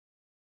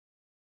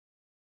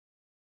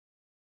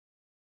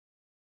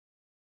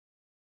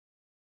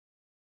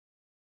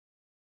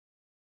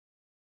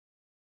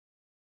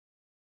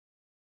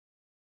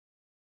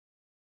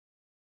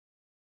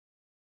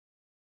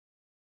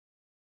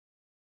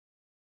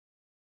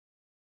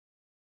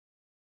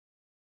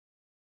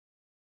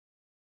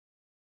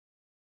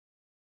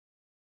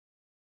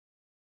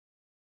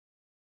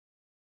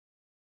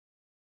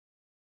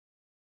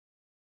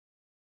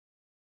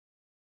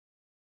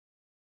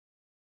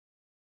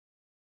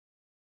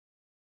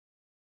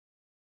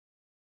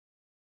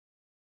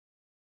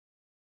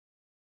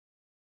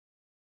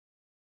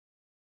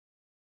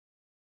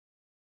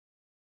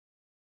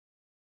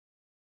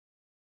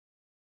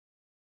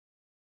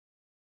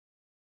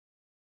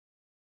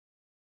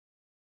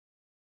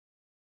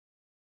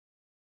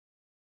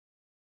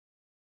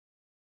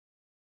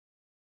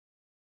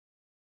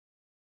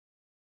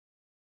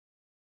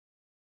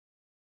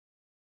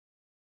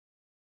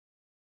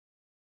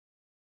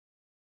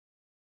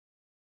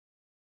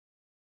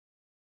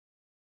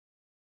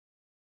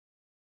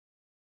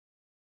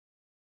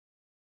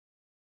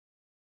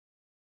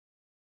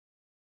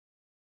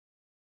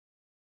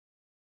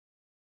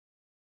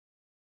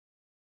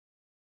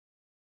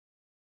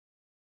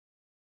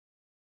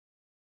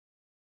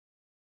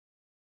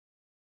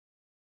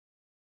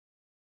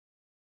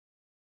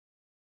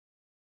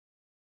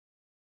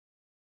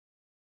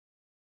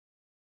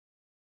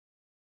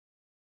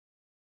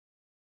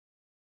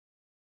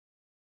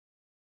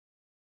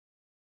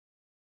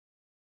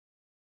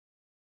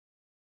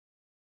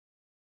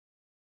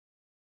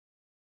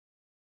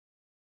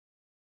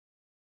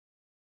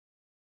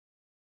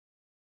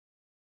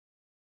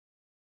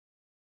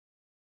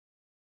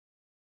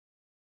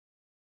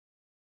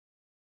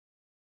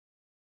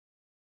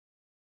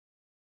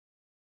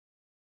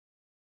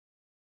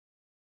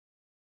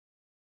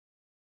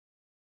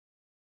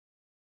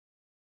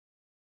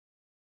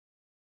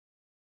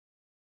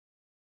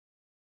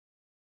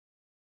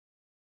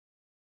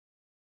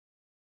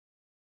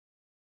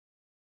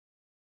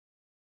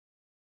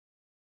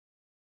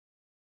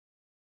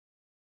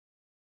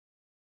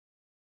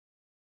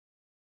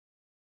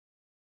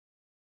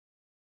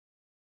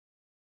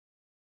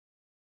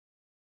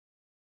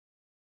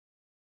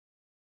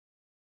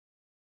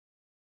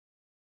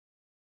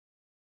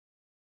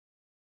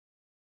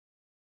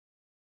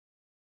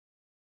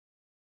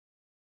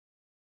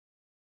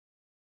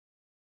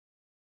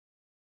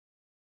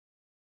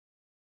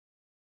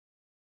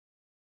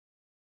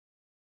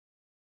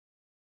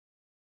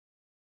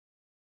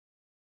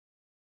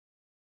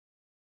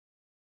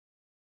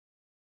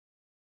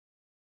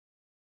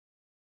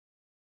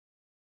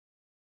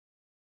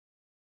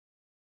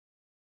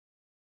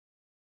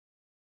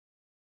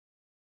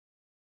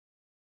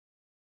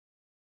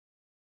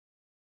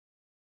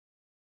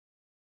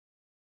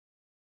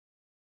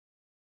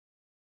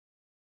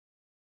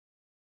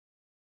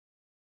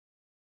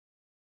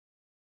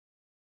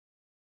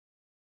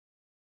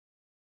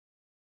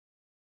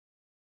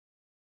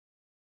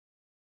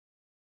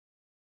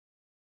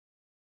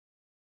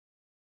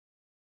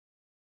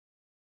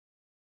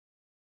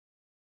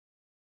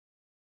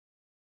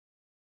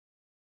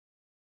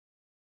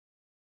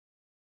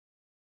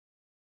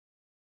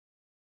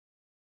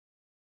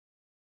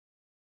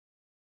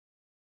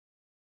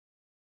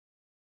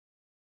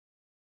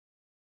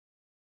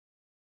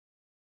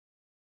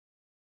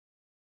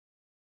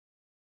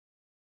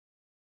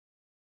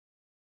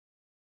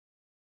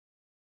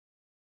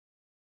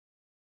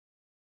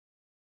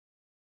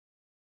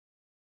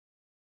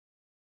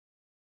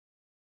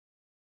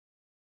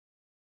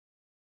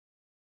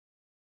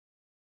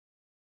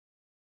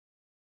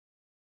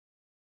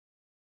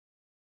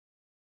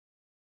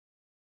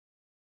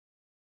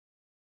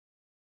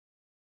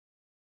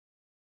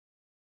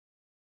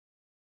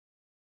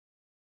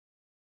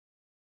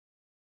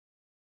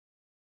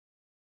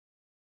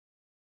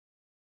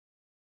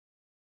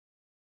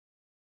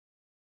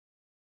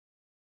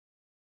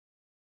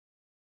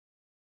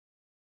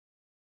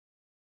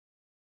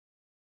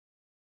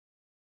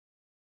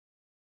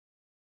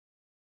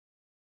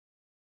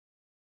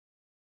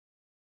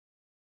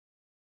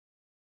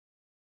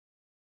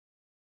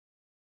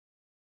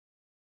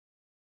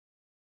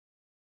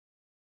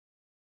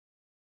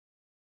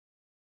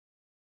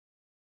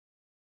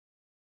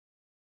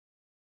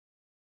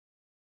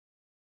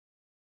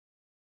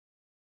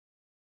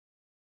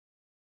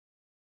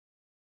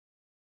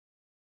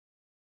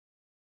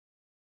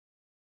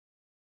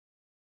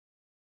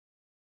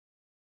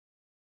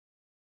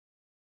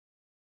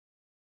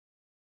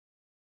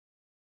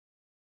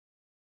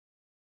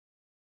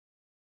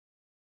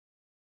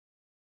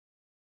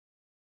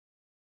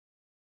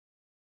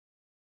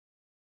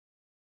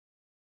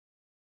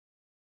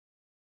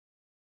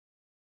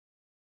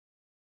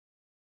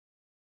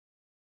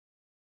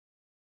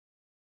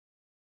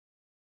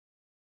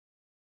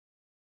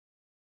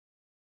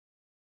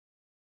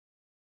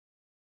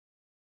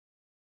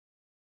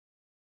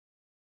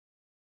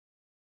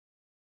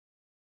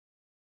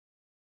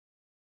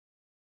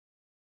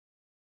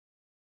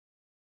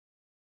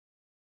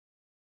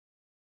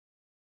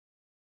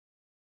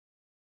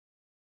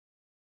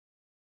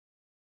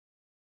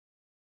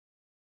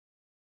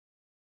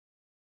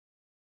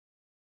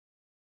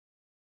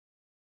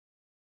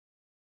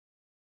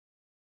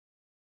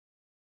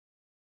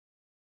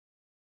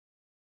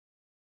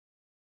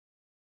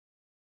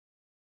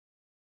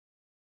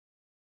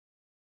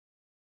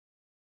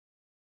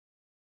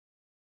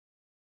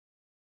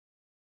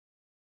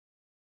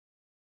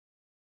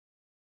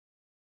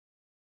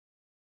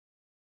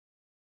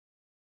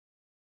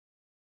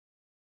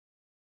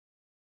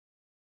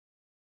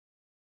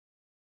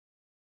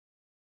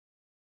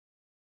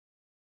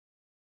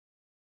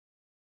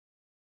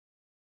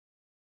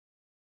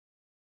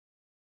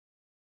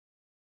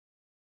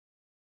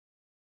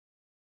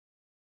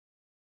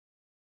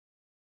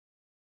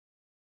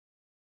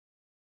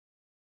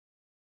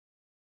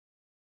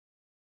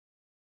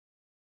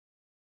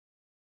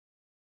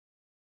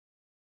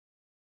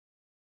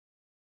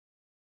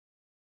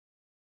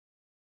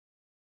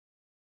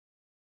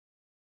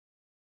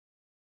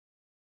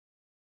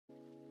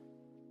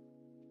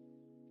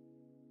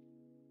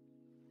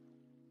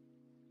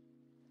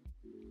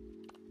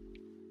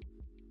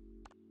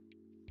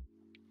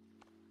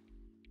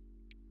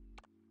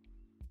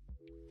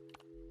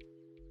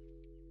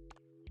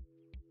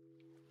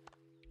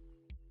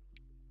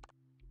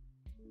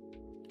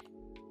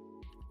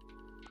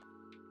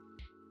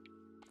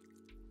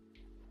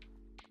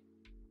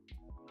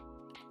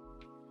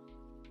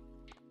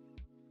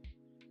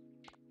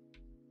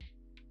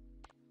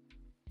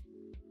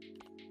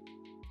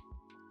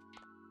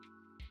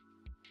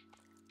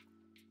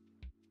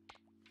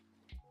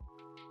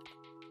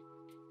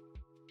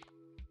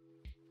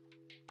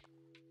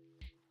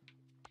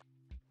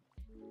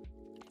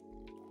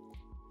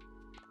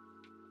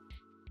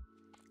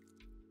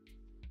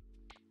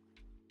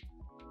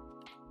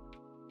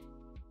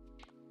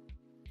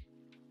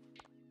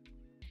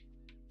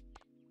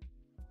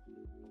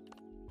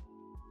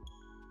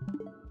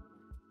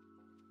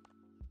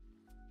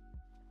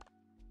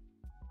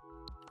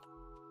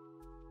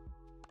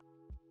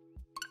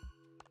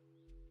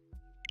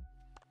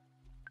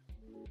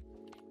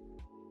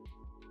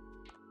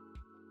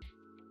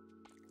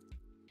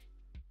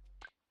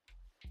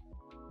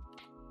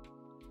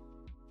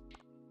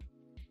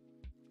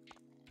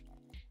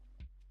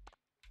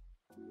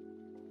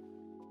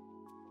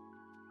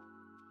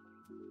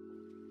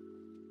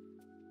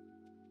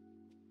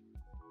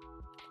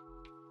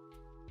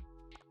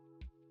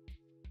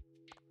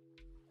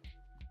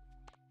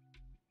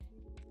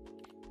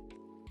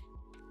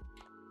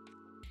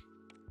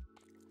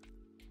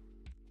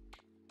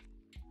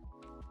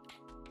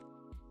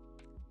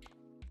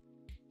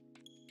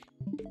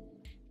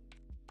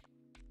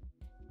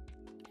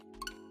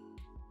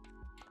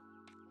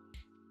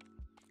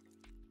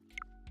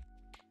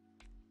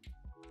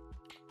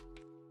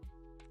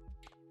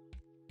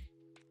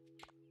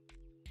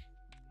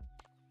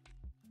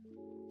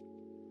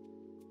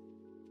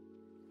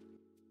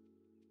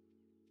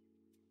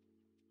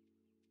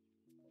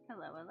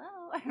Hello,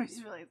 hello. I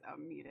just realized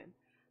I'm muted.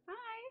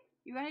 Hi.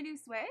 You want to do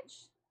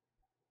Switch?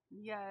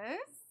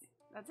 Yes.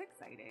 That's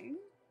exciting.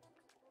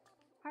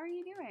 How are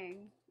you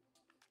doing?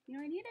 You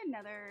know, I need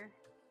another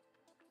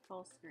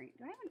full screen.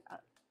 Do I have an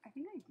up? I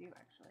think I do,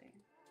 actually.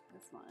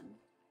 This one.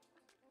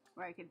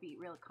 Where I could be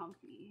real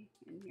comfy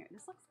in here.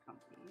 This looks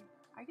comfy.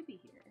 I could be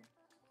here.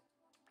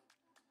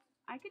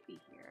 I could be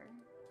here.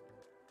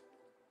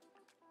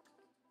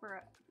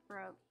 For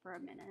a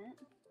minute.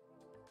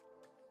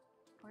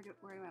 Where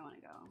do I want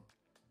to go?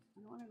 I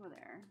don't want to go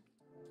there.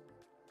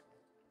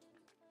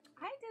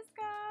 Hi,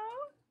 Disco!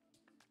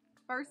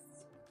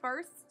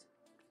 First.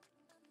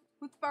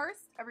 Who's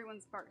first?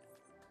 Everyone's first.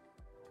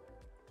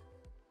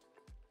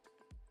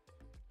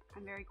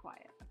 I'm very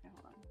quiet. Okay,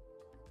 hold on.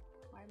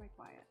 Why am I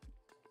quiet?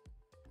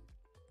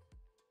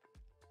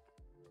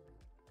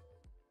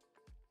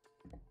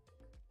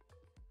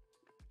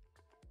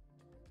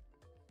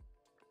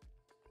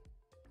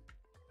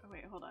 Oh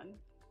wait, hold on.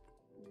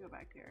 Let me go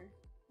back here.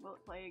 Will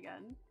it play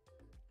again?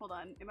 Hold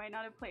on. It might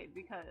not have played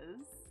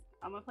because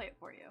I'm gonna play it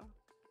for you.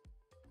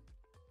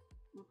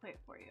 We'll play it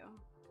for you.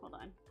 Hold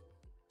on.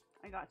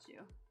 I got you.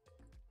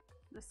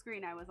 The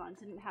screen I was on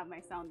didn't have my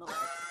sound alert.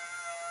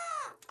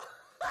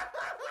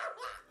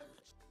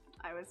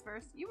 I was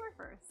first. You were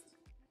first.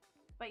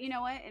 But you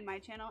know what? In my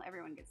channel,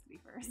 everyone gets to be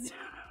first.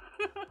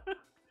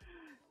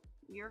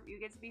 You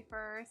get to be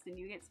first, and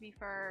you get to be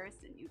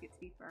first, and you get to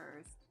be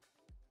first.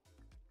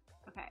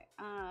 Okay.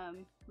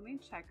 Let me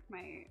check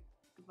my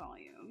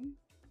volume.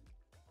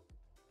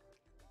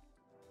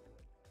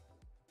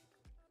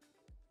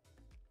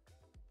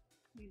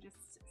 You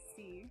just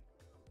see.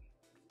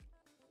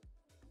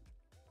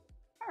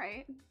 All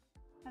right.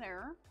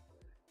 Header.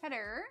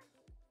 Header.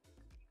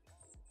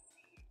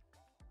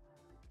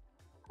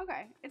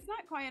 Okay. It's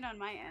not quiet on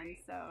my end,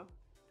 so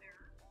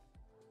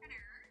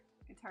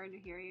it's hard to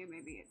hear you.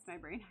 Maybe it's my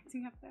brain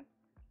acting up there.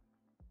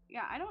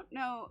 Yeah, I don't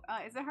know.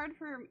 Is it hard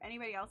for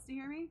anybody else to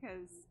hear me?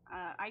 Because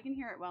I can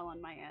hear it well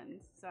on my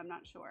end, so I'm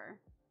not sure.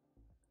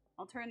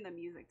 I'll turn the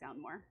music down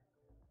more.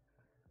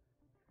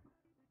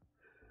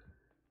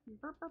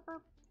 Burp, burp,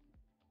 burp.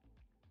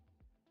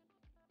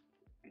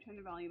 I turn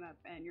the volume up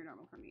and you're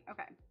normal for me.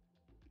 Okay.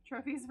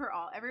 Trophies for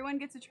all. Everyone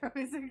gets a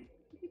trophy.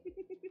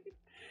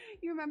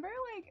 You remember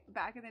like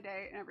back in the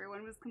day and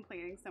everyone was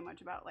complaining so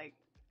much about like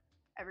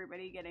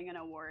everybody getting an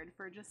award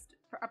for just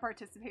for a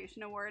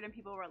participation award and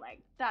people were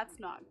like, that's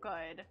not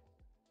good.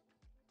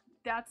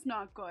 That's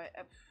not good.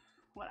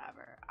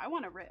 Whatever. I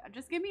want a ribbon.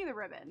 Just give me the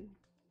ribbon.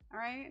 All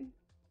right?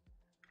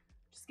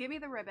 Just give me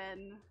the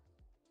ribbon.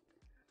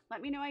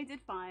 Let me know I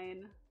did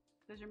fine.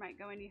 Does your mic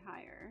go any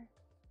higher?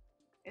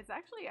 It's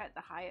actually at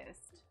the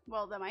highest.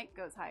 Well, the mic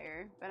goes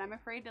higher, but I'm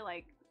afraid to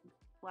like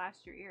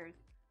blast your ears.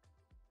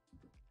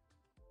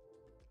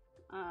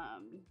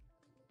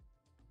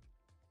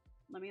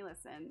 Let me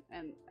listen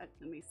and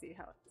let me see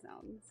how it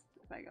sounds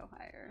if I go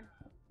higher.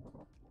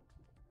 Hello?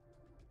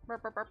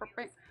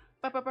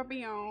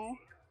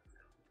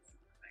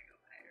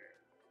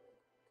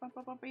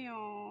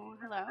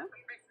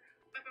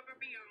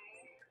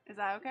 Is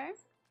that okay?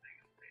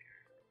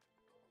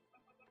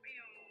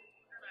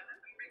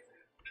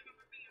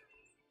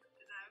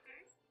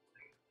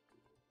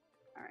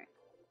 All right.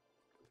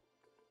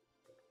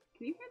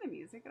 Can you hear the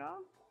music at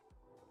all?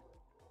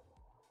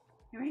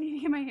 I need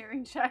to get my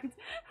hearing checked.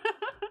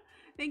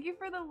 Thank you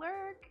for the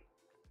lurk.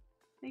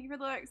 Thank you for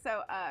the lurk.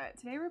 So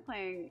today we're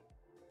playing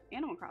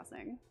Animal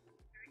Crossing.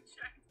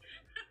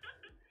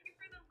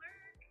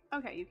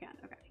 Okay, you can.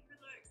 Okay.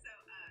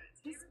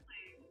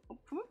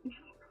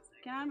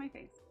 Get out of my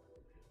face.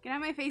 Get out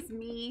of my face,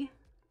 me.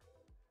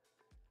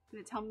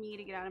 You're gonna tell me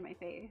to get out of my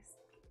face.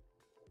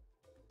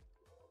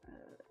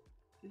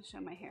 And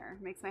show my hair.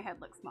 Makes my head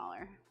look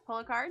smaller. Pull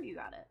a card? You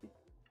got it.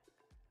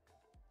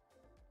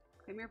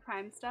 Claim your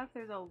Prime stuff.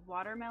 There's a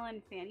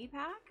watermelon fanny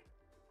pack.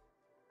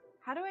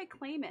 How do I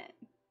claim it?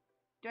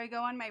 Do I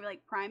go on my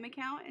like Prime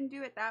account and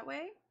do it that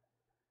way?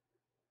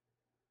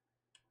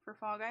 For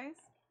Fall Guys?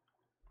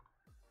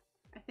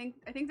 I think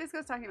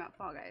Disco's talking about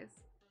Fall Guys.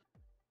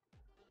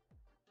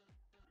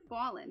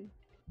 Fallen.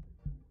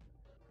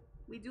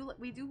 We do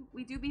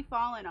be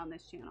fallen on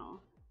this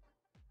channel.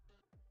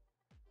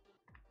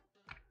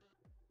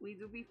 We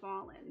do be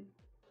fallen.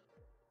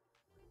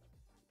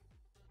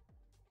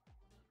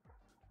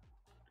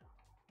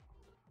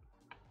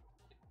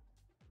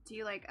 Do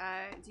you like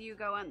do you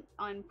go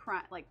on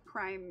Prime, like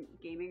Prime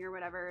Gaming or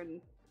whatever and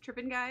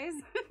tripping, guys.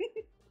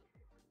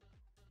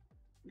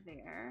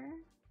 There.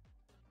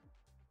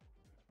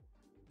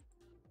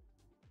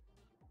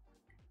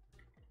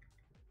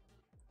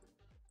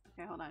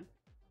 Okay, hold on.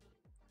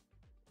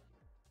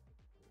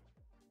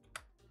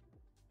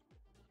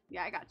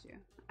 Yeah, I got you.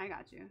 I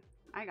got you.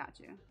 I got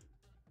you.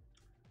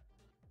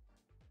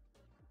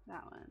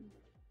 That one.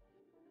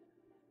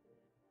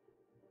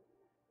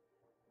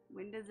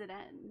 When does it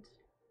end?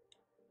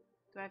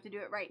 Do I have to do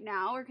it right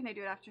now or can I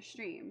do it after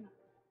stream?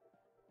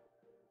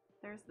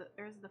 There's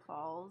the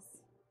falls.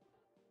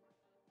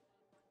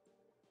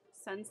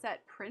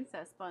 Sunset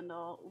Princess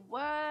bundle.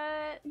 What?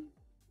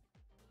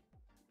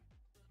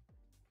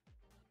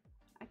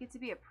 I get to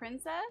be a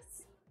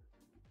princess?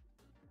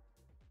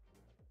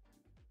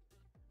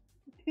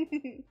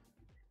 Alright,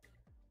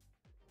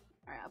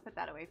 I'll put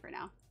that away for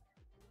now.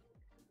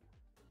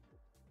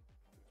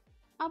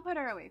 I'll put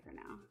her away for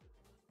now.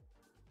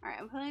 Alright,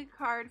 I'm pulling a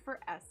card for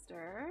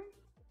Esther.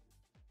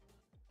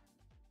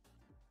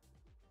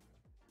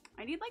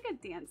 I need like a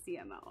dancey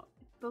emote.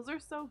 Those are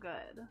so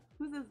good.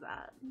 Whose is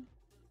that?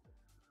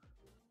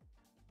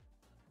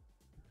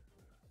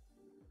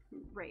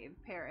 Rave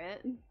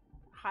Parrot.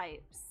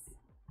 Hypes.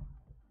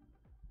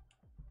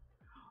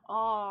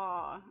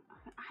 Oh,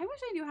 I wish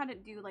I knew how to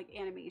do like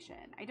animation.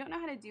 I don't know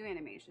how to do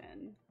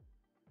animation.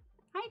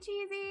 Hi,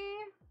 Cheesy.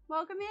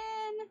 Welcome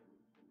in.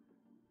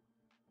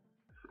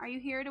 Are you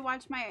here to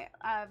watch my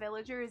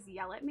villagers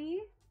yell at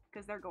me?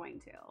 Because they're going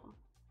to.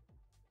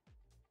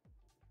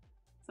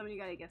 Somebody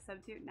got a gift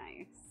sub too?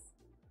 Nice.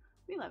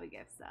 We love a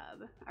gift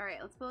sub. All right,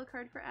 let's pull a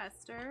card for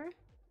Esther.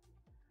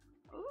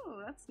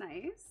 Ooh, that's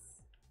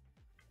nice.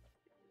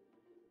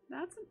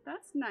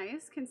 That's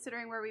nice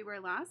considering where we were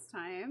last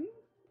time.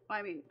 Well,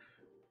 I mean,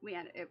 we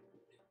had it.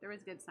 There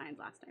was good signs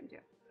last time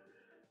too.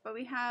 But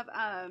we have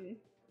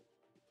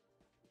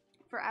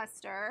for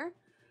Esther,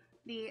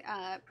 the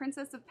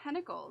Princess of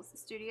Pentacles,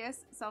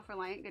 studious,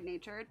 self-reliant,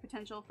 good-natured,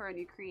 potential for a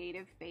new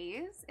creative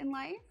phase in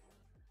life.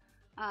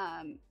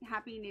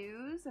 Happy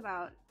news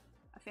about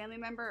a family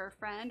member or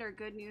friend, or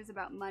good news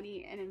about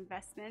money and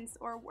investments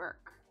or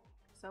work.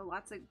 So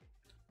lots of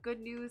good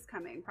news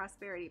coming.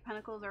 Prosperity.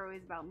 Pentacles are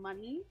always about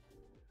money.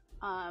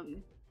 Not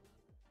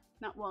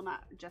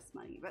just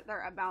money, but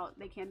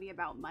they can be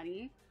about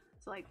money.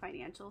 So like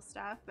financial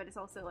stuff, but it's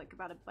also like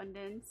about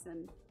abundance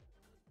and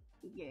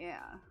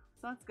yeah.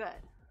 So that's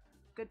good.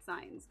 Good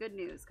signs, good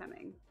news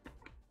coming.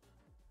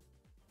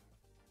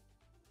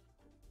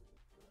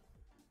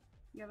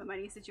 You have a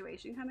money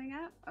situation coming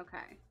up?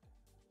 Okay.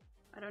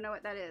 I don't know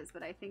what that is,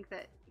 but I think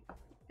that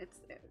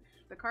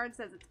the card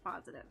says it's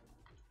positive.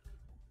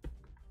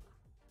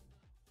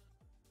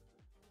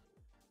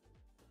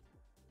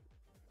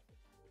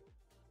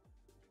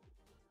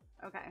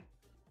 Okay.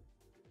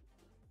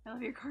 I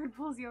love your card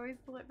pulls. You always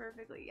pull it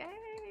perfectly.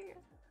 Yay!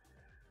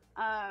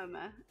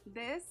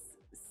 This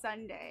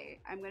Sunday,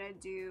 I'm gonna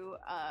do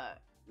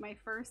my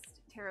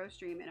first tarot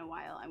stream in a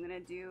while. I'm gonna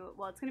do,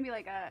 well, it's gonna be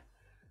like a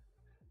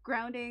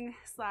grounding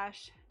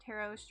 /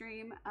 tarot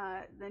stream.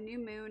 The new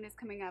moon is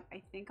coming up,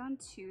 I think, on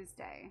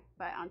Tuesday.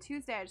 But on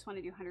Tuesday, I just want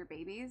to do 100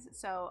 babies.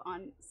 So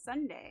on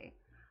Sunday,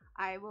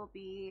 I will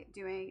be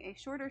doing a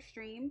shorter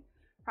stream,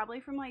 probably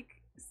from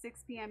like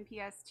 6 p.m.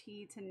 PST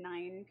to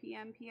 9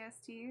 p.m.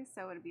 PST.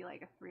 So it'll be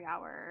like a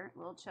 3-hour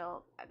little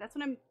chill. That's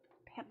what I'm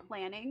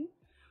planning.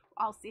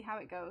 I'll see how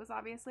it goes,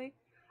 obviously.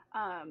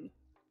 And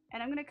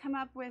I'm going to come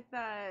up with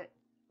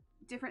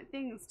different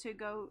things to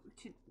go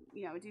to,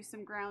 you know, do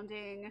some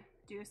grounding,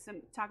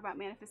 talk about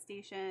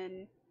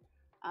manifestation,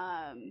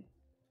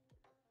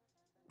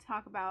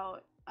 talk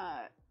about,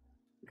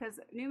 because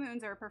new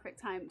moons are a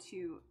perfect time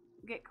to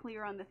get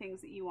clear on the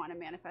things that you want to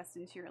manifest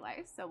into your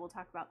life. So we'll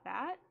talk about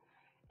that.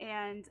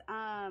 And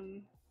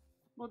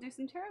we'll do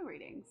some tarot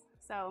readings.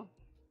 So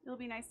it'll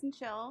be nice and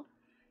chill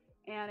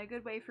and a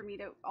good way for me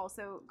to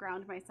also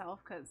ground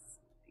myself because,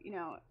 you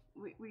know,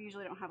 we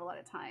usually don't have a lot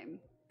of time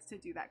to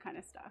do that kind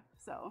of stuff.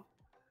 So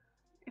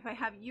if I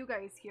have you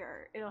guys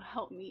here, it'll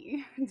help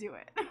me do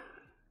it.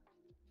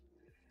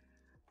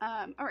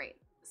 All right,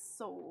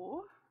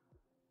 so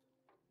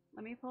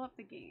let me pull up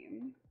the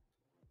game.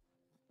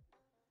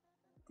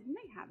 Didn't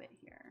I have it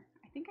here?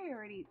 I think I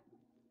already,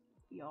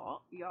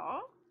 y'all.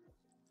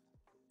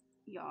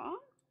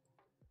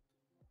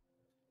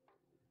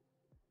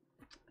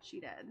 She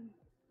did.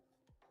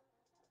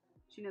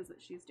 She knows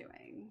what she's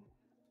doing.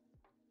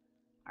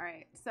 All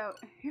right, so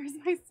here's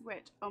my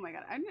switch. Oh my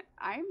god,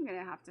 I'm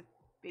gonna have to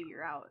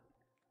figure out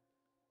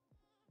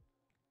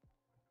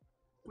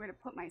where to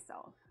put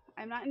myself.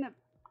 I'm not in the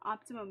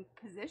optimum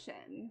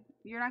position.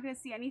 You're not gonna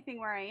see anything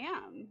where I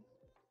am.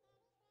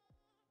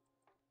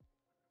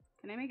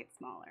 Can I make it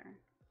smaller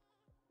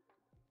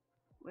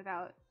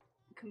without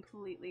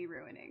completely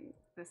ruining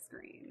the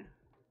screen?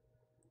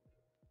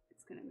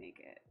 It's gonna make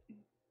it.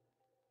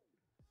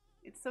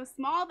 It's so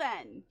small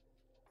then.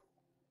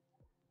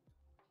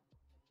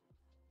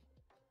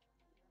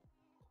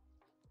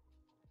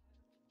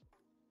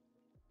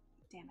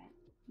 Damn it.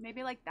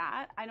 Maybe like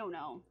that? I don't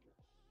know.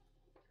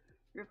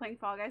 You were playing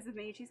Fall Guys with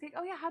Mini Cheesecake?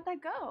 Oh yeah, how'd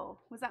that go?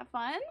 Was that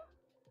fun?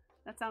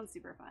 That sounds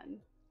super fun.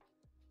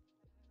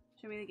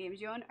 Show me the games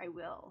you own. I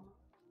will.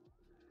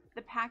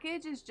 The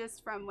package is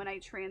just from when I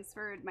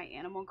transferred my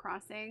Animal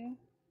Crossing.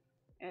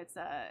 It's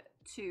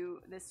to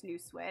this new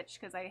Switch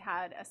because I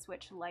had a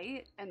Switch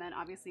Lite, and then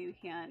obviously you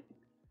can't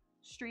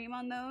stream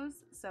on those,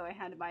 so I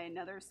had to buy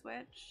another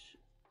Switch,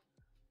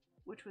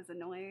 which was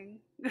annoying.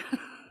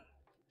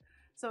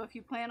 So if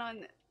you plan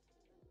on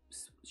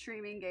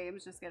streaming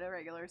games, just get a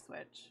regular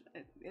Switch.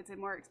 It's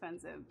more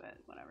expensive, but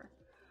whatever.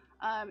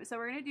 So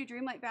we're gonna do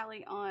Dreamlight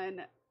Valley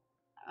on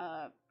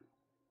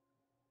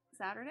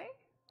Saturday,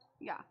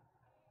 yeah.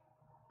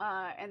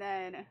 And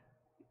then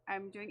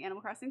I'm doing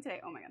Animal Crossing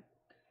today. Oh my god.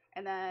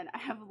 And then I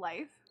have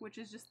Life, which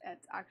is just,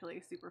 it's actually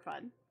super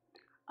fun.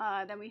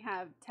 Then we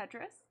have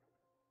Tetris.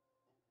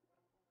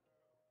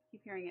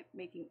 Keep hearing it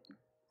making.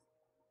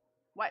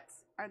 What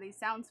are these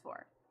sounds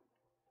for?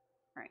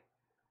 All right.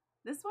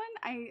 This one,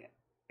 I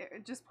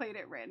just played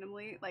it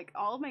randomly. Like,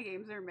 all of my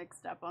games are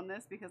mixed up on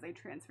this because I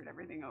transferred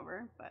everything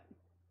over. But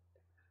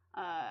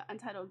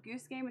Untitled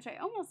Goose Game, which I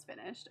almost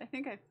finished. I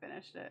think I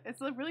finished it. It's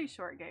a really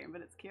short game,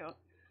 but it's cute.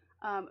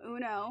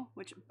 Uno,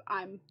 which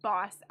I'm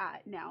boss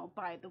at now,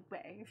 by the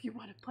way, if you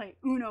want to play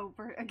Uno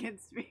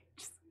against me.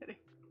 Just kidding.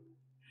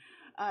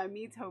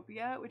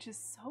 Miitopia, which is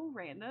so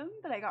random,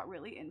 but I got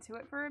really into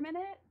it for a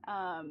minute.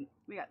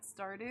 We got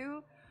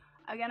Stardew.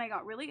 Again, I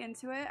got really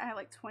into it. I had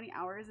like 20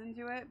 hours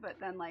into it, but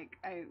then like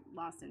I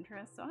lost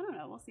interest, so I don't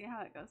know. We'll see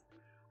how it goes.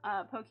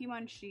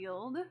 Pokemon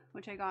Shield,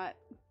 which I got,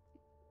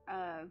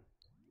 I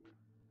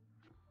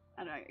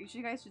don't know.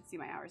 You guys should see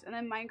my hours. And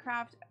then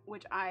Minecraft,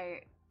 which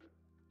I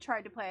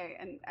tried to play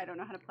and I don't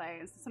know how to play,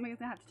 and so somebody's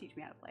gonna have to teach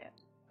me how to play it.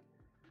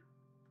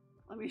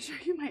 Let me show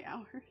you my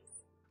hours.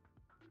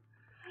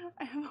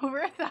 I have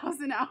over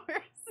 1,000 hours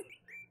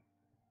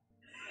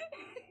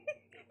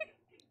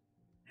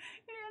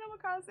in Animal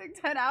Crossing,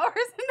 10 hours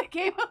in the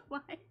game of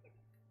life.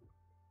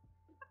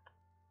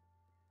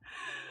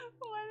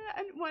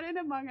 One in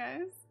Among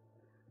Us.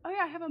 Oh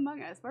yeah, I have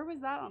Among Us. Where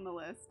was that on the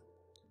list?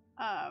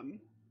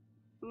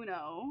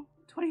 Uno,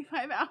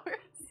 25 hours.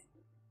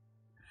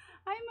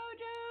 Hi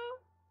Mojo.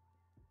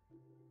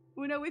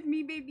 Uno with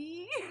me,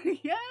 baby.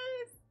 Yes.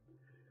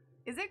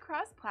 Is it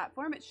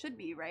cross-platform? It should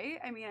be, right?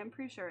 I mean, I'm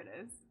pretty sure it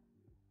is.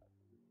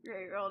 Your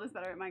 8-year-old is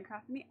better at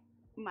Minecraft than me.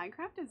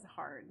 Minecraft is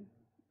hard.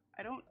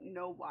 I don't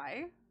know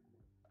why.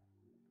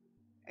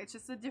 It's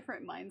just a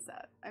different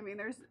mindset. I mean,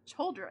 there's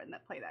children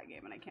that play that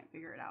game and I can't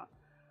figure it out.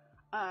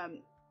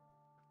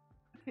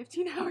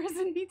 15 hours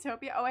in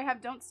Miitopia. Oh, I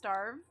have Don't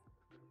Starve.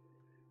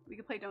 We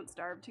could play Don't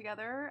Starve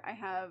together. I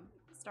have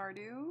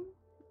Stardew,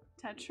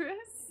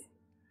 Tetris,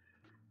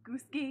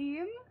 Goose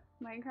Game,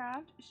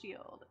 Minecraft,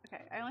 Shield.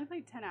 Okay, I only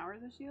played 10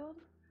 hours of Shield.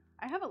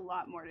 I have a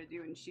lot more to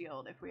do in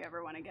Shield if we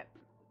ever want to get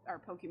our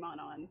Pokemon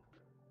on.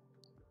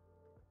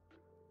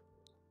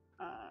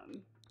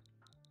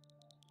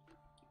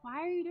 Why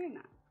are you doing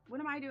that? What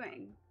am I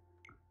doing?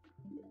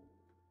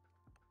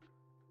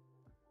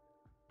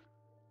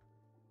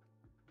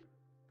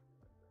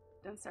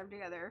 Don't Starve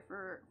Together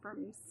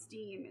from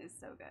Steam is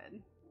so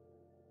good.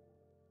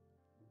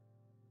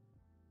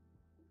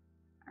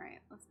 Alright,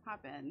 let's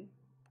pop in.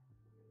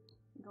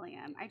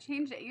 Glam. I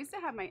changed it. I used to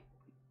have my...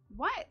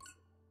 What?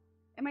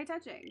 Am I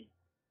touching?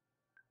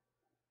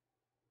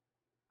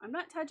 I'm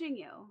not touching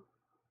you.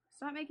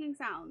 Stop making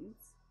sounds.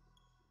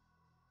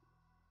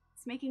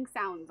 It's making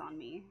sounds on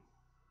me.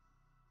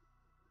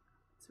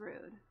 It's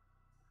rude.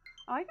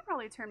 Oh, I could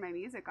probably turn my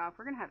music off.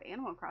 We're gonna have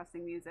Animal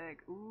Crossing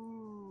music.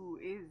 Ooh,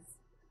 is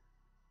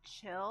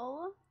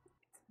chill.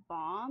 It's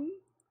bomb.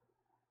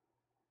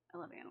 I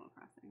love Animal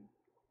Crossing.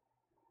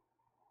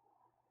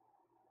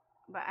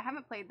 But I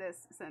haven't played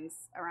this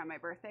since around my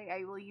birthday.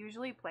 I will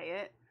usually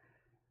play it,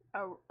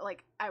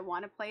 like, I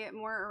want to play it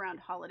more around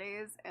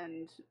holidays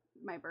and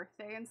my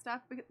birthday and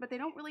stuff, but they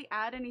don't really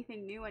add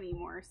anything new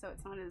anymore, so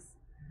it's not as,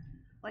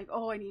 like,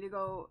 oh, I need to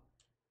go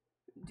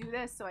do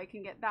this so I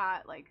can get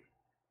that. Like,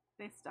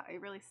 they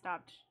really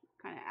stopped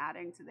kind of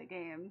adding to the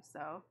game,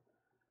 so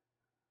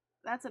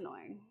that's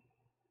annoying.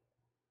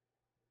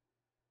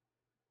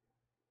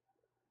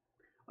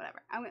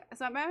 Whatever.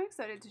 So I'm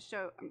excited to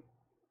show...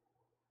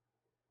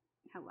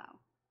 Hello.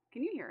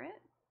 Can you hear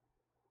it?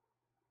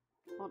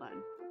 Hold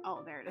on.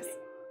 Oh, there it is.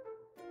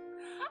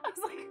 I was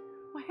like,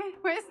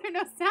 why is there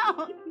no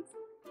sound?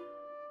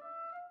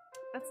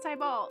 That's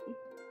Tybalt.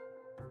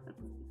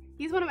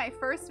 He's one of my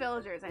first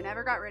villagers. I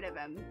never got rid of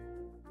him.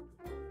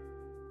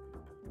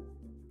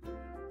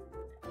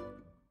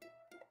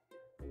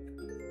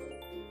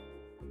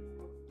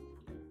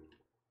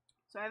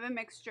 So I have a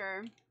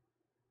mixture.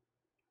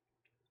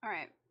 All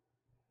right.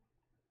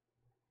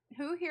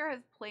 Who here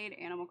has played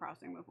Animal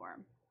Crossing before?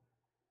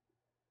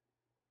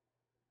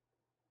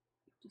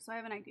 Just so I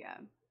have an idea.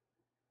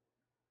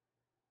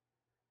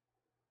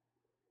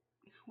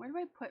 Where do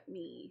I put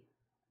me?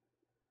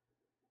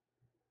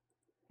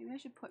 Maybe I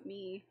should put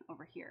me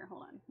over here.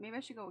 Hold on. Maybe I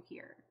should go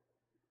here.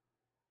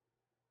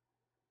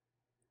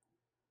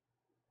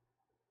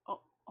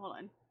 Oh, hold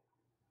on.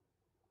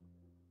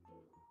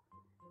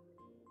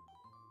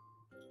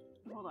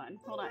 Hold on.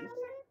 Hold on.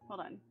 Hold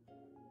on.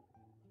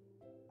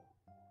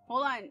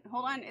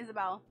 Hold on,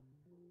 Isabel.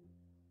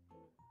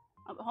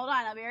 Hold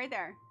on, I'll be right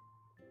there.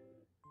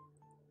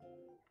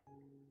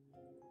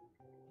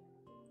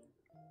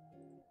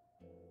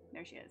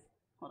 There she is.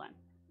 Hold on.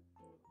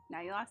 Now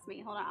you lost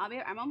me. Hold on,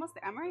 I'm almost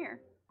there. I'm right here.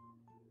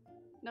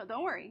 No,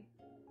 don't worry.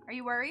 Are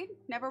you worried?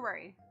 Never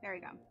worry. There we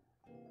go.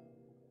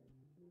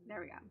 There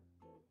we go.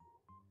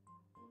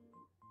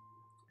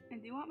 I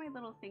do want my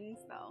little things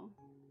though.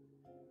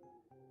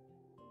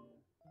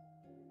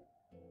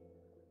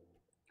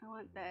 I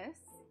want this.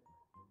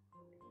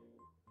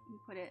 And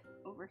put it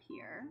over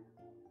here.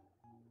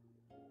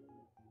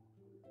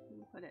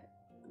 And put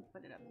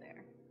it up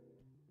there.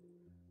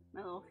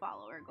 My little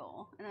follower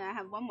goal. And then I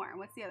have one more.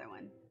 What's the other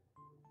one?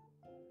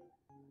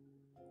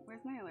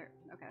 Where's my alert?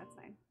 Okay, that's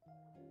fine.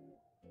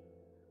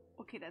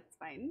 Okay, that's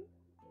fine.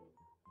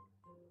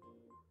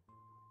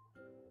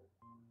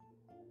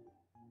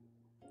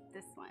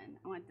 This one.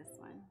 I want this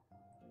one.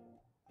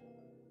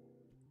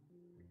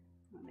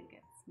 I'll make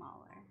it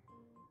smaller.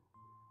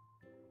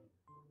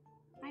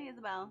 Hi,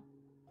 Isabel.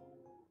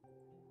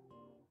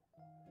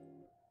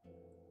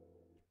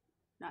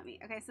 Not me.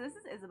 Okay, so this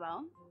is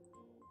Isabel.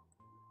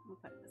 I'll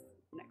put this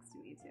next to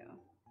me too.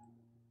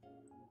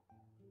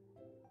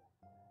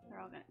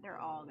 They're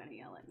all gonna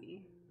yell at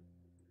me.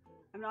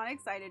 I'm not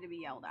excited to be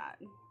yelled at.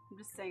 I'm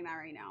just saying that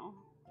right now.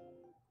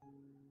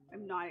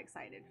 I'm not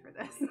excited for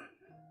this.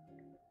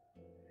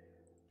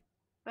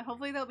 But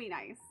hopefully they'll be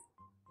nice.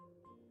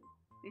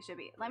 They should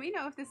be. Let me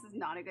know if this is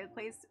not a good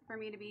place for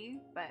me to be,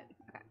 but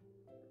okay.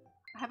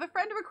 I have a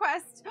friend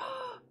request.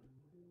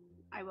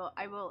 I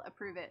will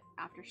approve it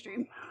after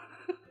stream.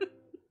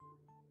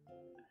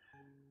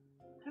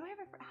 How do I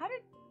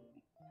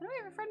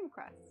have a friend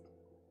request?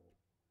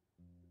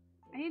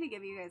 I need to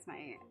give you guys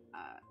my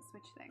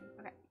Switch thing.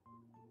 Okay.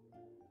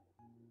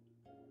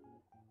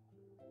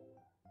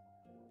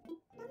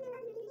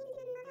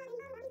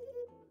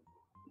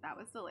 That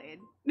was delayed.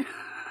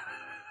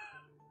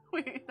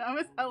 Wait, that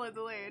was hella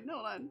delayed.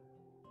 Hold on.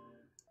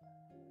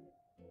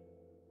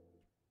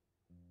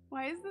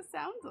 Why is the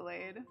sound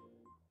delayed?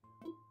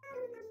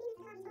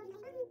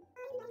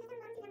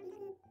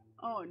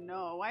 Oh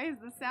no, why is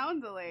the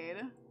sound delayed?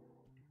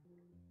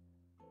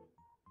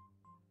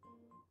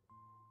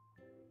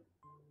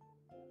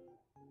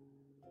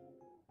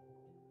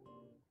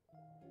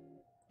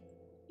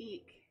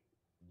 Eek.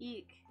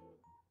 Eek.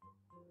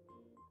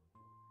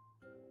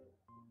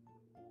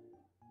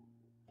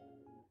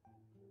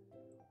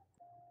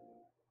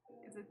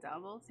 Is it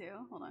double too?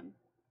 Hold on.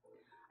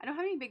 I don't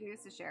have any big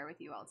news to share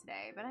with you all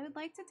today, but I would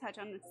like to touch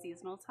on a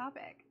seasonal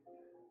topic.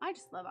 I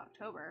just love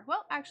October.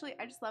 Well, actually,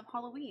 I just love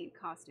Halloween.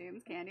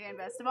 Costumes, candy, and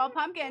best of all,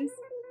 pumpkins.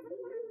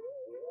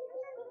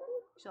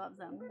 She loves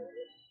them.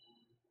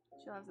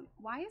 She loves them.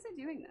 Why is it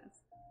doing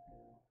this?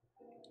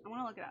 I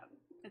want to look it up.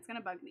 It's going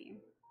to bug me.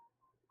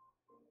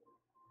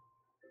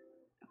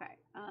 Okay.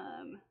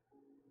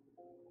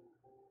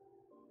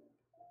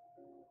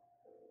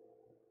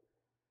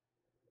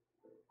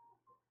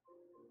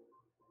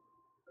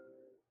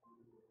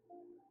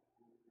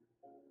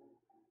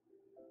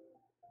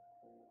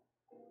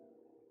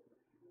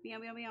 Meow,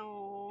 meow,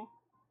 meow.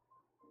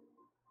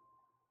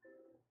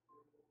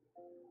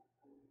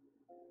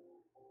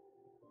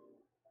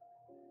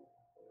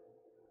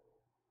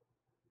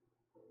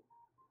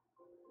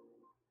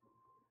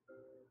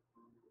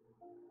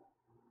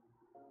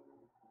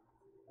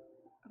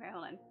 Okay,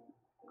 hold on.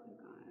 Click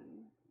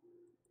on.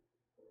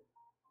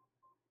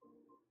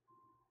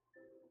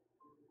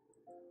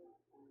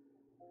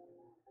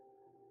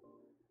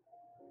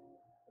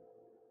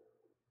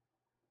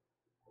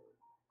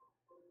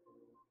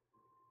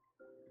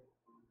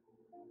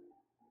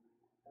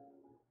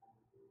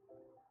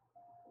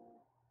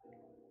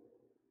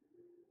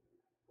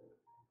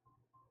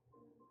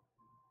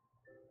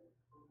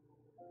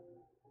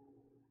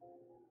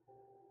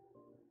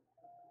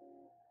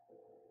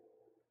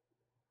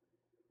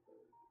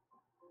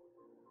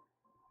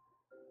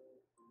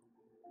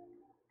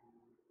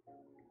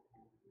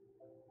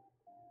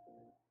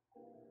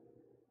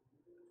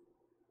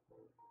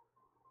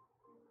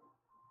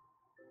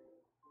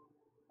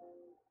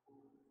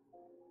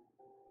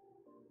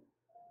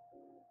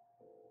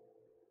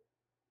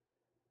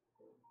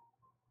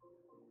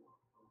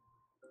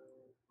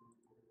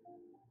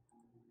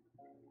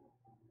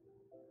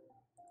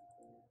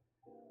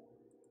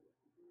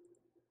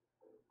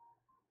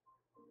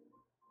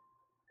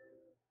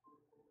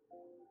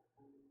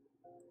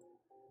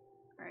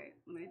 All right,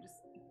 let me just.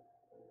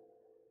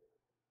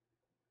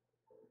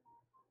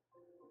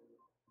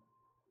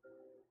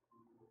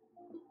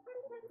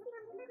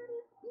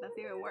 That's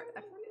even worse.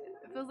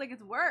 It feels like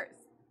it's worse.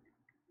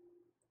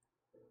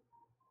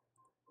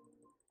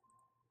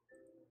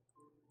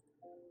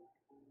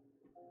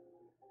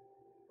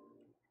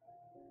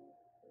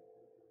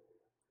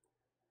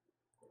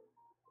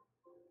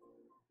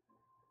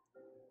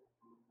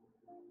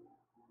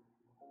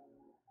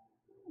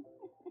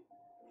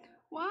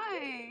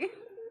 Why?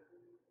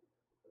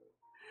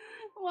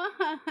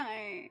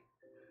 Why?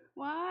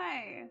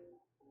 Why?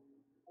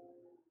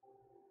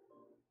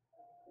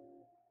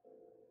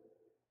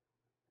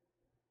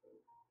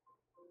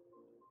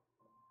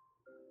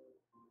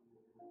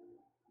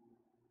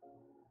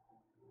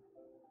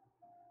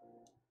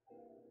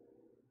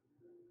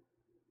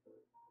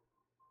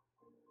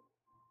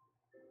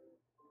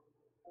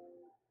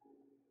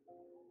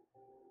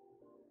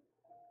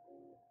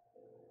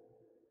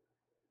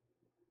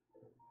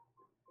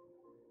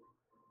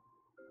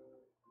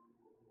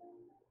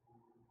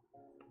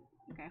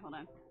 Okay, hold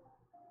on.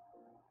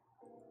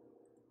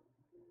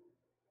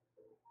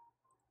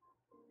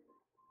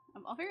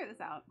 I'll figure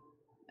this out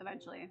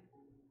eventually.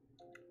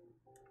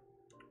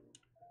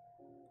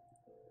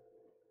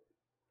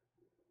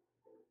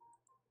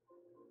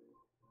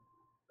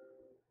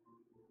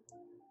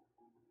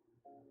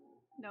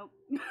 Nope.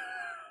 Damn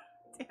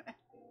it.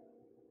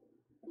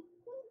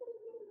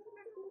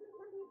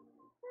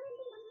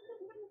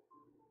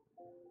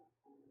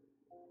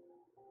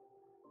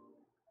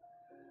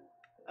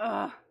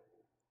 Ugh.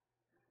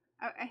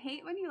 I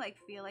hate when you like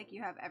feel like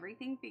you have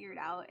everything figured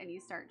out and you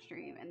start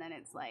stream and then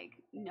it's like,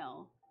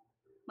 no.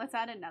 Let's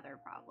add another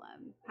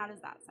problem. How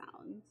does that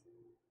sound?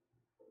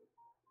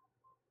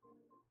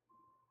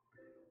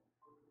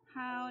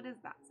 How does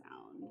that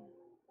sound?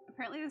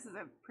 Apparently this is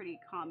a pretty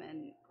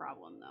common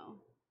problem though.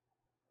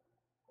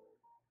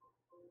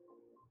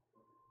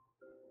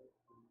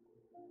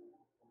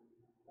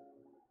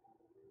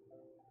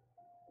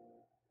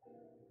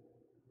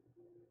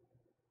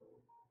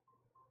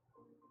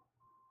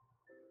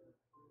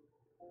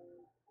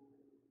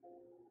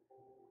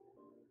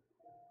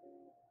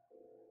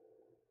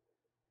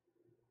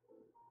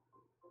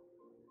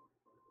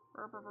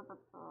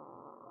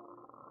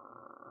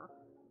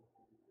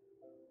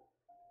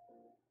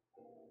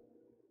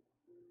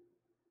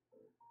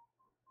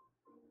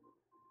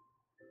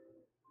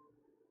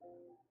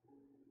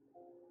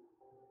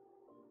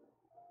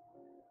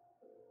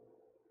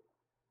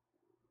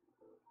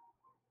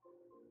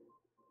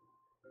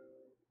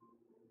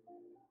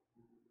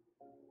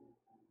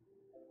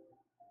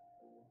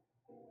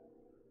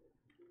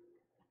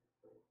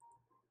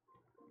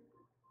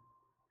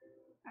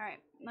 All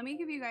right, let me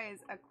give you guys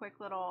a quick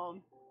little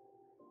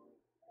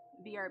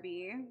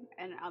BRB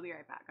and I'll be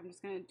right back. I'm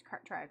just gonna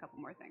try a couple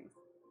more things.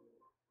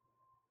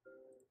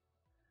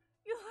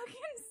 You look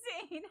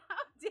insane.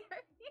 How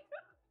dare you?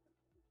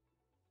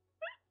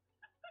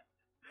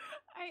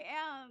 I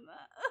am.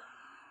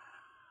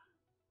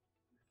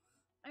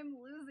 I'm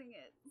losing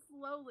it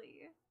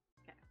slowly.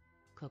 Okay.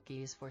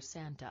 Cookies for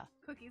Santa.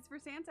 Cookies for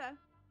Santa.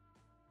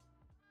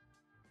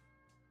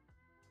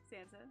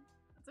 Santa.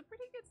 That's a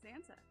pretty good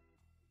Santa.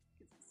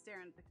 He's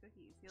staring at the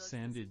cookies. He looks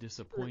Sandy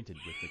disappointed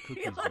with the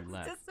cookies he looks we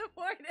left.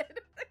 disappointed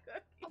with the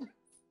cookies.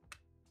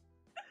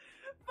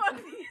 Fuck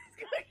these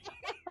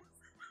cookies.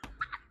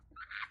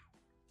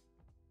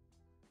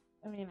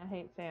 I mean, I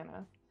hate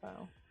Santa, so.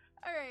 All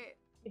right.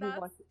 He's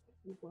That's lucky.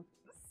 He's lucky.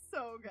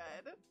 so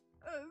good.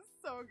 That was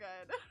so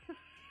good.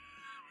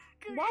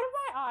 Why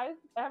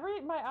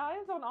do my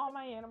eyes on all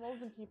my animals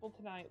and people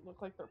tonight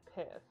look like they're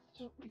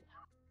pissed?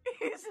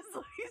 He's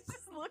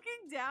just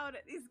looking down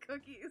at these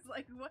cookies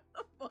like, what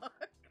the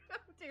fuck? How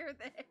dare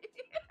they?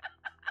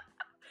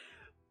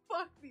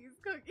 Fuck these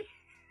cookies.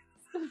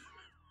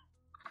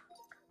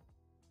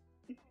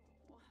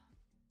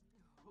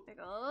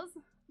 Pickles,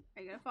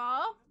 are you gonna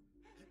fall?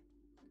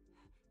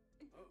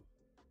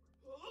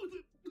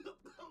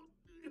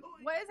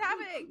 What is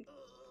happening?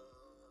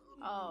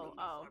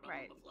 Oh,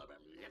 right.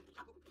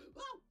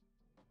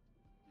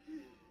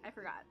 I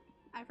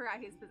forgot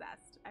he's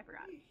possessed. I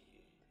forgot.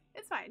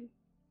 It's fine.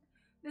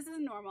 This is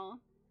normal.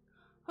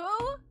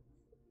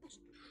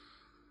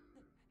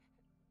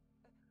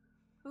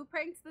 Who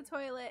pranks the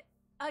toilet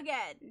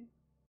again?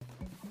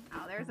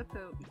 Oh, there's a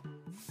poop.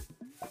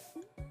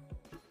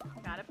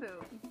 Got a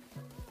poop.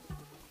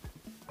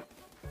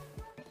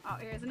 Oh,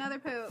 here's another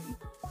poop.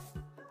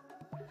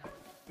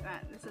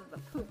 This is the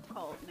poop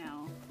cult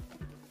now.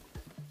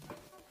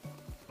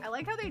 I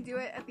like how they do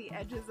it at the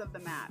edges of the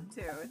map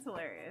too. It's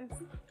hilarious.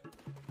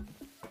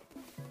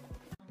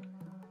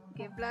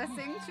 Give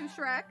blessing to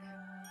Shrek.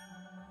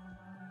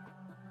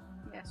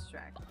 Yes,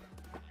 Shrek.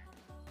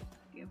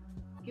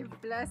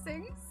 Give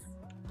blessings.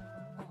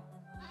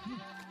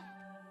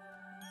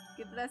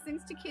 Give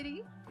blessings to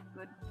Kitty.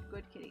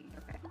 Good Kitty.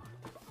 Okay.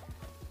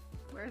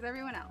 Where's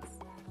everyone else?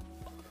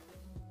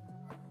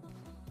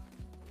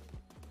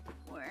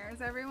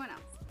 Where's everyone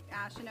else?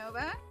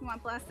 Ashenova, you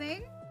want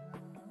blessing?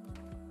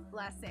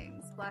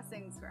 Blessings.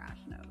 Blessings for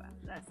Ashenova.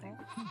 Blessings.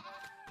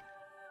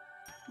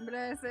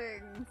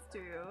 Blessings to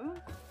you.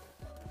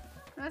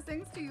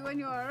 Blessings to you and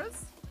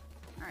yours.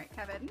 Alright,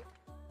 Kevin.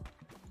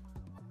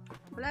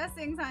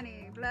 Blessings,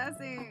 honey.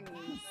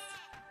 Blessings.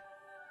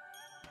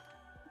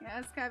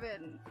 Yes,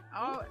 Kevin.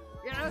 Oh,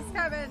 yes,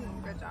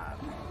 Kevin. Good job.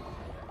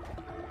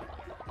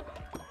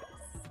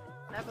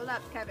 Level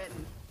up, Kevin.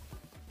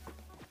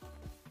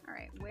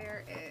 Alright,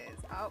 where is...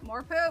 Oh,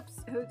 more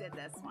poops. Who did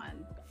this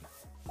one?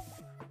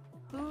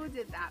 Who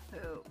did that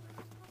poop?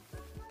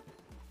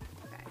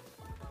 Okay.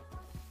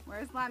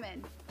 Where's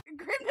Lemon?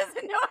 Grim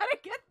doesn't know how to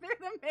get through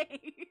the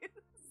maze.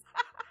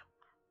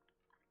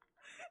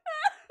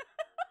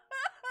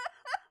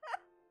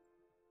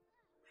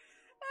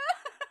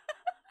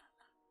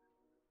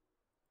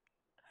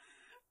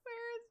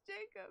 Where is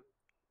Jacob?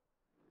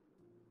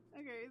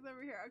 Okay, he's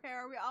over here. Okay,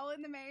 are we all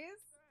in the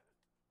maze?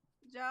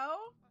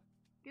 Joe?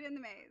 Get in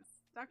the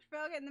maze. Dr.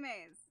 Phil, get in the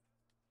maze.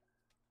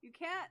 You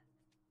can't...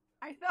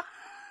 I thought...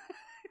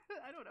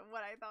 I don't know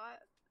what I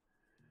thought.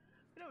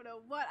 I don't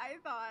know what I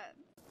thought.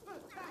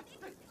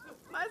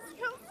 Must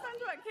kill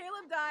SpongeBob.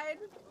 Caleb died.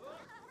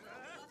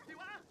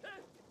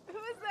 Who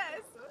is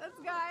this? That's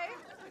Guy.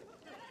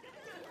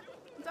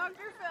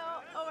 Dr.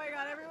 Phil. Oh my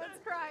god, everyone's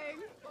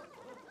crying.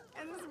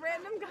 And this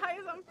random guy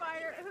is on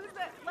fire. Who's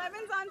that?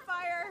 Lemon's on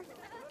fire.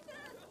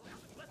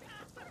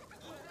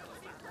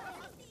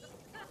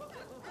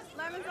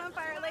 Lemon's on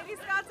fire. Lady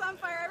Scott's on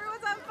fire.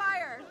 Everyone's on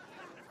fire.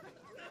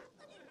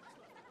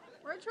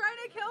 We're trying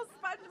to kill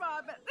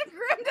SpongeBob, but the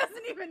Grim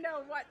doesn't even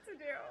know what to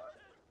do.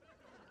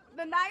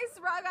 The nice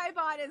rug I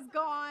bought is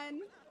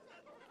gone.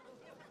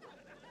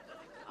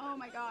 Oh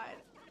my god.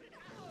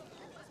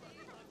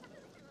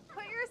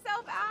 Put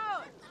yourself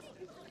out.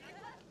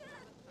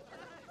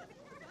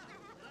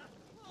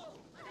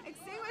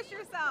 Extinguish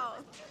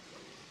yourself.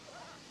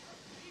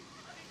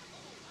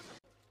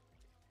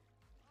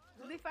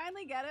 Did they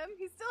finally get him?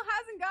 He still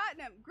hasn't gotten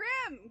him.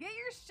 Grim, get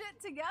your shit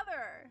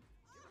together.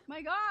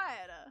 My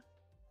god.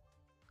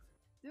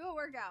 Do a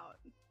workout.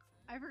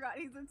 I forgot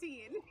he's a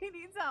teen. He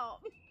needs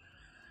help.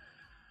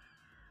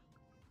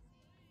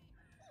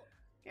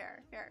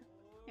 Here.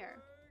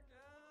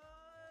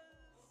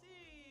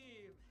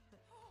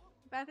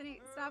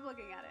 Bethany, stop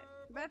looking at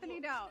it.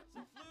 Bethany, don't.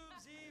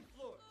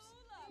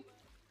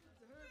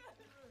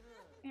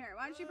 Here,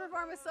 why don't you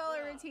perform a solo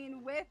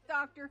routine with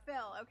Dr.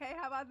 Phil, okay?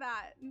 How about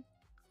that?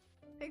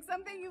 Pick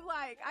something you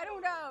like. I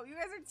don't know. You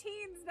guys are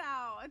teens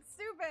now. It's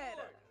stupid.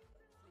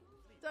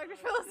 Dr.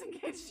 Phil is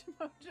engaged to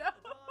Mojo.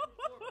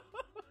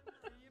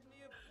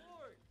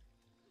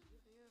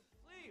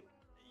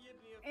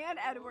 And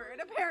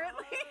Edward,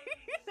 apparently.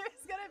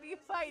 There's gonna be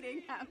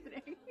fighting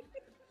happening.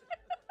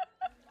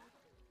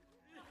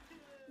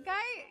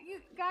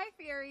 Guy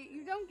Fieri,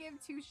 you don't give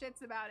two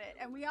shits about it,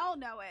 and we all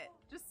know it.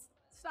 Just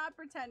stop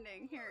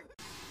pretending. Here.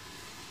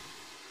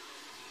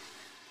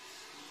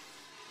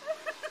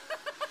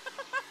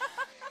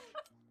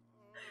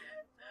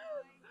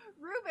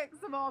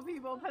 Rubik's, of all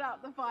people, put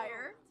out the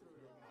fire.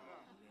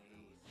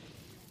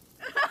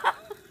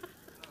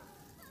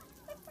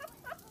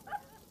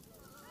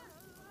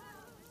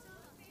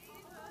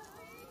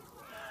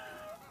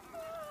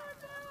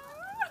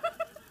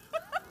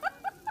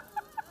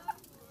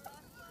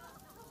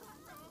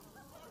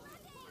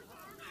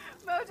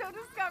 Mojo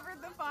discovered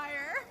the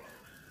fire.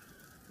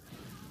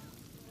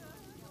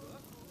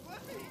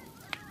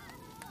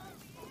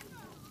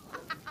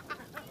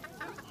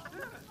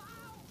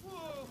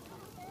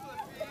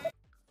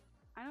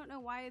 I don't know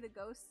why the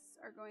ghosts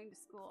are going to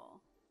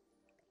school.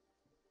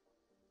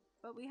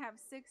 But we have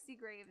 60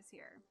 graves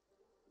here.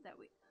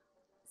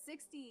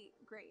 60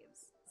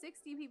 graves.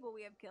 60 people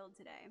we have killed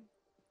today.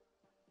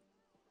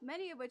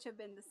 Many of which have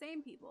been the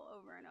same people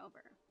over and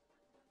over.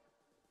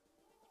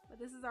 But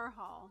this is our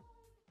haul.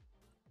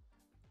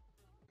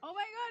 Oh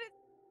my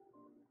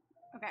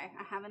god! Okay,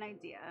 I have an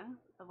idea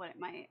of what it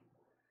might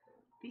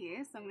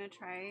be, so I'm gonna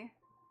try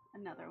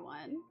another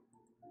one.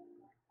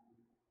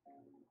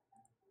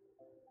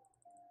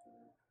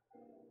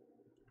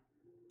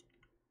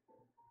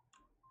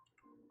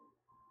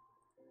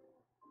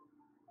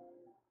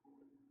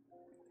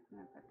 I'm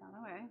gonna put that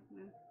away.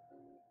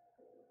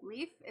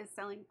 Leaf is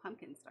selling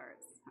pumpkin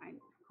stars.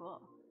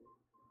 Cool.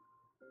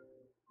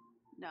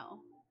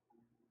 No.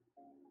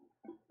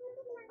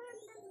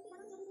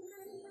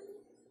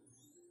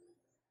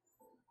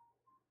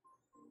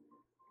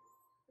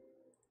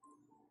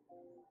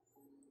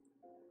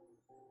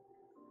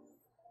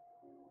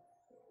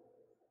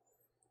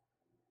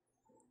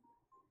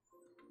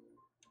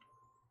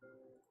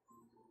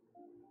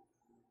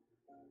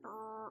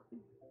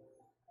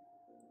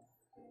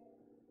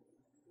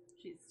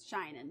 She's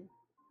shining.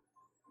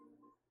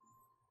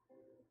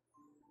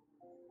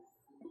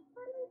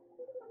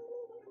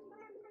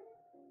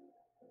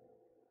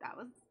 That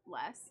was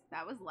less.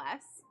 That was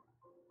less.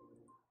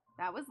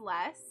 That was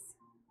less.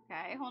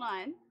 Okay, hold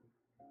on.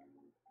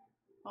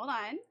 Hold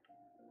on.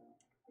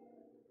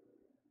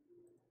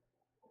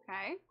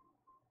 Okay.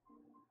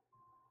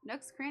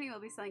 Nook's Cranny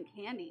will be selling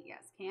candy.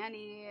 Yes,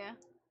 candy.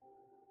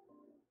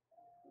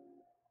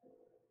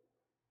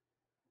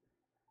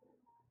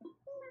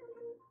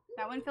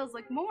 That one feels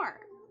like more.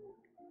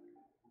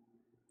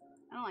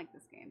 I don't like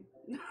this game.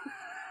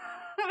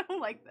 I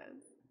don't like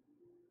this.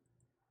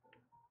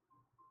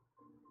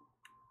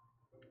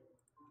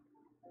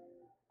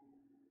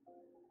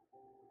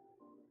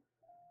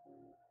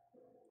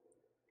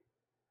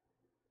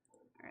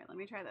 Alright, let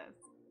me try this.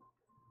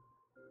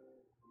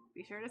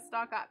 Be sure to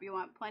stock up. You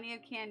want plenty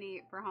of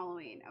candy for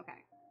Halloween.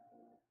 Okay.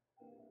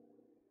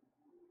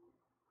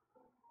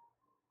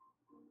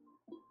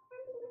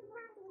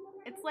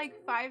 It's like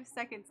 5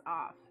 seconds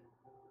off.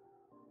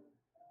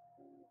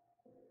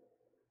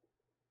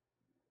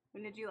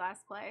 When did you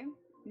last play?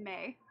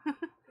 May.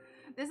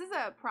 This is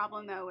a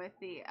problem though with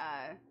the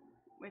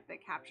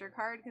capture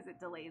card because it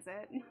delays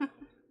it.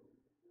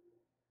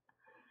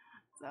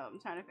 So I'm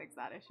trying to fix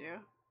that issue.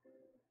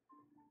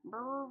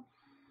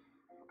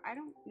 I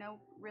don't know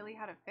really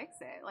how to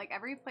fix it. Like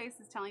every place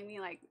is telling me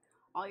like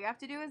all you have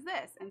to do is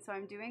this, and so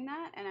I'm doing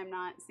that and I'm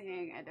not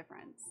seeing a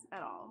difference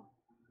at all.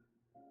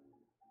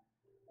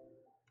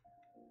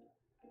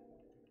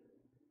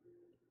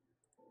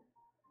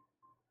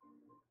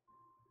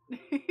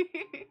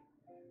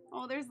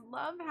 Oh, there's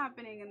love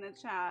happening in the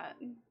chat.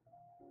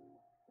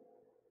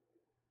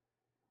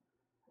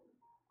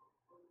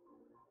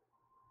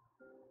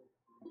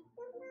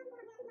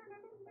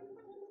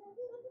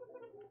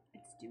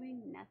 It's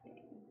doing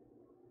nothing.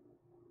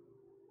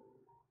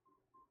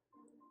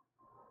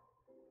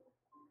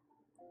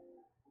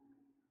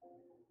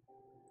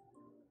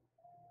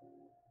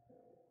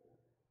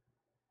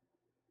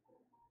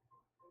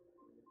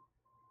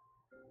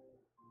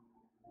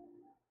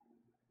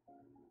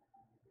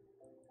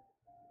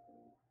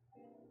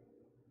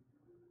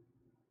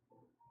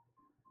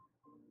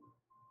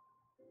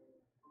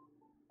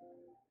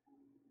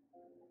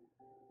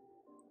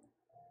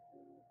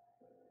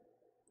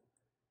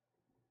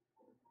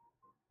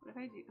 What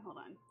if I do? Hold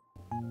on.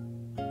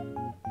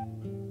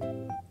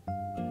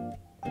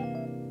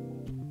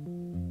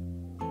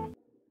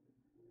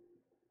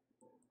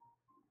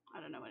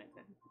 I don't know what it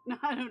did. No,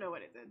 I don't know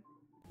what it did.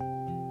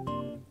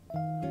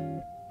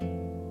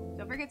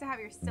 Don't forget to have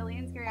your silly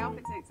and scary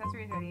outfits and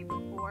accessories ready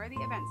before the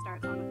event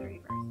starts on the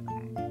 31st.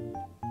 Okay.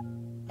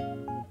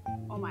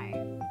 Oh my.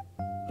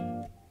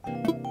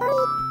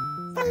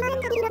 A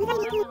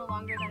little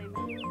longer than I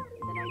mean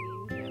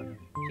to.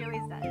 She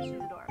always does. She's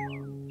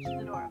adorable.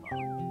 She's adorable.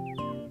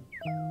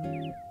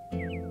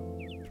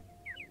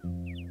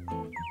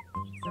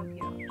 So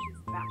cute.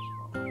 She's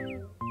bashful.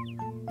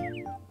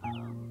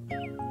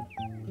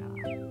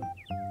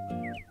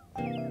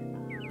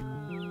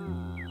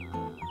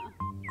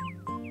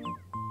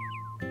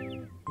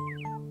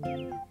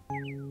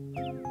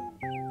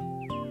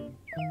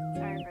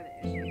 Sorry for the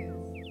issues.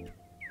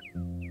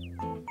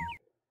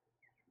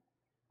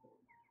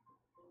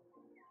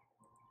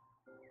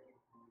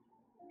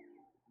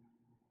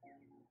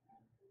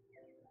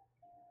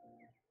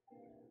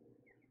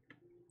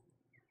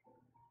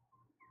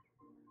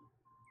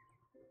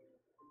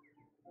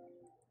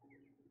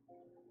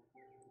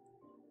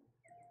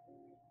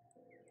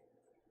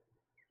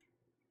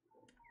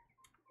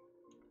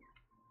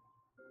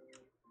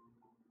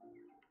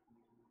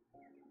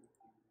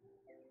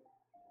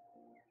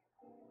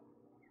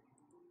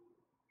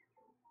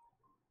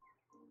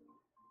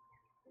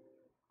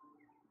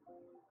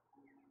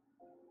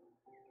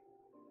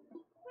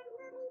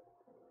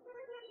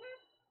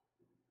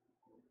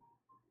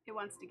 It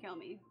wants to kill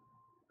me.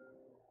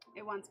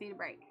 It wants me to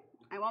break.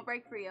 I won't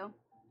break for you.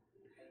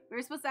 We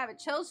were supposed to have a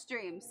chill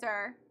stream,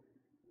 sir.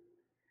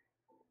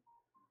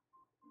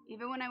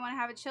 Even when I want to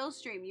have a chill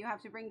stream, you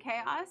have to bring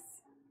chaos.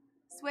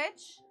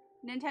 Switch,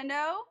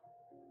 Nintendo,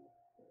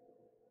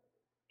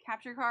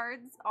 capture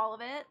cards, all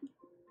of it.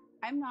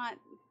 I'm not,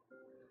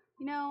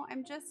 you know,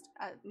 I'm just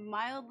a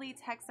mildly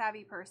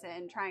tech-savvy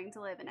person trying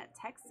to live in a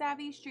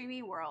tech-savvy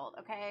streaming world,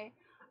 okay?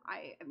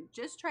 I am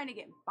just trying to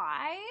get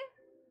by.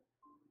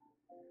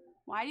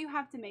 Why do you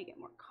have to make it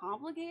more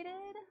complicated?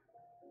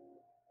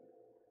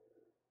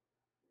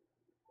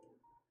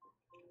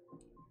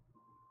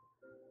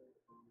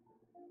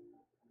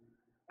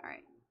 All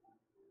right.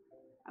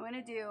 I'm going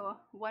to do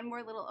one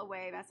more little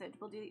away message.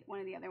 We'll do one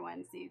of the other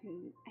ones so you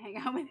can hang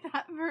out with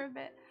that for a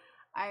bit.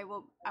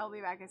 I'll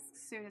be back as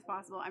soon as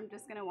possible. I'm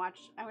just going to watch.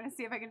 I'm going to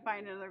see if I can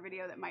find another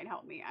video that might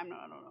help me. I don't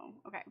know.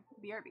 Okay.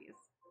 BRBs.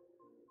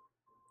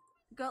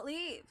 Go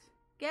leave.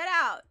 Get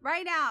out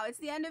right now. It's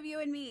the end of you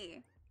and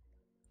me.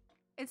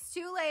 It's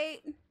too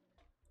late.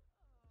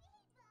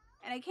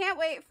 And I can't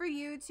wait for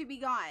you to be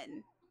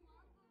gone.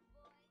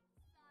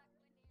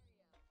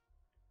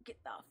 Get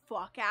the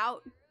fuck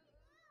out.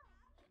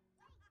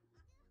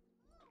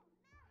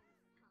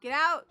 Get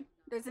out.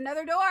 There's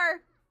another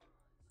door.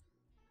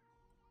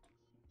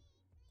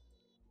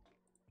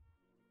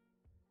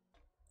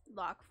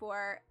 Lock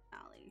for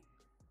Allie.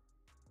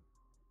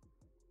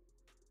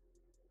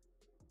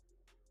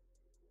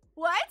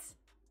 What?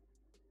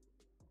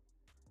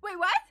 Wait,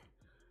 what?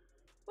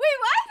 Wait,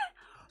 what?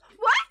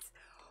 What?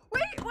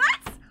 Wait,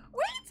 what?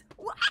 Wait,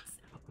 what?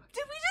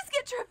 Did we just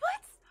get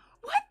triplets?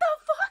 What the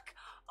fuck?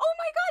 Oh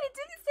my god, it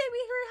didn't say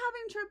we were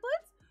having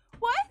triplets.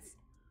 What?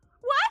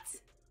 What?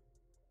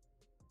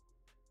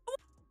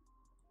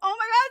 Oh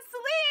my god,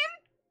 Salim!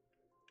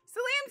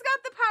 Salim's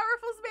got the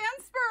powerful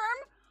span sperm.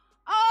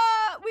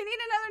 We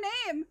need another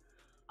name.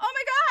 Oh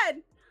my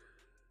god.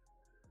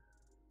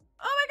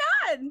 Oh my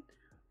god.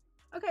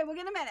 Okay, we'll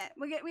get a minute.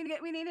 We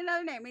need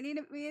another name. We need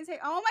to say,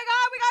 oh my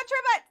god, we got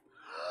triplets.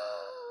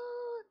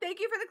 Thank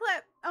you for the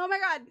clip. Oh my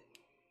god.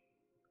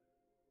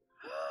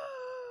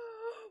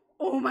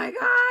 Oh my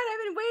god,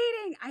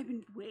 I've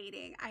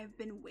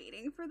been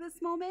waiting for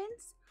this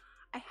moment.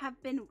 I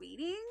have been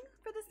waiting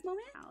for this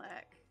moment.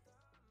 Alec.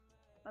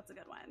 That's a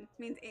good one.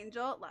 Means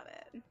angel. Love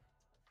it.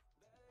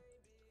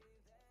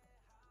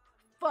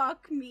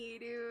 Fuck me,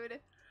 dude.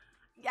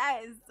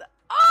 Yes.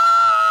 Oh!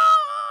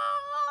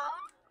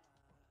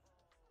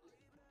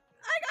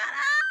 I got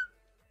him!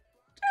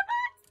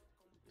 Triplets!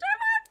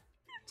 Triplets!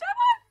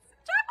 Triplets!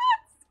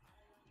 Triplets!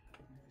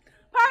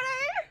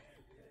 Party!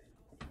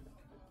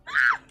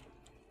 Ah!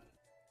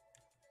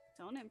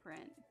 Don't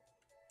imprint.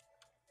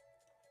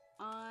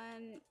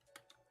 On...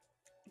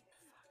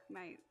 Fuck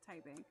my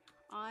typing.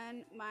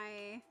 On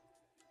my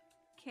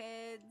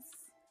kids.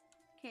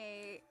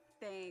 Okay,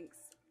 thanks.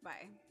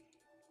 Bye.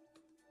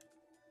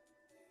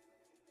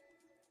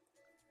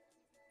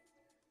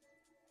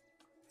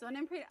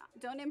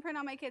 Don't imprint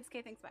on my kids.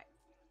 Okay, thanks. Bye.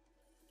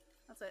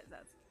 That's what it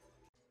says.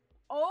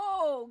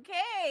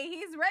 Okay,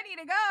 he's ready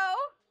to go.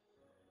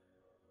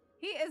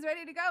 He is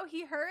ready to go.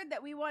 He heard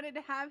that we wanted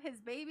to have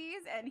his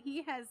babies, and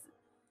he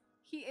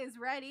is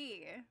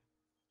ready.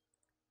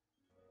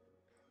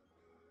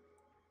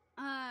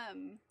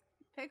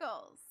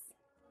 Pickles.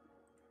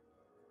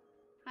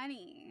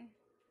 Honey.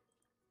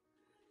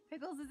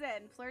 Pickles is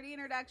in. Flirty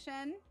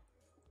introduction.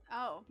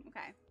 Oh,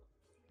 okay.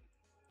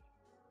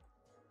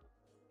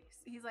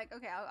 He's like,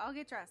 okay, I'll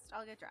get dressed.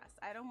 I'll get dressed.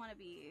 I don't want to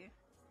be...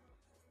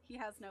 He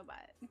has no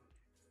butt.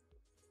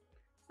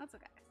 That's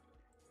okay.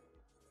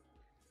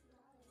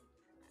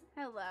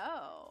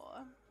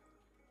 Hello.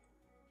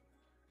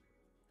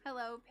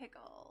 Hello,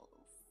 Pickles.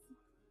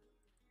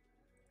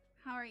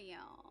 How are you?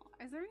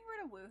 Is there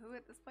anywhere to woohoo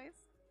at this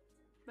place?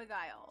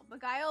 Beguile.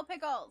 Beguile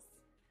Pickles.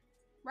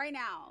 Right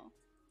now.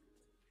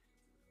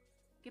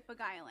 Get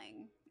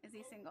beguiling. Is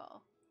he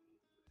single?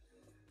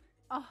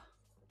 Oh,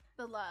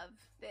 the love.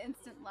 The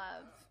instant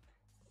love.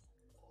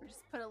 Or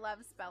just put a love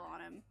spell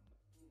on him.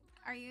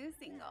 Are you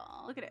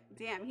single? Look at it.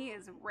 Damn, he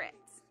is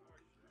ripped.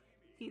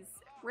 He's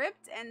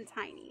ripped and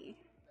tiny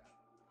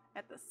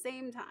at the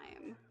same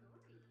time.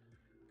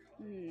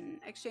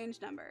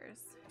 Exchange numbers.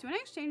 Do I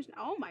exchange?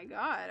 Oh my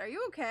god. Are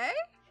you okay?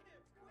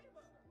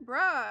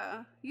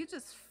 Bruh, you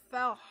just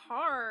fell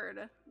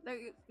hard.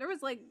 There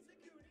was like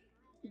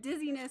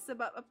dizziness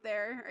up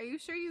there. Are you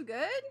sure you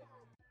good?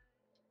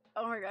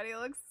 Oh my god, he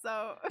looks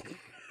so...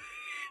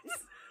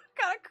 Just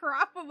gotta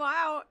crop him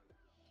out.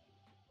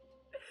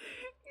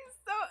 He's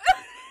so...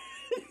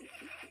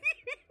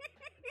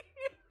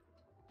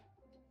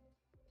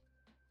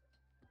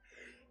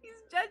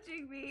 He's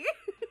judging me.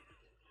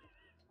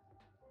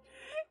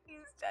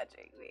 He's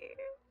judging me.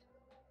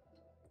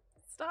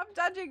 Stop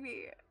judging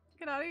me.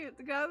 Get out of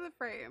the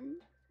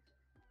frame.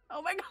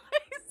 Oh my god,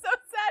 he's so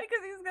sad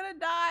because he's gonna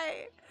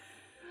die.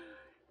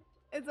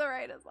 It's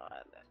alright, Aslan.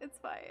 It's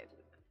fine.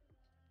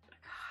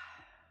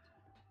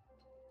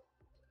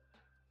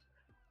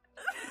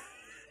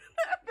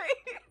 That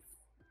face.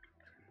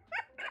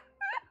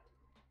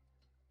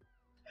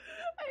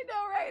 I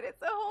know, right?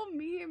 It's a whole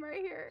meme right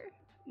here.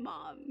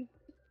 Mom.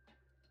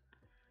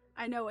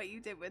 I know what you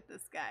did with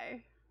this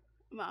guy.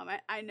 Mom,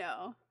 I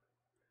know.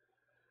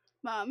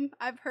 Mom,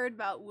 I've heard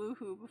about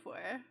woohoo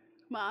before.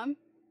 Mom,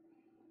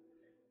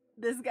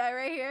 this guy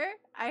right here,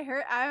 I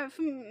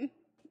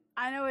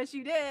know what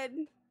you did.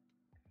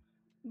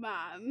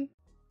 Mom.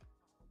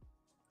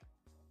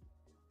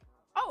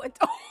 Oh, it's...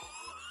 Oh.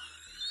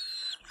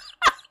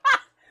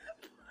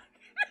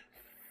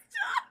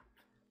 Stop.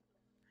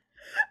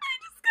 I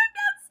just come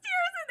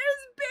downstairs and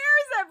there's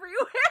bears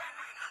everywhere.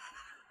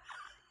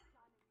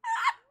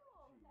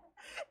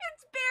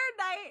 It's bear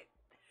night.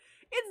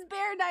 It's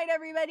bear night,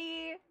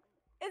 everybody.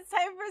 It's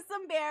time for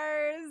some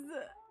bears.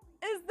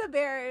 It's the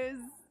bears.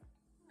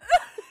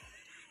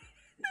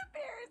 The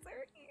bears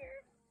are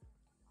here.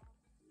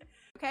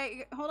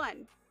 Okay, hold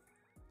on.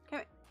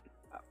 Kevin,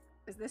 oh,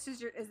 is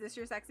this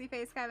your sexy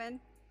face, Kevin?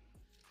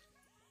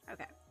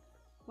 Okay.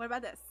 What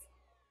about this?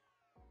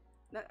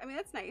 I mean,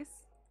 that's nice.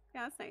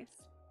 Yeah, that's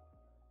nice.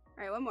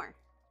 All right, one more.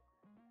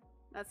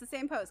 That's the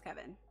same pose,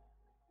 Kevin.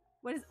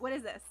 What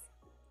is this?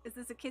 Is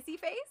this a kissy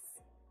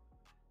face?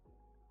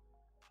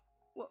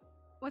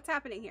 What's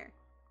happening here?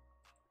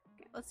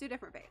 Okay, let's do a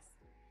different face.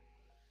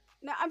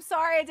 No, I'm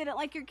sorry. I didn't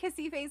like your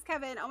kissy face,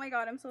 Kevin. Oh my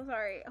god, I'm so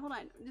sorry. Hold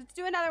on. Just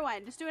do another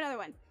one. Just do another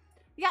one.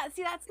 Yeah,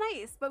 see, that's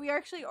nice. But we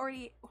actually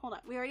already... Hold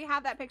on. We already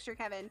have that picture,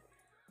 Kevin.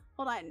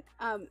 Hold on.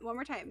 One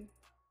more time.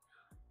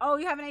 Oh,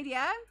 you have an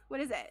idea? What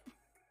is it?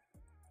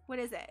 What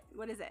is it?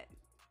 What is it?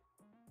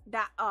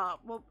 That...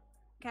 well,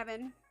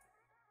 Kevin.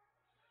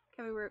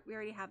 Kevin, we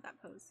already have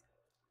that pose.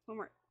 One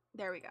more.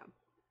 There we go.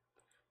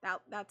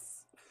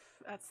 That's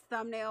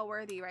thumbnail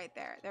worthy right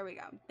there. There we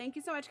go. Thank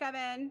you so much,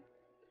 Kevin.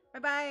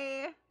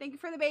 Bye-bye. Thank you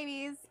for the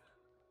babies.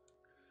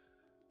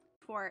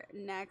 For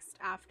next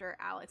after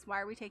Alex.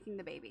 Why are we taking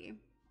the baby?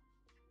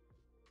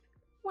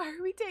 Why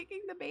are we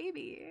taking the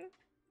baby?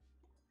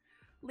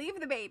 Leave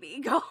the baby.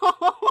 Go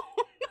home.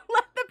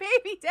 Let the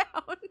baby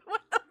down. What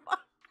the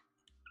fuck?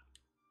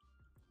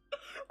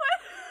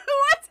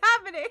 What's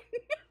happening?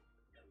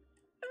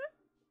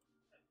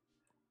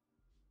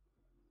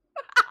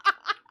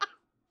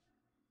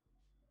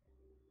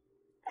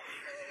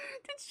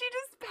 Did she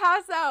just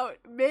pass out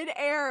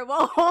mid-air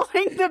while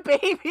holding the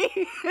baby?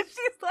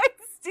 She's like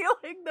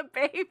stealing the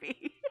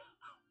baby.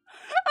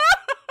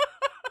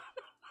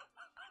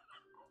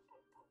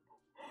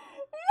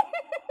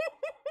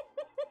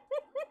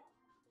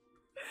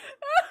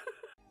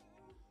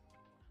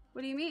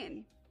 What do you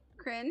mean?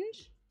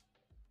 Cringe?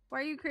 Why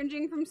are you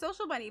cringing from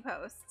Social Bunny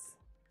posts?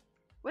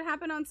 What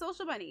happened on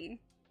Social Bunny?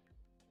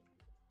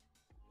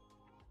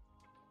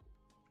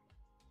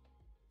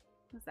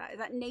 What's that? Is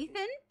that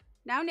Nathan?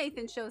 Now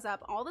Nathan shows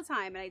up all the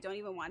time and I don't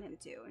even want him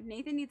to.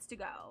 Nathan needs to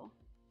go.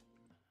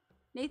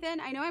 Nathan,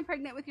 I know I'm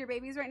pregnant with your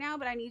babies right now,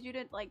 but I need you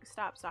to, like,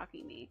 stop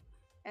stalking me.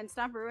 And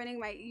stop ruining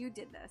my... You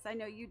did this. I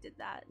know you did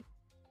that.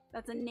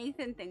 That's a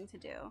Nathan thing to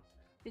do.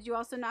 Did you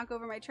also knock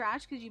over my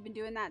trash? Because you've been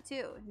doing that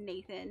too,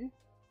 Nathan.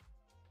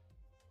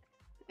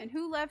 And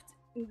who left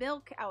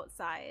milk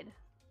outside?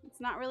 It's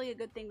not really a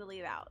good thing to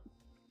leave out.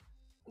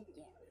 Yeah.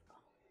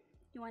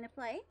 Do you want to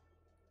play?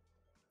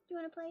 Do you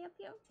want to play up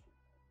here?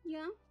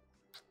 Yeah?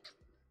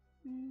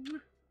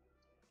 Mwah.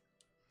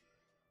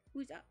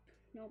 Who's up?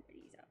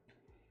 Nobody's up.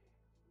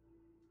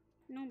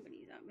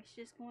 Nobody's up. It's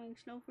just going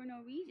slow for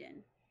no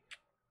reason.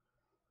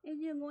 It's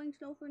just going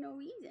slow for no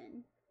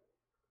reason.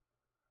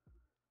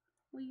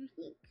 What do you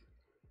think?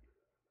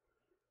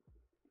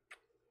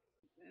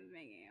 It's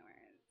making it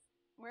worse.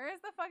 Where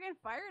is the fucking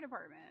fire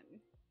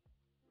department?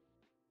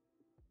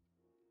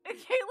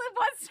 Caleb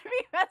wants to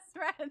be best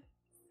friends.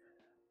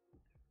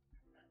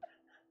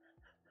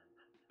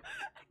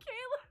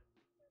 Caleb.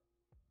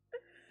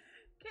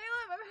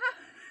 Caleb,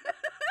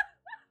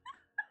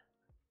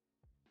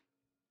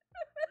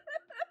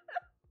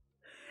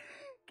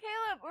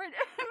 Caleb, I'm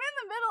in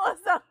the middle of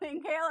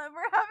something, Caleb.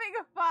 We're having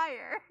a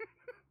fire.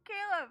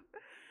 Caleb.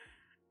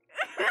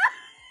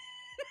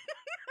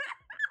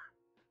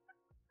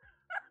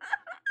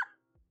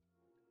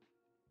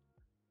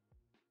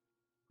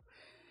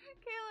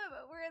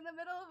 Caleb, we're in the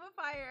middle of a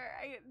fire.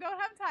 I don't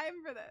have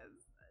time for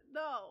this.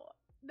 No.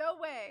 No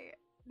way.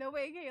 No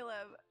way,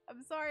 Caleb.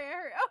 I'm sorry I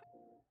hurt. Oh.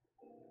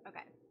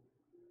 Okay.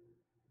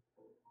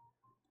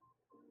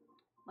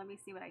 Let me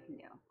see what I can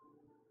do.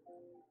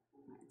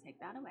 I'm gonna take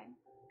that away.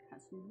 It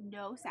has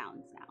no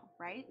sounds now,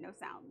 right? No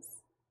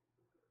sounds.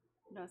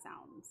 No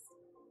sounds.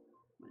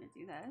 I'm gonna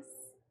do this.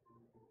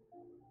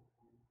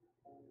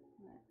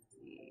 Let's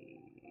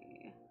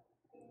see.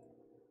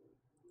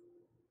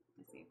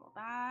 Disable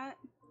that.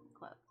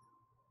 Close.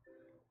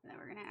 And then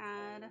we're gonna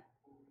add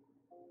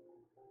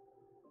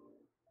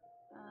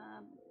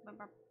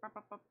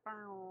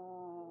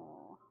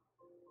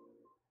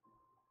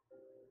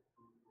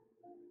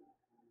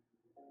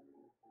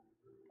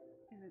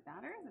is it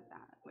that or is it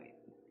that? Wait.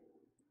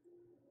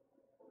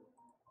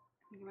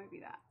 I think it might be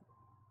that.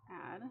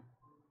 Add.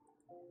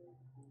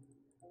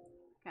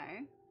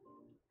 Okay.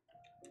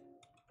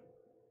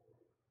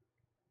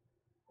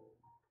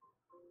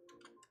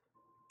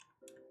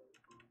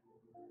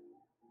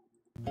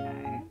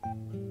 Okay.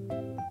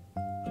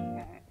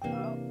 Okay.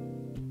 Oh.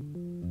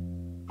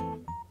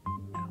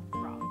 No,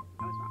 wrong.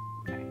 I was wrong.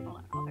 Okay, hold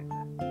on. I'll fix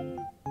that.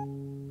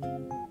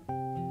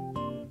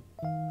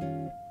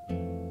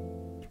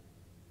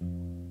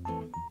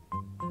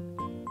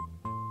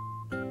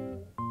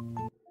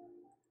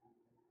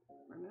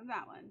 Remove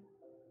that one.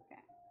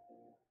 Okay.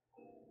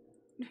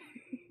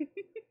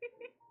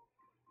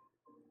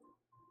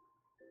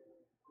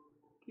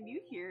 Can you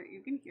hear it?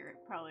 You can hear it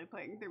probably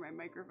playing through my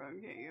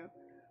microphone, can't you?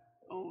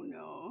 Oh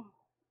no.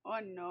 Oh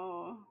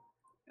no.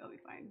 It'll be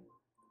fine.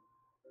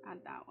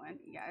 Add that one.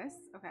 Yes.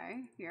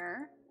 Okay.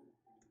 Here.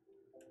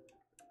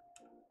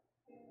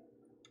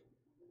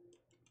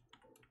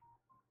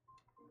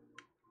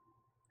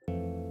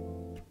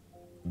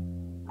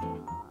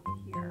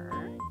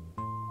 Here.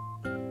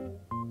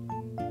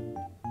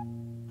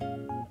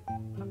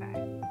 Okay.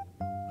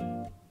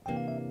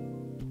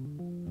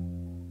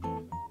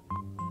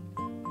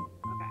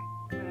 Okay.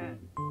 Good.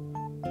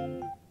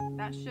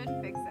 That should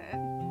fix it.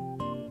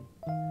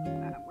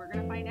 We're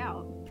gonna find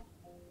out.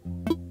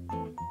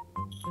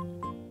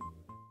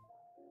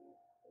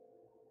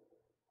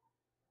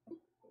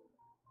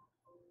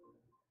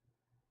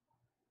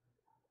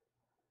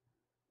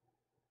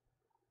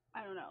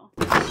 I don't know.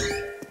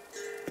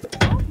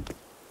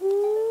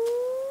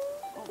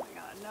 Oh my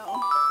god, no. No,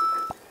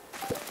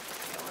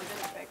 we're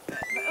gonna fix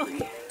it. But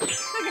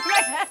look at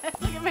my head.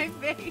 Look at my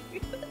face.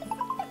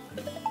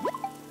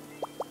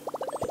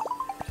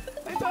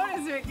 My phone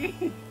is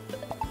ringing.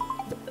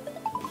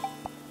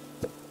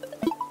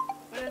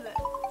 What is it?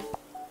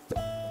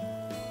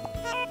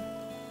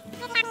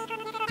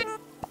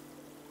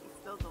 It's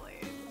still delayed.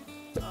 It's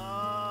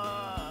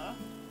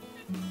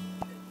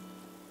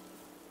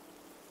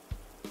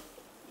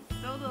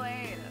still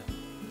delayed.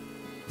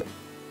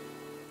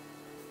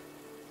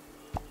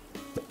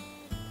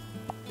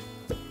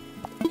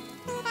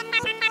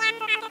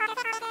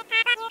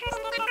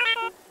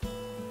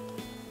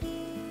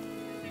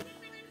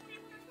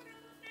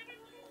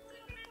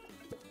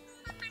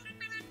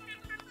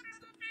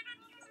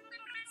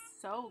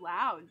 So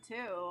loud too.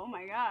 Oh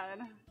my god.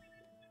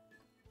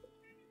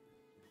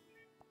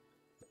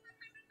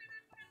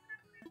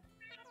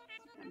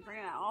 I'm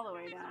bringing it all the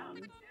way down.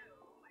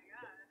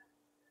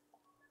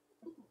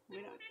 We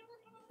don't.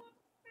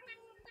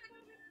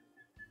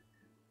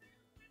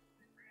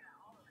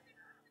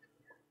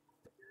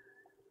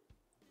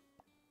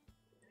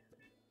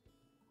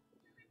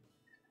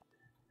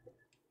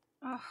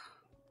 Ugh.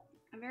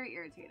 I'm very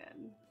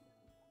irritated.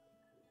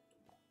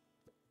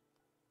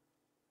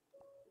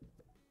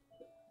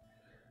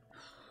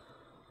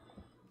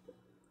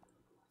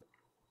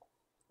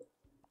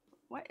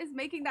 What is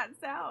making that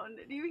sound?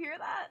 Do you hear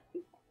that?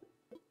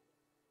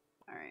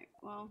 Alright,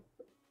 well,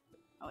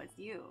 Oh, it's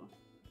you.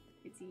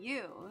 It's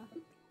you.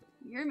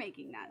 You're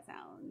making that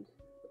sound.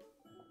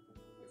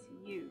 It's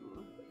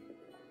you.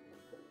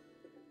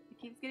 It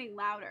keeps getting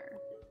louder.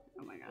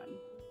 Oh my god.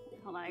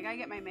 Hold on, I gotta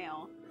get my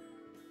mail.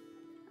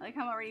 I like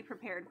how I'm already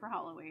prepared for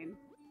Halloween.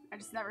 I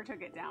just never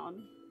took it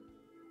down.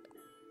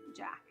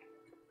 Jack.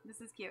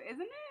 This is cute,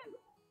 isn't it?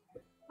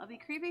 I'll be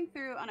creeping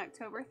through on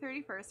October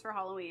 31st for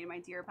Halloween, my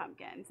dear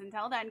pumpkins.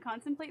 Until then,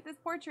 contemplate this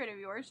portrait of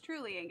yours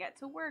truly and get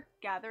to work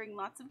gathering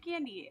lots of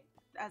candy,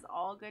 as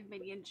all good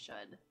minions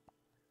should.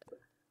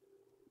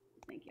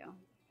 Thank you.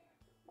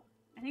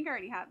 I think I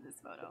already have this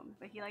photo,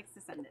 but he likes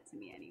to send it to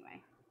me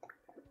anyway.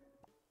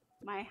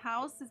 My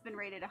house has been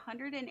rated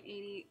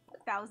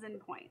 180,000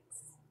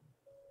 points.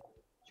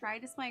 Try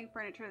displaying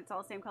furniture that's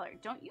all the same color.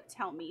 Don't you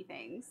tell me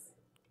things.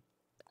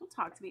 Don't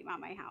talk to me about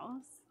my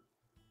house.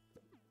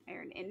 I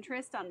earn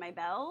interest on my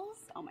bells.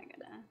 Oh my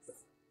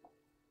goodness.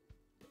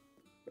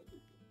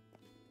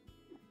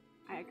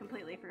 I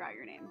completely forgot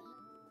your name.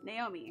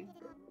 Naomi.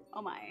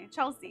 Oh my.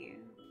 Chelsea.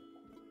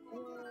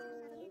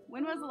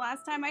 When was the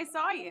last time I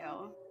saw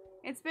you?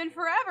 It's been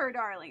forever,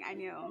 darling. I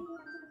knew.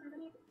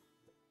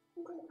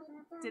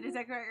 Did it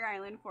decorate your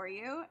island for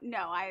you?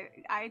 No,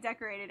 I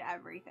decorated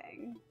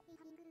everything.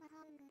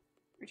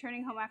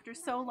 Returning home after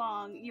so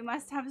long, you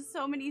must have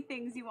so many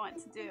things you want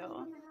to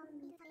do.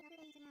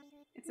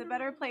 It's a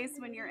better place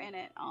when you're in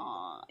it.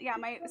 Aw. Yeah,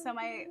 my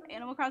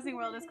Animal Crossing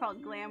world is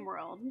called Glam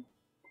World.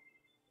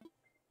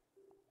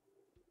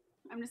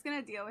 I'm just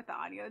gonna deal with the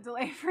audio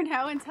delay for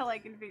now until I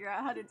can figure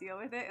out how to deal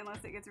with it,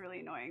 unless it gets really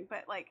annoying.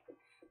 But, like,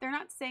 they're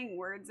not saying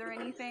words or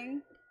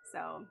anything,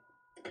 so...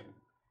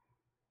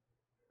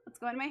 Let's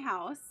go into my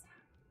house.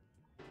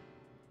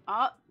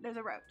 Oh, there's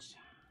a roach.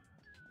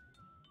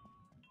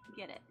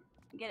 Get it.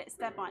 Get it.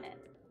 Step on it.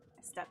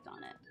 I stepped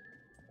on it.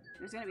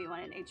 There's gonna be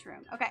one in each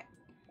room. Okay.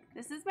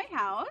 This is my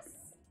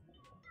house.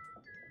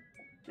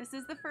 This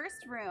is the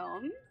first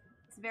room.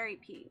 It's very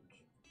pink.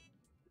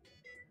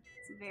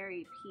 It's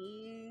very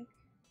pink.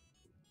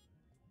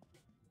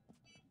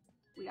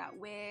 We got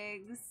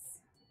wigs.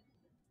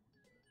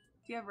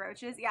 Do you have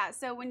roaches? Yeah,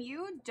 so when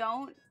you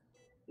don't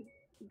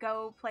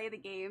go play the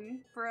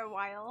game for a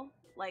while,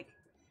 like,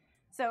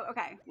 so,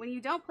 okay, when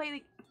you don't play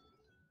the...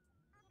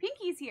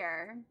 Pinky's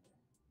here.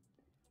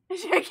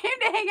 She came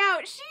to hang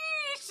out.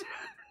 Sheesh!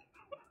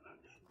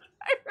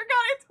 I forgot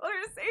I told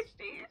her to say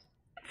sheesh.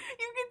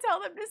 You can tell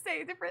them to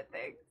say different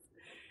things.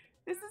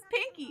 This is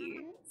Pinky.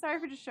 Sorry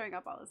for just showing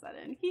up all of a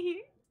sudden.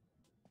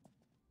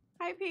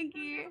 Hi,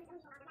 Pinky.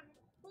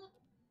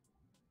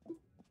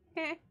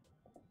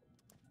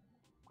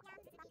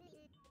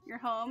 Your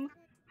home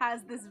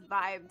has this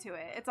vibe to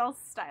it. It's all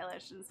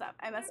stylish and stuff.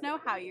 I must know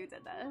how you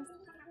did this.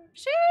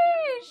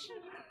 Sheesh!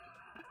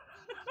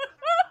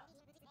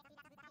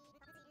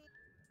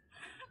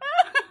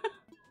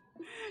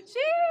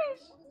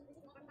 Sheesh!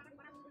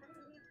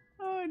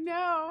 Oh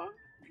no.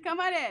 Come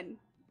on in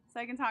so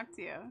I can talk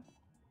to you.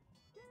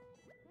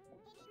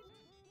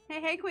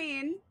 Hey,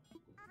 Queen.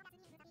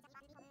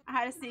 I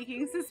had a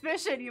sneaking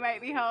suspicion you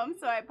might be home,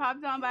 so I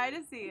popped on by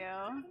to see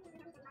you.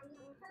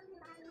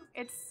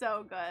 It's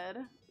so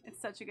good.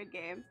 It's such a good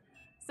game.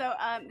 So,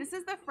 this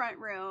is the front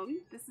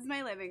room. This is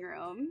my living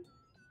room.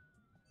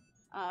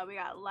 We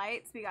got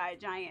lights. We got a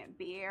giant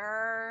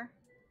beer.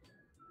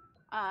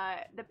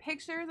 The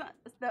pictures,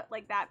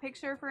 like that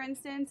picture, for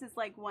instance, is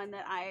like one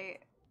that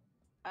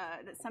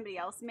that somebody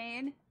else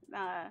made.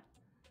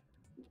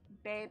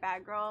 Bae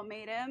Bad Girl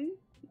made him.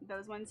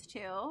 Those ones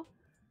too.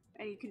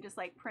 And you can just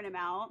like print them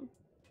out.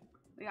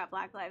 We got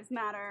Black Lives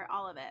Matter,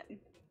 all of it.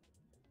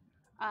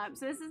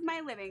 So this is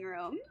my living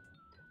room.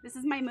 This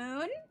is my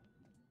moon.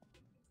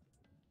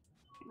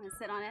 I'm gonna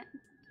sit on it.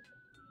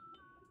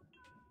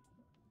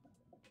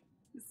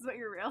 This is what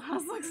your real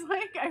house looks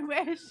like. I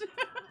wish.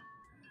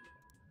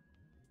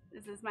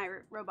 This is my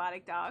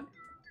robotic dog.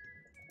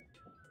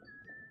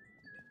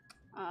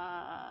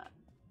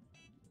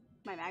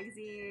 My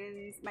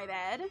magazines, my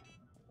bed,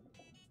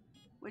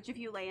 which if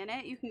you lay in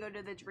it, you can go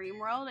to the dream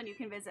world and you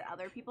can visit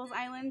other people's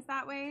islands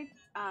that way,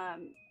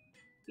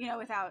 you know,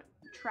 without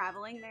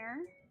traveling there.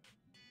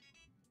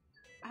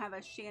 I have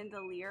a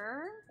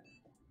chandelier.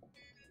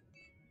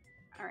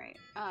 All right.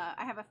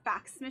 I have a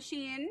fax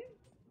machine.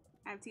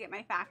 I have to get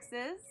my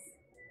faxes.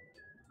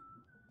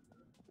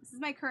 This is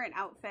my current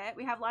outfit.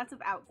 We have lots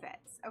of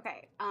outfits.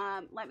 Okay,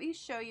 let me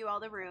show you all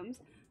the rooms.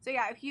 So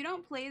yeah, if you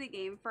don't play the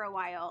game for a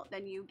while,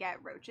 then you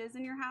get roaches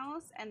in your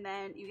house, and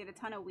then you get a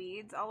ton of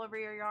weeds all over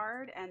your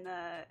yard, and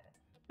the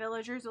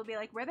villagers will be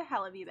like, where the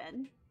hell have you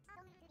been?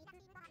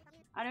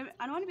 I don't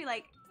want to be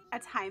like a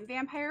time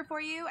vampire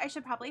for you. I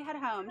should probably head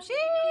home.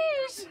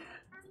 Sheesh!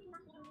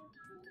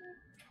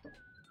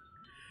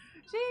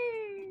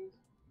 Sheesh!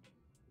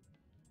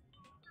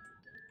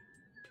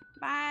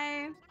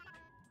 Bye!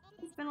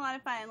 It's been a lot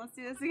of fun. Let's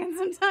do this again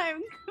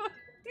sometime.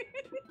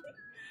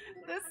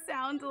 This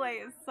sound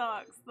delay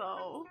sucks,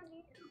 though.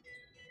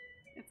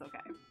 It's okay.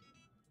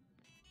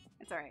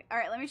 It's alright.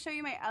 Alright, let me show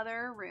you my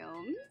other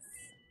rooms.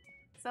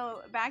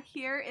 So, back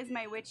here is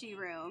my witchy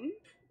room.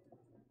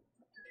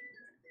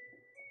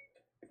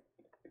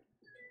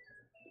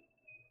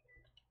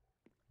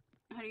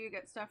 How do you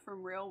get stuff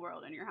from real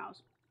world in your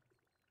house?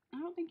 I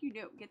don't think you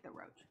do. Get the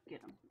roach.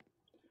 Get him.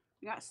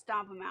 You gotta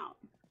stomp him out.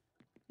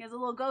 He has a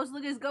little ghost.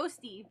 Look at his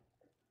ghosty.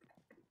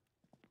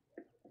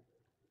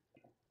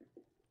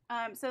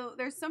 So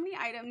there's so many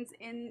items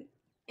in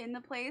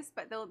the place,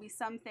 but there will be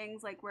some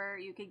things like where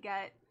you could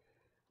get,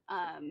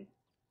 I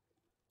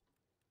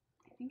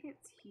think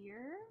it's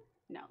here.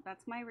 No,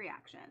 that's my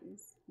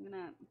reactions.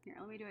 Here,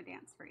 let me do a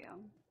dance for you.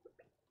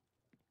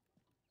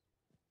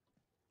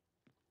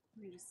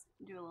 Let me just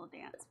do a little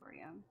dance for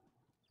you.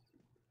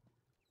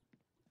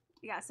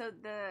 Yeah, so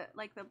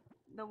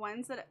the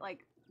ones that,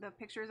 like, the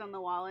pictures on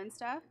the wall and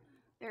stuff,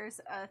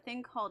 there's a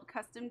thing called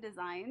custom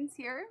designs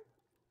here.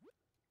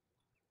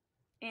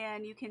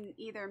 And you can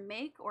either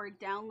make or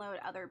download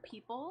other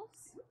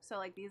people's. So,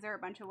 like, these are a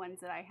bunch of ones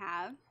that I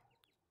have.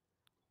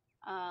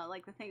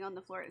 Like the thing on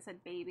the floor that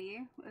said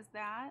baby was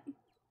that.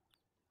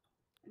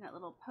 And that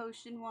little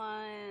potion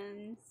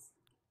ones.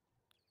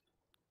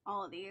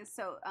 All of these.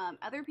 So,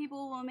 other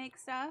people will make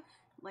stuff.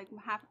 Like,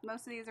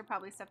 most of these are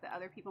probably stuff that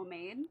other people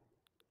made.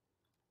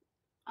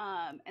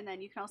 And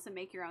then you can also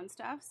make your own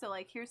stuff. So,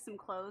 like, here's some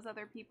clothes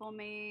other people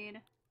made.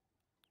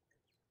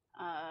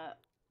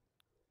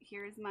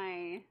 Here's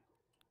my...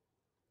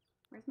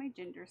 Where's my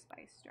ginger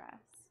spice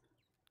dress?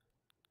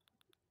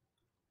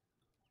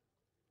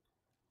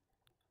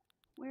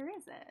 Where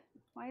is it?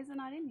 Why is it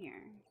not in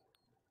here?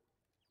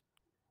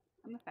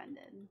 I'm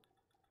offended.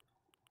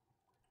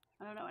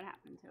 I don't know what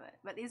happened to it.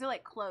 But these are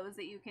like clothes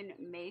that you can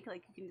make.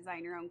 Like you can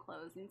design your own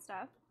clothes and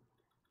stuff.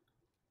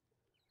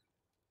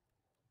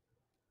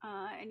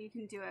 And you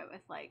can do it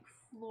with like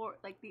floor,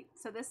 like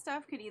so this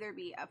stuff could either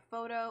be a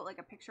photo, like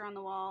a picture on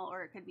the wall,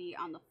 or it could be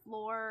on the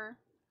floor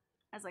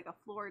as like a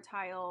floor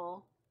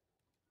tile.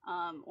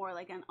 Or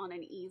like on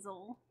an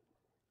easel,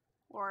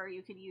 or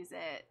you could use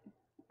it.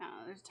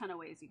 There's a ton of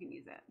ways you can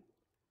use it.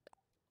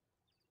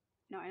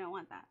 No, I don't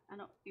want that. I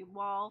don't.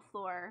 Wall,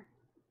 floor,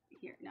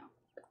 here. No,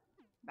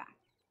 back.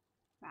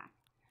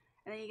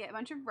 And then you get a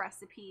bunch of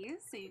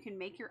recipes, so you can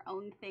make your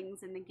own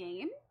things in the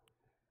game.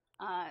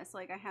 So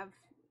like I have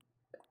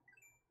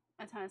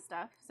a ton of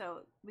stuff.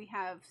 So we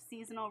have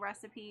seasonal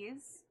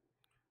recipes.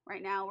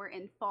 Right now we're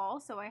in fall,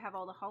 so I have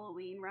all the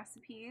Halloween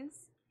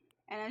recipes.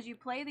 And as you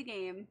play the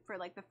game for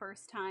like the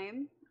first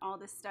time, all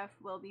this stuff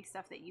will be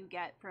stuff that you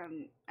get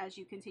from as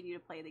you continue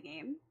to play the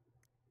game.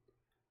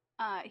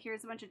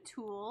 Here's a bunch of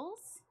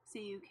tools, so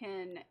you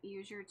can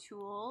use your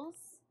tools.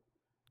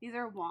 These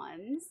are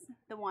wands.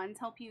 The wands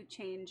help you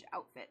change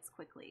outfits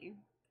quickly.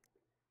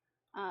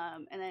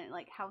 And then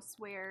like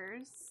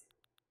housewares.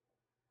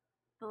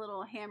 The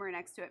little hammer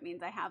next to it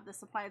means I have the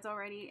supplies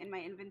already in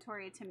my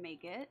inventory to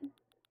make it.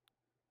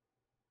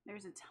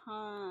 There's a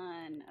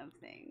ton of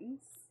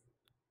things.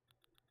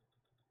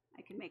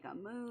 I can make a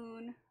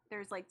moon.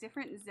 There's like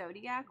different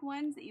zodiac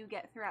ones that you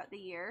get throughout the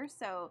year.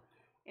 So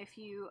if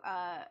you,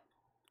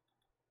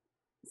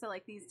 so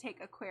like these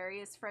take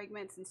Aquarius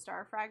fragments and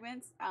star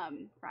fragments,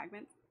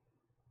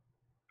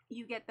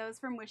 you get those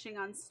from wishing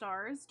on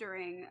stars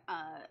during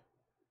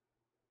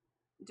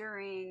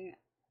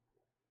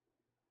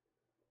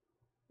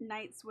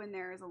nights when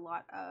there's a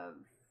lot of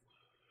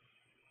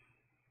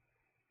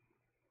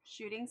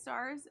shooting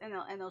stars, and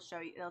they'll show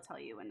you, they'll tell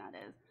you when that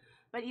is.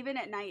 But even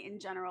at night in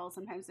general,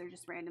 sometimes they're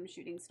just random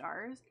shooting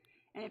stars.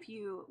 And if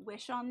you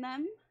wish on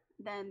them,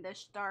 then the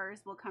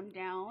stars will come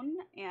down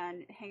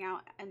and hang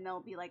out, and they'll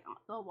be like,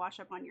 they'll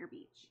wash up on your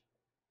beach.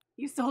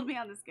 You sold me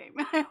on this game.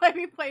 Let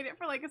me play it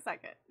for like a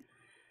second.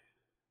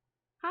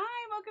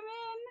 Hi, welcome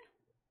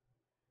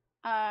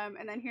in.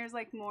 And then here's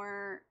like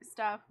more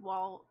stuff,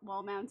 wall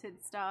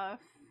mounted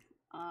stuff.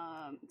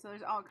 So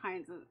there's all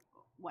kinds of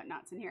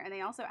whatnots in here. And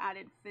they also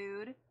added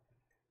food.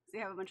 So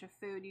you have a bunch of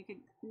food you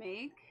could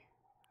make.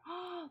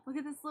 Oh, look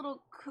at this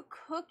little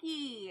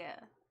cookie.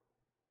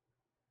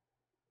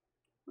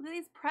 Look at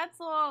these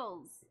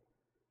pretzels.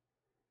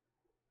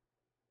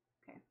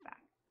 Okay,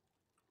 back.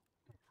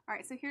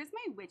 Alright, so here's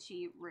my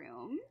witchy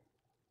room.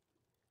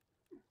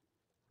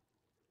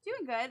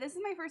 Doing good. This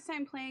is my first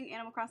time playing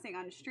Animal Crossing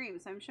on stream,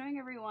 so I'm showing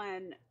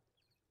everyone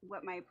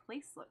what my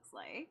place looks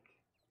like.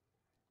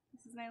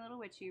 This is my little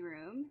witchy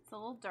room. It's a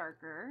little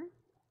darker.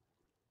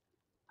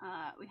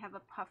 We have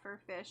a puffer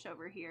fish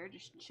over here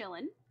just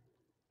chilling.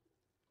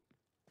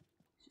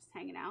 Just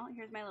hanging out.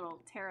 Here's my little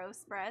tarot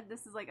spread.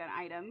 This is like an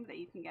item that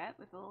you can get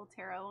with a little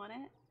tarot on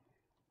it.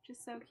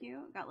 Just so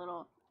cute. Got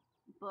little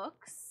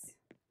books.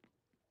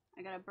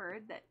 I got a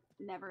bird that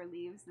never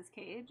leaves this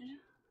cage.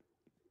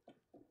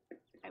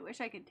 I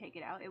wish I could take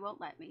it out. It won't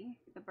let me.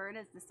 The bird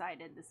has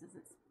decided this is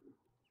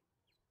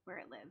where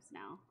it lives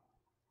now.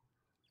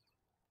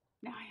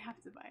 Now I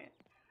have to buy it.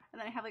 And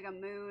then I have like a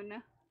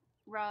moon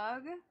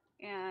rug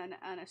and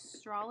an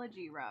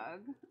astrology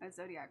rug, a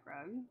zodiac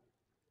rug.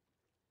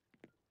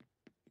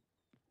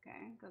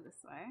 Okay, go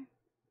this way.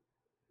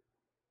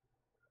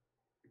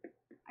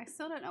 I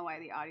still don't know why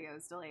the audio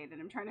is delayed,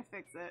 and I'm trying to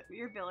fix it.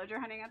 You're villager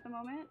hunting at the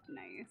moment?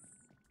 Nice.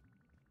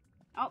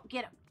 Oh,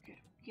 get him. Get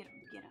him. Get him.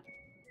 Get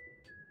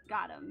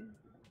him.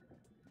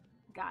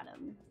 Got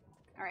him.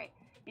 All right,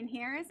 and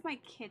here is my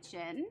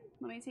kitchen.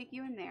 Let me take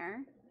you in there.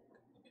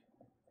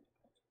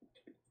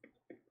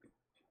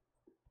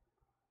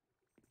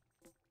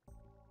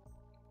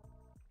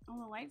 Oh,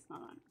 the light's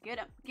not on. Get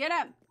him! Get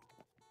him!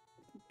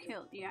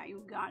 Killed. Yeah,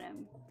 you got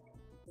him.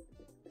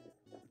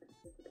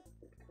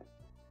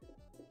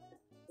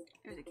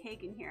 There's a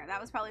cake in here. That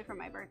was probably for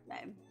my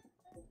birthday.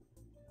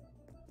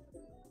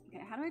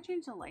 Okay, how do I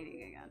change the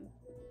lighting again?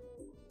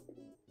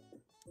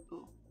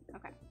 Ooh,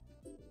 okay.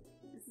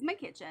 This is my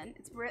kitchen.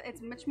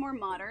 It's much more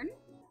modern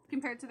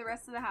compared to the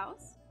rest of the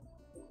house.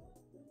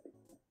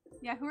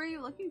 Yeah, who are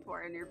you looking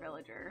for in your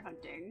villager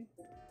hunting?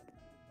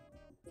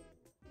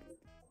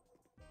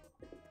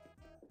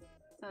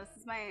 So this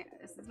is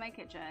my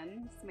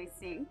kitchen. This is my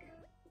sink.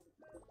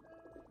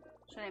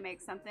 Should I make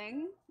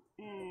something?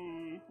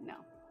 No.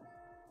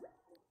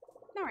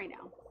 Not right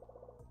now.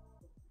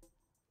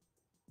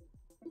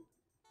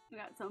 We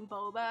got some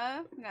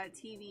boba. We got a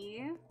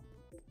TV.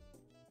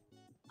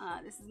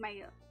 This is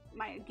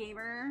my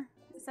gamer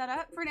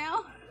setup for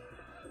now.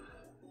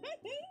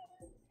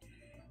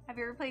 Have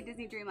you ever played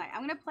Disney Dreamlight? I'm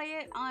gonna play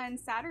it on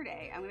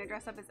Saturday. I'm gonna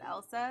dress up as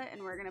Elsa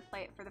and we're gonna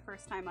play it for the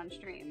first time on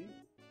stream.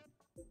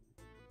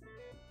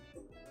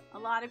 A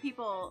lot of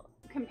people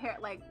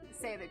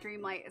say that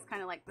Dreamlight is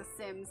kind of like The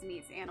Sims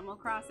meets Animal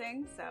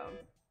Crossing, so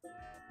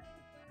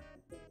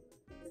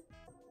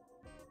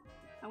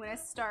I'm gonna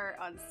start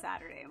on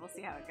Saturday. We'll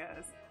see how it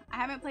goes. I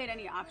haven't played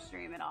any off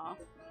stream at all.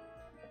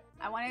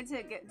 I wanted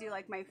to do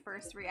like my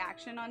first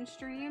reaction on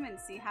stream and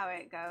see how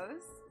it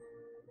goes.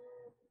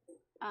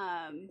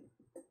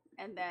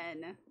 And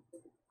then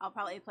I'll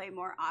probably play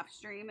more off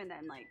stream and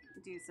then like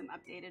do some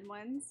updated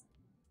ones.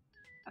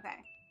 Okay,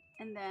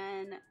 and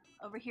then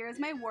over here is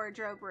my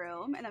wardrobe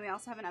room, and then we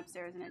also have an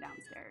upstairs and a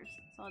downstairs.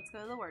 So let's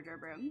go to the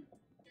wardrobe room.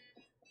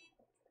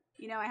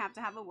 You know I have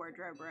to have a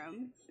wardrobe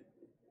room.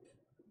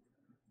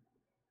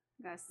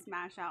 I'm gonna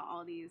smash out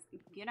all these.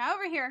 Get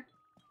over here!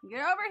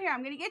 Get over here!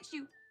 I'm gonna get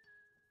you!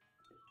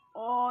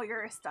 Oh,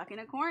 you're stuck in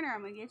a corner.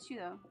 I'm gonna get you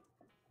though.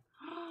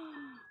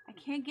 I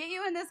can't get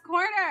you in this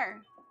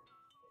corner!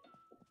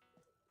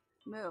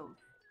 Move.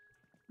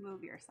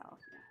 Move yourself.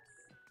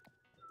 Yes.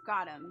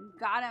 Got him.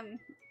 Got him.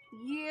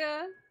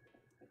 Yeah.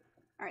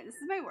 Alright, this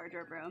is my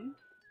wardrobe room.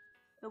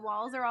 The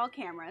walls are all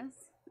cameras.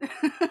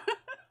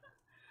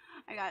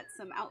 I got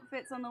some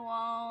outfits on the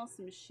wall,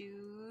 some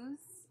shoes,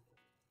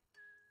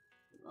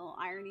 little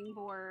ironing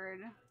board,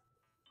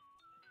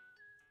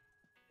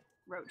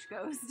 roach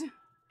ghost.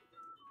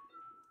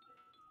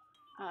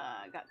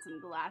 Got some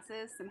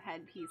glasses, some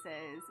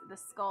headpieces. The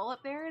skull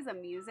up there is a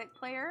music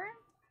player.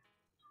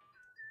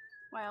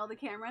 Why all the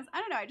cameras? I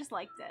don't know, I just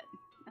liked it.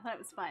 I thought it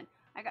was fun.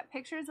 I got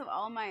pictures of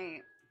all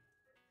my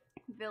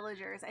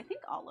villagers. I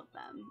think all of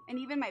them. And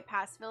even my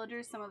past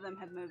villagers, some of them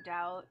have moved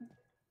out.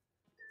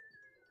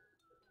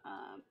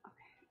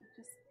 Okay,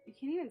 just, you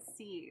can't even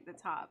see the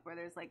top where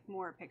there's like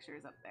more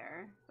pictures up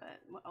there, but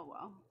oh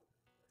well.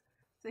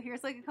 So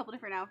here's like a couple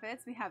different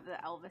outfits. We have the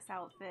Elvis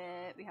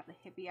outfit, we have the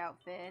hippie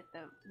outfit,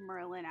 the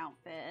Merlin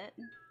outfit,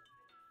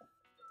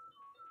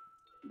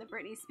 the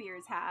Britney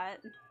Spears hat.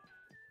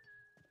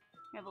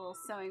 We have a little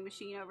sewing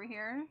machine over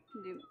here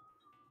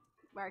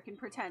where I can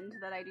pretend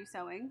that I do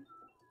sewing.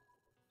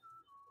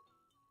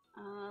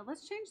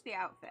 Let's change the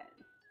outfit.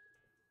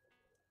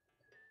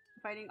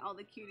 Fighting all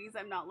the cuties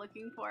I'm not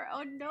looking for.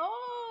 Oh no!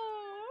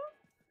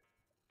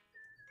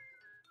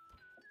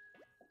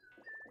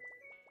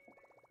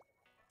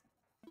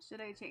 Should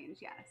I change?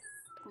 Yes.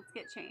 Let's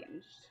get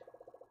changed.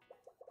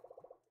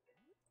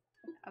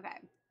 Okay.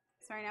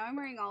 So right now I'm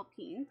wearing all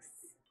pinks.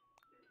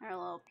 Our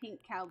little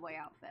pink cowboy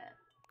outfit.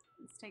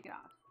 Let's take it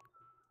off.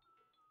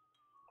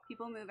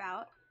 People move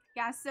out.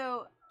 Yeah,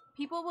 so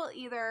people will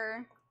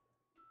either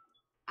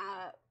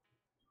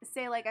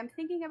say like, I'm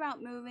thinking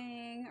about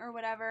moving or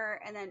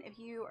whatever, and then if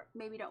you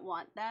maybe don't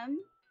want them,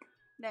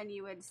 then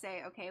you would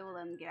say, okay, well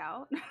then get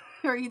out.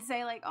 Or you'd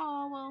say like,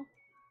 oh, well,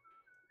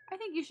 I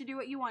think you should do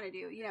what you want to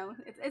do. You know,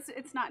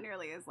 it's not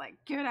nearly as like,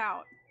 get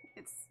out.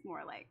 It's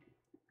more like,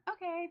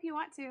 okay, if you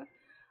want to.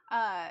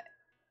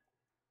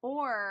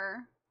 Or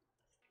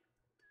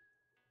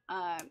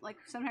like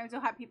sometimes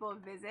you'll have people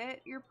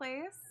visit your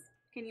place.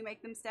 Can you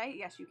make them stay?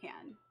 Yes, you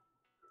can.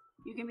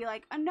 You can be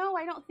like, oh, no,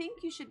 I don't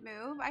think you should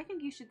move. I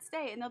think you should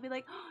stay. And they'll be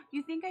like, oh,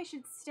 you think I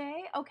should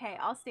stay? Okay,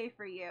 I'll stay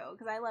for you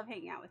because I love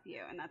hanging out with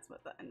you. And that's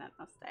what and then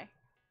I'll stay.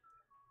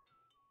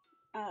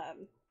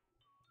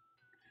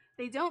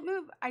 They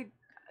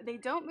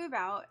don't move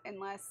out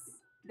unless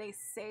they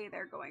say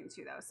they're going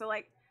to though. So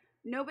like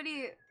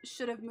nobody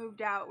should have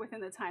moved out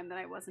within the time that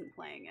I wasn't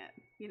playing it.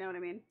 You know what I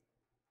mean?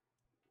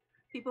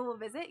 People will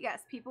visit.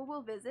 Yes, people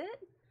will visit.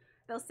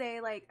 They'll say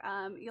like,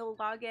 you'll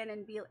log in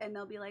and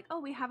they'll be like, oh,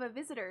 we have a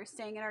visitor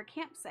staying at our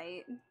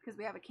campsite because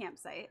we have a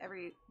campsite.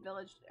 Every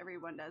village,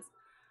 everyone does.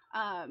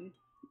 And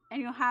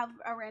you'll have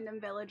a random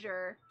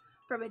villager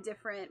from a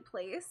different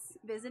place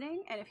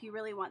visiting. And if you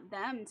really want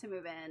them to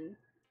move in,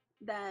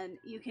 then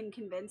you can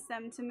convince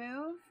them to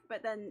move,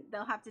 but then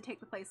they'll have to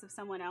take the place of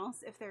someone else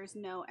if there's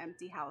no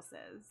empty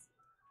houses.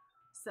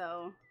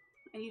 So,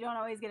 and you don't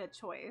always get a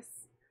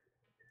choice.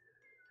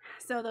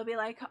 So they'll be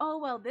like, oh,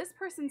 well, this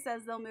person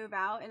says they'll move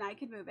out and I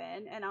could move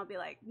in. And I'll be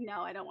like,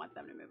 no, I don't want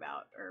them to move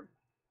out or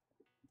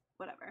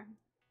whatever.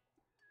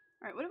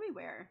 All right, what do we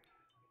wear?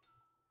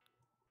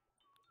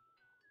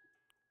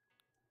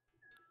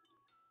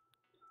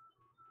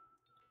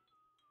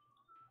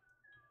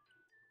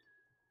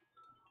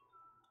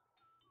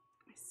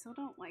 I still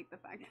don't like the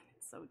fact that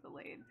it's so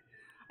delayed.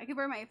 I could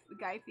wear my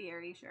Guy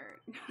Fieri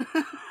shirt.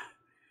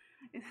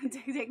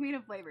 Take me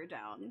to Flavor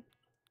Town.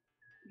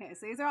 Okay,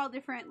 so these are all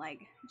different,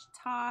 like,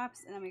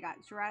 tops, and then we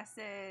got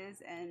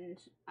dresses and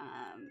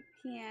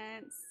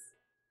pants.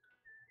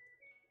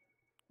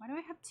 Why do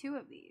I have 2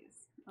 of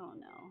these? Oh,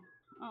 no.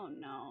 Oh,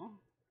 no.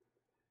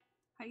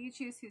 How do you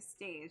choose who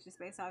stays? Just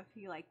based off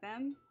if you like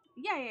them?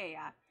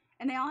 Yeah.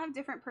 And they all have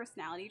different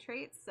personality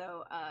traits,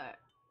 so,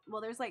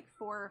 well, there's, like,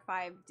 4 or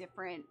 5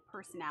 different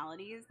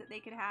personalities that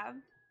they could have.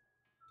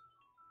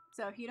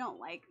 So if you don't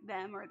like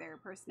them or their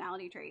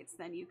personality traits,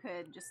 then you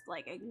could just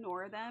like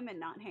ignore them and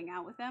not hang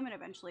out with them. And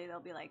eventually they'll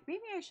be like,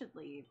 maybe I should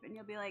leave. And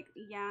you'll be like,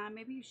 yeah,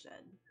 maybe you should.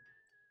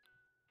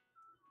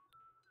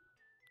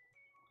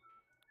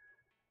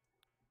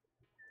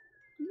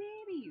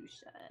 Maybe you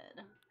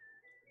should.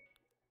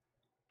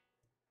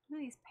 Look at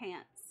these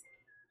pants.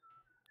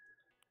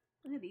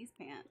 Look at these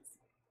pants.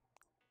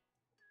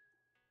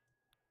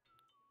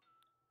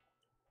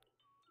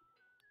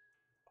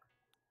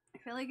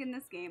 I feel like in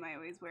this game I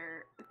always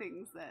wear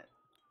things that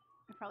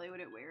I probably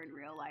wouldn't wear in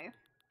real life.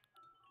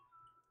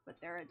 But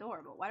they're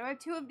adorable. Why do I have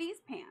 2 of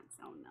these pants?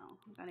 Oh no,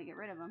 I'm gonna get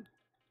rid of them.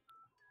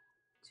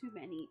 Too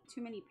many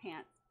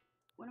pants.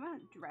 What about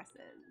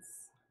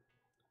dresses?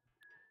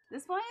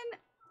 This one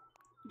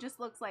just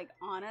looks like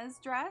Anna's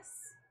dress.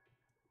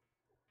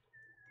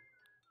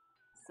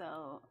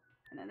 So,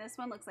 and then this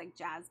one looks like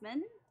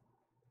Jasmine.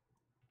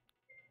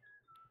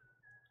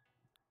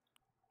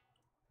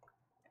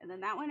 And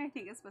then that one I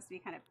think is supposed to be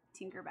kind of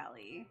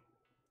Tinkerbell-y.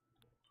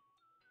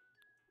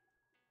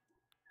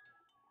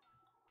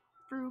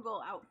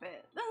 Frugal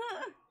outfit.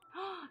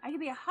 I could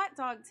be a hot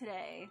dog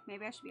today.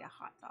 Maybe I should be a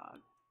hot dog.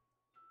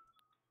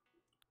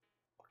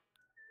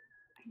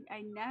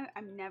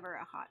 I'm never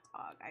a hot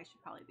dog. I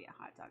should probably be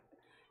a hot dog.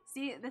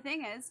 See, the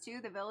thing is, too,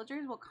 the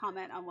villagers will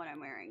comment on what I'm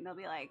wearing. They'll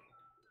be like,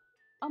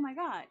 oh my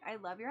god, I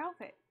love your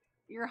outfit.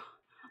 You're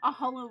a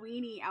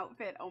Halloween-y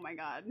outfit. Oh my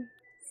god.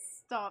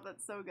 Stop,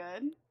 that's so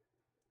good.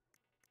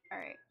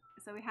 Alright,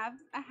 so we have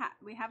a hat.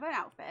 We have an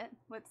outfit.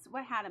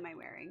 What hat am I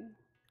wearing?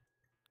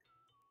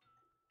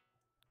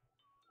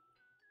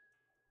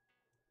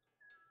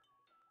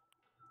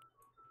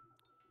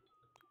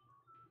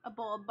 A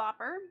bold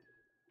bopper.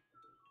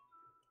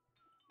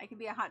 I could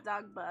be a hot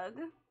dog bug.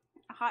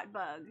 A hot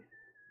bug.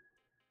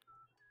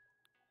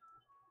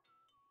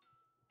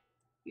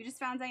 You just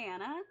found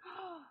Diana?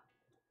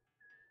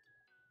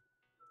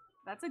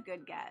 That's a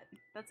good get.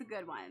 That's a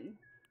good one.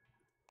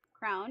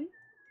 Crown.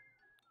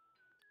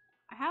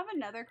 I have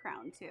another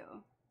crown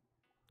too.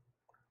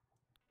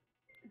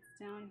 It's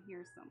down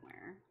here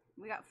somewhere.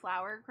 We got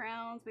flower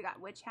crowns. We got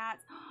witch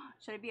hats.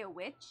 Should I be a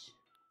witch?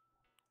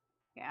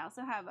 Okay, I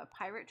also have a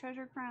pirate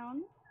treasure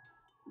crown,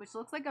 which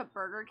looks like a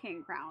Burger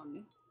King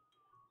crown.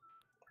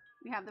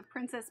 We have the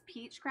Princess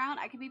Peach crown.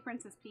 I could be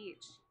Princess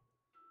Peach.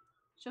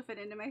 She'll fit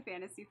into my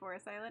fantasy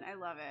forest island. I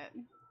love it.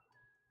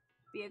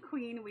 Be a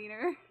queen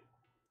wiener.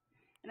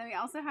 And then we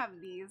also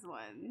have these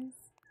ones.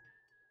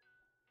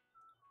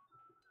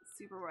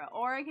 Super royal.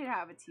 Or I could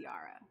have a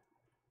tiara.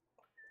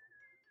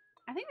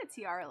 I think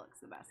the tiara looks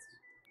the best.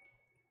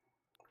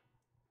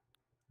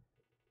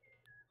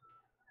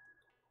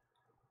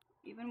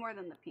 Even more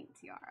than the pink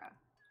tiara.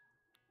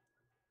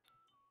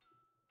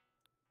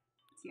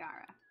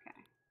 Tiara.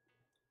 Okay.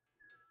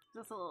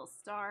 Just a little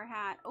star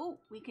hat. Oh,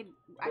 I could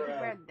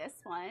wear this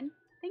one.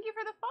 Thank you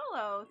for the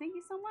follow. Thank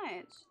you so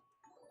much.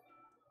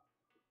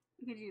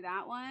 We could do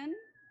that one.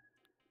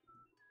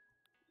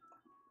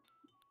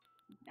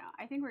 No,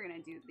 I think we're gonna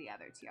do the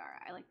other tiara.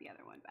 I like the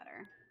other one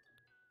better.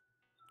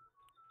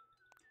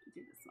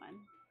 Do this one.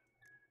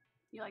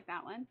 You like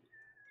that one?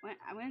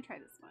 I'm gonna try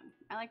this one.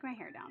 I like my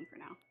hair down for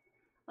now.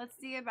 Let's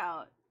see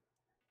about.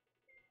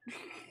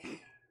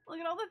 Look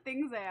at all the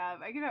things I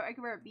have. I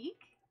could wear a beak.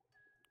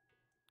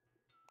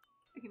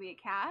 I could be a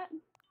cat.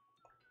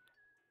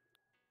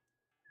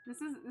 This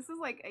is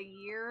like a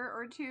year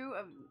or two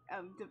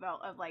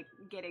of like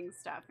getting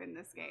stuff in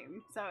this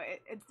game. So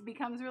it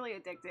becomes really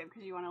addictive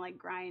because you want to like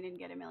grind and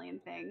get a million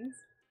things.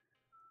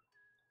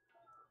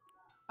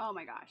 Oh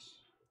my gosh.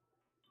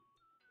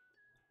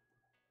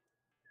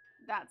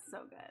 That's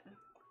so good.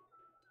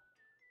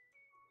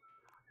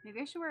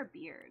 Maybe I should wear a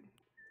beard.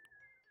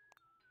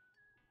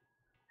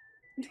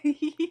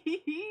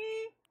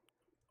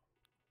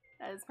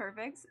 That is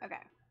perfect.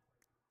 Okay.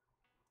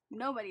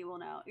 Nobody will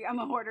know. I'm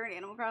a hoarder in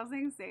Animal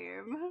Crossing.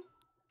 Same.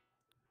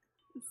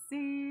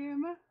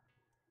 Same.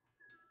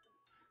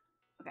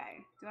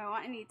 Okay. Do I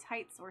want any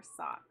tights or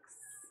socks?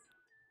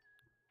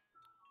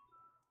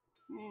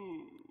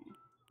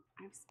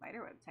 I have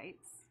spiderweb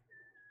tights.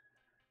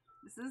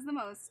 This is the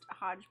most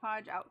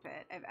hodgepodge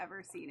outfit I've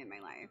ever seen in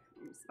my life.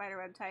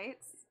 Spiderweb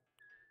tights.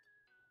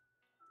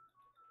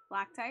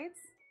 Black tights.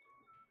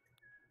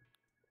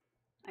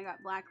 I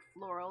got black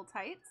floral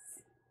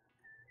tights.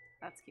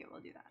 That's cute. We'll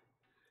do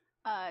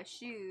that.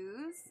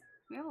 Shoes.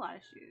 We have a lot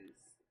of shoes.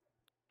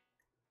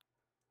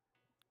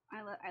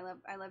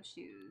 I love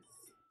shoes.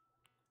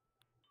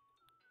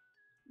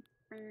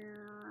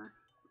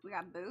 We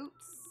got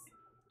boots.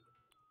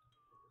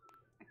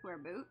 I can wear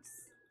boots.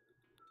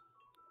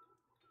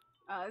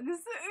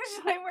 Uggs.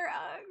 Should I wear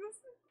Uggs?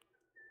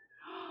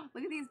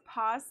 Look at these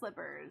paw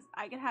slippers.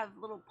 I could have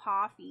little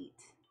paw feet.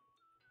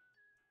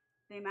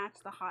 They match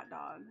the hot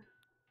dog.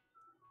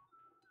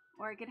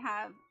 Or I could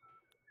have,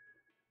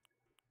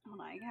 hold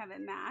on, I could have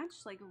it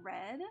match like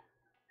red.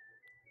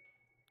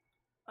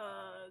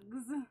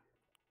 Uggs.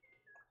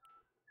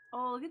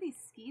 Oh, look at these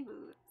ski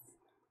boots.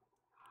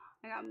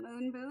 I got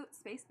moon boots,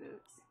 space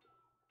boots.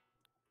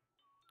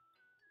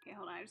 Okay,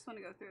 hold on. I just want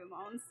to go through them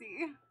all and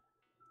see.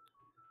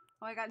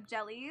 Oh, I got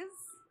jellies.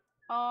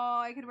 Oh,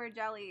 I could wear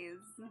jellies.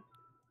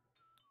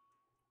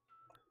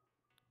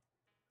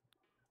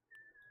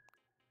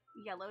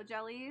 Yellow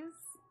jellies.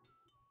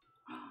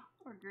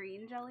 Or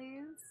green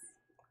jellies.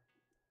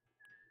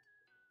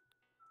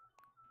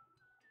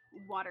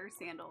 Water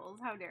sandals.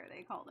 How dare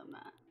they call them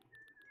that?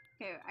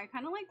 Okay, I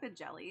kind of like the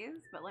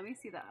jellies, but let me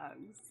see the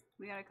Uggs.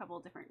 We got a couple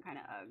different kind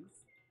of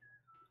Uggs.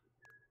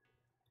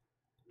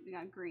 We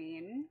got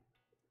green.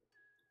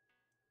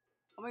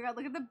 Oh my god,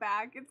 look at the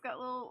back. It's got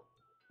little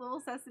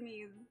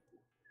sesames.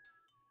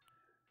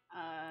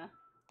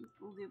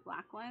 We'll do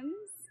black ones.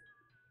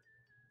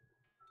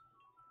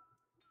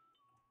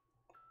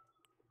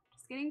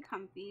 Just getting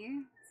comfy.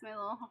 It's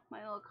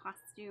my little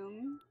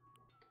costume.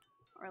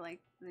 Or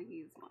like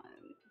these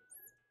ones.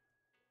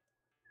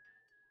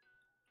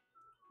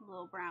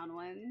 Little brown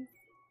ones.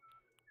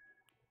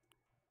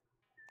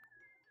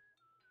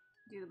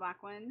 Do the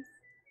black ones.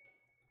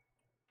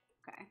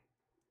 Okay.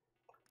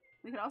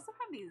 We could also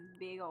have these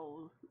big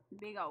old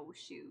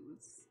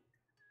shoes.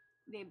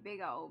 They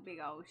big old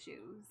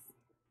shoes.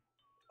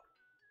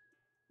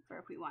 For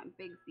if we want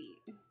big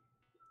feet.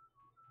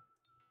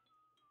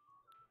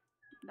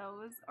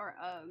 Those are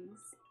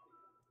Uggs.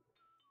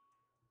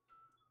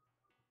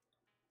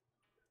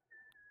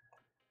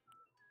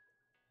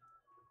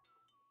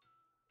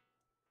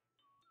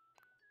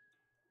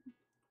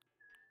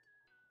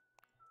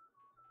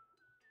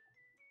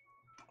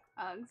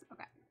 Uggs,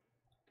 okay.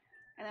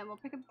 And then we'll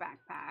pick a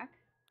backpack.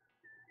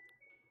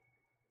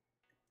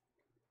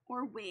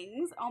 Or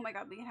wings. Oh my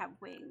god, we could have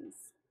wings.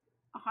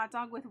 A hot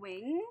dog with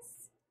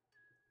wings.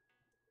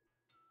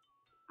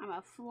 I'm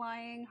a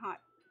flying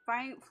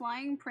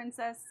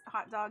princess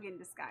hot dog in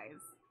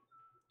disguise.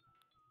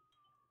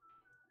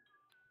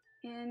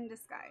 In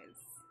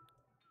disguise.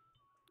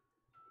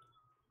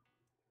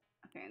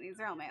 Okay, and these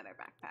are all my other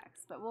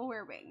backpacks, but we'll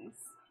wear wings.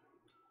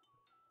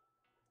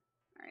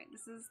 Alright,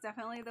 this is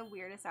definitely the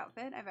weirdest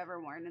outfit I've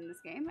ever worn in this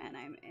game, and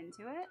I'm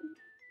into it.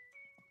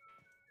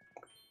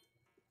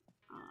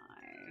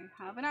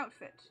 I have an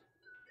outfit.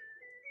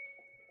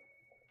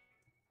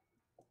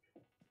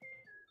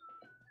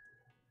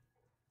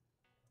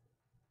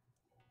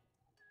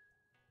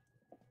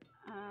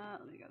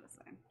 Let me go this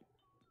way.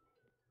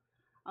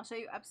 I'll show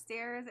you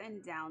upstairs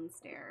and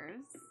downstairs.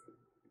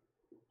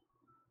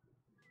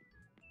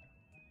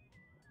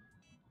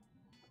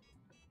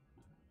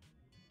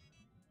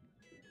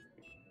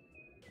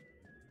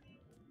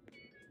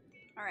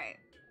 All right,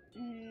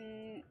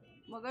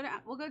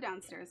 we'll go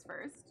downstairs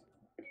first.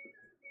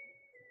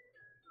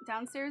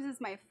 Downstairs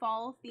is my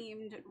fall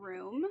themed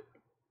room.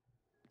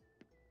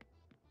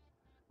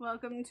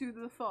 Welcome to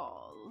the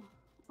fall.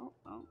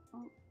 Oh,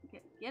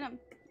 get him,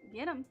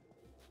 get him,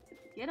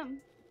 get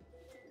him.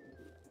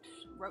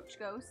 Roach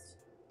ghost.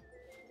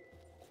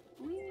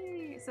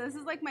 Whee. So this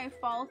is like my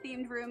fall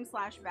themed room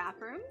slash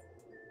bathroom.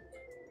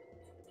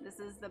 This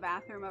is the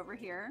bathroom over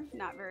here,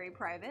 not very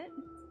private.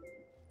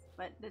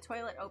 But the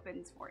toilet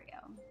opens for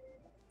you.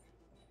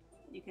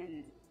 You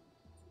can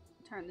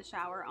turn the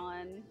shower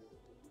on.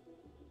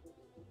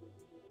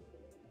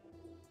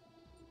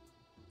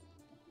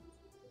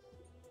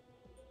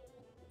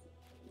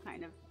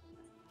 Kind of.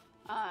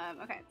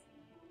 Okay.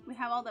 We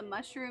have all the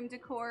mushroom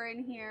decor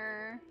in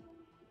here.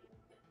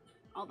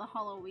 All the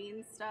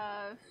Halloween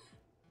stuff.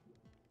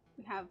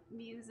 We have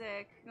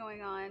music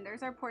going on.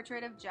 There's our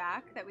portrait of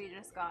Jack that we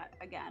just got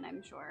again,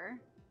 I'm sure.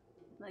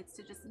 Likes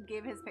to just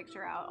give his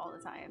picture out all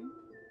the time.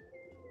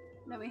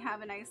 Then we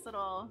have a nice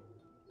little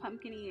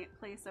pumpkin-y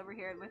place over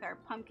here with our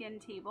pumpkin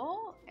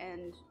table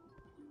and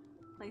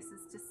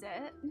places to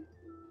sit.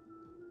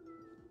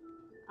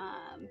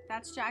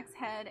 That's Jack's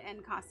head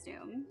and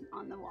costume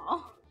on the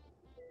wall.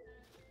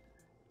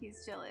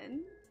 He's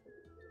chilling.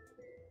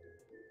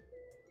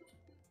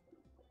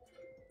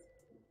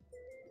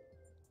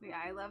 Yeah,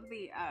 I love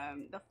the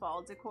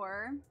fall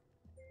decor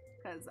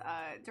because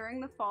during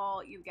the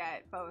fall you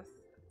get both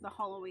the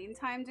Halloween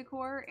time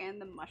decor and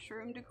the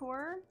mushroom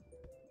decor.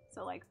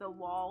 So like the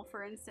wall,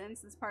 for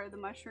instance, is part of the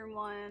mushroom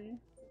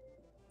one.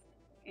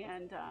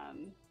 And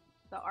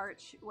the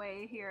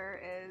archway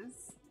here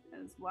is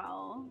as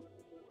well.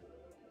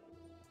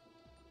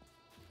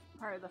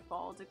 part of the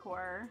fall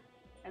decor.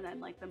 And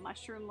then like the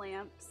mushroom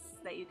lamps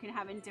that you can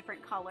have in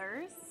different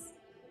colors.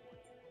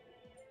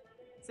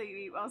 So you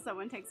eat while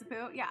someone takes a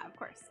poo? Yeah, of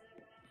course.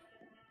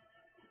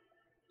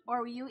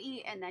 Or you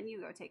eat and then you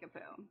go take a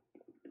poo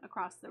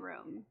across the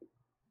room.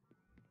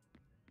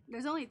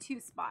 There's only 2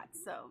 spots,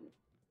 so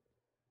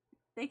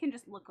they can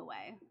just look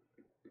away.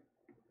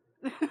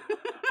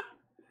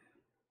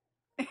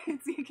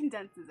 It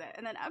condenses it.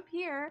 And then up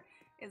here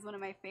is one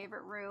of my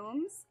favorite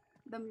rooms,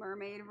 the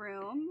mermaid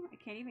room. I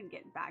can't even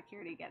get back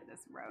here to get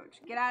this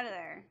roach. Get out of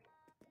there.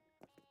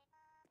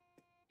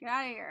 Get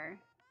out of here,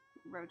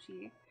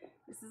 roachy.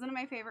 This is one of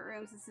my favorite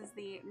rooms. This is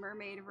the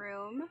mermaid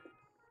room.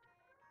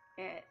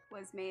 It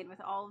was made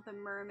with all of the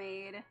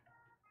mermaid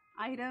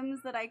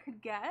items that I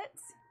could get,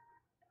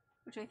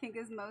 which I think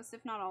is most,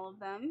 if not all of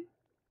them.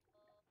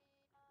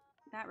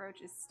 That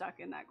roach is stuck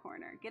in that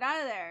corner. Get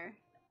out of there.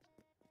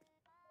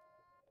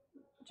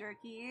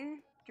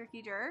 Jerky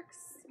jerks.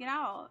 Get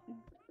out.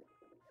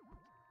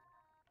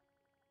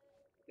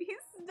 He's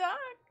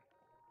stuck.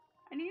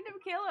 I need to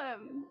kill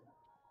him.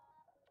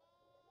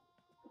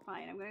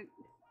 Fine, I'm gonna...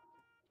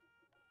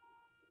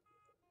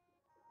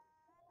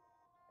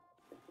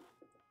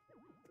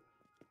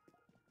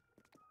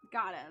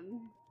 Got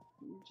him.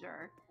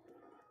 Jerk.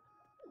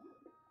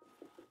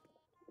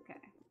 Okay,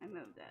 I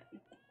moved it.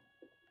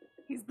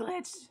 He's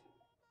glitched.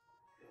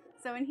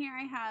 So in here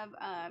I have,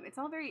 it's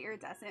all very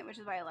iridescent, which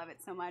is why I love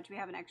it so much. We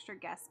have an extra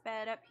guest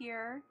bed up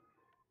here.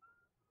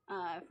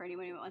 For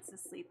anyone who wants to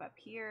sleep up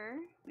here.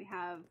 We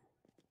have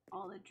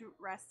all the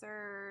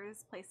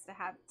dressers, place to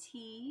have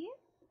tea.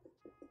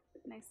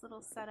 Nice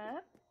little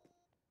setup.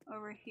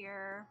 Over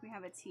here we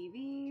have a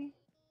TV.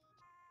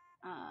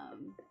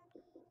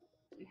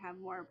 We have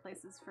more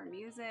places for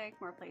music,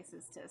 more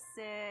places to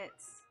sit.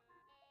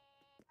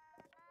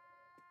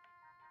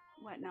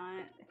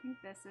 Whatnot. I think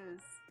this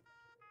is...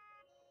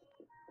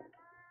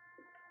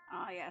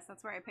 Oh yes,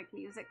 that's where I pick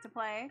music to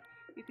play.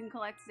 You can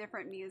collect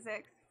different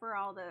music for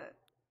all the...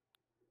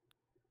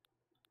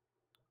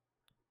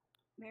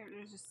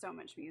 There's just so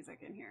much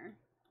music in here.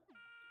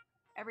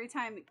 Every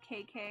time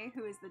KK,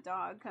 who is the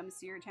dog, comes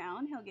to your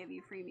town, he'll give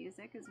you free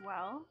music as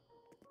well.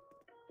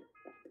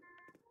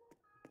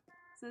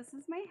 So this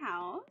is my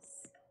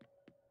house.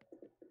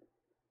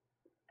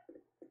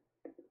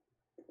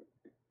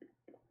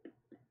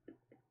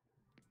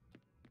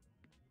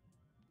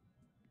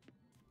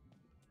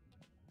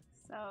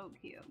 So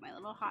cute. My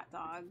little hot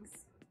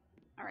dogs.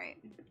 Alright.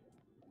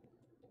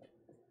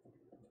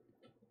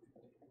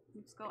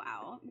 Let's go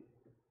out.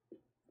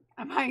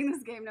 I'm buying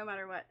this game no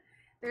matter what.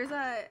 There's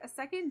a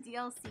second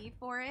DLC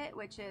for it,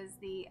 which is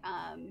the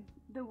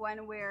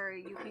one where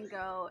you can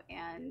go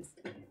and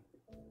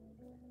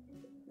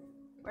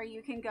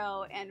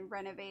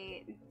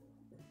renovate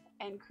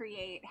and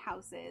create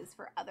houses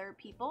for other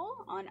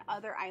people on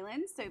other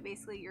islands. So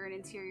basically you're an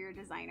interior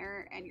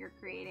designer and you're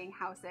creating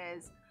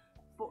houses,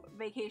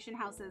 vacation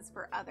houses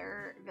for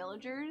other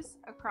villagers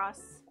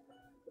across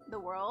the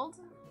world.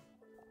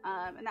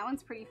 And that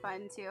one's pretty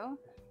fun too.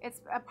 It's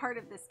a part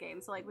of this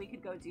game, so like we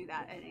could go do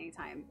that at any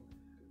time.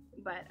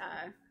 But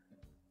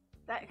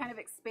that kind of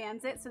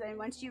expands it, so then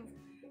once you've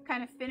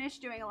kind of finished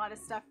doing a lot of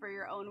stuff for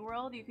your own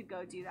world, you could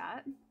go do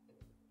that.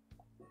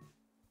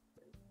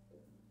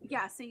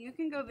 Yeah, so you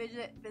can go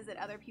visit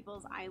other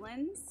people's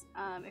islands.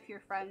 If you're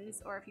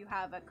friends or if you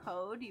have a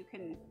code, you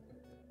can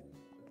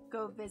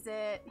go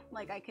visit.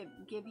 Like I could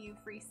give you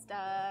free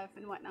stuff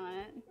and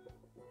whatnot.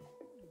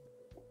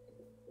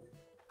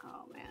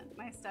 Oh man,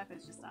 my stuff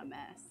is just a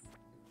mess.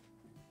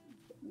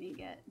 Let me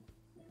get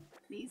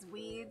these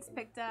weeds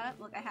picked up.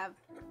 Look, I have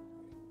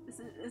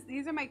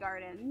these are my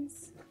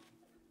gardens.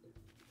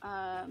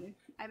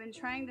 I've been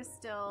trying to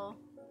still.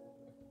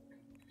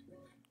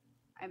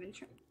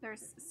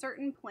 There's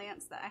certain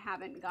plants that I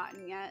haven't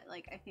gotten yet.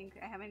 Like I think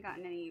I haven't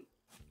gotten any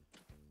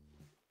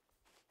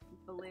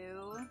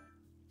blue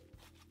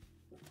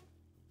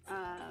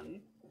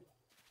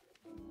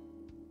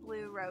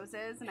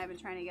roses, and I've been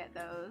trying to get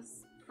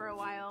those for a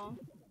while.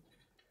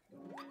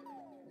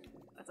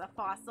 That's a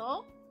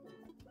fossil.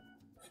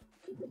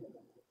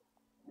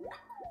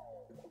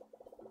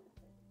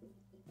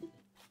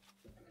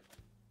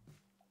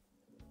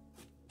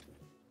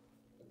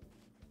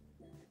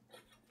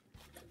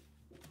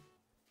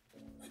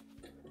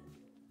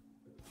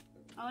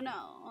 Oh no,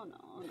 oh no,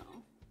 oh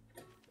no.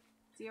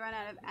 So you run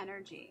out of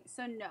energy.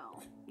 So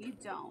no, you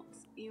don't.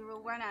 You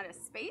will run out of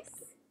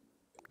space.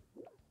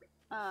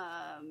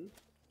 And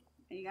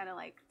you gotta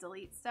like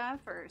delete stuff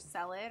or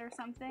sell it or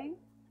something.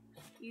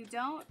 You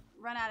don't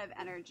run out of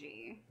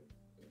energy.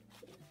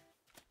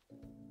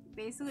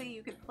 Basically,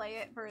 you could play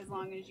it for as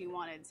long as you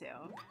wanted to.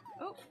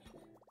 Oh,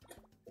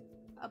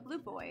 a blue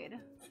void.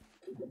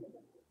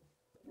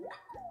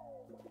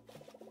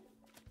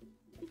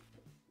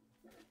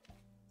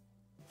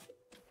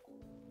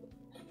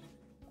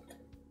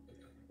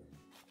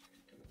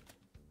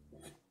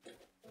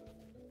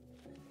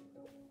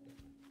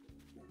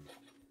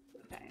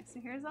 Okay, so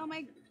here's all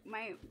my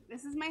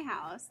this is my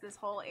house. This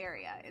whole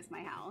area is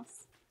my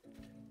house.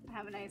 I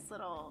have a nice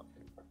little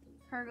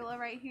pergola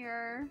right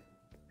here.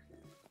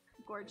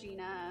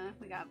 Gorgina.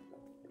 We got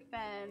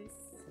fence.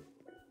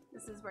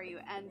 This is where you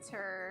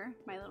enter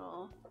my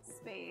little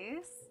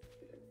space.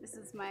 This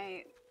is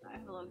I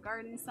have a little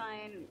garden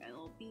sign, a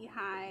little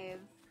beehive.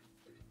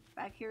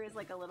 Back here is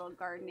like a little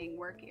gardening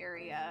work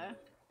area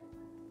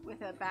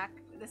with a back.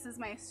 This is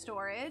my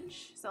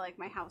storage. So like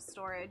my house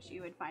storage,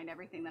 you would find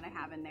everything that I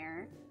have in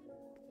there.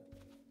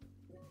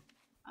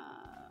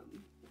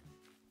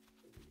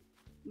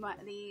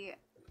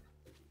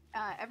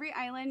 Every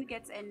island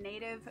gets a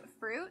native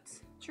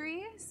fruit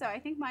tree. So I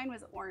think mine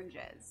was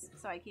oranges.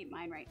 So I keep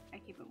mine right. I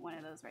keep one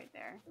of those right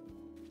there.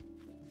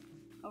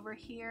 Over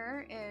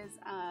here is,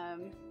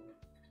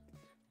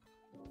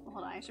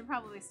 hold on, I should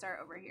probably start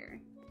over here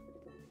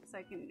so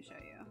I can show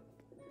you.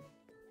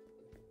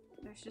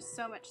 There's just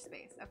so much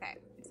space. Okay,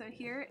 so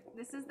here,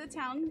 this is the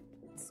town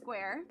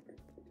square.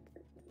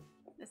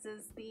 This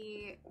is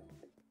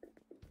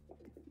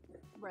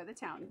where the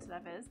town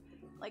stuff is.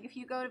 Like if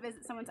you go to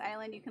visit someone's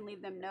island, you can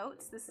leave them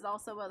notes. This is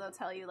also where they'll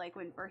tell you like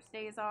when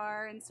birthdays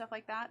are and stuff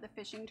like that. The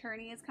fishing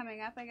tourney is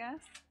coming up, I guess,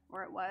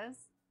 or it was.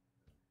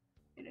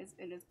 It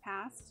is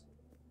past.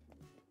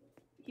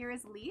 Here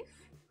is Leaf.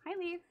 Hi,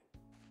 Leaf.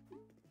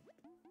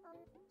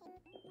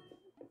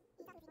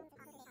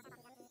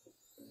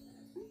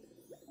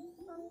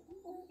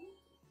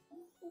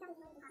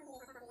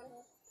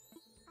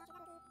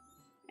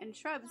 And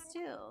shrubs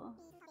too.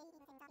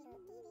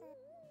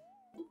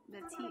 The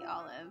tea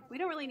olive. We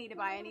don't really need to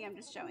buy any, I'm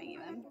just showing you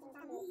them.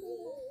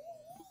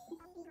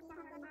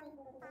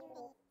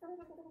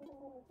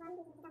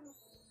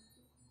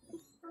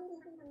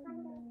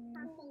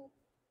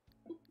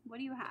 What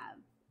do you have?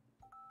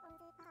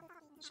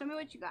 Show me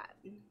what you got.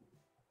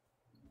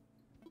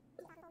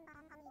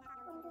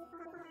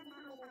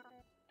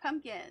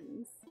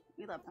 Pumpkins.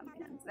 We love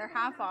pumpkins. They're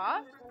half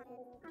off.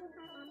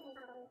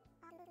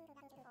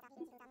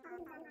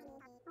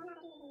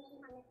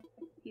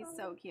 He's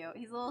so cute.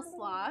 He's a little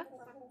sloth.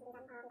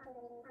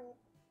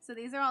 So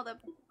these are all the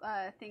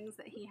things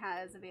that he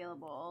has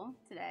available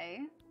today.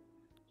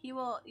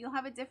 You'll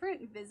have a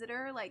different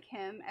visitor like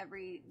him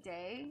every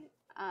day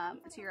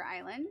to your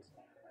island.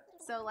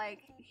 So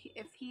like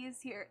if he's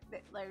here,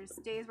 there's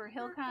days where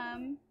he'll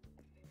come,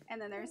 and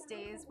then there's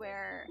days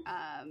where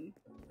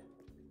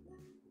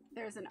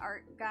there's an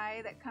art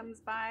guy that comes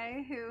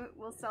by who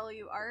will sell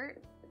you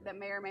art that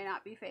may or may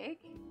not be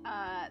fake.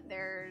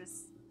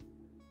 There's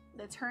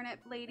the turnip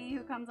lady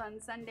who comes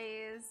on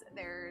Sundays.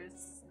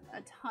 There's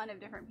a ton of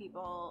different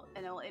people,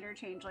 and it'll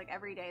interchange like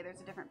every day. There's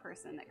a different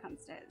person that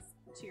comes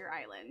to your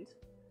island.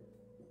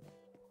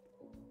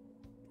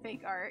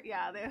 Fake art,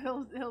 yeah.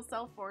 He'll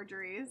sell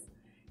forgeries.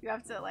 You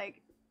have to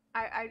like,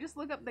 I just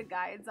look up the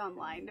guides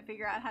online to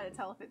figure out how to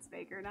tell if it's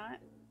fake or not.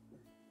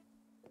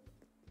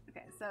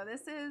 Okay, so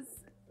that's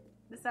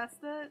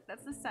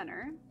the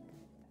center.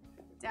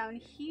 Down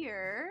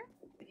here,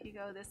 if you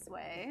go this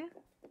way,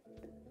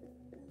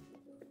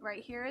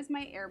 right here is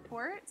my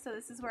airport. So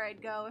this is where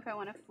I'd go if I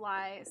want to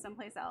fly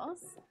someplace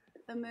else.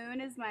 The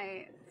moon is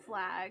my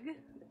flag,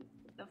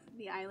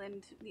 the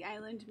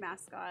island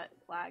mascot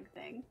flag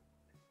thing.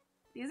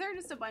 These are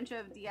just a bunch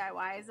of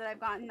DIYs that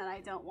I've gotten that I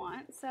don't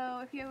want.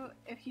 So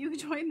if you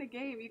join the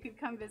game, you could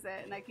come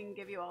visit and I can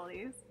give you all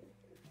these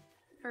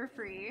for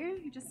free.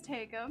 You just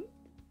take them.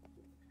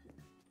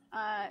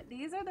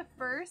 These are the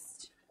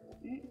first.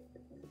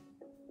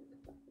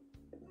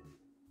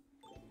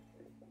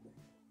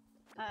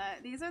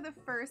 These are the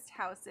first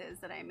houses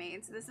that I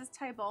made. So this is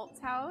Tybalt's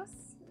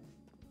house.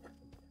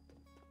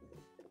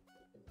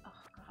 Oh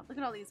god, look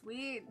at all these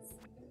weeds.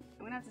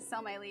 I'm gonna have to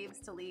sell my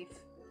leaves to Leaf.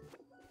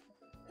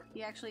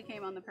 He actually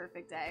came on the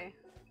perfect day.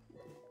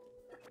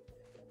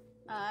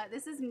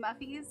 This is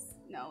Muffy's.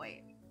 No,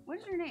 wait. What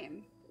is your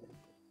name?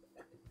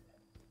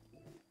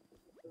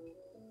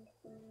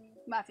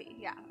 Muffy.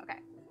 Yeah, okay.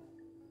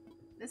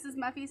 This is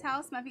Muffy's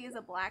house. Muffy is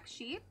a black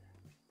sheep.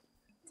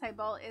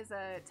 Tybalt is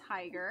a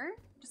tiger.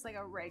 Just like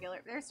a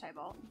regular. There's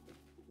Tybalt.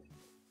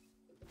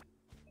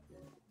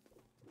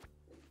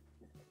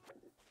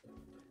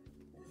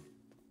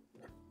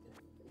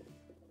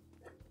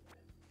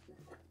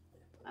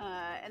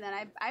 And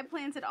then I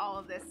planted all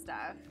of this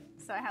stuff.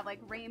 So I have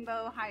like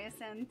rainbow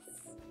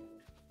hyacinths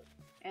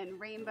and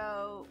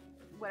rainbow,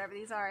 whatever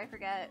these are, I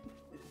forget.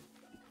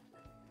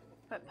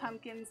 Put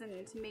pumpkins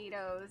and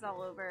tomatoes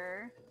all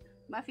over.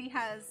 Muffy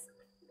has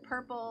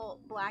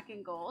purple, black,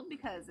 and gold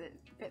because it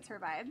fits her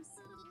vibes.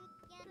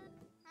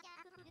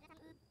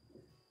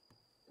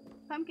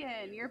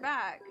 Pumpkin, you're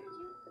back.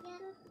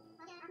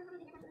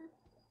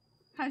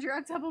 How'd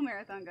your Octuple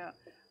Marathon go?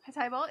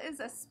 Tybalt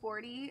is a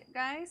sporty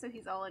guy, so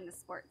he's all into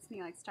sports. And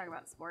he likes to talk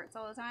about sports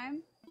all the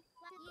time.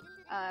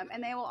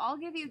 And they will all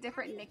give you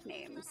different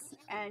nicknames.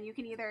 And you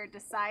can either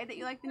decide that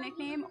you like the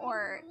nickname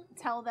or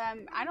tell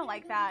them, I don't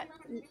like that,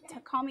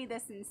 call me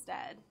this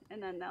instead.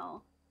 And then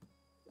they'll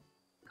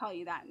call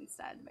you that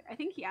instead. But I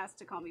think he asked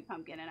to call me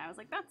Pumpkin, and I was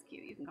like, that's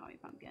cute, you can call me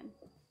Pumpkin.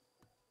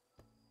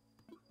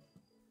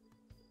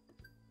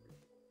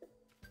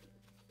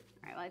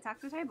 Alright, well I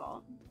talked to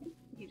Tybalt.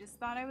 He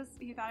thought I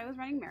was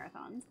running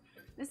marathons.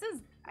 This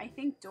is, I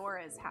think,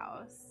 Dora's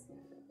house.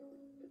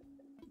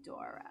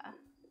 Dora.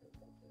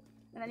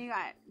 And then you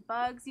got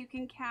bugs you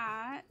can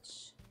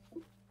catch.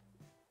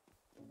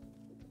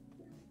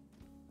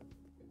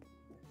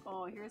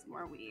 Oh, here's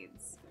more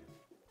weeds.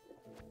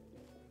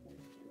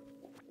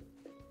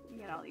 You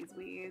get all these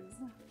weeds.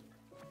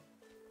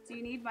 So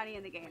you need money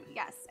in the game.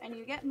 Yes, and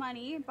you get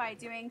money by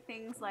doing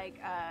things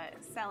like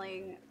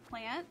selling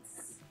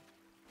plants,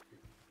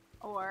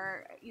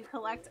 or you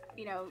collect,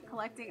 you know,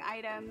 collecting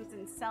items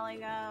and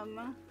selling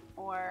them,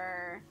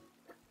 or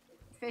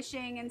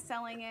fishing and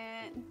selling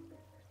it.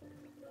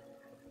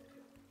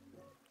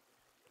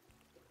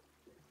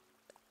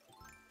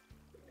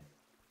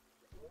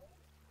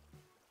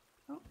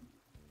 Oh.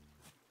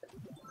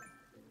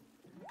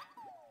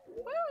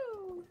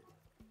 Woo!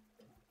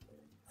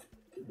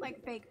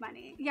 Like fake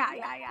money. Yeah,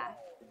 yeah, yeah.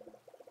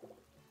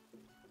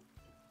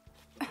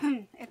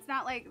 It's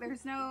not like,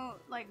 there's no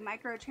like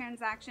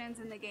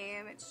microtransactions in the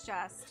game. It's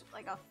just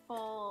like a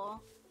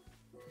full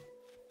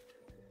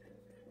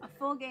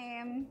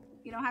game.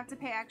 You don't have to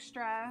pay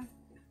extra.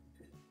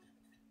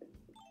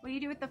 What do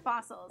you do with the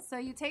fossils? So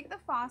you take the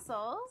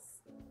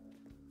fossils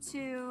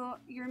to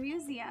your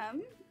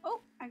museum.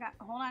 Oh,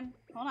 hold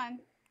on.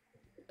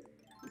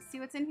 Let's see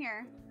what's in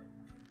here.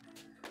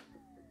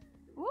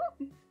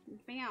 Whoop.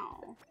 Meow.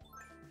 All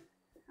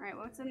right,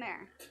 what's in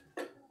there?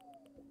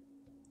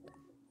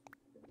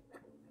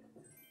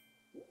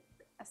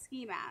 A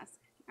ski mask.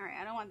 All right,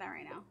 I don't want that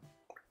right now.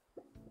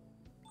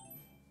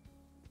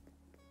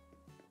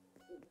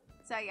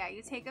 So yeah,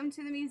 you take them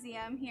to the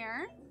museum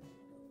here,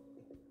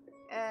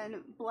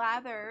 and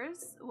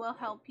Blathers will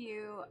help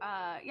you.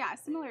 Yeah,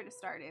 similar to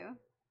Stardew.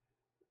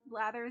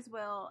 Blathers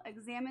will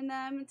examine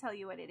them, tell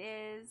you what it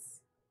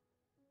is,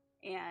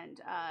 and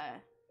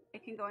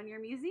it can go in your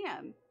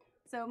museum.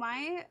 So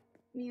my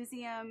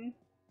museum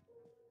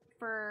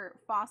for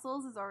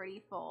fossils is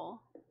already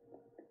full,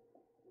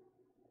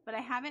 but I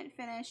haven't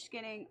finished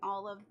getting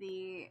all of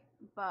the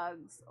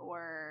bugs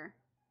or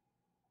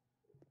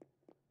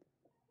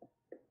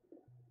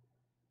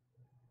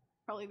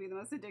probably be the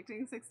most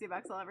addicting 60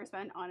 bucks I'll ever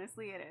spend.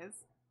 Honestly, it is.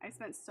 I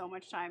spent so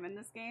much time in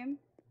this game.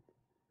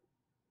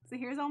 So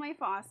here's all my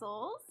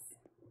fossils.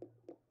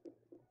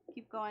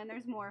 Keep going,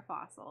 there's more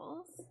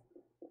fossils.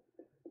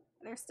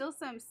 There's still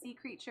some sea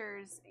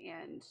creatures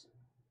and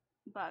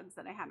bugs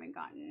that I haven't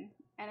gotten.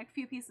 And a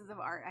few pieces of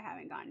art I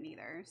haven't gotten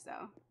either,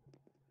 so.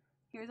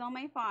 Here's all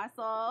my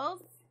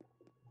fossils.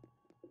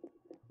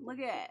 Look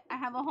at it, I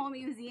have a whole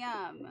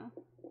museum.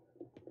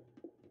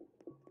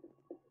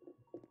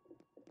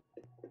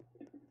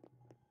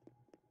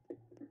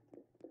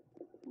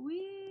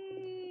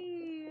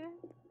 Whee!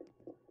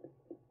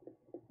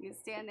 You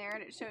stand there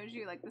and it shows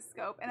you like the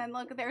scope. And then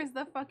look, there's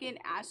the fucking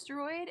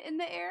asteroid in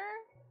the air,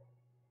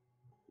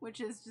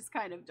 which is just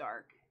kind of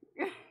dark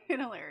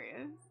and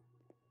hilarious.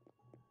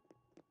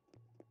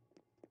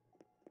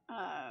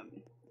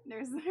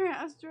 There's their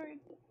asteroid.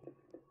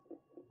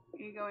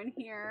 You go in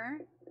here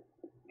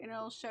and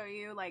it'll show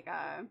you like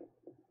a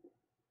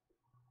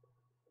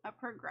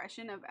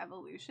progression of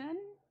evolution.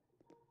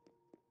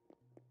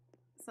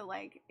 So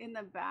like in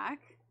the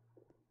back,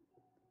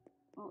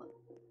 well,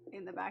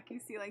 in the back you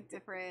see like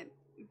different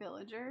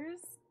villagers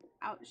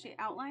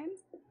outlines.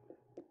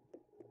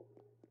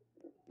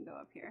 Go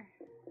up here.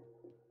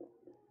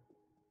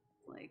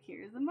 Like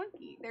here's a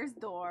monkey. There's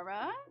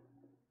Dora.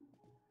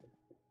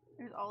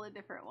 There's all the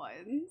different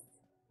ones.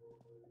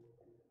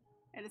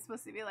 And it's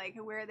supposed to be like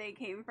where they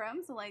came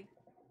from. So like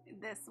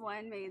this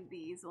one made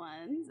these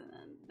ones, and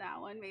then that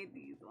one made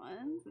these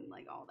ones, and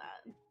like all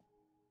that.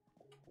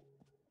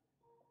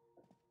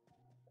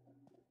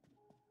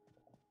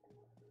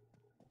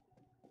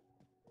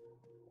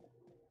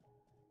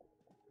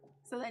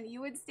 So then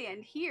you would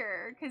stand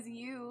here because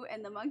you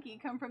and the monkey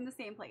come from the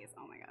same place.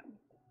 Oh my god.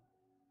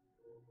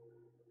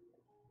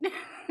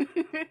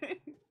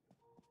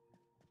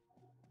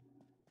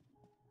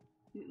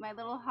 my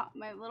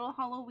little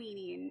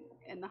Halloweening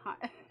and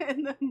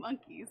the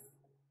monkeys.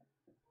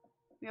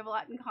 We have a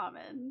lot in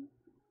common.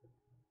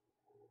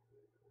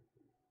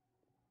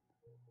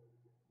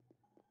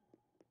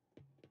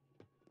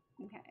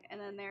 Okay, and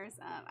then there's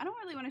I don't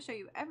really want to show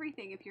you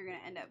everything if you're gonna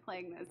end up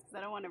playing this because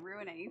I don't want to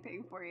ruin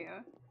anything for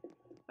you.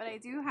 But I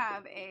do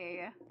have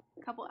a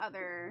couple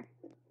other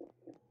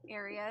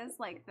areas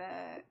like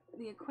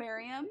the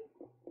aquarium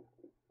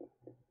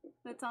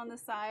that's on the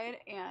side,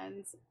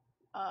 and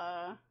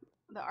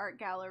the art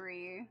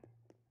gallery.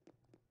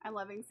 I'm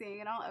loving seeing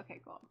it all. Okay,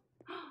 cool.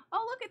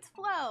 Oh look, it's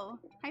Flo.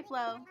 Hi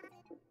Flo.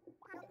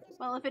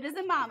 Well, if it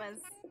isn't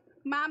Mama's.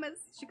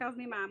 She calls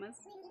me Mama's.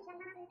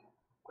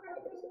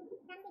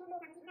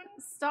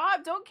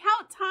 Stop, don't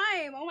count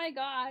time. Oh my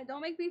god,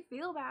 don't make me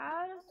feel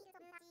bad.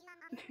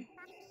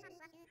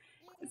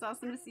 It's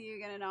awesome to see you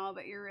again and all,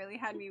 but you really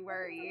had me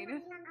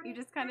worried. You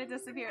just kind of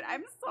disappeared.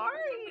 I'm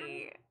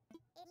sorry.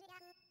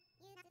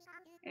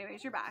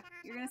 Anyways, you're back.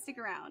 You're gonna stick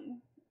around.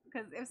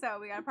 Because if so,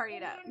 we gotta party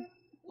it up.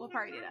 We'll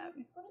party it up.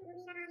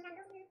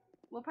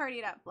 We'll party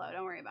it up, Flo.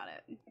 Don't worry about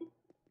it.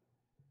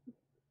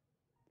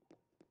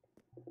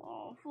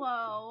 Oh,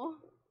 Flo.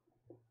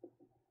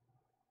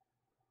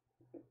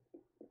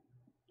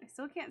 I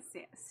still can't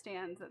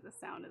stand that the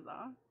sound is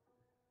off.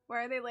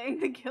 Why are they laying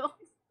the guild?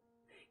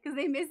 Because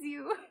they miss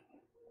you.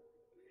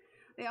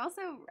 They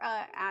also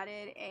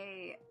added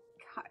a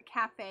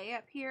cafe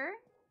up here.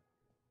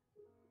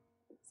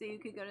 So you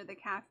could go to the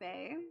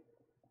cafe.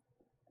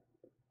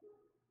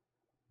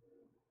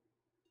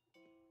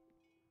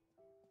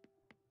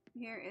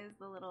 Here is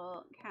the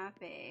little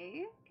cafe.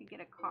 You could get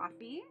a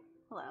coffee.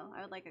 Hello,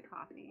 I would like a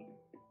coffee.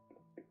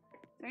 Is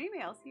there anybody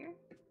else here?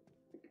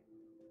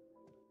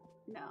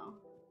 No.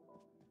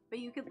 But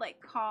you could like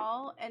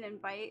call and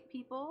invite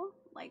people.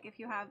 Like if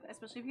you have,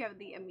 especially if you have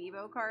the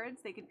amiibo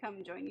cards, they could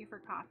come join you for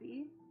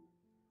coffee.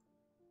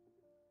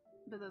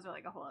 But those are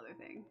like a whole other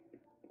thing.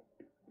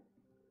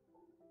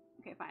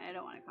 Okay, fine, I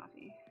don't want a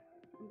coffee.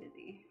 I'm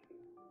busy.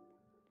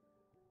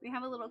 We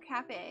have a little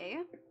cafe.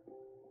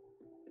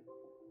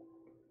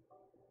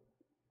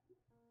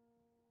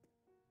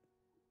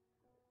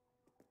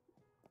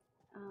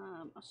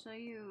 I'll show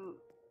you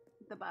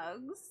the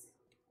bugs.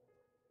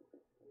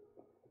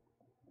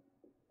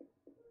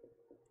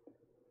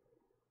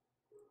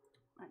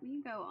 Let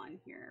me go on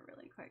here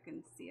really quick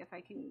and see if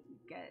I can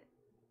get...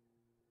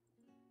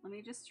 Let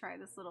me just try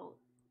this little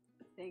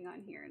thing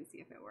on here and see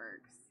if it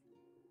works.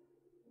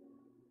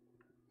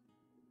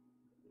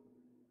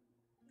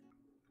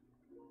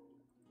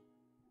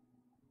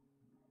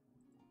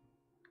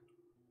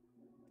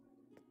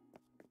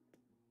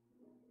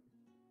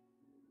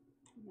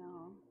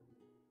 No.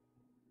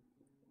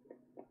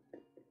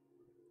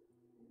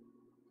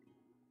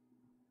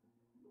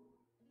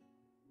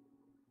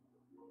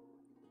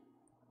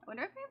 I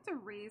wonder if I have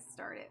to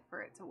restart it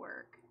for it to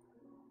work.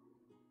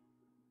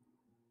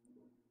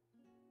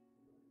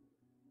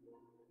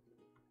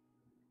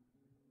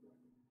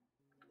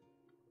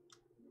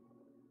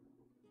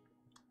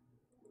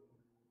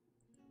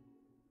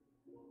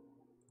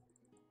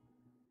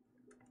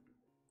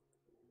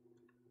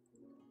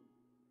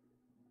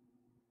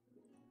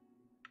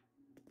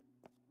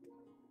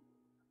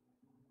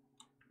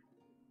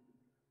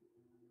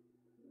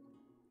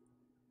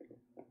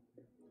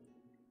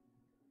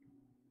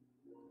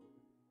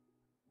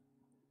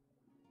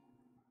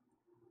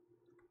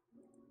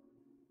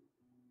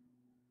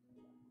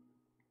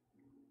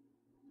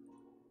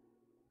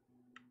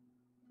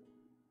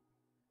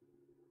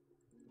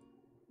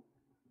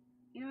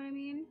 You know what I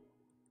mean?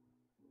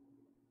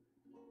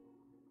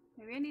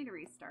 Maybe I need to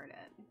restart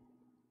it.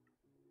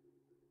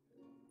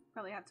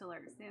 Probably have to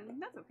alert soon.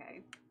 That's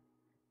okay.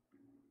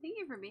 Thank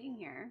you for being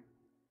here.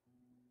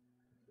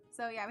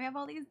 So yeah, we have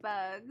all these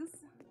bugs.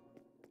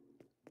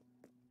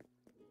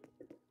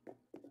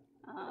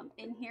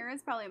 In here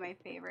is probably my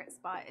favorite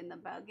spot in the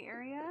bug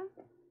area.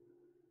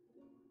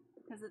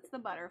 Because it's the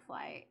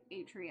butterfly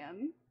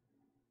atrium.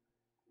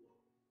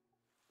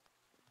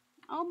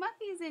 Oh,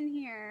 Muffy's in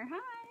here. Hi.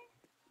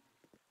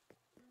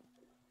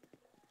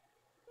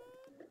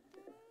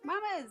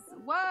 Mamas,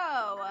 whoa.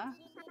 I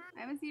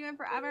haven't seen you in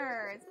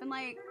forever. It's been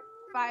like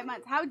 5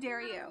 months. How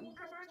dare you?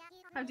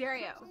 How dare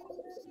you?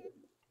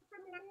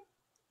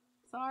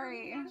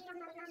 Sorry.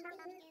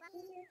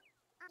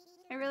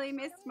 I really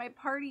missed my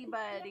party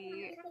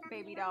buddy,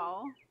 baby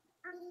doll.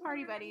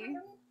 Party buddy.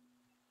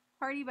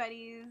 Party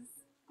buddies.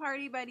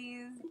 Party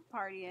buddies.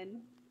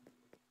 Partying.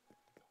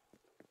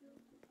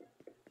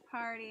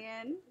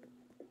 Partying.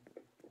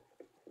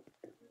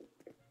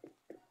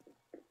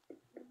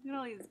 Look at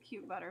all these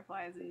cute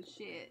butterflies and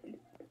shit.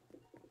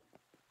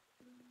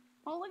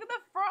 Oh, look at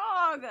the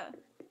frog!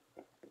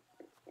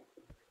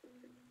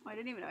 Oh, I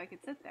didn't even know I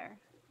could sit there.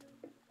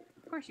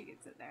 Of course you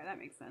could sit there. That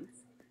makes sense.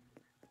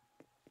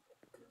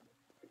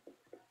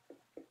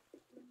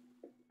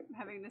 I'm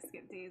having to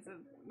skip days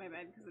of my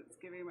bed because it's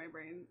giving my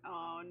brain...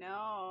 Oh,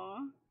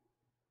 no.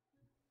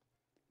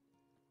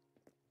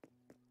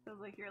 Feels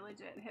like you're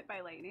legit hit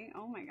by lightning.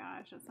 Oh my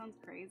gosh, that sounds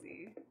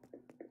crazy.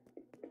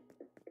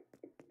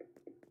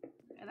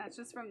 And that's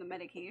just from the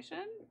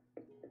medication?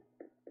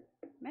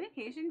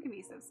 Medication can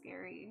be so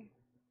scary.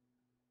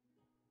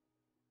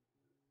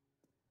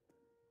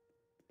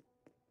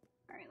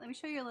 Alright, let me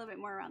show you a little bit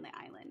more around the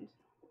island.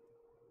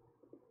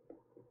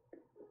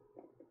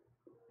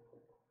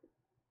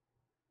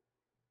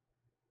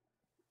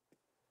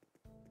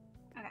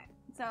 Okay,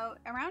 so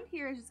around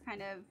here is just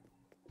kind of...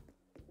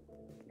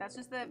 That's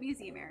just the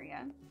museum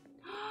area.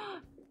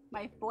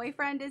 My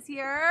boyfriend is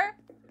here!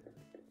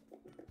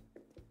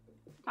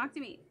 Talk to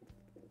me.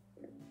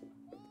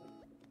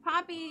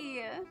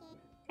 Poppy!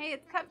 Hey,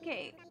 it's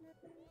Cupcake.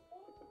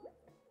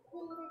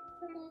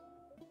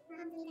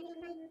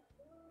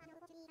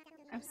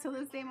 I'm still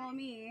the same old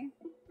me.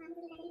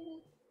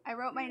 I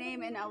wrote my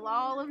name in a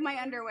lol of my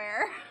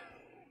underwear.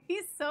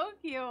 He's so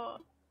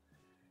cute.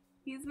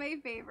 He's my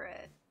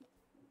favorite.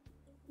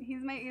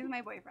 He's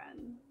my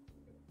boyfriend.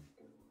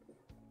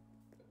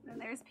 And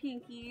there's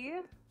Pinky.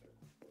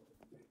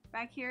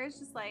 Back here is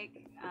just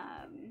like,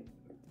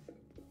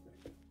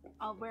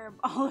 where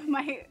all of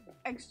my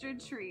extra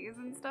trees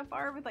and stuff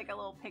are, with like a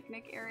little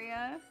picnic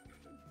area.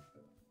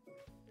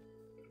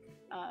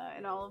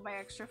 and all of my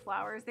extra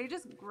flowers. They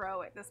just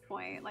grow at this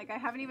point. Like I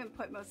haven't even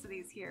put most of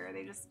these here.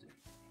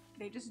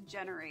 They just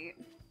generate.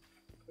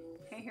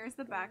 Okay, here's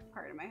the back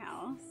part of my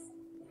house.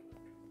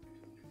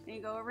 And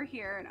you go over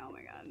here and oh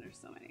my god, there's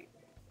so many.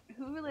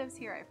 Who lives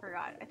here? I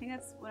forgot. I think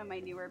that's one of my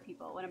newer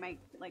people. One of my,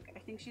 like, I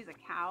think she's a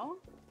cow.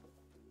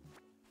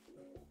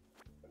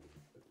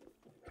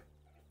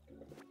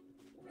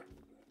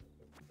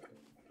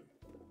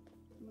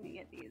 I'm gonna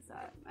get these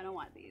up. I don't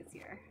want these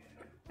here.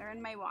 They're in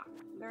my walk.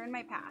 They're in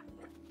my path.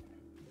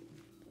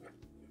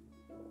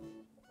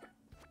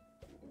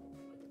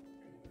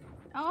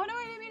 Oh no,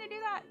 I didn't mean to do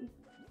that.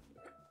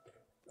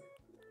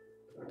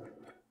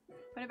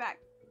 Put it back.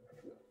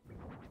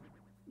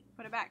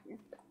 Put it back.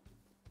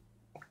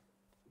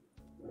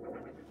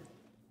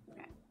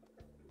 Okay.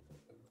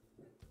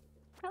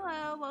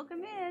 Hello,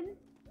 welcome in.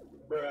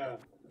 Bruh.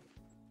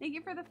 Thank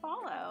you for the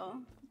follow.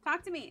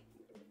 Talk to me.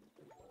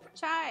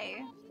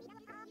 Chai.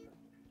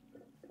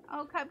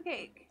 Oh,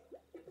 Cupcake.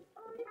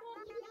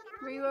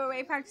 Were you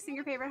away practicing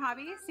your favorite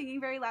hobby?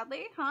 Singing very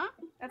loudly? Huh?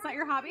 That's not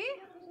your hobby?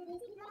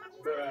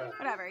 Bruh.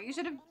 Whatever. You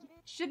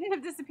shouldn't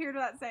have disappeared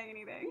without saying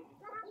anything.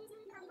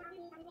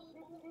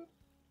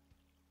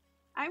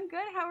 I'm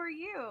good. How are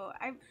you?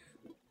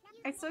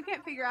 I still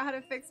can't figure out how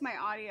to fix my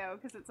audio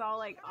because it's all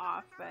like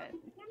off, but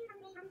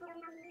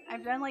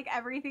I've done like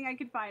everything I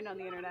could find on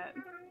the internet.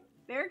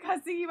 They're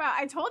cussing you out.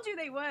 I told you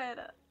they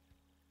would.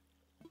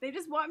 They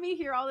just want me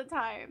here all the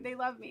time. They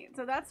love me.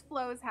 So that's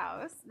Flo's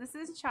house. This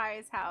is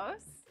Chai's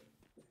house.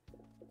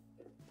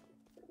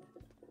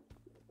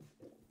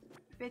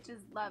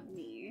 Bitches love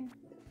me.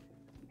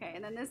 Okay,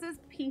 and then this is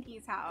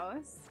Pinky's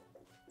house.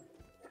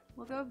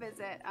 We'll go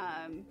visit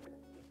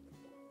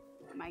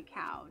my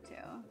cow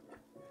too.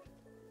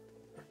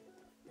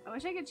 I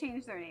wish I could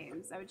change their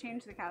names. I would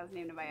change the cow's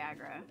name to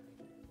Viagra.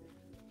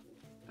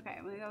 Okay,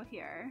 I'm gonna go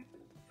here.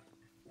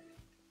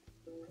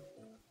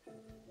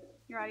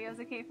 Your audio's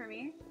okay for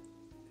me?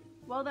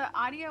 Well, the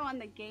audio on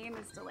the game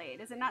is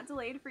delayed. Is it not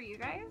delayed for you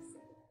guys?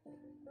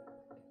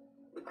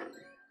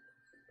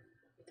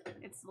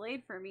 It's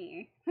delayed for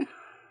me.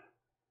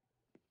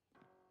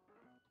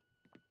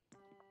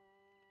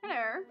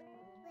 Hello.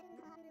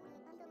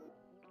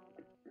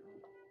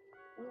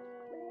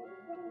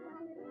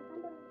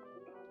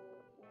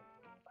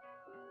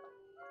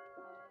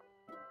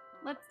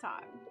 Let's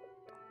talk.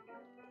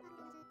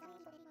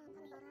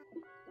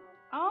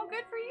 Oh,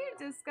 good for you,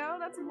 Disco.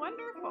 That's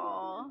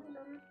wonderful.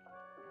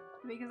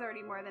 The week is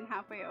already more than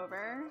halfway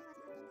over.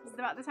 This is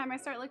about the time I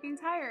start looking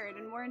tired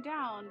and worn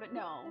down, but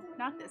no,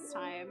 not this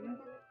time.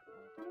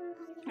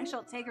 I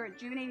shall take a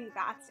rejuvenating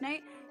bath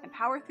tonight and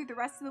power through the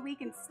rest of the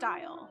week in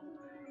style.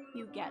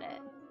 You get it.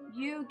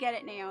 You get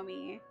it,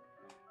 Naomi.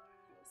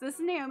 So this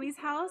is Naomi's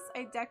house.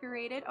 I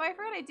decorated. Oh, I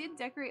forgot I did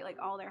decorate like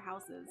all their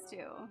houses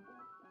too.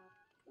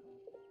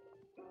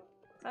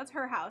 So that's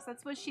her house.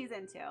 That's what she's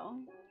into.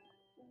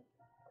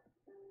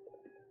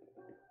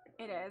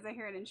 It is. I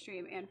hear it in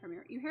stream and from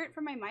your... You hear it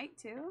from my mic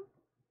too?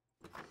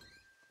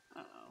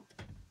 Uh-oh.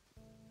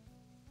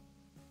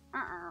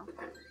 Uh-oh.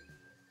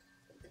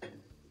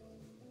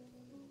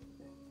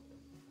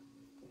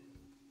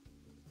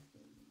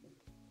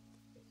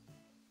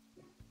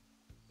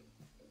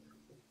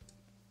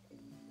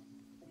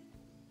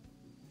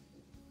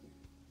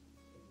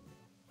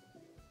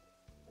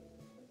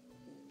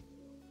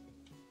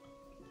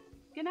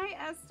 Good night,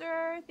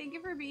 Esther. Thank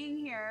you for being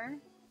here.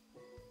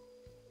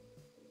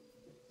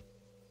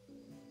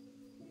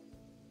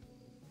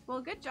 Well,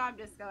 good job,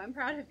 Disco. I'm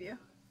proud of you.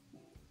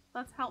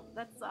 That's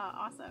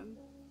awesome.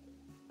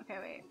 Okay,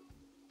 wait.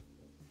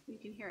 You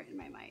can hear it in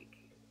my mic.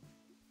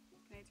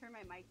 Can I turn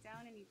my mic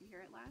down and you can hear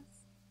it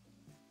less?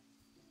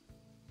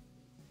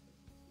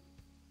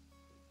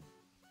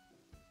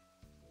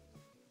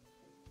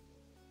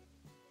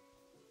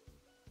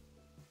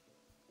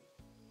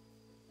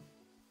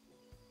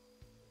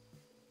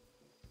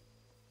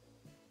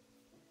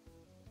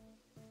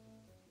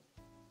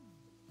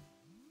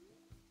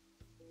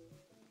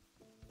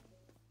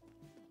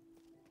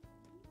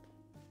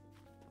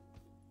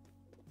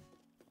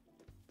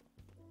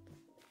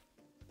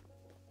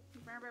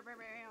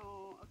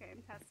 Okay,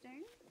 I'm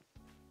testing.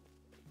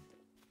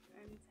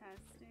 I'm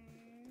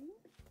testing.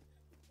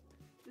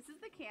 This is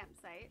the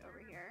campsite over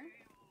here.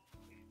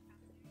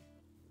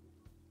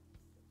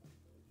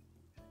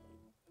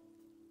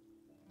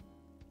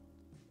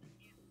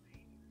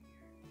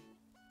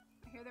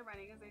 I hear the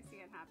running as I see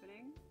it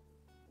happening.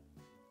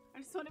 I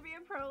just want to be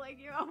a pro like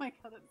you. Oh my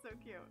god, that's so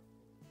cute.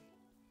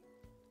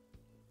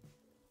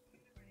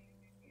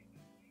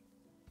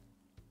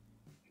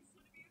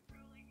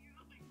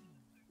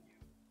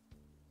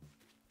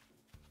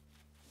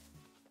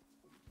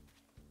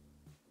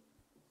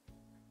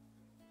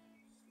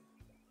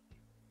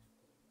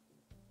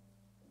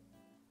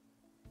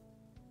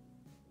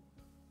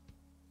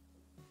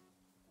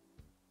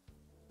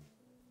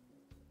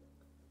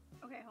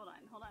 Okay, hold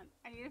on.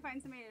 I need to find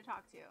somebody to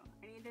talk to.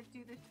 I need to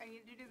do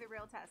the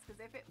real test,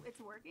 because if it's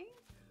working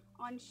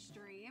on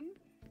stream,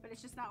 but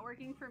it's just not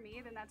working for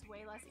me, then that's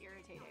way less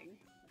irritating.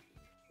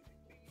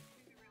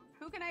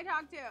 Who can I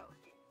talk to?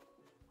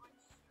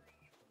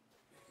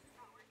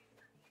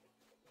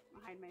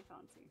 I'll hide my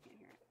phone so you can't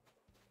hear it.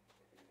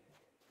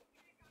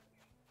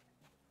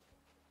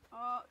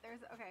 Oh, there's,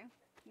 okay.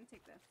 Let me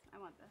take this.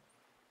 I want this.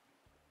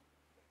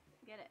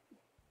 Get it.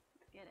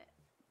 Get it.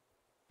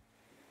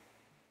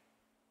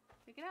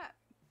 Pick it up.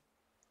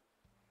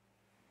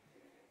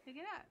 Pick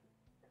it up.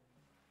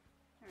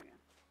 There we go.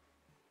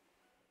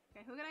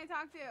 Okay, who can I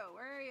talk to?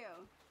 Where are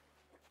you?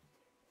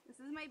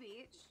 This is my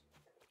beach.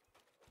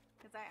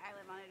 Because I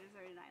live on a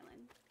deserted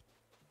island.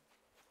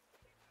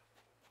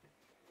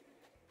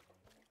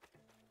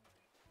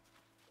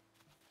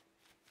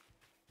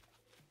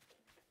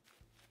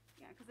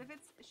 Yeah, because if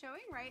it's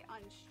showing right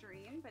on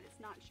stream, but it's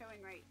not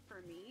showing right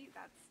for me,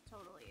 that's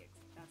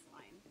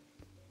fine.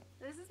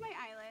 This is my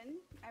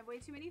island. I have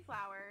way too many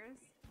flowers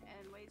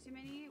and way too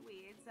many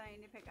weeds that I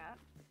need to pick up.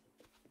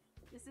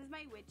 This is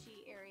my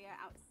witchy area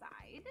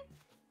outside.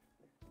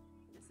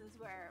 This is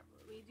where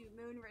we do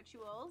moon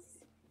rituals.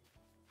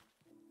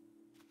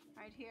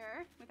 Right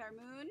here with our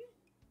moon.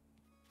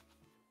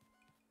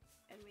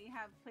 And we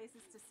have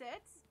places to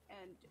sit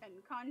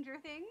and conjure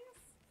things.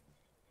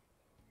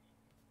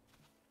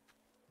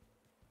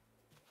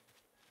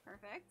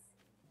 Perfect.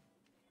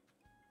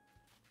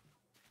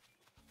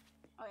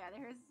 Oh yeah,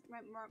 there's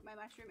my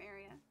mushroom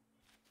area.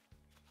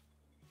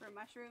 For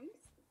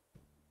mushrooms.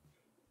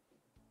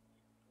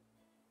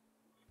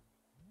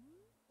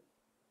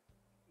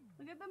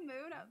 Look at the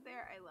moon up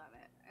there. I love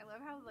it. I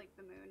love how like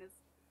the moon is,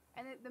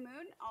 and the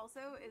moon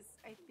also is,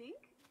 I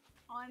think,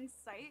 on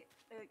site.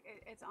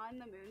 It's on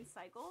the moon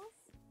cycles,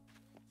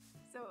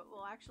 so it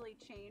will actually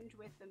change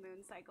with the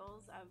moon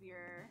cycles of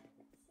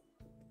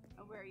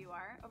where you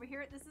are. Over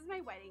here, this is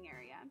my wedding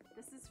area.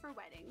 This is for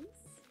weddings.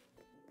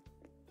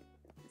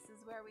 This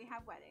is where we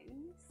have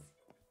weddings.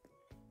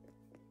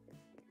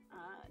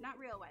 Not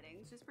real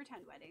weddings, just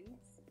pretend weddings.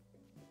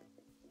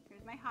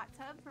 Here's my hot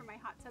tub for my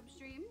hot tub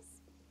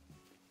streams.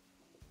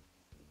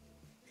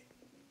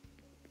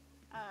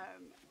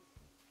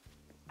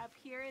 Up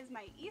here is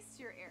my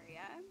Easter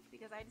area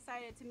because I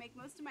decided to make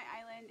most of my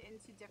island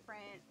into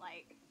different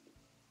like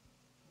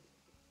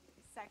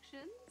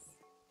sections,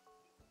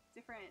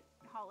 different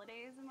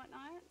holidays and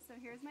whatnot. So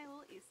here's my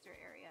little Easter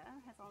area,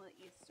 has all the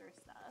Easter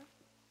stuff.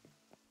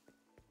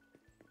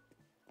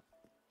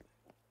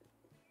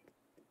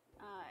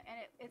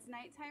 And it's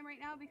nighttime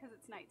right now because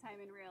it's nighttime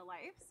in real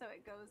life, so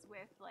it goes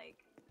with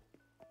like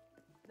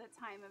the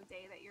time of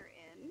day that you're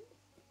in.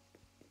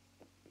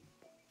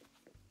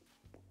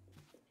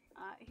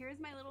 Here's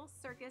my little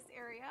circus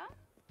area.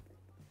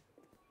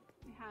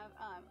 We have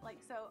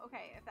like, so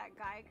okay, if that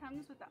guy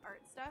comes with the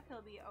art stuff,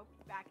 he'll be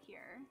back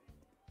here.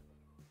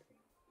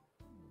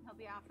 He'll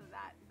be off of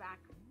that back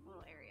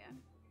little area.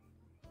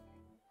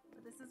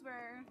 But this is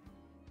where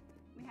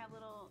we have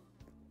little,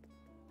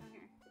 oh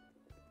here.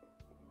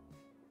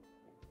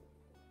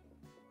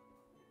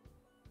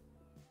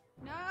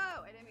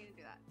 No, I didn't mean to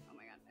do that. Oh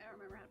my god, I don't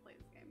remember how to play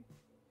this game.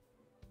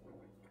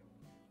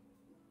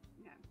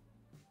 Okay.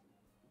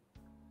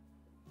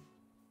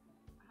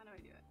 How do I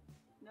do it?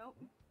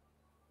 Nope.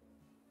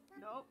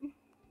 Nope.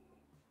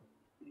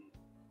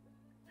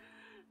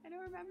 I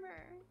don't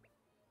remember.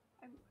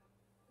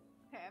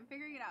 Okay, I'm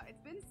figuring it out. It's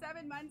been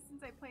 7 months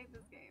since I played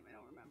this game. I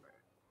don't remember.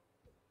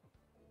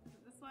 Is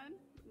it this one?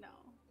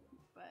 No.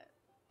 But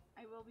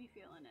I will be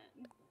feeling it.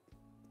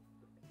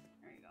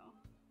 There you go.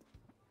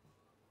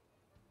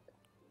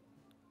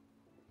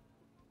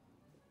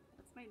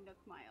 That's my Nook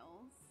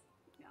Miles.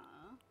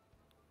 Yeah.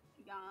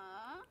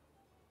 Yeah.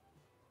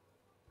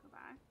 Go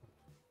back.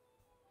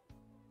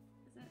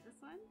 Isn't it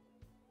this one?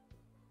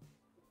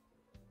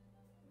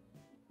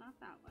 It's not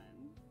that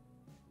one.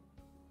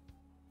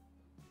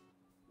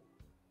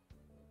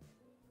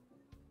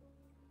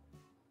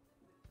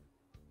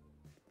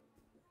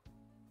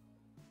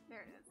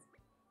 There it is.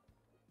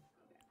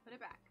 Okay, put it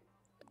back.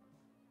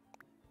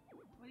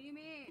 What do you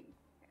mean?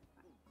 Okay,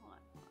 fine. Hold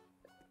on.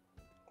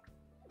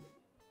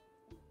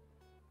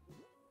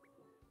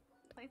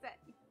 Place it.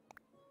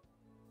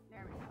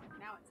 There we go.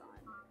 Now it's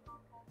on.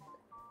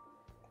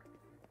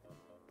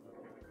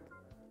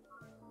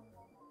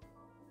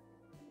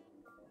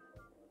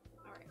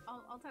 Alright,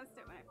 I'll test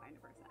it when I find a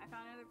person. I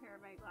found another pair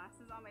of my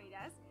glasses on my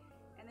desk,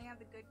 and they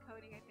have the good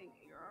coating, I think.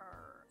 Yes.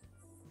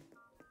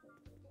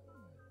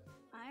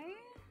 I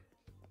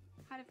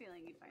had a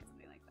feeling you'd find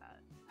something like that.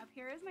 Up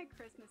here is my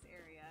Christmas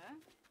area.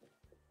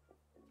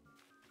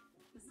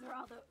 This is where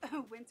all the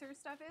winter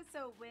stuff is.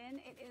 So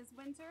when it is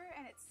winter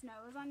and it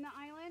snows on the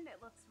island,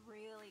 it looks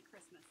really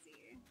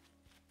Christmassy.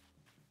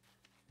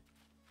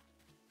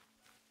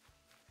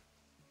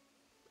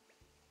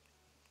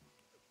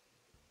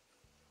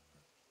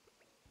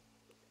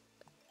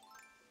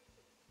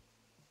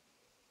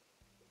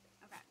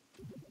 Okay.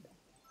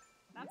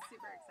 That's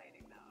super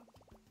exciting though.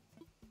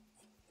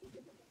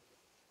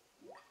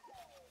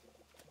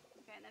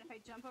 Okay, and then if I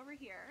jump over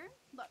here,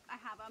 look, I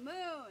have a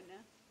moon.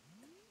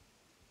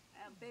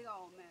 A big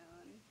old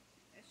moon.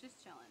 It's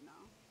just chilling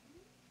though.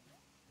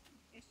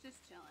 It's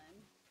just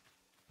chilling.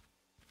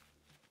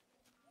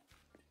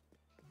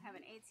 I have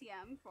an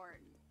ATM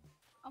for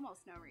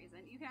almost no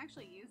reason. You can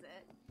actually use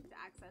it to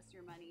access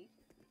your money.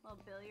 Little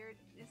billiard.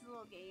 This is a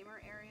little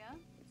gamer area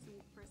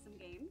for some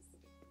games.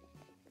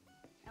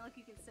 And look,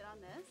 you can sit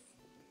on this.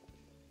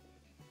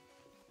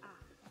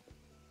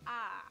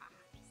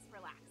 Just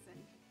relaxing.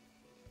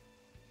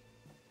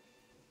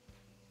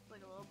 It's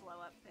like a little blow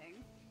up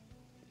thing.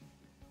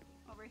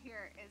 Over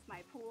here is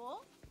my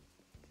pool.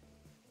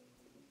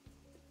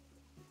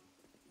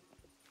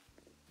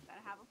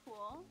 Gotta have a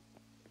pool.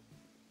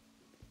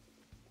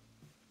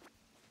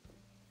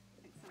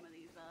 Pick some of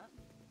these up.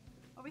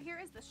 Over here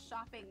is the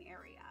shopping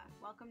area.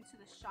 Welcome to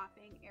the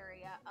shopping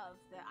area of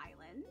the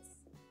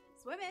islands.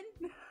 Swimming!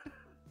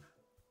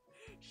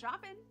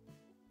 Shopping!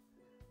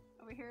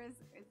 Over here is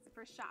it's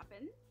for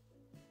shopping.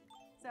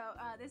 So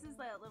this is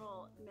the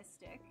little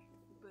Mystic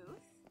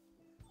booth.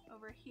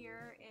 Over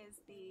here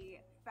is the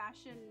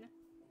fashion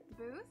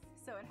booth.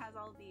 So it has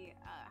all the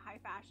high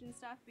fashion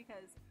stuff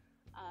because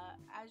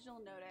as you'll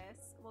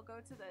notice, we'll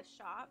go to the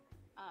shop.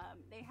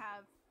 They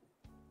have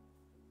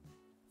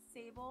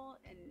Sable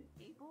and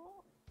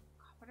Abel.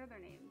 God, what are their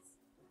names?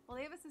 Well,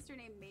 they have a sister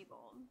named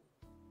Mabel.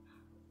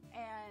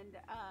 And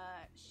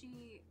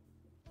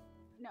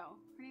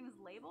her name is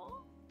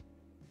Label.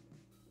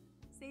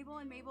 Sable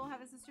and Mabel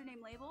have a sister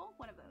named Label,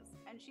 one of those.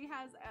 And she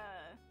has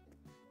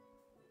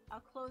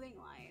a clothing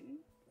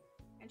line.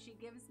 And she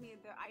gives me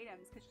the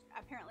items because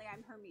apparently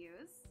I'm her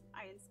muse.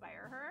 I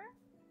inspire her.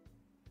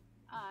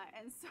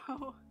 And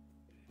so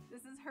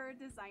this is her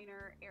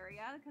designer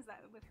area because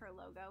that with her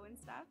logo and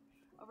stuff.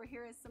 Over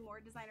here is some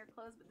more designer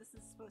clothes, but this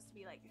is supposed to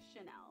be like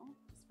Chanel,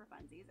 just for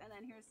funsies. And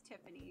then here's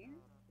Tiffany.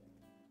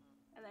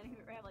 And then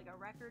here we have like a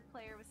record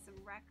player with some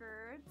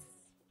records.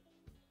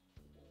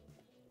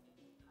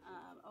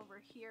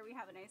 Over here we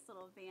have a nice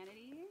little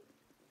vanity.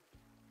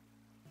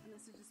 And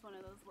this is just one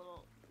of those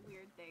little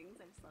weird things.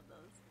 I just love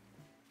those.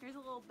 Here's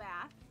a little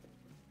bath.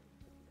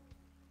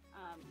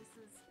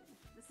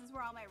 This is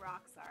where all my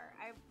rocks are.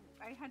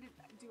 I had to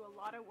do a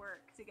lot of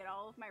work to get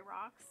all of my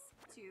rocks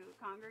to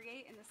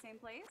congregate in the same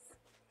place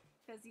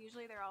because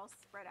usually they're all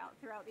spread out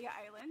throughout the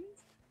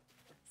island.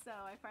 So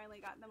I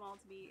finally got them all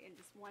to be in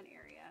just one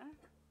area.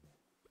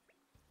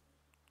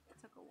 It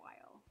took a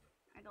while.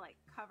 I had to like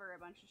cover a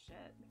bunch of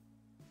shit.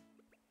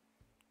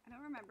 I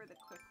don't remember the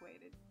quick way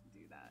to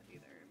do that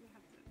either. We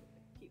have to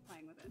keep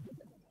playing with it.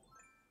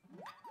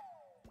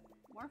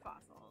 More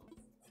fossils.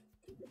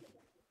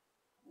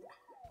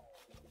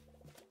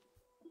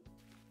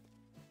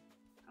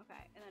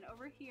 Okay, and then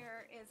over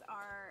here is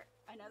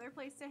another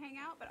place to hang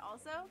out, but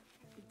also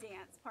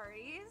dance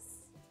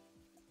parties.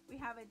 We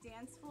have a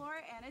dance floor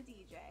and a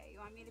DJ. You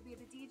want me to be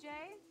the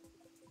DJ?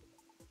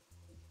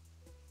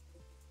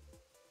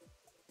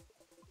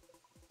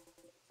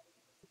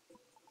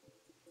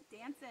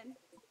 Dancing.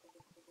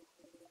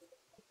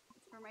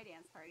 It's for my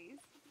dance parties.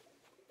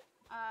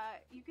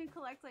 You can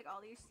collect like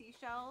all these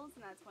seashells,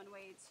 and that's one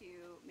way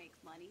to make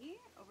money.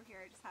 Over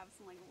here I just have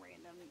some like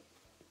random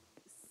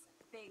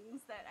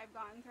things that I've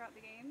gotten throughout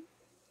the game.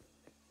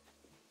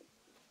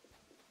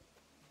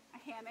 A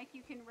hammock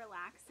you can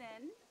relax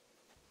in.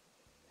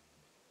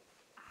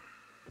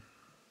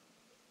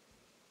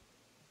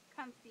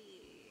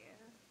 Comfy.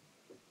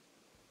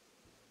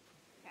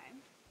 Okay.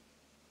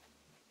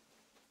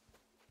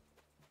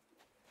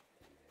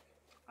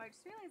 Oh, I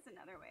just realized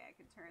another way I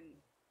could turn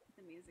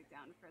the music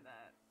down for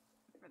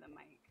the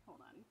mic.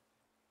 Hold on.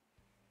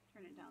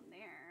 Turn it down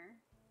there.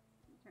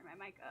 Turn my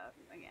mic up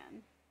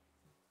again.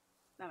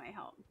 That might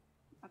help.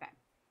 Okay.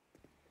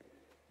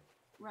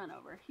 Run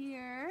over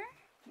here.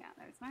 Yeah,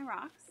 there's my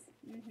rocks.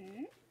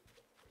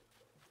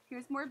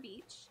 Here's more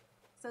beach.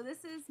 So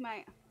this is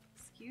my...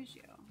 Excuse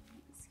you.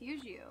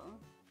 Excuse you.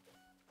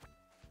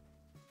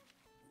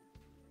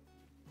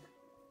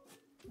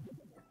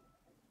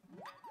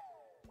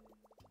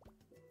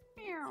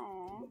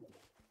 Meow.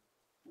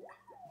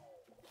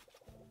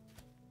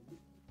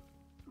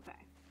 Okay.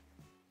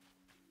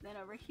 Then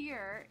over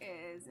here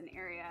is an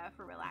area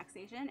for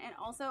relaxation and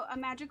also a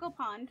magical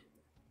pond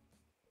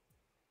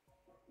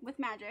with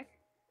magic.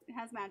 It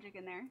has magic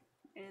in there.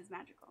 It is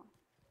magical.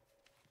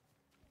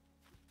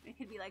 It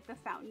could be like the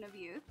Fountain of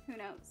Youth. Who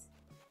knows?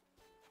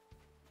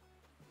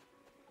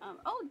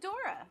 Oh,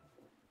 Dora!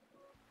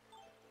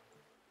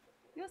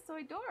 Yo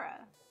soy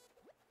Dora!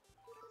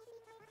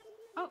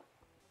 Oh,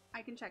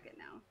 I can check it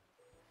now.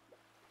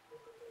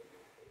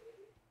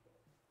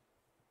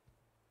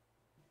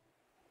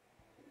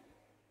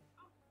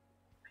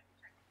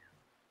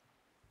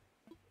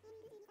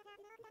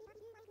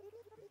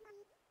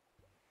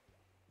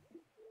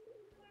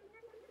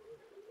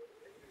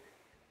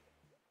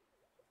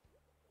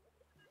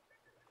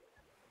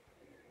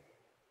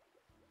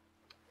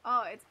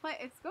 Oh,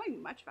 it's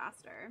going much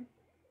faster.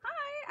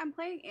 Hi, I'm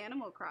playing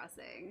Animal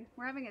Crossing.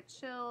 We're having a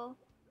chill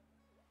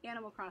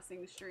Animal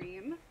Crossing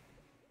stream.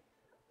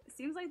 It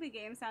seems like the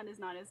game sound is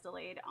not as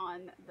delayed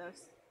on the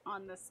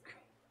screen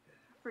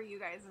for you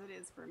guys as it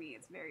is for me.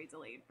 It's very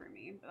delayed for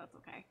me, but that's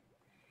okay.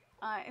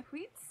 If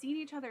we'd seen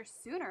each other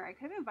sooner, I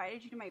could have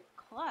invited you to my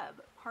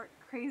club. Part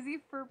crazy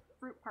for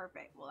fruit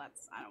parfait. Well,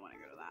 that's, I don't want to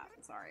go to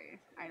that. Sorry.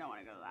 I don't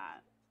want to go to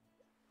that.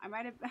 I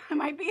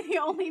might be the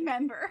only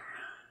member.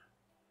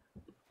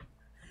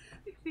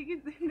 I think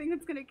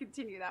it's going to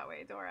continue that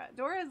way, Dora.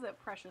 Dora is a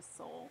precious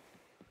soul.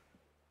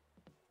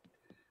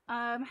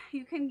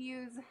 You can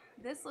use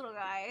this little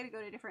guy to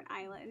go to different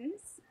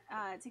islands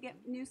to get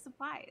new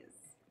supplies.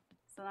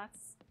 So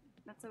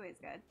that's always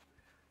good.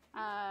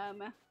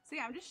 So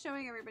yeah, I'm just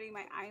showing everybody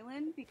my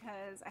island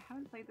because I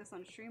haven't played this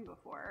on stream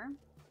before.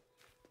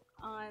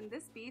 On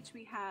this beach,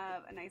 we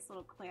have a nice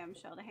little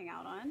clamshell to hang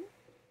out on.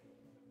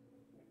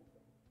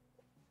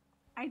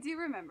 I do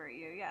remember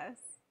you, yes.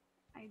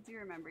 I do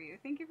remember you.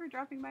 Thank you for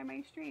dropping by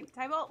my stream.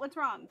 Tybolt, what's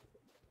wrong?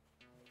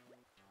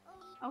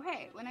 Oh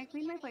hey, when I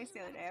cleaned my place the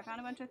other day, I found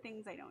a bunch of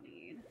things I don't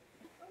need.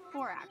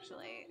 4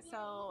 actually.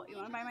 So, you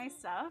want to buy my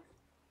stuff?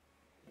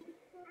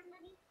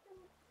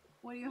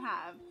 What do you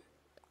have?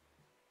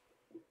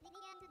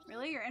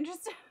 Really? You're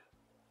interested?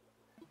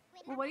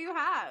 Well, what do you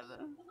have?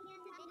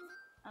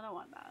 I don't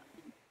want that.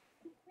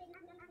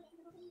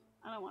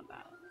 I don't want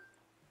that.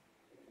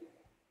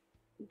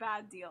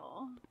 Bad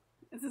deal.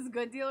 Is this a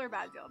good deal or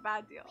bad deal?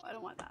 Bad deal. I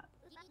don't want that.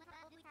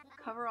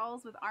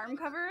 Coveralls with arm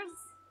covers?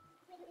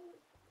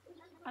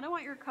 I don't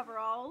want your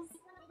coveralls.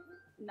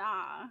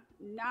 Nah.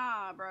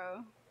 Nah, bro.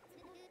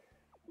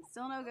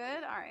 Still no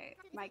good? Alright.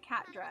 My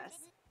cat dress.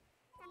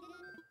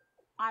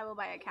 I will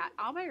buy a cat.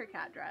 I'll buy your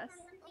cat dress.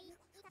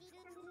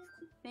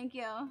 Thank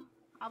you.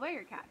 I'll buy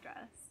your cat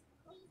dress.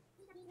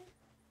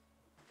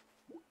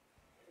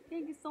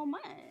 Thank you so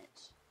much.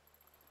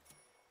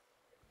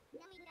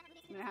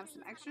 I'm gonna have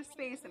some extra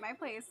space in my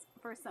place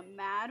for some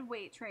mad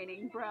weight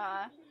training,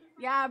 bruh.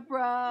 Yeah,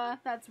 bruh.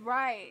 That's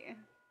right.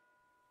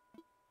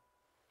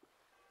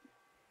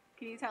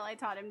 Can you tell I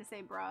taught him to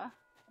say bruh?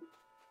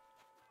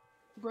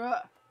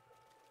 Bruh.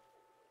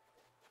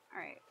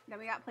 Alright. Then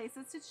we got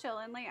places to chill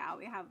and lay out.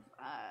 We have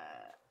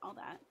all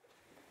that.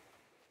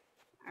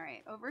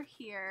 Alright, over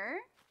here.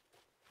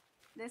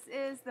 This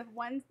is the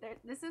one.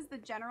 This is the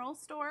general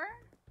store.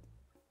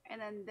 And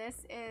then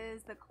this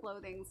is the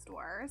clothing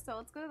store. So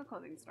let's go to the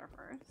clothing store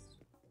first.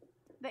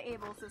 The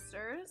Able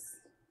Sisters.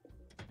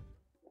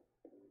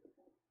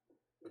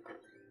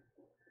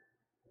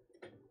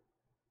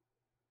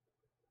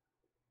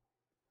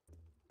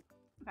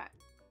 Okay.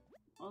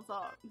 What's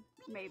up,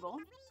 Mabel?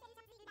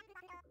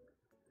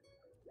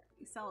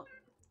 You sell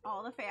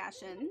all the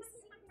fashions.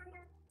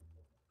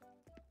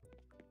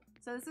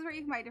 So this is where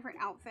you can buy different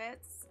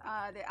outfits.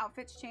 The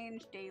outfits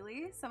change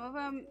daily. Some of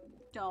them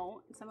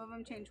don't. Some of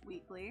them change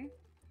weekly.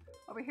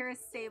 Over here is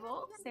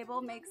Sable.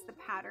 Sable makes the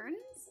patterns.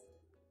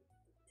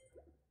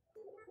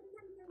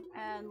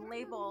 And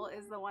Label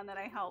is the one that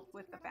I help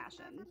with the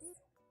fashions.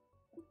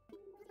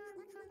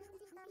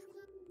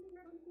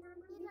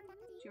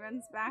 She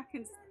runs back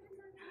and...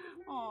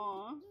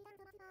 Aww.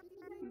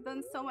 You've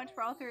done so much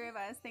for all 3 of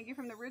us. Thank you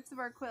from the roots of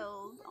our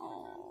quills.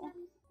 Aww.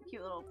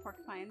 Cute little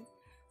porcupines.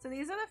 So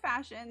these are the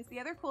fashions. The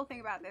other cool thing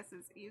about this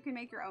is you can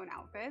make your own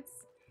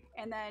outfits.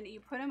 And then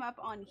you put them up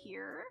on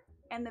here.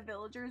 And the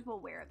villagers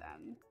will wear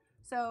them.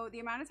 So the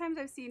amount of times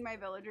I've seen my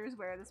villagers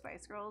wear the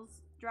Spice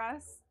Girls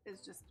dress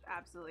is just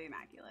absolutely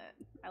immaculate.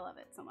 I love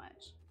it so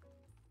much.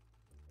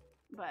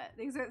 But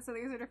these are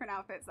different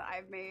outfits that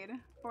I've made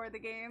for the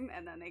game,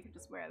 and then they can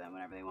just wear them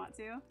whenever they want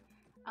to.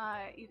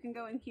 You can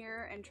go in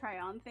here and try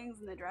on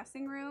things in the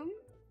dressing room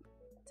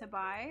to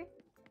buy.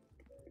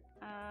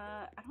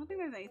 I don't think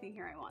there's anything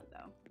here I want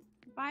though.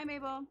 Bye,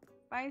 Mabel.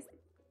 Bye.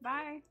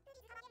 Bye.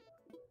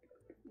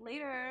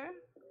 Later.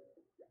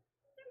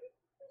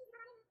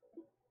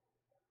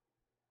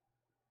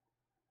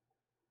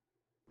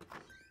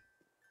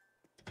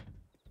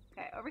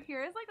 Okay, over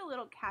here is like a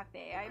little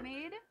cafe I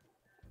made.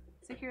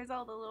 So here's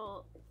all the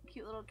little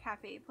cute little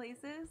cafe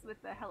places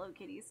with the Hello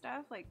Kitty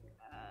stuff, like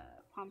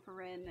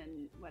Pomperin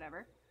and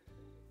whatever.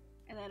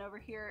 And then over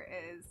here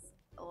is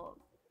a little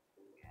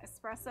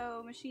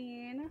espresso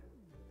machine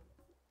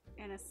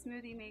and a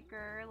smoothie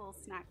maker, little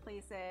snack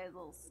places,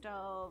 little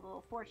stove,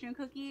 little fortune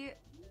cookie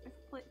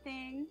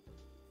thing,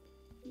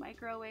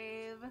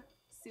 microwave,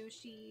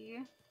 sushi.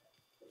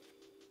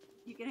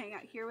 You can hang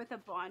out here with a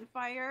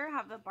bonfire,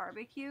 have a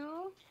barbecue.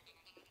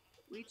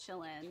 We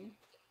chillin'.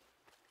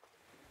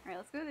 Alright,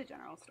 let's go to the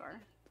general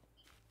store.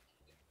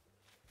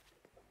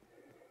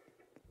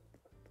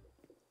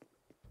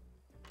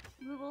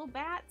 Little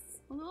bats,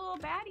 little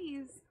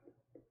baddies.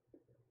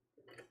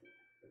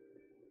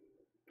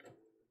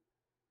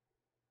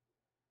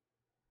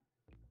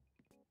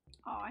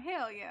 Oh,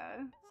 hell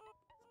yeah.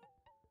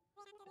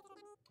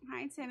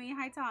 Hi, Timmy.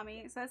 Hi,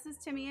 Tommy. So this is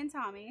Timmy and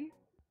Tommy.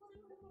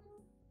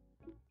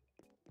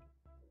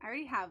 I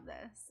already have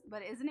this,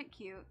 but isn't it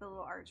cute? The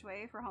little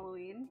archway for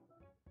Halloween.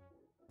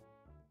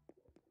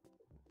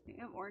 You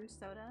have orange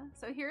soda.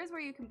 So here's where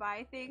you can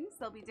buy things.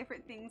 There'll be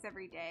different things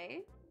every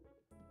day.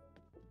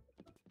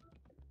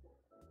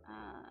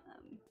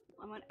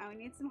 I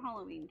need some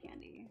Halloween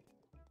candy.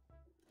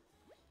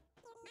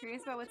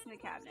 Curious about what's in the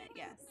cabinet.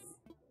 Yes.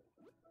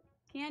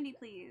 Candy,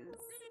 please.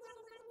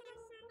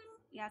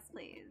 Yes,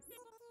 please.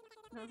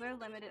 Those are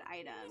limited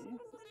items,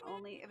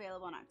 only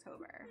available in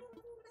October.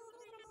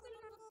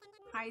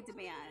 High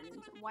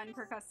demand, 1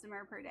 per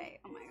customer per day.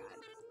 Oh my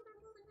god.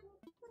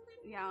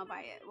 Yeah, I'll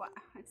buy it. What?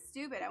 It's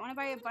stupid. I want to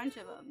buy a bunch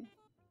of them.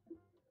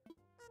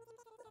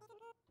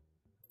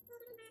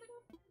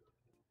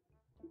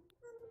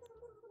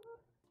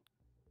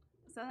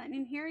 So then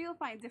in here you'll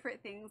find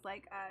different things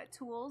like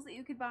tools that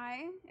you could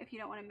buy if you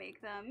don't want to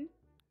make them.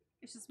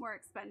 It's just more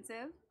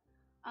expensive.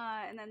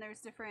 And then there's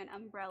different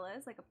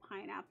umbrellas, like a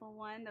pineapple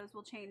one. Those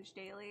will change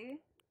daily.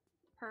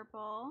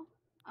 Purple.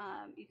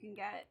 You can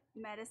get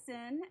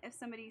medicine if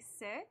somebody's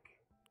sick.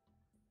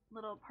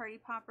 Little party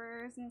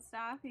poppers and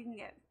stuff. You can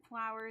get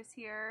flowers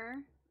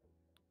here.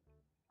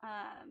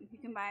 You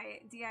can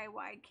buy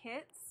DIY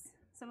kits.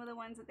 Some of the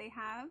ones that they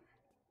have.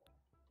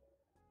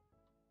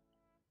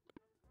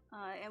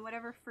 And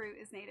whatever fruit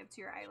is native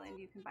to your island,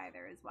 you can buy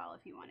there as well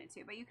if you wanted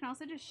to. But you can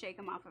also just shake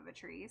them off of a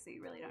tree, so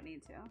you really don't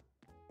need to.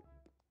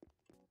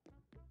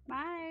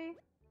 Bye!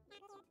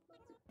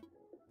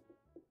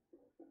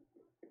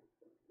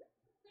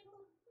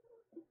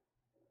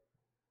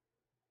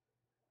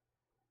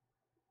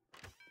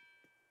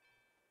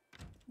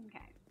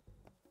 Okay.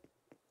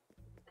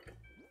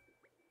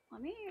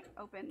 Let me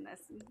open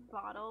this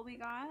bottle we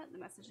got, the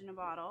message in a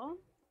bottle.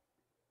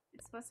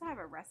 It's supposed to have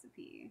a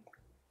recipe.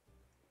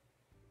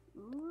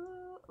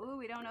 Ooh,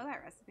 we don't know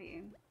that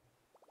recipe.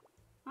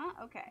 Huh?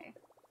 Okay.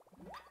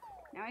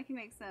 Now I can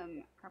make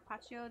some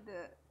carpaccio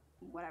de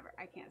whatever.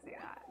 I can't say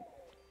that.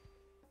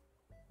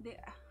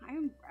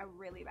 I'm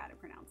really bad at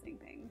pronouncing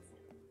things.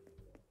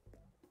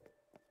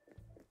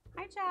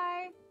 Hi,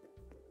 Chai!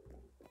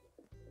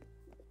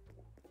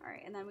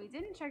 Alright, and then we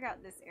didn't check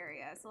out this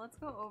area, so let's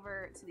go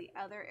over to the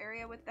other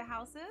area with the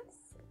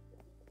houses.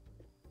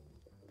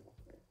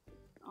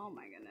 Oh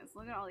my goodness,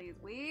 look at all these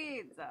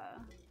weeds!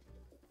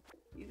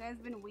 You guys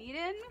been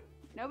weeding?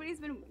 Nobody's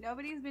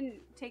been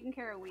taking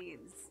care of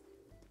weeds.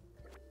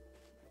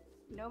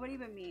 Nobody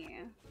but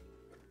me.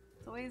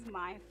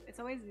 It's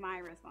always my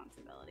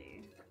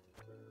responsibility.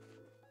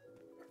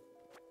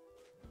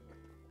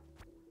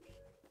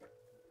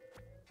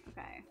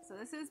 Okay, so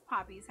this is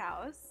Poppy's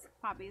house.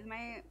 Poppy's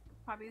my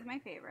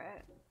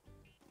favorite.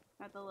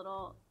 Got the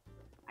little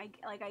I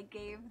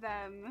gave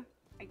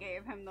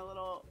him the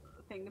little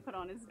thing to put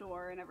on his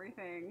door and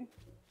everything.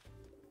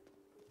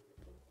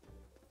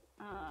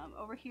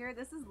 Over here,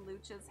 this is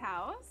Lucha's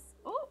house.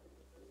 Oh!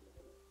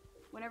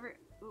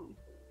 Ooh,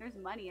 there's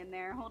money in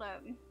there. Hold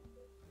up.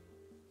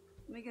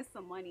 Let me get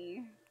some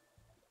money.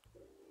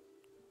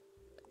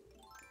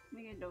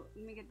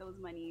 Let me get those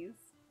monies.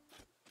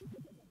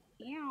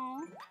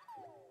 Ew.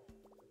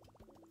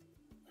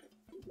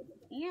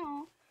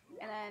 Ew.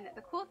 And then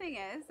the cool thing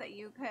is that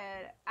you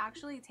could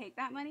actually take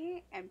that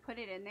money and put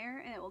it in there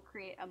and it will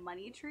create a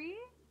money tree.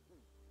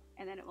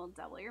 And then it will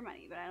double your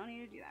money. But I don't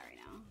need to do that right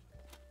now.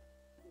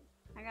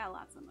 I got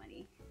lots of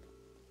money.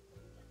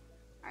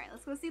 Alright,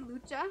 let's go see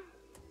Lucha.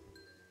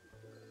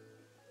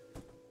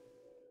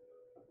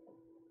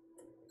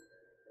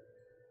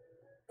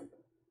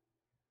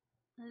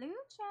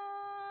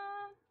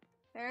 Lucha!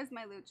 There's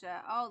my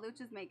Lucha. Oh,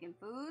 Lucha's making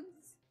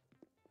foods.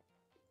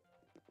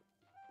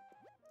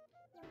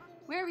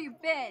 Where have you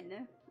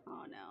been?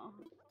 Oh no.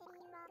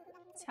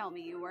 Tell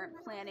me you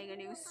weren't planning a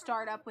new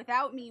startup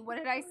without me. What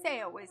did I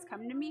say? Always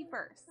come to me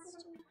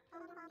first.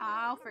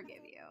 I'll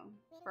forgive you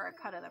for a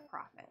cut of the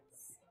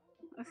profits.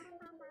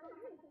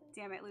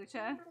 Damn it,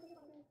 Lucha.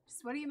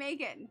 Just what are you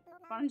making?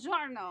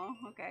 Buongiorno.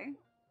 Okay.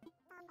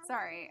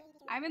 Sorry.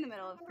 I'm in the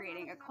middle of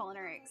creating a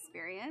culinary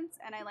experience,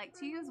 and I like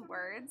to use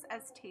words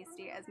as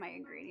tasty as my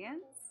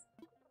ingredients.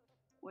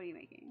 What are you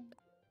making?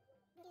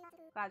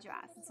 Glad you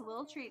asked. It's a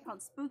little treat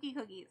called Spooky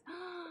Cookies.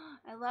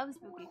 I love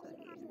Spooky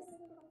Cookies.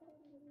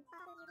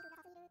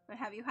 But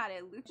have you had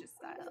it Lucha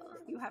style?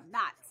 You have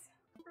not.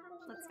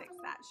 Let's fix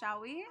that,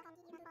 shall we?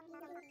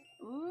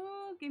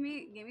 Ooh, give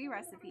me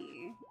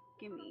recipe.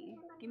 Gimme.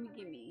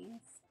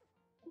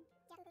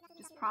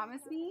 Just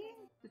promise me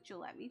that you'll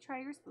let me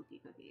try your spooky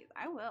cookies.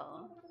 I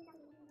will.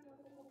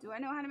 Do I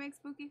know how to make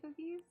spooky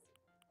cookies?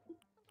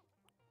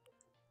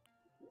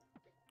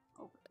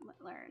 Oh,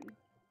 learn.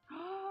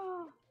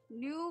 Oh,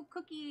 new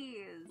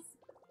cookies.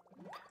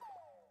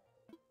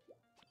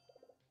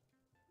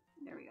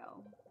 There we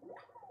go.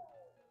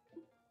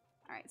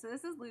 Alright, so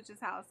this is Lucha's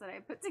house that I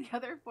put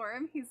together for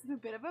him. He's a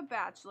bit of a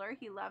bachelor.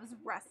 He loves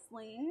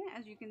wrestling,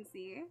 as you can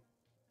see.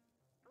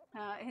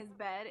 His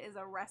bed is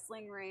a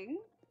wrestling ring.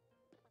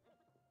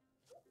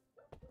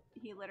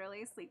 He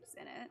literally sleeps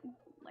in it,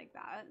 like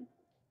that.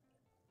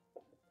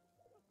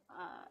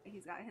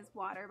 He's got his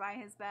water by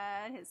his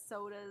bed, his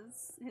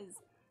sodas, his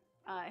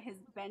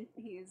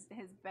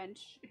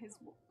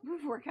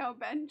workout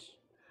bench,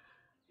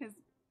 his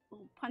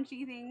little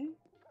punchy thing.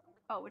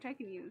 Oh, which I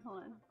can use.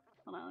 Hold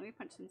on, let me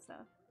punch some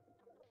stuff.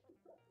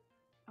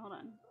 Hold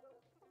on.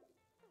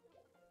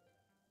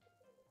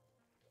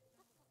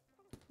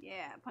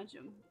 Yeah, punch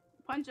him.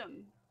 Punch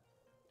him.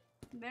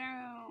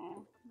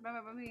 No.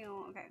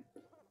 Okay.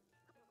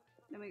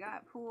 Then we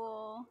got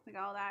pool. We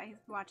got all that. He's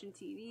watching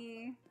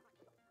TV.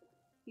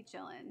 He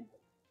chillin'.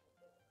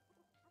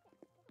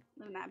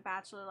 Living that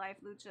bachelor life,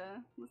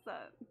 Lucha. What's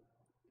up?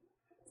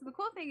 So the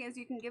cool thing is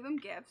you can give them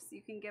gifts.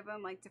 You can give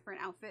them like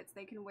different outfits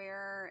they can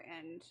wear,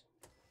 and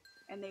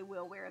they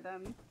will wear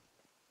them.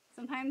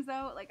 Sometimes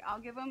though, like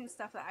I'll give them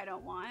stuff that I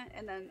don't want,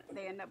 and then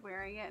they end up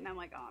wearing it, and I'm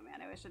like, oh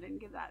man, I wish I didn't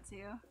give that to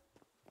you.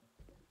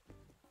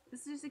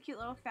 This is just a cute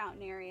little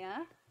fountain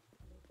area.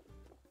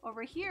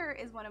 Over here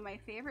is one of my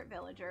favorite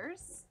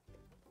villagers,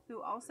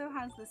 who also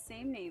has the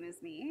same name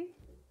as me.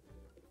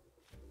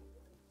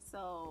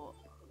 So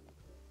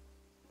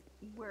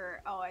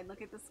oh, and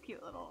look at this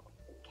cute little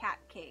cat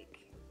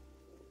cake.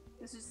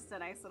 This is just a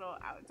nice little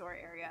outdoor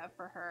area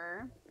for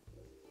her.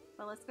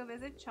 But let's go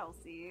visit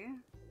Chelsea.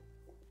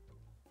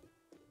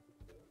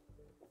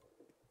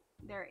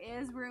 There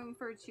is room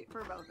for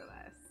both of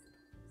us.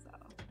 So,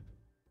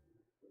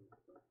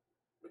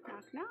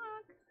 knock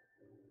knock.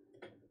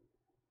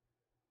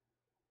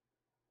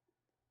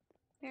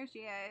 There she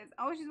is.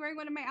 Oh, she's wearing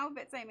one of my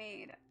outfits I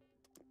made.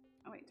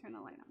 Oh wait, turn the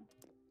light on.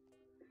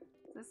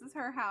 This is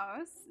her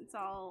house. It's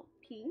all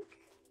pink.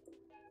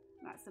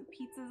 Got some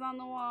pizzas on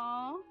the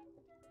wall.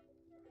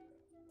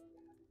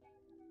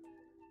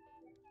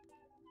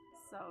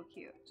 So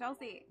cute.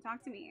 Chelsea,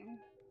 talk to me.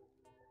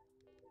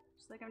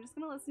 She's like, I'm just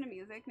gonna listen to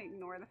music and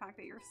ignore the fact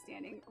that you're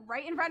standing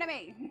right in front of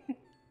me.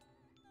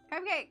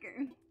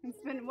 Cupcake.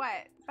 It's been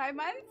what, 5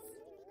 months?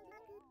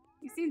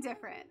 You seem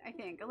different, I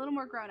think. A little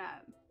more grown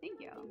up.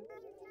 Thank you.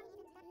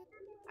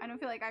 I don't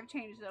feel like I've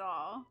changed at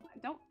all.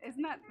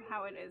 Isn't that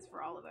how it is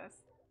for all of us?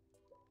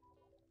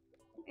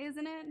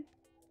 Isn't it?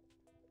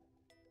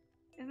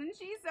 Isn't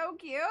she so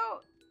cute?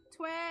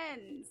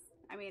 Twins.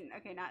 I mean,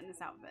 okay, not in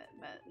this outfit,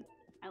 but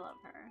I love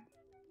her.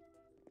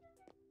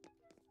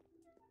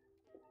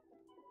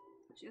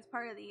 She was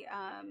part of the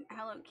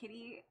Hello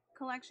Kitty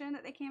collection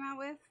that they came out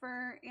with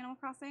for Animal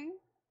Crossing,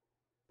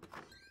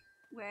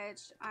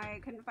 which I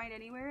couldn't find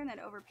anywhere and then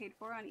overpaid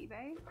for on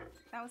eBay.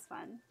 That was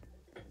fun.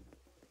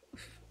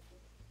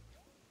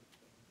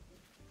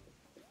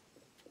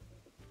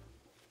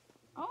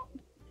 Oh,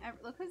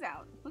 look who's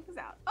out. Look who's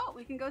out. Oh,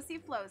 we can go see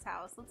Flo's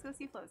house. Let's go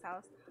see Flo's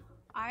house.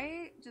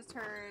 I just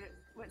heard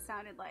what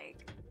sounded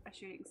like a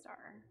shooting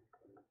star.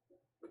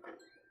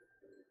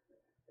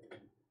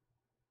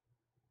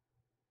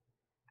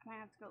 I might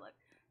have to go look.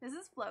 This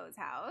is Flo's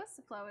house.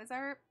 Flo is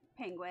our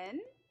penguin.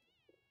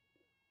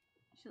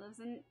 She lives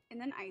in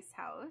an ice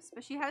house,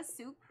 but she has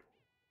soup.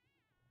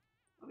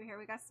 Over here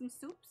we got some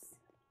soups.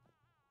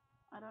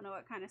 I don't know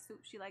what kind of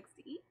soup she likes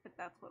to eat, but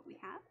that's what we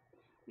have.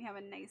 We have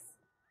a nice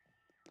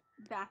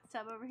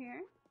bathtub over here.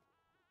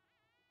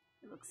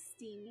 It looks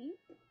steamy.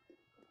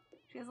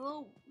 She has a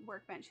little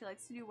workbench. She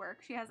likes to do work.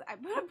 I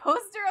put a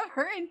poster of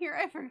her in here.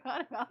 I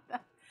forgot about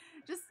that.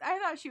 I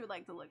thought she would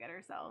like to look at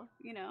herself,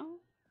 you know?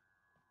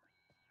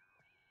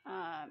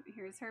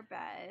 Here's her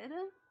bed,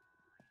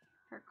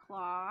 her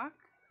clock,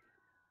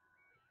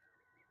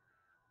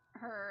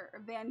 her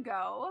Van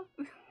Gogh,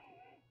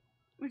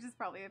 which is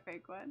probably a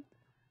fake one.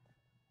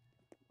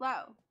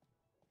 Flo.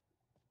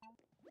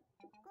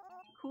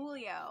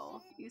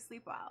 Coolio. You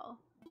sleep well.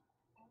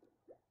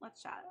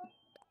 Let's chat.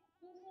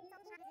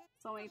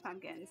 So many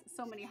pumpkins.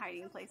 So many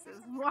hiding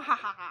places.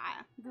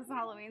 This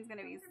Halloween's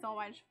gonna be so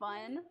much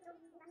fun.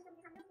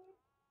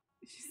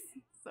 She's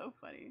so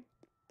funny.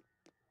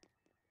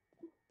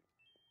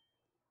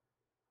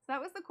 So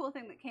that was the cool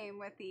thing that came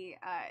with the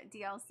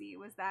DLC,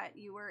 was that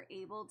you were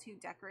able to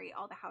decorate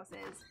all the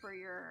houses for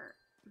your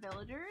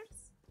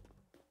villagers.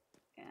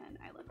 And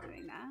I love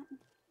doing that.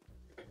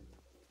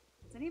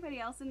 Is anybody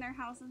else in their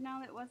houses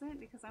now that wasn't?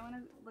 Because I want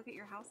to look at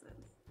your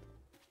houses.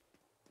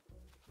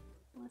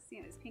 Let's see,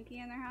 is Pinky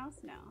in their house?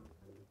 No.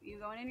 You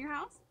going in your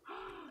house?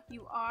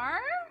 You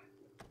are?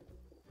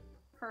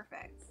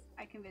 Perfect.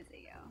 I can visit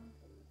you.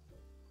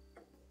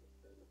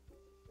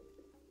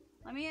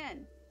 Let me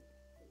in.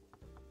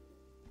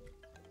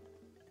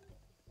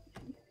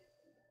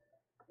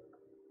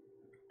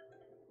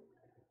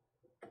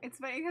 It's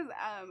funny because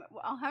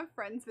I'll have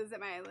friends visit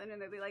my island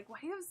and they'll be like, why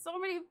do you have so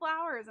many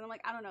flowers? And I'm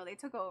like, I don't know. They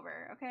took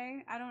over,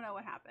 okay? I don't know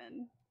what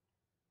happened.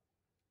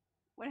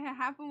 What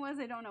happened was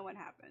I don't know what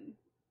happened.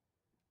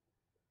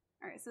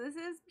 Alright, so this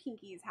is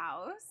Pinky's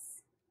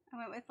house. I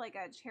went with like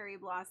a cherry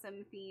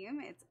blossom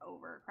theme. It's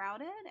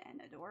overcrowded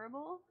and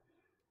adorable.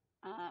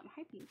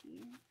 Hi,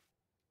 Pinky.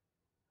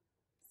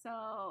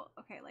 So,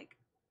 okay, like,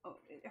 oh,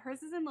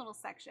 hers is in little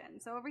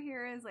sections. So over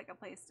here is like a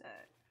place to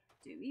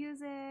do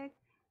music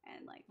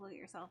and like look at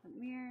yourself in the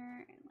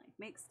mirror and like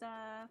make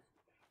stuff.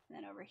 And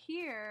then over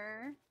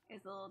here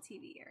is a little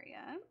TV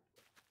area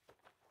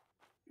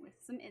with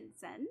some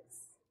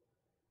incense.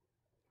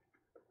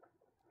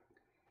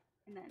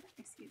 And then,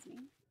 excuse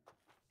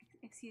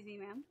me,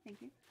 ma'am,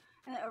 thank you.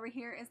 And then over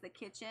here is the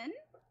kitchen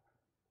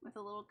with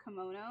a little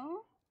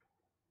kimono.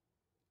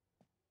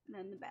 And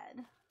then the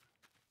bed.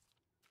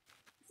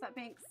 What's up,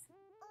 Pinks?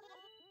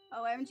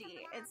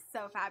 OMG, it's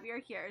so fab you're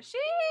here.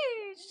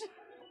 Sheesh!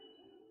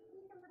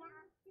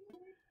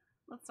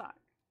 Let's talk.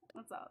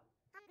 What's up?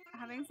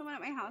 Having someone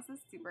at my house is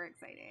super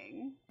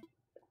exciting.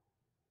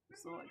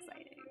 so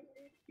exciting.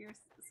 You're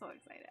so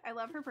excited. I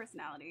love her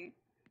personality.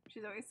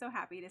 She's always so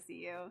happy to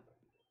see you.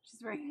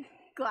 She's wearing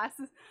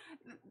glasses.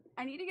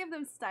 I need to give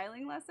them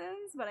styling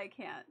lessons, but I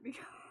can't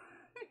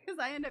because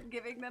I end up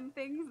giving them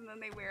things and then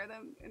they wear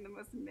them in the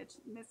most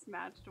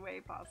mismatched way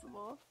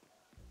possible.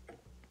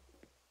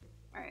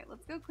 Alright,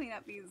 let's go clean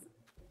up these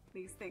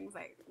things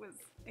I was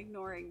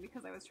ignoring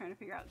because I was trying to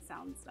figure out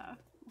sound stuff.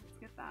 Let's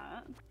get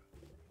that.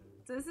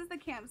 So this is the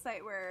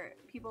campsite where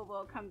people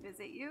will come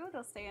visit you.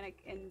 They'll stay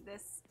in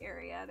this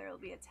area. There will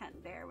be a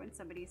tent there when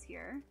somebody's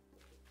here.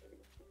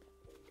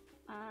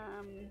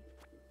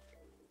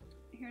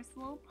 Here's the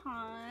little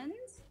pond.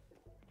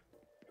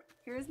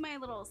 Here's my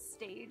little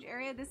stage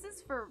area. This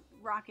is for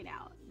rocking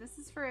out. This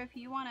is for if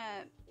you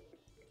wanna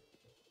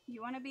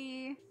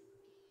be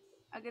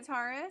a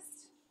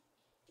guitarist.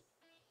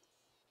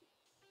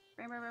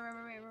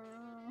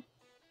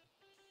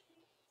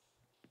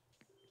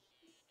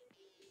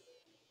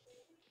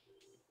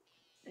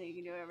 Then you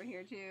can do it over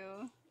here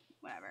too.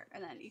 Whatever.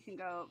 And then you can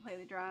go play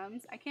the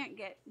drums. I can't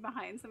get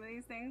behind some of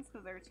these things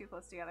because they're too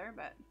close together,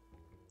 but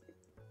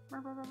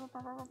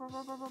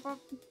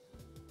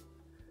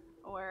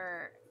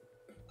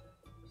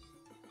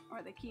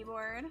or the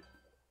keyboard.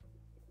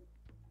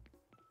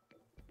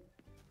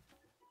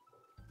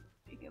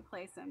 You can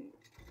play some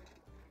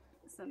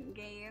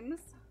games.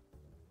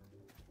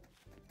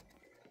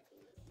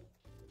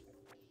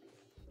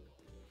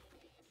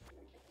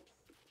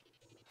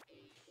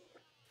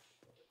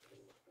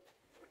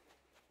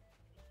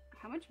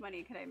 How much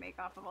money could I make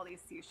off of all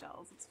these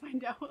seashells? Let's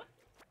find out.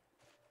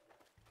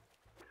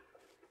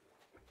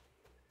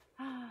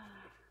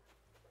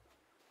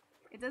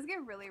 It does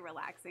get really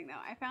relaxing though.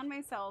 I found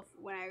myself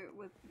when I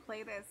would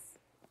play this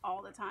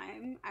all the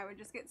time, I would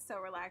just get so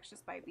relaxed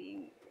just by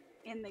being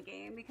in the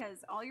game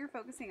because all you're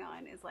focusing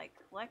on is like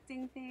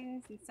collecting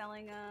things and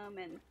selling them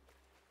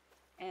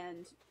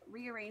and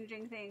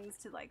rearranging things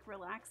to like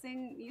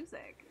relaxing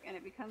music, and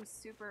it becomes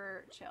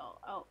super chill.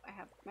 Oh,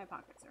 my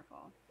pockets are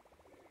full.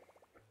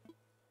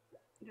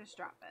 Just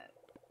drop it.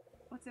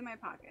 What's in my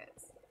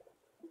pockets?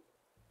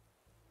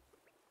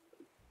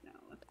 No.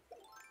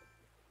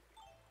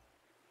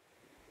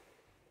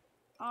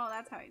 Oh,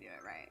 that's how you do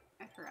it, right?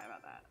 I forgot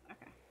about that.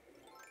 Okay.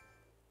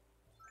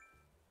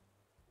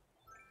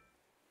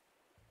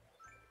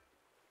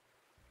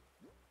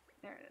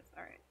 There it is.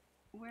 Alright.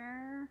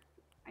 Where...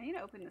 I need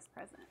to open this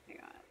present I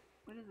got.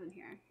 What is in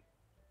here?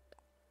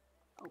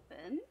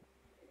 Open.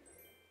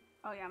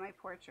 Oh yeah, my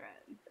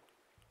portrait.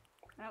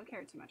 I don't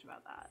care too much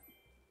about that.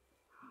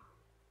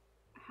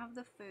 I have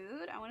the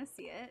food. I want to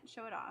see it.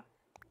 Show it off.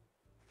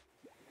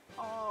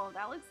 Oh,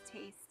 that looks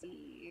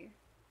tasty.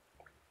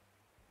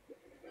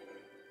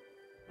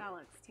 That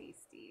looks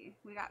tasty.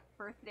 We got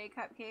birthday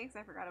cupcakes.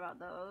 I forgot about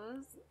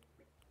those.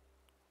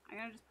 I'm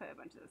gonna just put a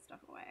bunch of this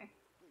stuff away.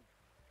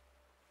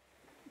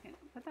 Okay,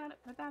 put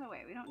that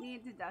away. We don't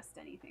need to dust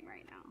anything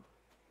right now.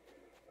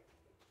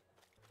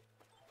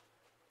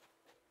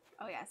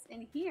 Oh yes,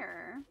 in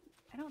here,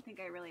 I don't think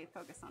I really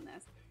focused on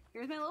this.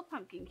 Here's my little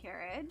pumpkin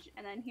carriage,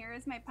 and then here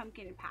is my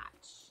pumpkin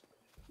patch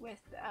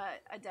with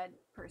a dead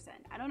person.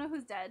 I don't know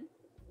who's dead.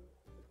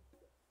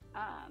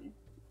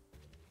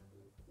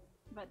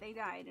 But they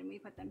died and we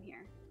put them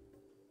here.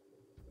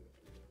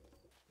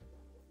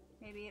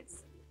 Maybe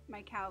it's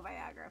my cow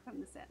Viagra from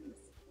The Sims.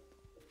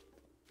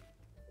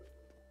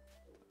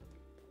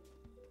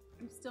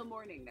 I'm still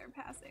mourning their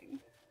passing.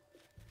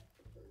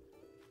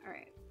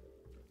 Alright.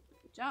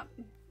 Jump.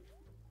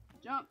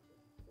 Jump.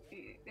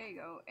 There you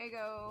go.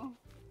 Ego.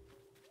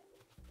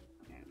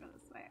 Okay, I'll go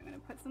this way. I'm gonna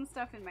put some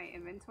stuff in my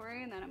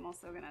inventory and then I'm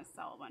also gonna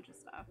sell a bunch of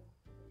stuff.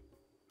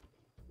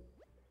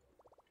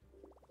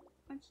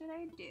 What should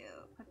I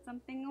do? Put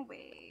something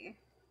away.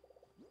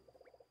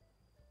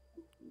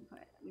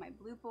 Put my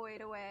Blue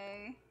Void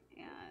away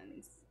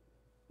and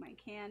my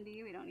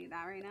candy. We don't need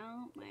that right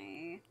now.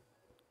 My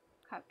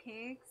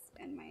cupcakes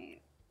and my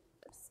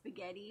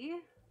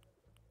spaghetti.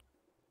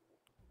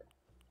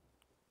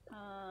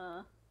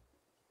 A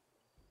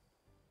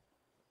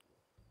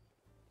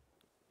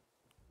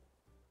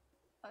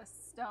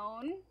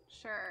stone?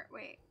 Sure.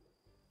 Wait.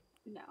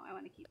 No, I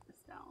want to keep the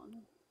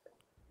stone.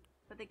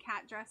 Put the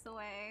cat dress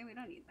away. We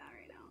don't need that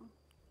right now.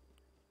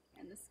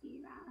 And the ski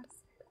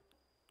mask.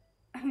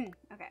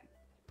 Okay.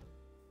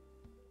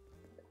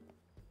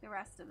 The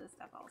rest of the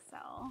stuff I'll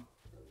sell.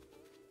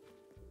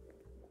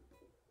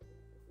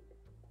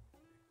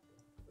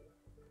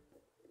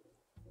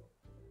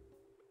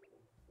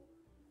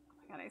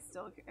 Oh my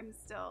god, I'm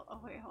still, oh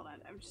wait, hold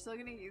on. I'm still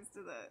getting used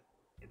to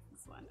it's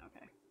this one,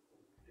 okay.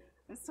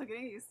 I'm still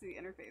getting used to the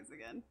interface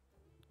again.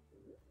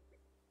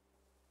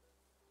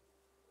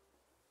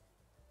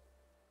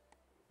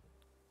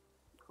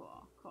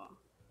 Cool, cool.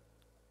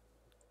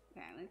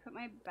 Okay, I'm gonna put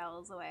my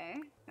bells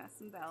away. Got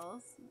some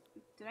bells.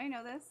 Did I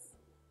know this?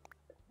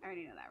 I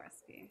already know that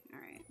recipe.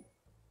 Alright.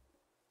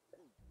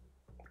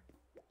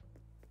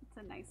 It's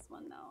a nice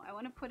one though. I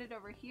want to put it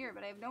over here,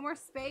 but I have no more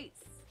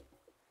space.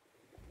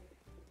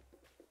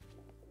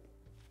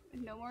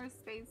 No more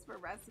space for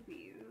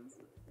recipes.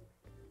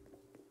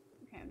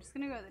 Okay, I'm just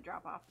gonna go to the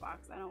drop-off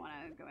box. I don't want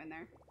to go in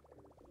there.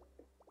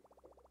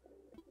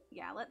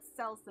 Yeah, let's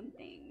sell some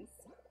things.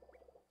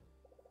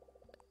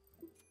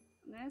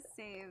 I'm gonna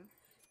save...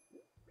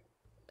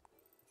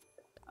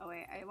 Oh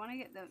wait, I want to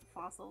get the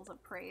fossils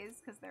of praise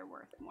because they're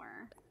worth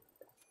more.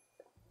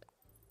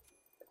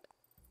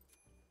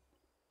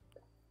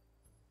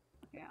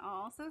 Okay,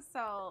 I'll also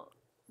sell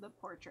the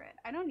portrait.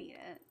 I don't need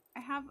it.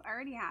 I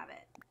already have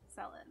it.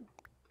 Sell it.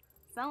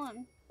 Sell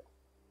them.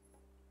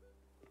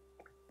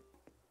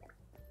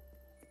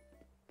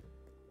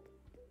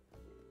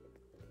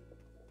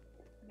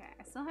 Okay,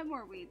 I still have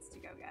more weeds to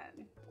go get.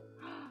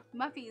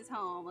 Muffy's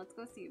home. Let's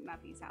go see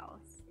Muffy's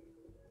house.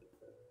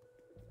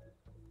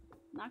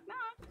 Knock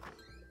knock.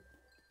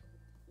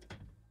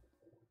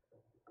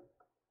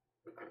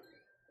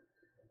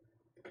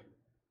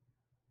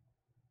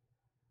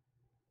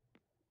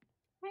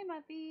 Hi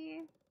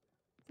Muffy.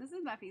 This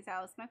is Muffy's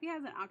house. Muffy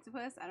has an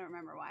octopus. I don't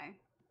remember why.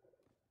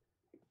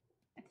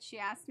 She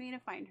asked me to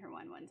find her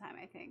one time,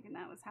 I think, and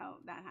that was how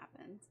that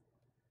happened.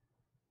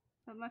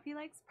 But Muffy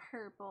likes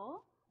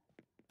purple.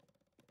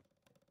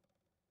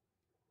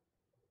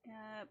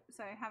 Yep.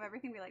 So I have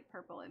everything be like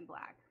purple and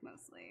black,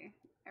 mostly.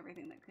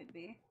 Everything that could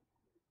be.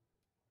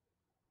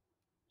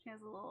 She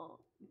has a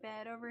little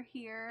bed over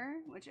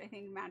here, which I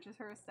think matches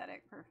her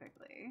aesthetic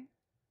perfectly.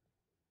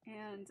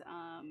 And,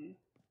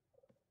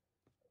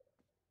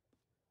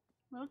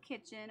 little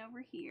kitchen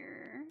over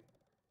here.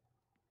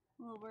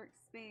 Little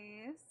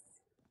workspace.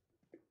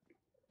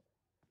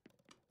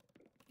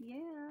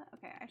 Yeah.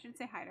 Okay, I should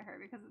say hi to her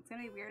because it's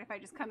gonna be weird if I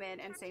just come in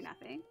and say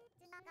nothing.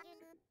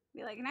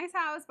 Be like, nice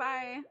house,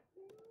 bye.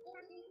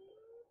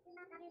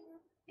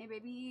 Hey,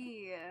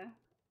 baby.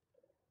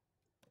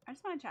 I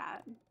just want to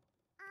chat.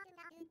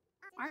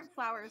 Aren't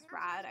flowers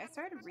rad? I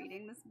started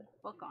reading this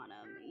book on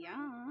them.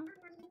 Yeah.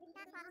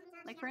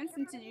 Like, for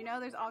instance, did you know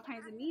there's all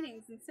kinds of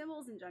meanings and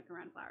symbols and junk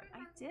around flowers?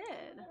 I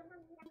did.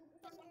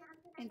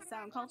 In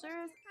some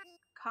cultures,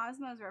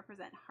 cosmos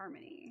represent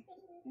harmony.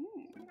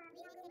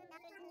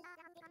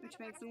 Which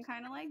makes them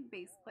kind of like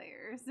bass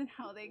players and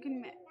how they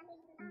can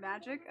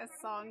magic a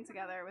song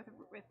together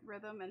with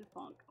rhythm and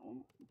funk.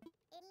 Oh.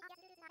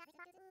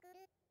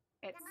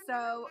 It's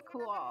so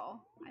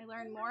cool. I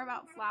learn more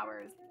about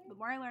flowers. The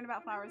more I learn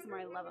about flowers, the more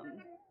I love them.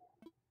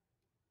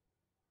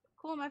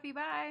 Cool, Muffy.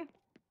 Bye.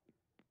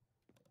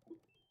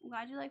 I'm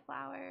glad you like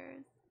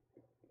flowers.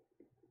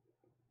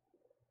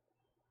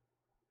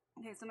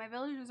 Okay, so my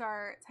villagers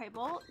are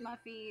Tybalt,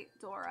 Muffy,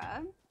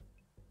 Dora,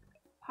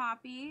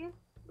 Poppy,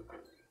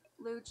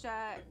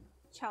 Lucha,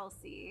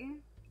 Chelsea,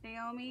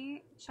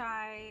 Naomi,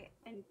 Chai,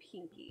 and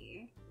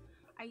Pinky.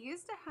 I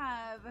used to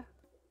have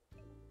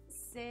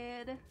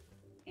Sid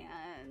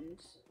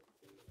and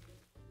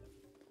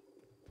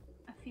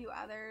a few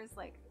others.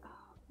 Like,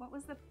 oh, what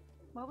was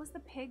the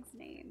pig's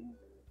name?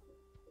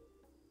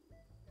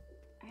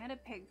 I had a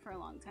pig for a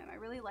long time. I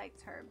really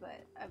liked her,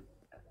 but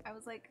I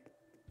was like,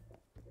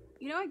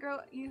 you know,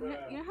 you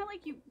know how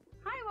like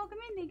hi, welcome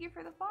in, thank you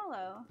for the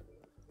follow.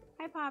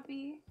 Hi,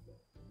 Poppy.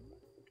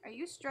 Are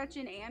you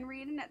stretching and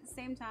reading at the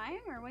same time,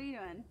 or what are you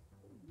doing?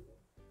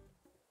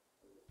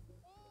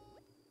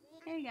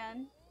 Hey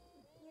again.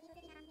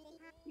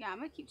 Yeah, I'm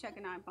gonna keep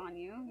checking up on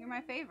you. You're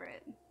my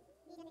favorite.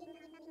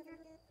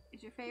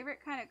 Is your favorite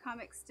kind of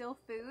comic still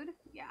food?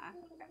 Yeah,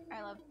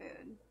 I love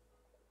food.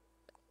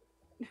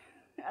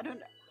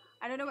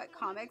 I don't know what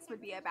comics would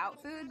be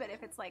about food, but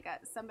if it's like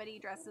somebody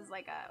dresses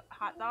like a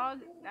hot dog,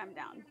 I'm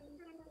down.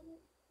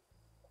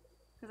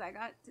 Because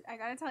I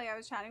gotta tell you, I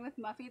was chatting with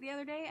Muffy the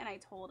other day, and I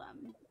told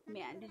him,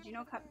 man, did you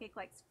know Cupcake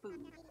likes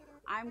food?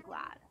 I'm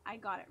glad I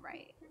got it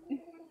right.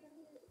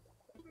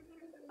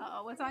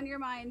 Uh-oh, what's on your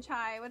mind,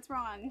 Chai? What's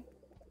wrong?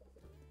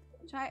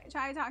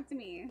 Chai, talk to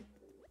me.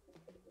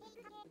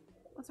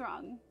 What's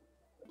wrong?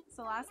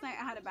 So last night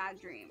I had a bad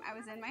dream. I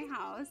was in my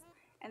house,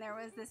 and there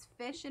was this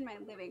fish in my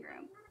living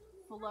room,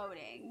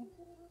 floating.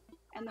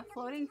 And the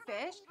floating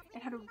fish,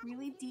 it had a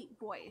really deep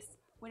voice.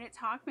 When it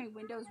talked, my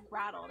windows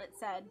rattled. It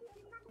said,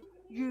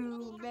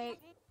 you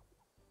make...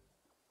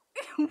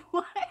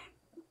 What?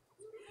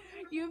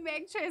 You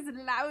make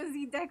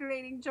lousy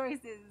decorating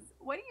choices.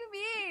 What do you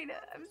mean?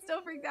 I'm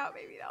still freaked out,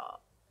 baby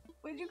doll.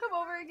 Would you come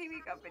over and keep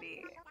me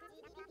company?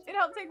 It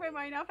helped take my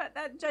mind off at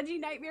that judgy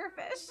nightmare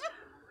fish.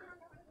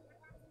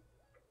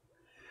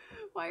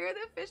 Why are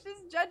the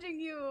fishes judging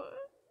you?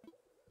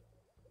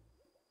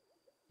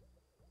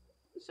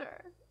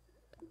 Sure.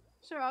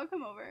 Sure, I'll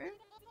come over.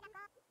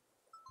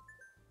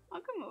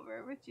 I'll come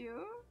over with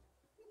you.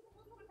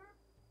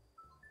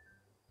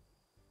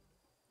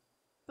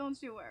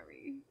 Don't you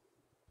worry.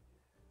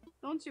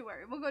 Don't you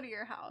worry. We'll go to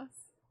your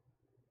house.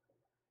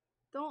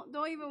 Don't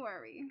even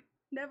worry.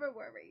 Never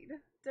worried.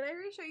 Did I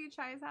re-show you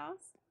Chai's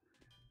house?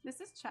 This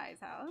is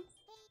Chai's house.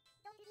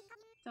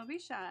 Don't be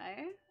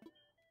shy.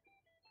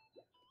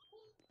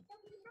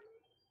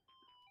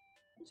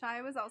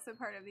 Chai was also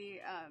part of the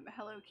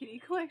Hello Kitty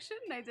collection,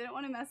 and I didn't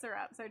want to mess her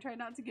up, so I tried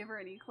not to give her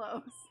any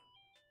clothes.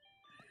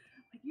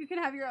 Like, you can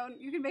have your own,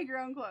 you can make your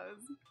own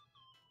clothes.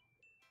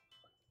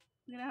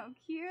 You know how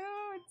cute?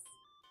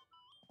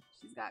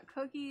 She's got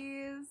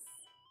cookies.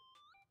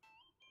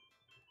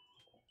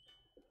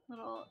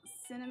 Little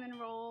cinnamon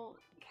roll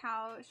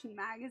couch and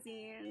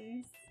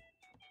magazines.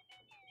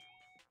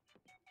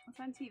 What's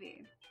on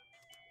TV?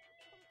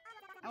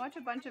 I watch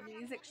a bunch of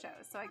music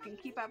shows so I can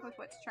keep up with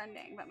what's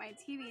trending, but my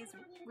TV's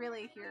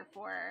really here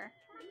for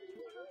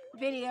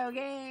video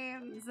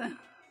games.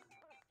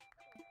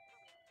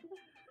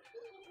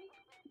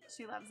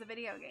 She loves a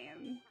video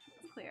game.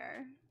 It's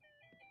clear.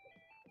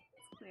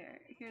 It's clear.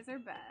 Here's her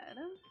bed.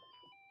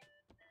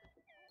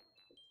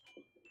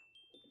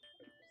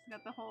 She's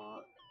got the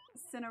whole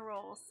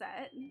Cinnarol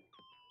set.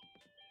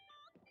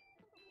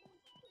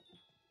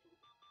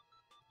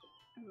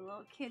 And the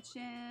little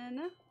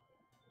kitchen.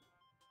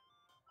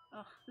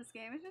 Ugh, this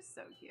game is just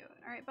so cute.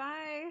 Alright,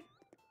 bye.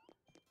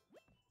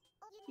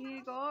 You need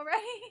to go already?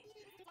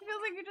 It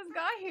feels like you just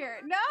got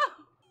here. No!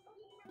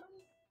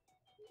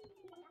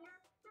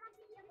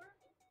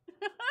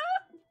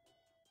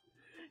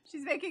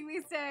 She's making me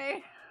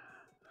stay.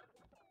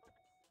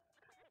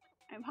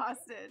 I'm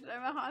hostage.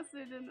 I'm a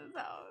hostage in this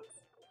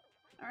house.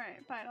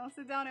 Alright, fine. I'll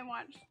sit down and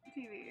watch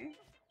TV.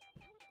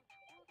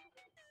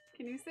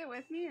 Can you sit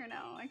with me or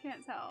no? I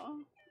can't tell.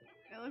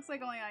 It looks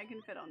like only I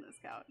can fit on this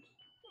couch.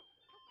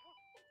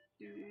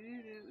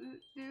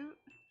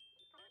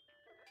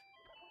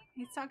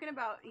 He's talking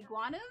about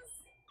iguanas?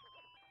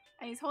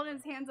 And he's holding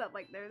his hands up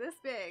like they're this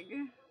big.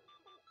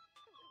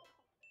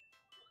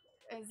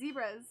 And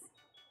zebras.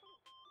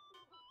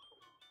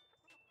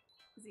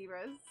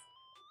 Zebras.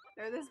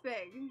 They're this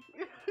big.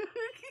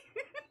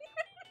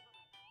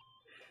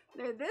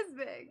 They're this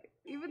big.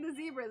 Even the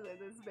zebras are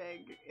this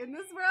big. In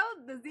this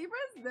world, the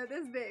zebras, they're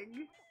this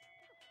big.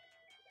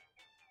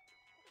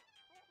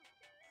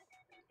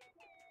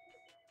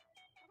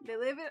 They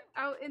live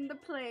out in the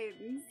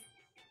plains.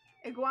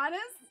 Iguanas,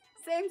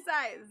 same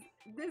size,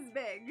 this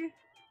big.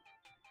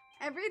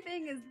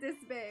 Everything is this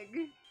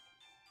big.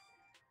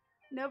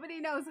 Nobody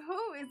knows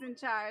who is in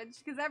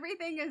charge because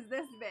everything is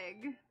this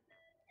big.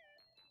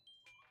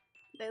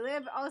 They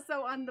live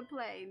also on the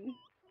plain.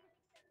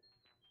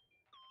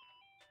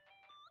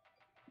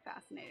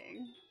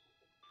 Fascinating.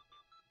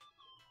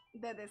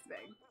 They're this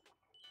big.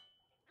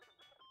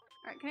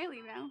 Alright, can I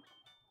leave now?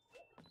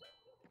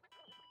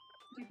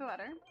 Do you feel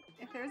better?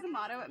 If there's a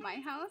motto at my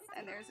house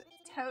and there's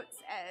totes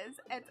as,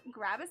 it's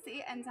grab a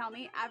seat and tell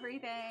me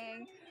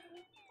everything.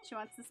 She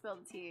wants to spill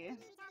the tea.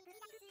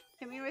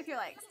 Hit me with your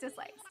likes,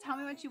 dislikes. Tell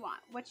me what you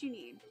want, what you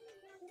need,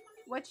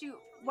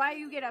 why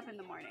you get up in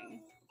the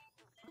morning.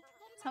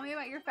 Tell me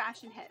about your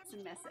fashion hits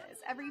and misses,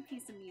 every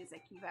piece of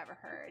music you've ever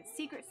heard,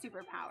 secret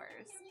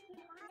superpowers.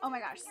 Oh my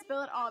gosh,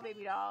 spill it all,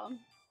 baby doll.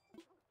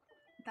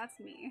 That's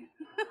me.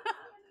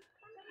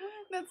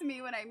 That's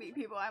me when I meet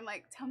people. I'm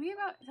like, tell me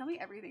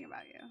everything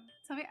about you.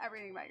 Tell me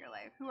everything about your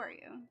life. Who are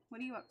you?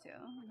 What are you up to?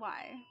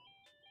 Why?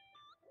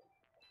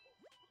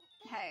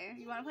 Hey,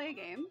 you want to play a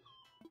game?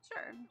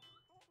 Sure.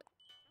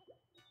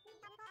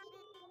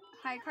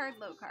 High card,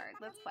 low card.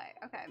 Let's play.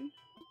 Okay.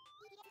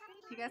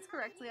 If you guess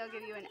correctly, I'll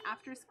give you an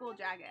after-school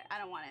jacket. I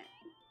don't want it.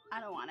 I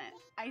don't want it.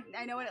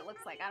 I know what it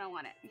looks like. I don't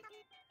want it.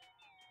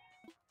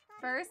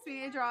 First, we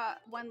need to draw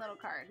one little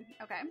card.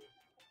 Okay.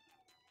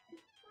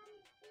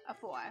 A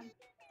 4.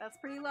 That's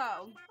pretty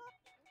low.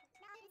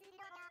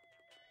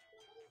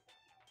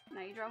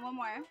 Now you draw one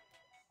more.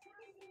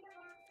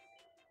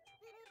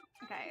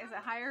 Okay, is it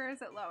higher or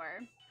is it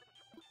lower?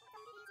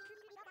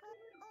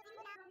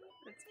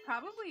 It's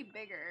probably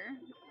bigger.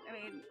 I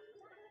mean,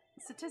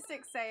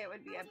 statistics say it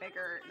would be a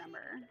bigger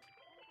number.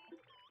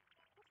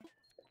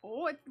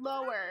 Oh, it's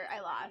lower.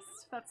 I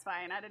lost. That's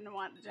fine. I didn't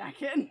want the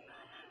jacket.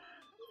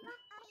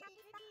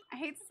 I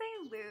hate to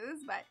say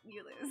lose, but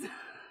you lose.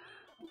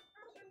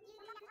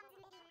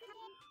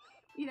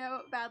 You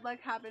know, bad luck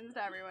happens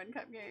to everyone,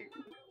 Cupcake.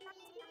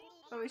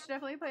 But we should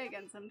definitely play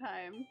again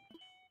sometime.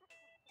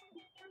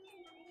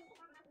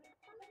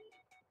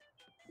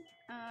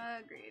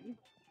 Agreed.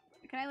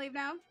 Can I leave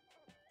now?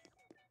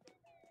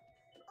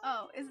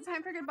 Oh, is it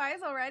time for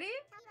goodbyes already?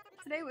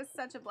 Today was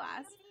such a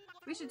blast.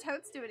 We should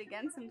totes do it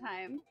again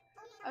sometime.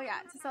 Oh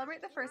yeah, to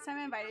celebrate the first time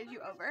I invited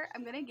you over,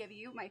 I'm gonna give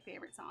you my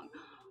favorite song.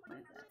 What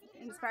is it?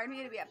 It inspired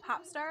me to be a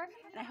pop star,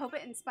 and I hope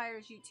it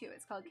inspires you too.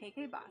 It's called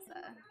KK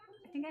Bassa.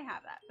 I think I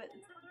have that, but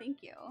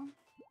thank you.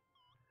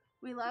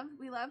 We love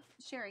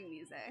sharing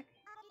music.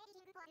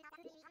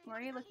 I'm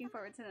already looking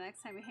forward to the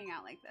next time we hang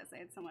out like this. I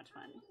had so much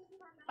fun.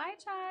 Bye,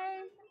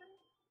 Chai.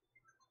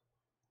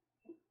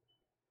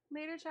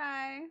 Later,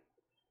 Chai.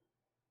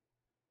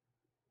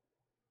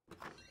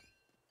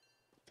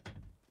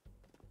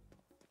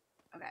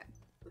 Okay.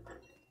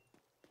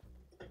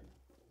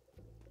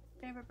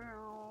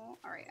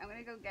 Alright, I'm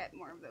gonna go get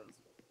more of those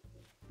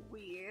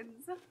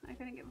weeds I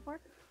couldn't get before.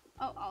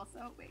 Oh,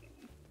 also, wait.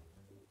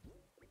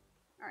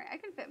 Alright, I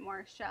can fit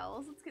more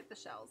shells. Let's get the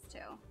shells,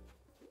 too.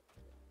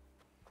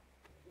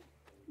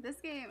 This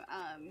game,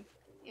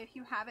 if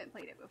you haven't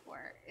played it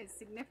before, is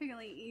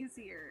significantly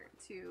easier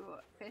to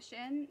fish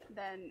in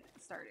than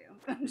Stardew.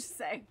 I'm just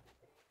saying.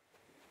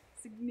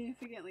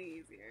 Significantly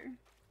easier.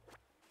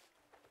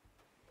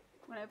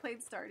 When I played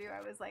Stardew, I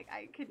was like,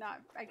 I could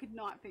not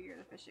figure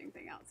the fishing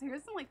thing out. So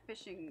here's some like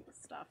fishing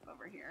stuff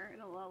over here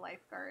and a little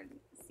lifeguard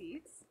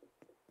seats.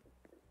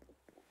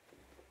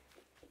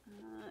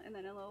 And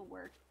then a little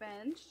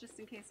workbench just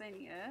in case I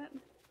need it.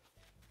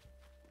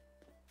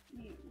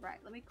 Right,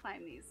 let me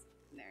climb these.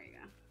 There you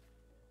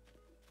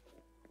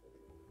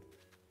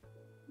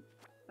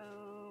go.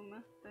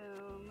 Boom,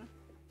 boom,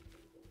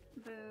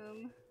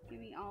 boom. Give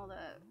me all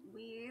the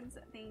weeds.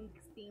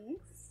 Thanks,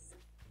 thanks.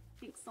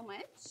 Thanks so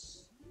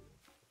much.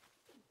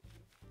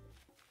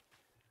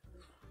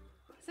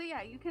 So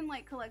yeah, you can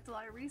like collect a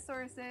lot of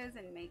resources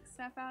and make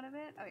stuff out of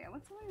it. Oh yeah,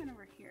 what's going on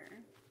over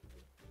here?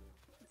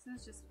 This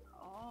is just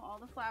all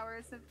the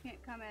flowers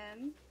can't come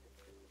in.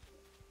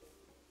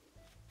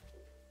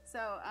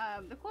 So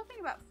the cool thing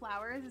about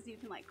flowers is you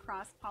can like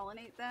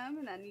cross-pollinate them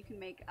and then you can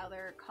make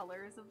other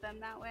colors of them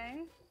that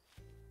way.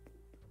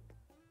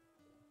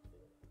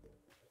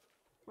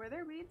 Were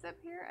there weeds up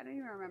here? I don't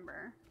even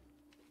remember.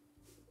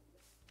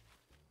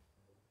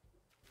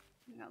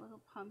 You got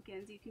little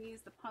pumpkins. You can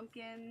use the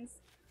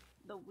pumpkins,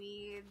 the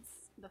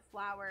weeds, the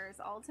flowers,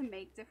 all to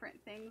make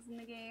different things in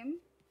the game.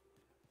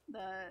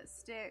 The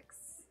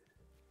sticks,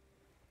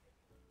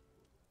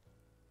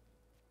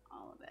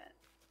 all of it.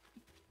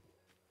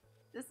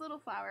 This little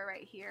flower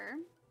right here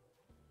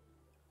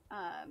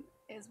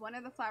is one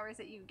of the flowers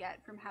that you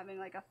get from having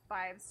like a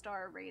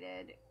 5-star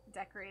rated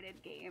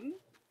decorated game.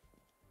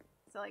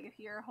 So like if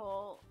your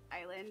whole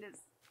island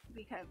is,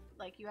 because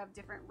like you have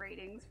different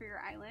ratings for your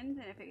island,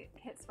 and if it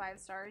hits 5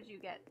 stars you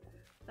get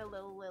the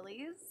little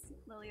lilies,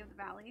 lily of the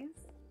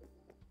valleys.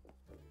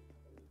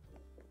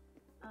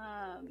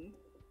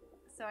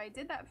 So I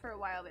did that for a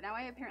while, but now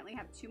I apparently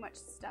have too much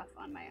stuff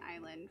on my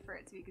island for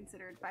it to be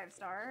considered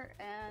 5-star,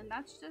 and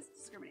that's just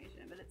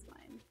discrimination, but it's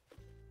fine.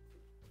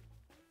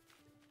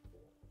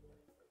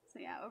 So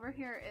yeah, over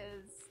here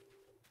is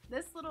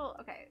this little,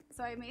 okay,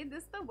 so I made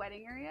this the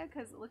wedding area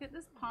because look at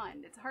this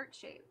pond. It's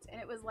heart-shaped, and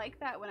it was like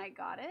that when I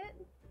got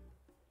it.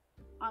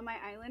 On my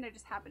island, I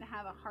just happened to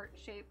have a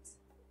heart-shaped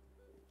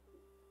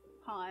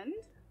pond.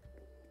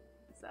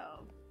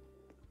 So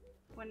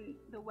when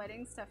the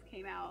wedding stuff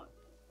came out,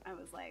 I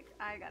was like,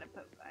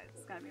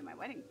 it's gotta be my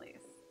wedding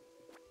place.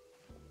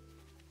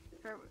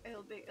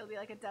 It'll be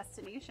like a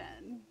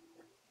destination.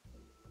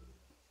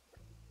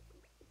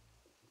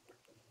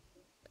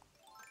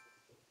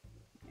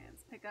 Okay,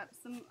 let's pick up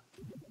some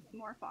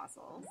more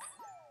fossils.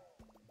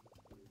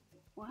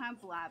 We'll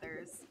have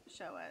Blathers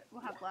show it.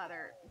 We'll have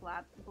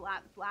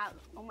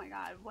oh my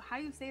god, how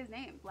do you say his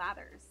name?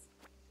 Blathers.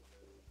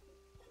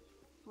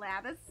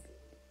 Blathers?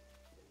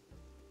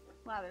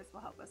 Blathers will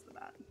help us with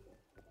that.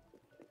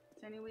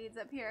 Is there any weeds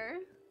up here?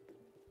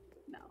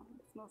 No,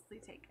 it's mostly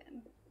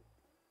taken.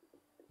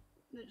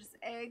 There's just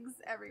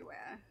eggs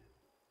everywhere.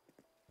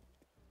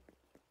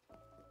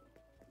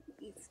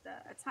 It's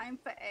a time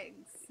for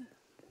eggs.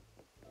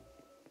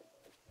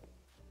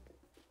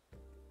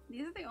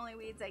 These are the only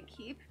weeds I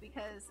keep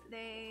because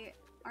they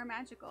are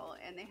magical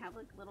and they have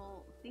like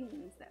little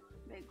things that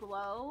they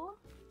glow.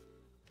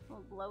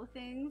 Little glow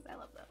things. I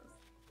love those.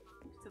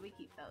 So we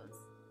keep those.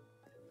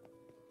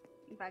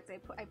 In fact,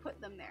 I put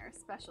them there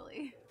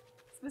specifically.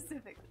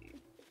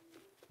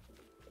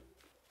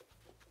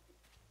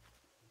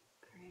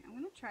 Alright, I'm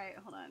gonna try,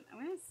 hold on. I'm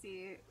gonna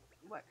see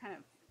what kind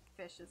of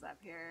fish is up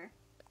here.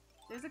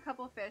 There's a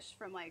couple fish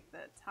from like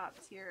the top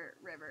tier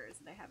rivers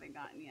that I haven't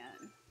gotten yet.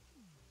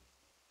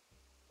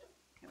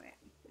 Okay,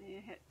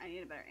 wait. I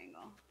need a better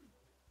angle.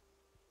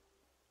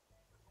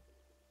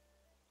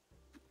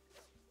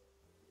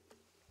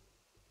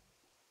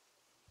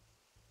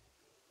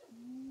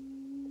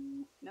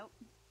 Nope.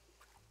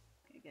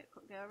 Okay, get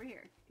over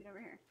here. Get over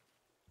here.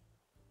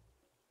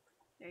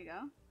 There you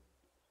go.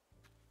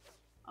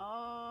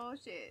 Oh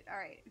shit.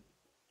 Alright.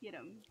 Get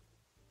him.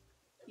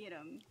 Get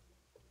him.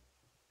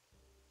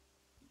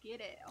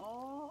 Get it.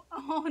 Oh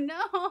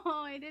no!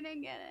 I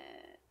didn't get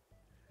it.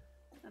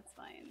 That's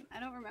fine. I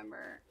don't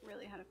remember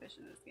really how to fish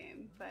in this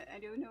game, but I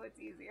do know it's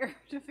easier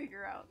to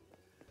figure out.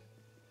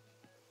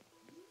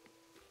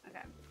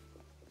 Okay.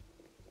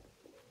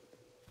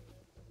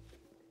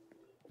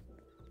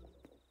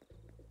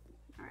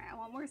 Alright, I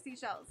want more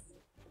seashells.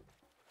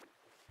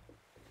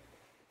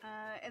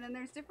 And then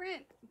there's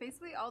different,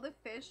 basically all the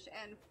fish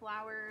and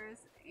flowers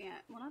and,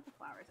 well, not the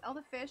flowers, all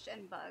the fish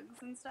and bugs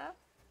and stuff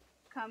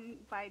come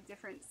by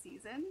different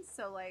seasons.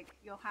 So like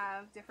you'll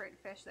have different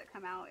fish that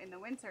come out in the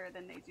winter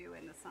than they do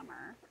in the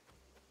summer.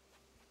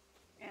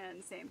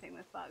 And same thing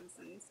with bugs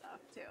and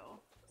stuff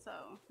too. So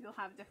you'll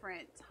have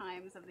different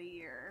times of the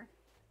year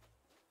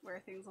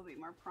where things will be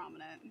more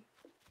prominent.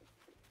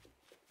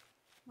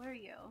 Where are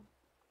you?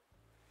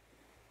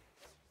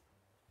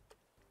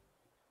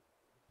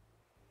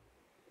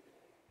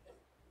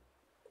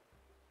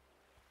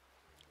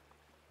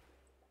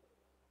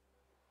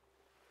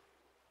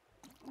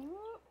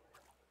 Ooh,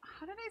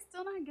 how did I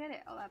still not get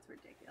it? Oh, that's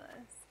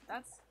ridiculous.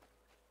 That's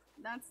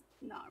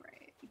not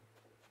right.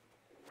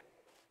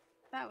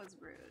 That was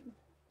rude.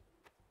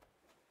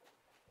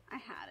 I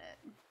had it.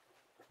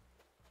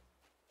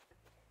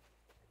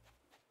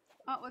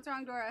 Oh, what's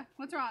wrong, Dora?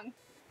 What's wrong?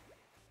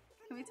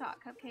 Can we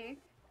talk, Cupcake?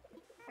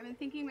 I've been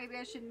thinking maybe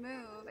I should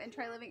move and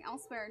try living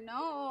elsewhere.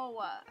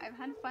 No! I've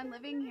had fun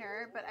living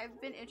here, but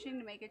I've been itching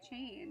to make a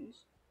change.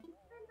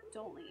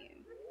 Don't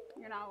leave.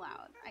 You're not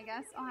allowed. I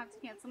guess I'll have to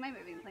cancel my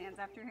moving plans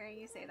after hearing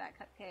you say that,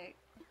 Cupcake.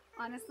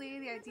 Honestly,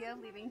 the idea of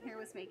leaving here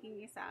was making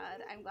me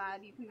sad. I'm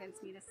glad you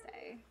convinced me to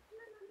stay.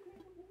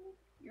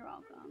 You're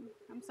welcome.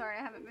 I'm sorry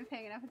I haven't been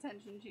paying enough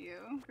attention to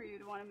you for you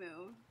to want to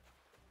move.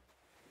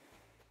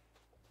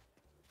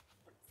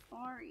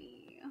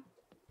 Sorry.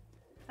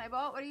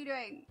 Cybalt, what are you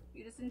doing?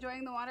 You just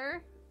enjoying the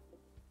water?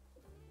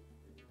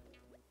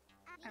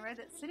 I read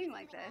that sitting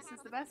like this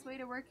is the best way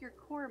to work your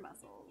core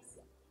muscles.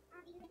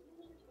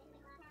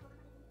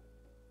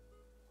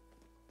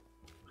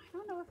 I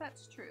don't know if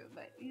that's true,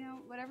 but you know,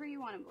 whatever you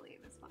want to believe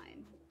is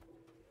fine.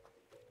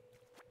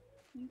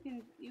 You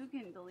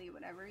can believe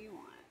whatever you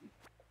want.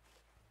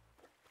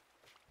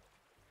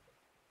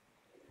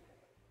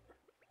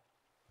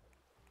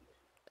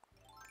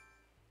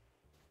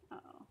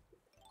 Uh-oh.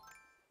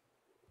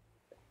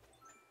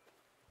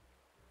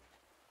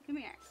 Come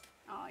here.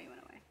 Oh, you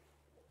went away.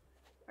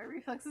 My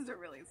reflexes are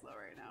really slow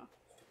right now.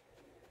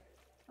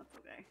 That's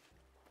okay.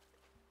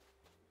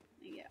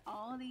 You get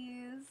all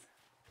these.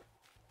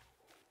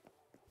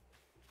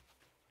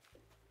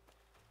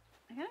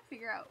 I gotta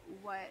figure out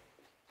what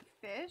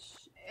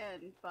fish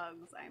and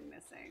bugs I'm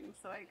missing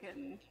so I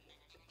can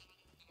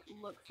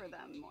look for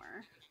them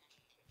more.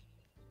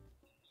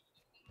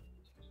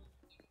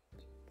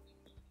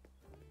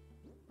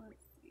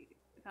 Let's see.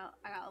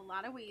 I got a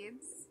lot of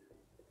weeds.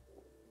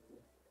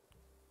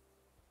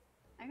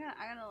 I got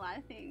a lot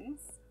of things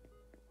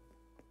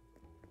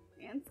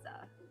and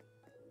stuff.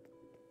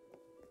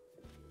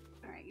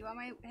 All right, you want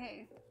my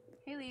hey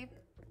Leaf?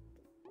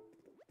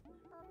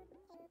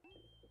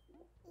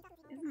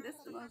 Isn't this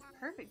the most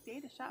perfect day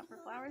to shop for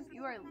flowers?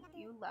 You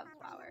love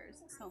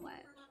flowers so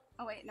much.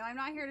 Oh wait, no, I'm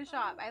not here to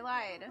shop. I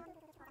lied.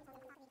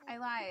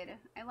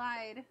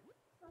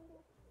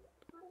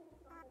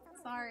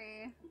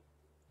 Sorry.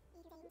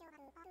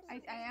 I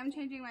am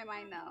changing my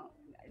mind though.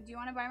 Do you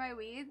want to buy my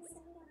weeds?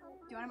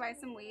 Do you want to buy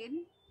some weed?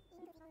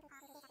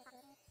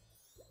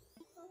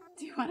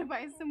 Do you want to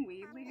buy some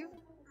weed, Leaf?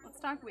 Let's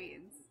talk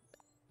weeds.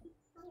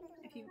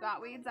 If you've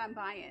got weeds, I'm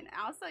buying.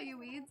 I'll sell you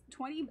weeds.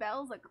 20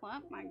 bells a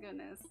clump? My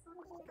goodness.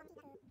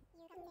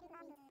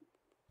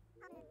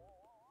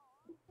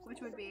 Which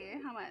would be,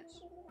 how much?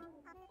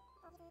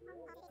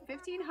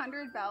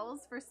 1,500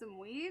 bells for some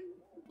weed?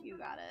 You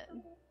got it.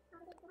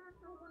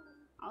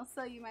 I'll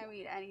sell you my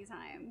weed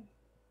anytime.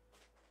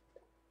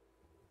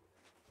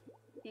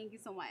 Thank you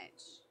so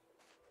much.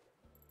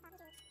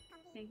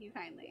 Thank you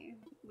kindly.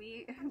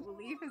 Leaf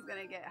is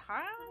gonna get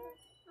high.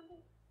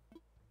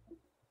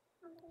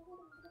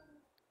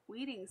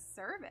 Weeding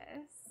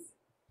service?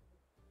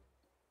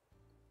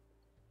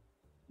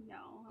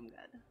 No, I'm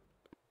good.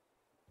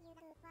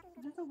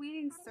 That's a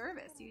weeding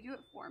service. Do you do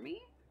it for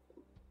me?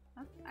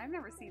 I've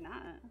never seen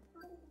that.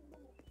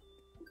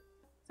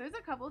 So there's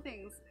a couple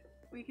things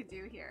we could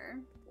do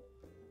here.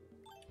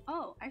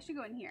 Oh, I should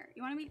go in here.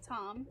 You want to meet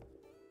Tom?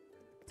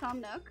 Tom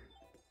Nook?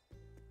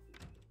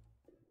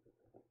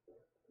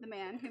 The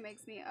man who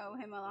makes me owe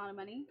him a lot of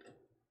money.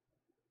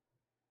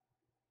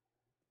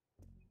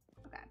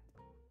 Okay.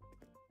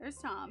 There's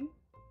Tom.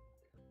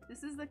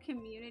 This is the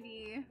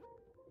community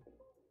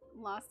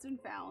lost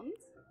and found,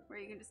 where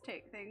you can just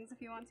take things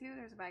if you want to.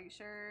 There's a baggy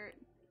shirt,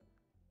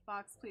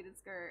 box pleated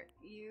skirt,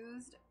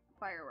 used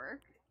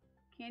firework,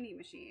 candy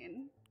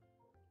machine.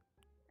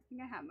 I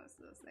think I have most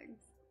of those things.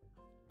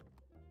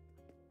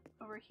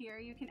 Over here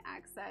you can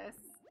access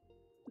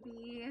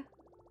the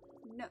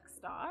Nook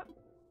Stop.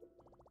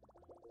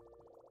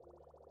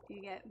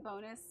 You get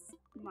bonus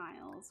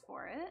miles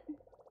for it.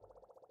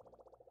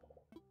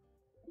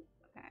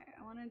 Okay,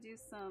 I want to do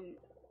some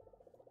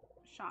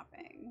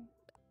shopping.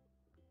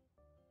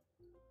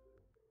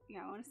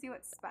 Yeah, I want to see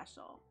what's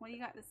special. What do you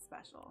got that's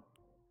special?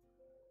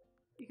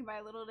 You can buy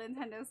a little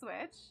Nintendo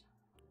Switch.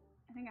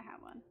 I think I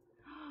have one.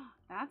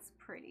 That's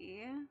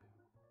pretty.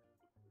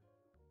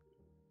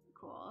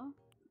 Cool.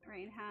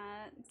 Rain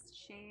hats,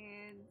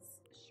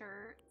 shades,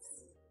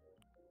 shirts.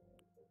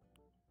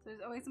 So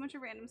there's always a bunch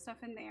of random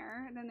stuff in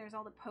there. And then there's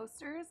all the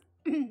posters.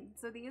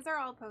 So these are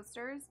all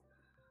posters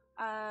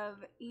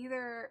of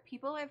either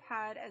people I've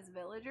had as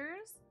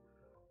villagers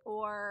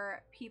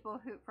or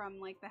people who from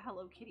like the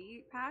Hello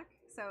Kitty pack.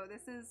 So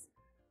this is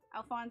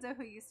Alfonso,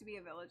 who used to be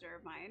a villager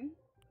of mine.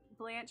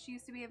 Blanche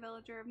used to be a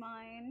villager of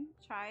mine.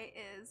 Chai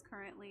is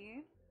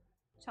currently.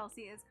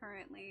 Chelsea is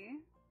currently.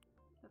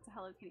 That's a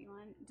Hello Kitty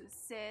one.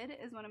 Sid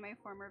is one of my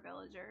former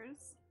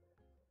villagers.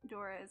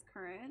 Dora is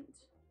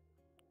current.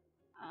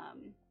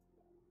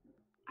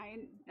 I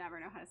never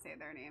know how to say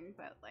their name,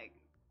 but like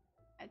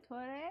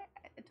Etoile,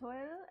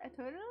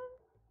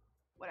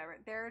 whatever.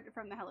 They're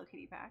from the Hello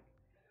Kitty pack.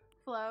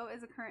 Flo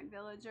is a current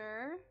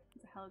villager.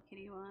 It's a Hello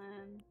Kitty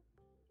one.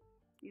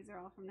 These are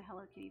all from the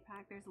Hello Kitty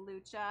pack. There's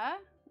Lucha,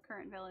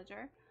 current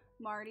villager.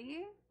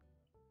 Marty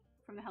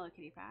from the Hello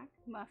Kitty pack.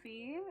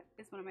 Muffy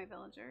is one of my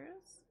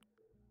villagers.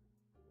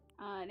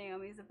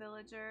 Naomi's a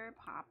villager.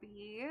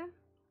 Poppy.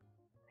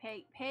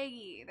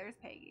 Peggy. There's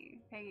Peggy.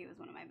 Peggy was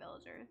one of my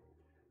villagers.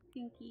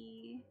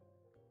 Pinky.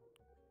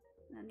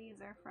 And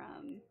these are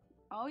from...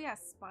 Oh yeah,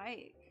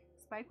 Spike.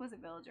 Spike was a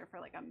villager for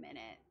like a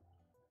minute.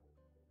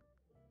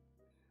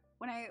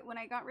 When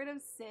I got rid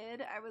of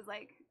Sid, I was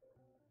like...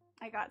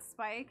 I got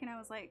Spike and I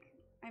was like,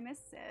 I miss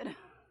Sid.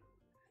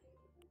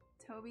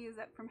 Toby is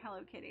up from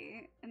Hello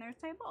Kitty. And there's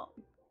Tybolt.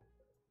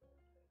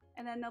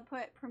 And then they'll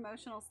put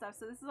promotional stuff.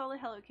 So this is all the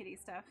Hello Kitty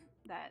stuff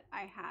that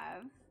I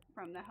have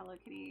from the Hello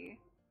Kitty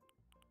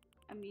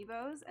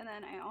amiibos. And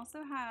then I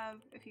also have,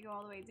 if you go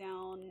all the way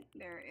down,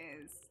 there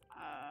is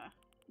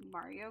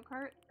Mario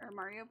Kart or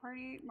Mario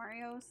Party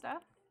Mario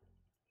stuff.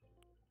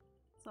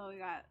 So we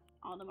got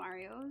all the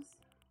Marios.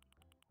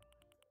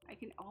 I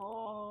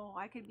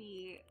could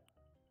be,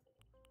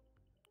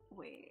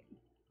 wait,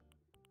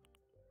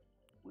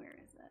 where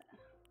is it?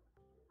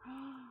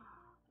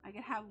 I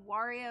could have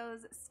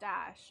Wario's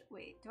stash.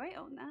 Wait, do I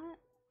own that?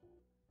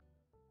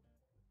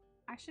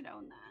 I should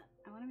own that.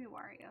 I want to be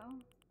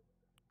Wario.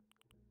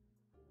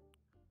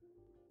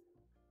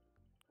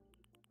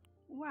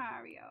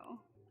 Wario.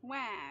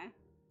 Wah.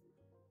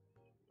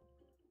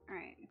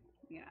 Alright,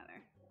 get out of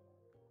there.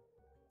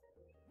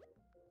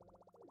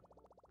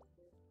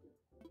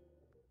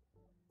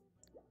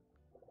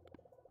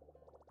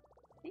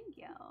 Thank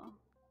you.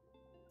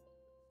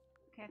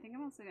 Okay, I think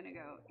I'm also gonna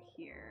go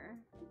here.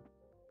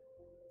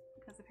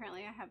 Because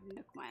apparently I have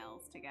Nook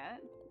Miles to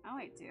get. Oh,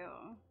 I do.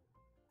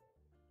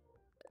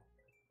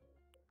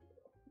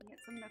 Get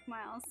some Nook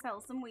Miles,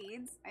 sell some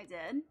weeds. I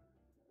did.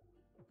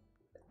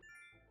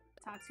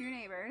 Talk to your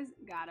neighbors.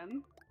 Got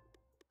them.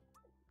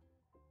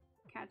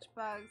 Catch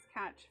bugs,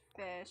 catch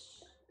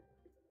fish.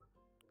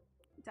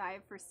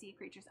 Dive for sea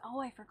creatures. Oh,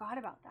 I forgot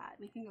about that.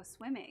 We can go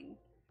swimming.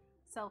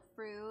 Sell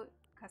fruit,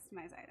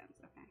 customize items.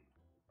 Okay.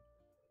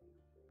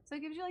 So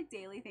it gives you like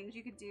daily things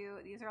you could do.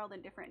 These are all the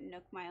different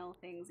Nook Mile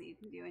things that you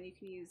can do, and you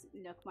can use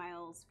Nook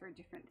Miles for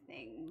different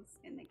things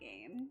in the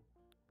game.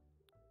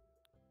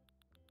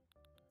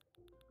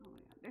 Oh my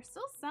god. There's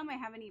still some I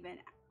haven't even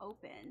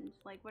opened.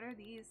 Like, what are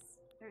these?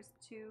 There's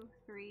 2,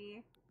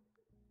 3,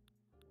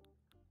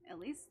 at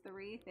least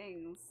 3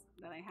 things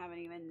that I haven't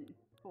even,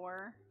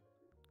 4.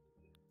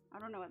 I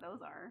don't know what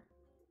those are.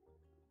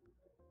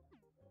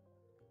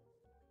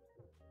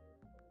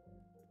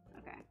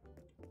 Okay.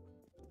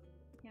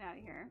 Get out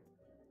of here.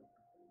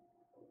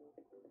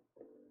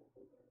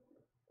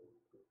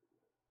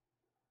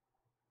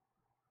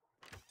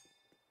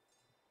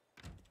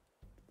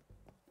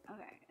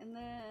 Okay, and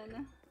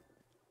then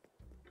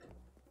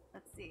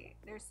let's see.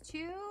 There's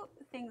 2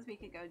 things we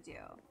could go do.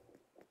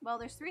 Well,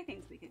 there's 3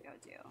 things we could go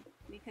do.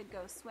 We could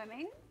go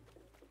swimming.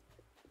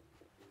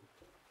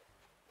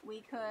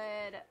 We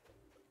could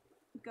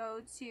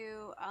go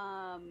to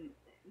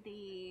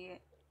the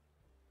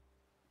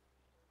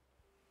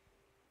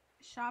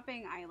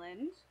shopping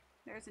island.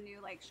 There's a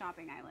new like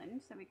shopping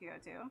island that we could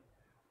go to.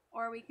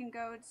 Or we can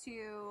go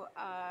to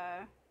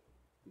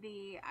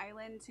the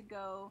island to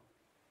go.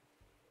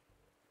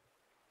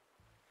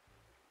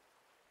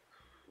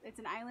 It's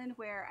an island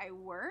where I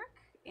work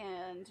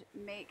and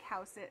make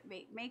houses,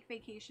 make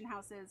vacation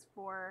houses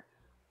for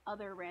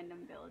other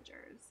random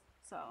villagers.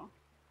 So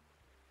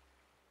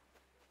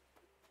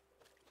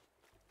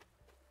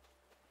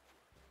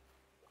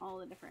all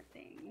the different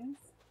things.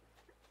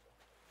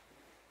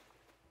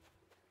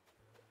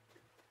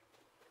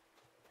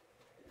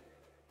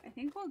 I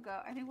think we'll go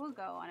on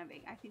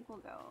a I think we'll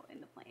go in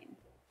the plane.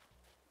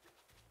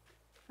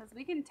 Because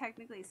we can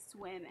technically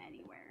swim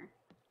anywhere.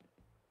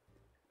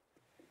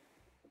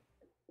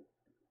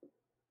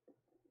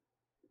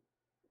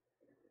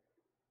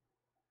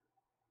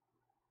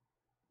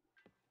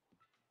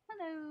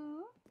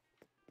 Hello.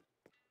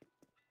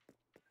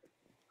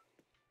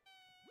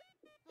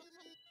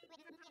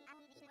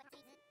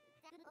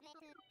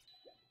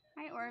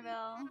 Hi,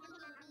 Orville.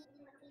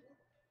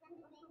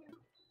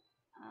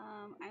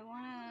 I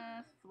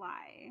wanna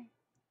fly.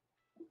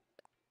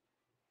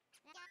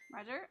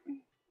 Roger.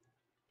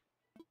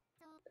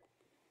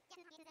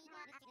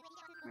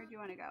 Where do you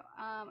want to go?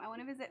 I want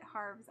to visit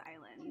Harv's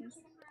Island.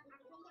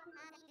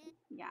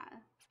 Yeah.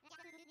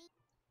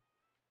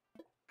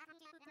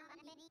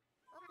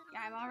 Yeah,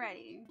 I'm all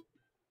ready.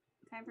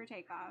 Time for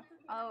takeoff.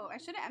 Oh, I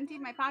should have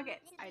emptied my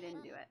pockets. I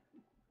didn't do it.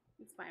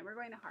 It's fine. We're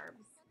going to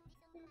Harv's.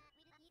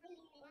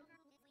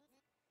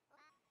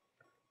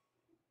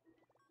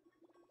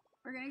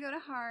 We're gonna go to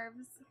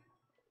Harv's.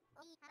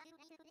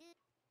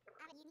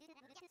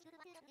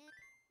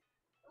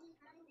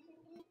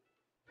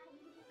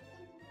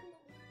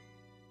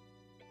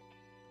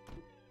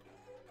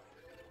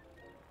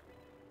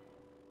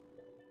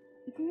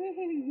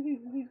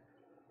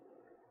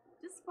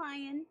 Just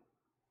flying.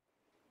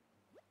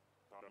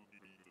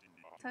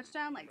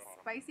 Touchdown like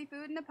spicy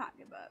food in a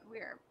pocketbook. We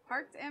are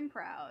parked and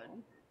proud.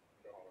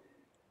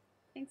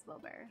 Thanks,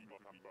 Wilbur.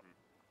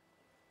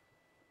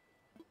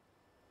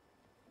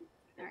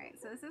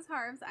 Alright, so this is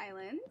Harv's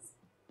Island.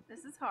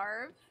 This is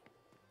Harv.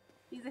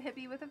 He's a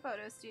hippie with a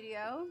photo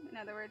studio. In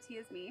other words, he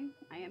is me.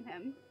 I am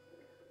him.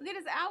 Look at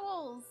his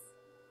owls.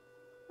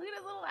 Look at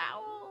his little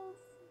owls.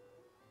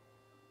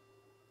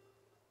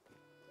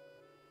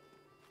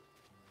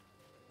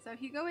 So if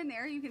you go in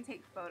there, you can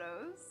take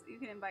photos. You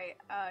can invite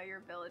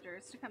your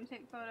villagers to come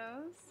take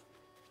photos.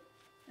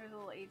 There's a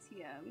little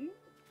ATM.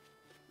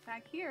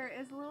 Back here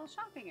is a little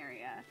shopping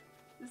area.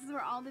 This is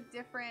where all the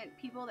different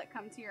people that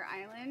come to your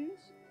island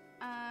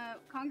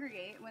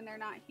congregate when they're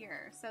not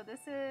here. So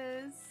this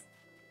is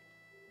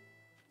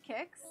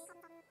Kix.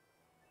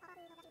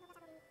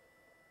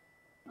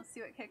 Let's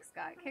see what Kix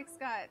got. Kix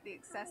got the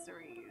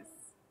accessories.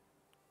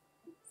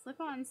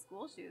 Slip-on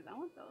school shoes. I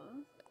want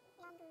those.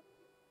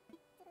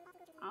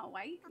 All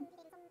white.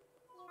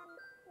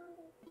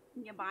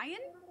 You buying?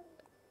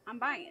 I'm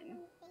buying.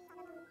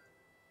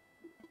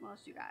 What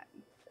else you got?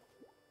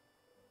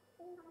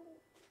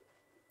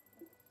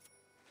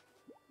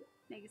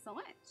 Thank you so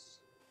much.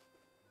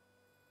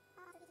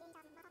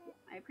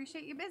 I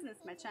appreciate your business,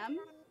 my chum.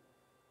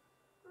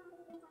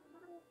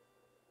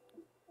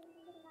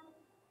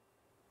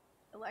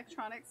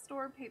 Electronics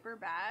store paper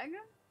bag.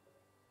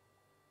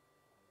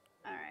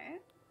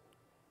 Alright.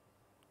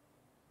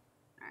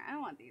 Alright, I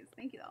don't want these.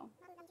 Thank you though.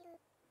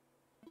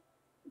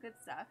 Good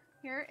stuff.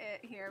 Here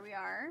we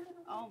are.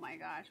 Oh my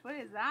gosh, what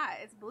is that?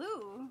 It's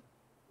blue.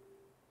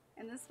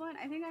 And this one,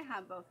 I think I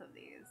have both of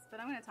these, but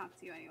I'm gonna talk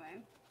to you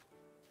anyway.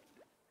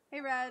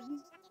 Hey Red.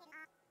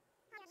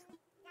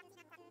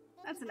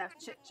 That's enough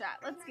chit chat.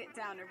 Let's get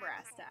down to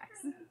brass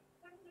tacks.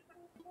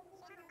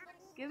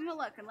 Give him a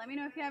look and let me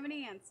know if you have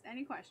any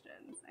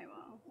questions. I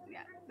will.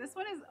 Yeah, this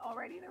one is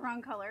already the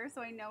wrong color,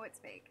 so I know it's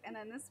fake. And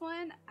then this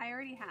one I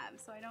already have,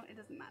 so it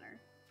doesn't matter.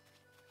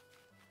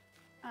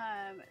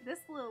 This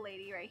little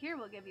lady right here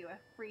will give you a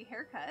free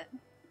haircut.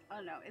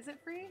 Oh no, is it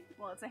free?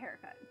 Well, it's a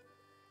haircut.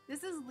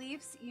 This is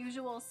Leaf's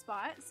usual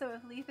spot, so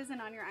if Leaf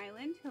isn't on your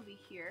island, he'll be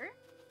here.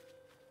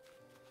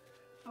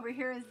 Over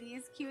here is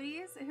these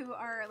cuties who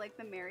are like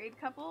the married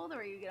couple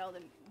where you get all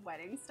the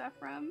wedding stuff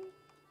from.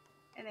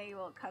 And they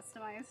will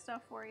customize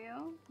stuff for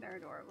you. They're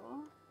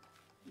adorable.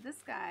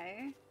 This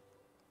guy,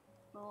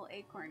 the little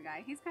acorn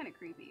guy, he's kind of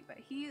creepy, but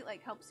he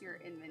like helps your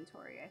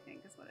inventory, I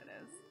think is what it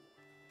is.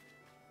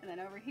 And then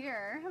over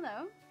here,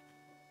 hello,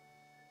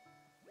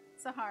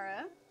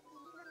 Sahara.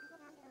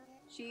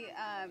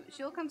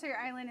 She'll come to your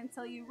island and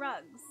sell you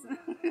rugs.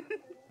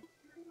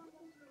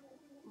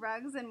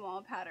 Rugs and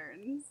wall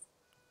patterns.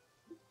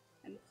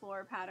 And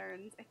floor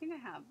patterns. I think I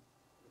have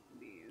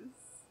these.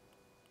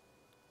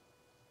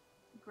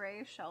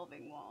 Gray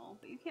shelving wall,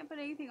 but you can't put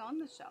anything on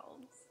the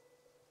shelves.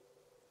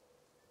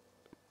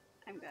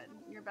 I'm good.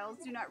 Your bells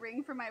do not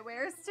ring for my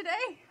wares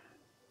today.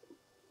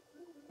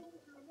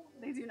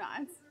 They do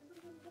not.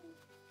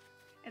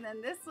 And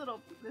then this little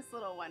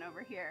one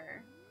over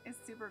here is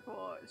super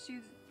cool.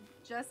 She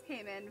just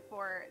came in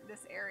for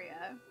this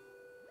area,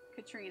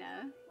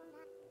 Katrina.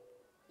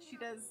 She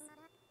does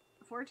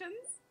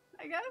fortunes,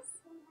 I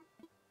guess.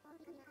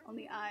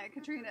 Only I,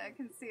 Katrina,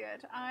 can see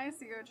it. I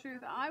see your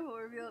truth. I will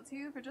reveal it to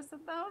you for just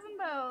 1,000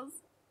 bells.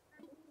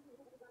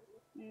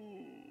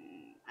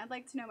 I'd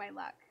like to know my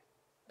luck.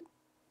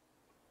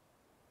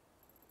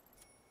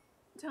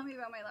 Tell me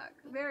about my luck.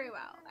 Very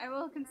well. I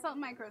will consult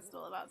my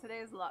crystal about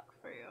today's luck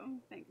for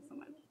you. Thank you so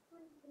much.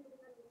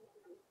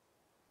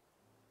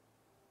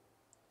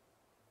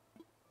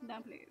 Now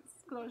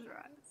please, close your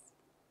eyes.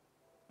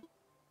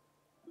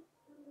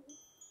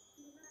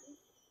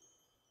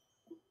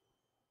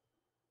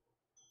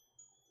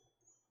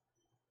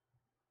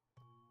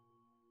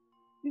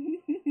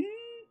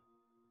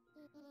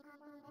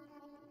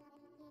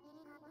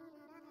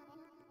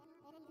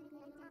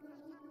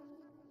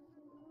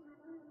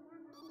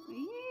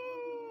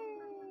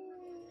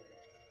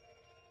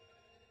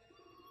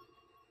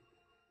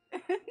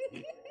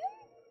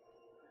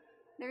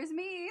 There's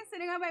me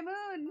sitting on my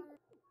moon.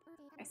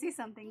 I see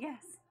something,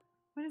 yes.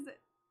 What is it?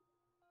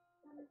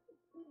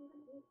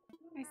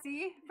 I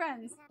see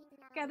friends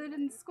gathered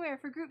in the square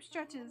for group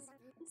stretches.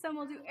 Some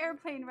will do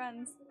airplane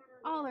runs.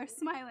 All are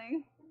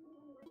smiling.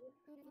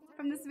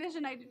 From this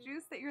vision, I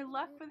deduce that your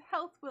luck with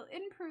health will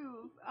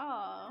improve.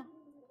 Aww.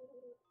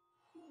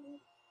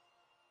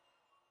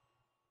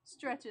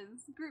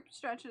 Stretches. Group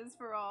stretches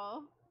for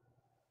all.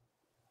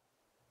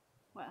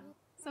 Well,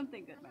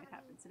 something good might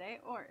happen today,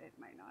 or it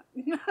might not.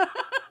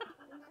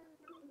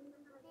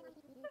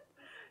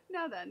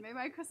 Now then, may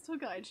my crystal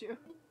guide you.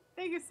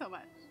 Thank you so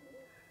much.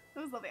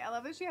 That was lovely. I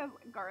love that she has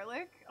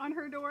garlic on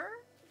her door.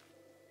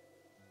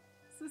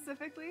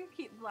 Specifically,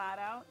 keep Vlad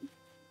out.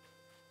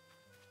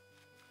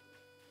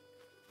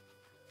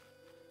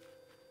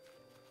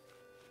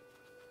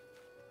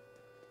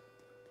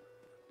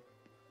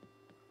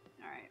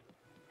 Alright.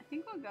 I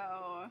think we'll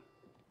go...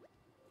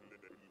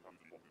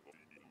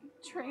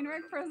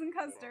 Trainwreck Frozen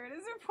Custard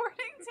is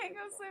reporting Tango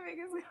Swimming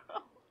is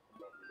go.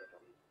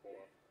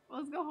 Well,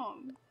 let's go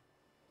home.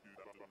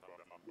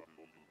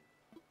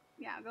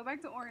 Yeah, go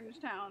back to Orange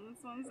Town.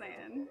 That's what I'm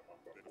saying.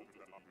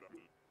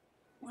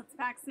 Let's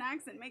pack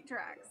snacks and make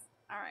tracks.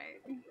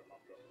 Alright.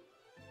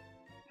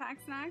 Pack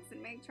snacks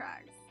and make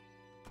tracks.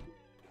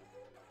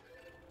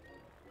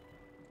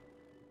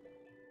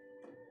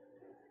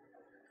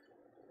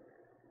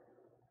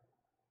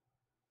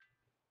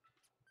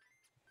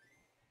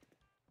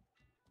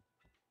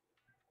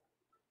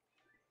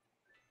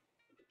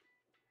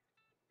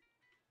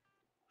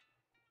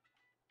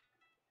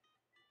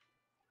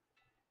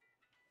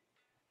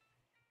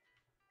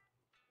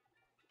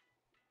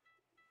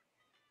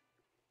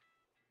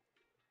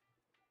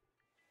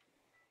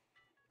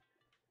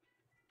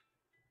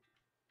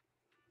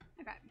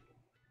 Okay.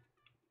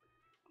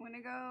 I'm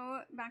gonna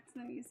go back to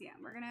the museum.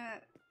 We're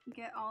gonna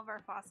get all of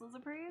our fossils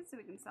appraised so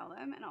we can sell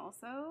them, and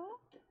also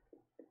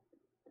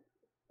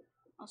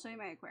I'll show you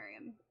my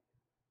aquarium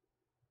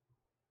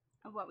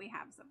of what we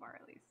have so far,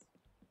 at least,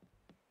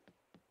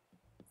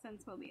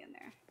 since we'll be in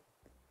there.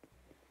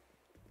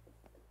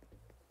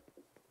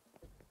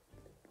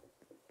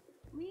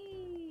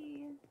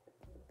 Whee!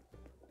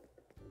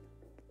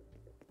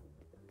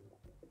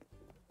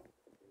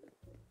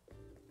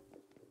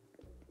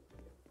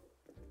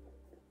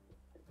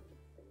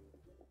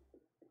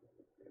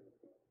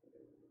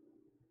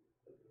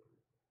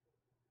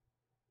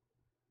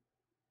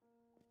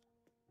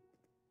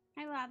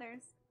 Hi,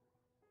 Blathers.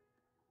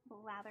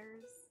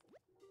 Blathers.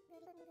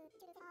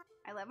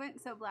 I love it.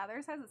 So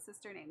Blathers has a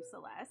sister named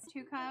Celeste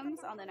who comes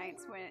on the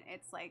nights when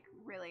it's like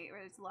really,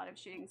 there's a lot of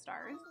shooting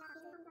stars.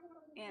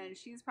 And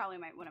she's probably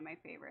one of my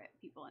favorite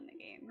people in the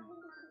game.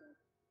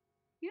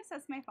 You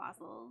assess my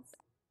fossils.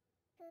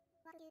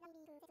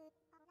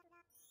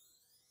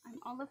 I'm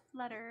all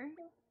aflutter.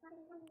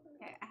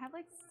 Okay, I have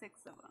like 6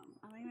 of them.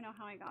 I don't even know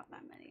how I got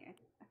that many.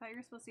 I thought you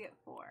were supposed to get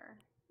 4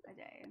 a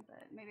day,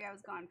 but maybe I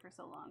was gone for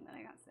so long that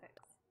I got 6.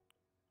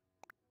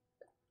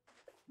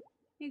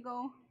 Here you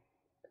go.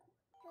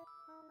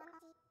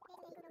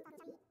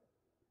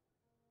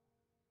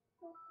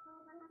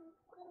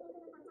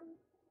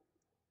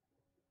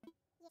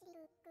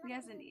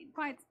 Yes, indeed.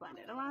 Quite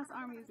splendid. Alas,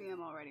 our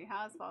museum already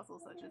has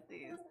fossils such as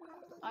these.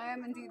 I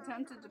am indeed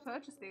tempted to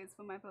purchase these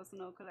for my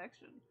personal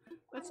collection.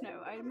 But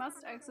no, I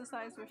must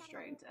exercise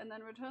restraint and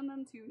then return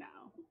them to you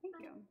now. Thank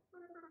you.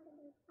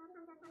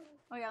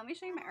 Oh yeah, let me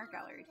show you my art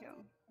gallery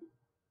too.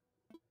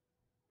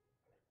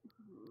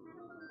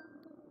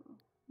 Ooh.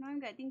 No, I'm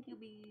good. Thank you,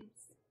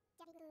 Beebs.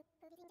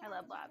 I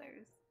love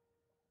Blathers.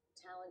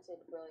 Talented,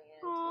 brilliant,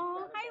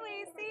 Aw, hi,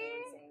 incredible,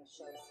 Lacey. amazing,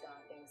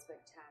 show-stopping,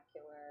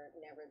 spectacular,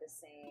 never the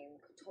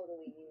same,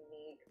 totally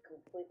unique,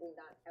 completely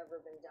not ever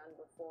been done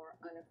before,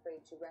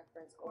 unafraid to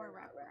reference or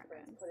not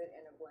reference, put it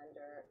in a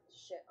blender,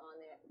 shit on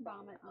it,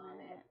 vomit on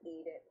it,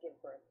 eat it, give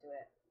birth to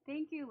it.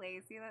 Thank you,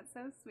 Lacey. That's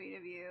so sweet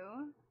of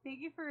you.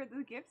 Thank you for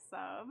the gift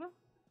sub.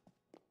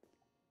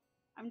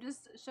 I'm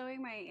just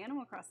showing my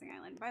Animal Crossing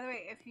island. By the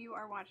way, if you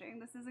are watching,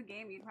 this is a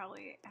game you'd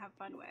probably have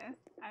fun with.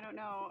 I don't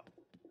know.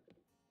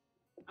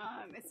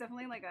 It's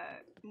definitely like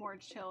a more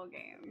chill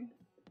game.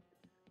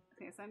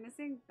 Okay, so I'm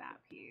missing that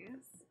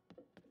piece.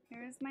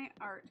 Here's my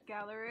art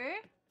gallery.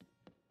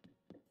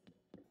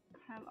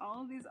 I have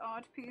all of these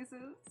art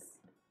pieces.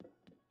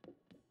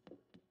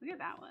 Look at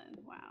that one.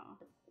 Wow.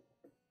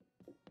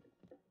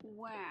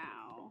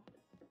 Wow.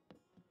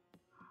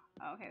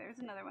 Okay, there's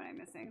another one I'm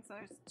missing. So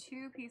there's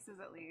 2 pieces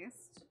at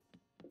least.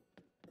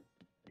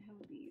 I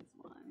have these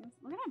ones.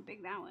 Look at how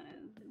big that one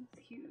is.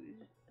 It's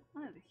huge.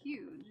 That is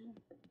huge.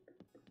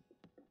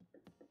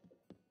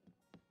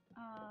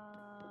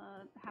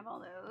 Have all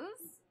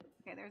those.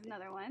 Okay, there's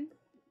another one.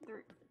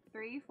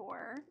 3,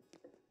 4,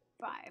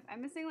 5.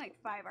 I'm missing like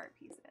 5 art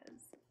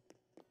pieces.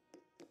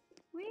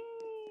 Whee!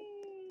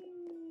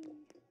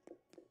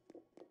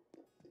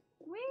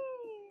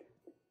 Whee!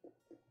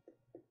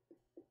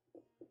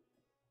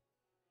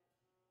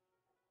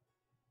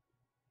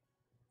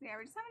 So yeah,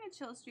 we're just having a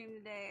chill stream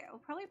today. I'll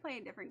probably play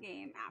a different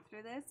game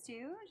after this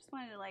too. I just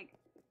wanted to like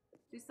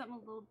do something a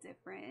little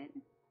different.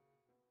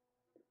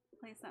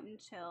 Play something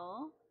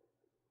chill.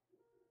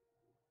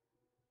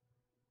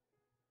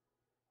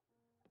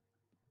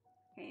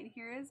 Okay, and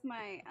here is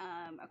my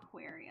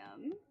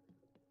aquarium.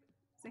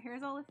 So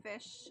here's all the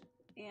fish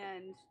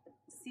and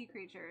sea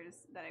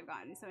creatures that I've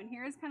gotten. So in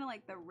here is kind of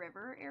like the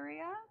river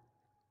area.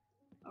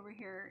 Over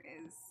here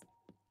is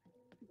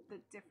the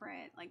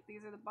different, like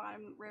these are the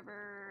bottom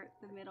river,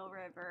 the middle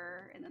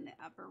river, and then the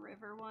upper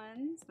river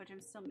ones, which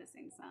I'm still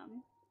missing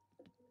some.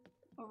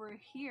 Over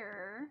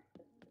here,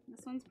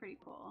 this one's pretty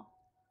cool.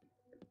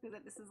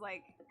 Because this is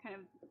like kind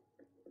of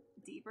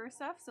deeper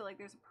stuff. So like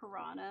there's a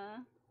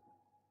piranha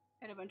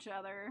and a bunch of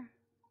other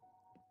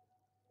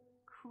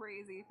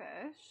crazy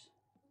fish.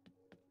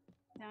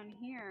 Down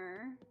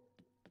here,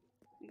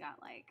 we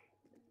got like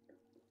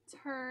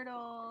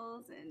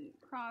turtles and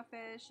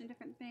crawfish and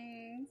different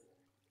things.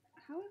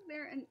 How is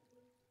there an...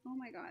 Oh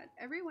my god.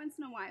 Every once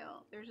in a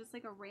while, there's just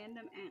like a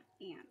random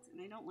ant,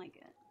 and I don't like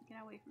it.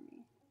 Get away from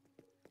me.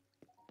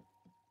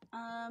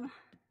 And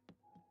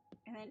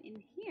then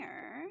in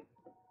here,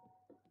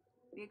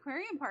 the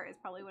aquarium part is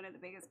probably one of the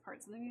biggest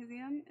parts of the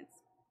museum.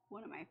 It's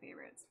one of my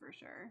favorites for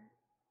sure.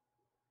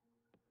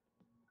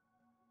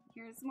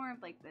 Here's more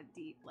of like the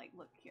deep, like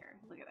look here.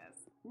 Look at this.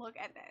 Look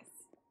at this.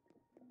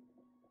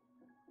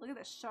 Look at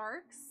the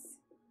sharks.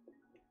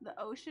 The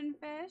ocean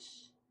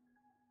fish.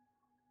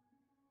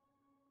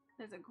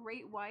 There's a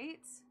great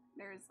white.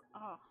 There's,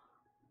 oh.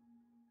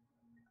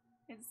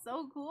 It's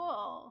so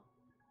cool.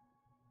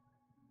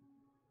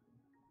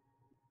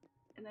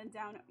 And then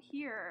down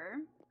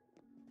here,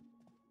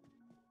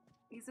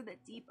 these are the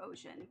deep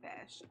ocean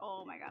fish.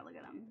 Oh my god, look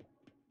at them.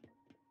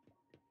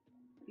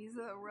 These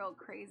are the real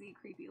crazy,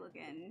 creepy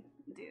looking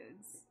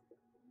dudes.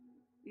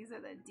 These are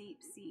the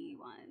deep sea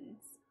ones.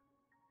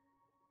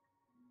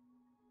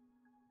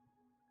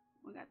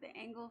 We got the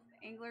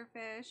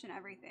anglerfish and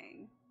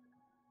everything.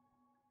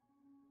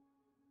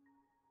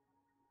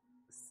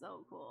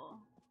 So cool.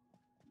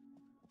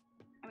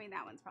 I mean,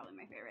 that one's probably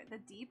my favorite. The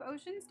deep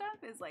ocean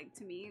stuff is, like,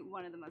 to me,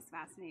 one of the most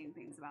fascinating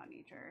things about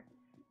nature.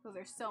 Because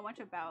there's so much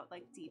about,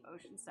 like, deep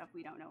ocean stuff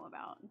we don't know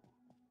about.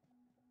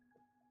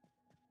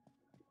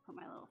 Put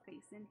my little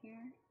face in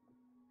here.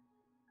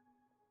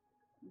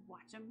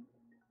 Watch them.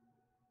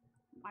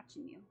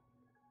 Watching you.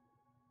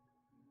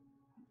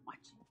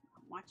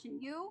 I'm watching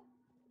you.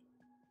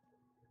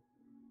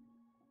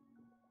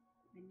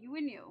 And you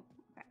and you.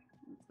 Okay,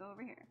 let's go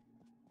over here.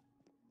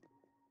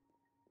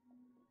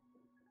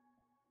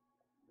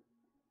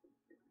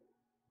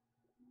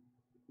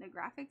 The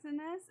graphics in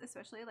this,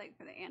 especially like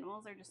for the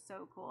animals, are just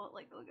so cool.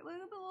 Like, look at the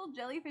little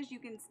jellyfish you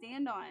can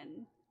stand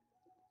on.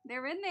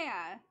 They're in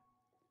there.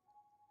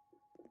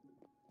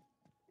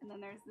 And then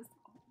there's this,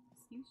 oh,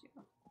 excuse you.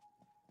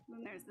 And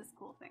then there's this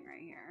cool thing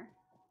right here.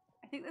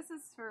 I think this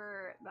is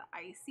for the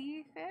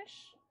icy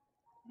fish.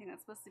 I think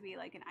that's supposed to be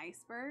like an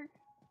iceberg.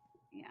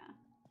 Yeah.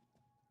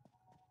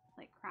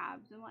 Like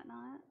crabs and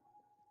whatnot.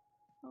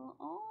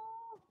 Oh,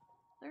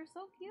 they're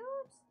so cute.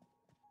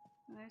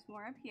 And there's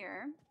more up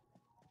here.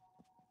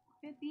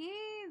 Look at these.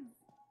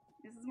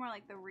 This is more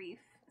like the reef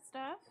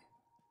stuff.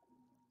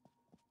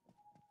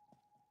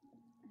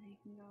 And you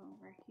can go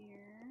over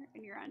here,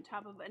 and you're on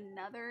top of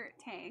another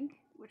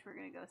tank, which we're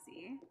gonna go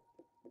see.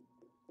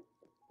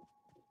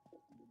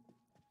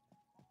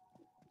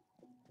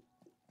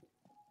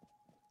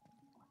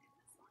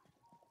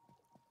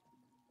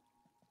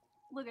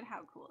 Look at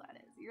how cool that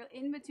is. You're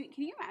in between.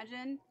 Can you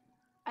imagine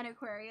an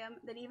aquarium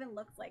that even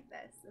looks like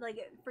this? Like,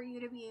 for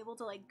you to be able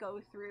to, like, go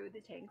through the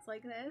tanks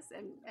like this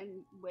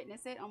and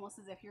witness it almost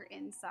as if you're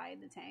inside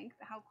the tank.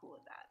 How cool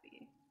would that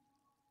be?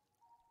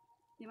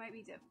 It might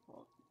be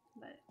difficult,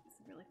 but it's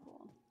really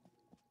cool.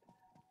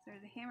 So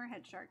there's a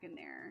hammerhead shark in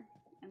there,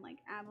 and, like,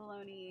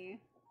 abalone.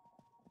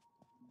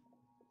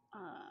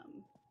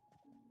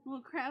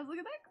 Little crabs. Look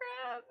at that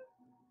crab!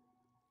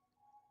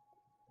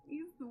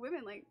 These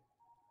women, like,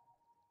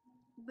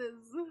 this.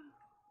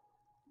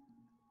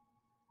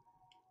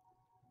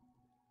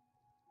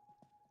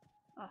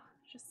 Oh,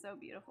 just so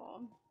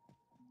beautiful.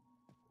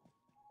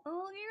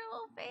 Oh, look at your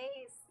little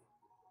face.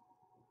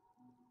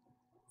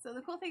 So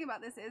the cool thing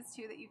about this is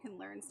too that you can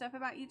learn stuff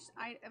about each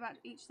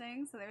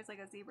thing. So there's like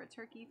a zebra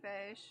turkey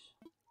fish,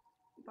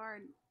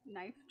 barred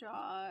knife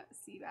jaw,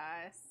 sea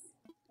bass.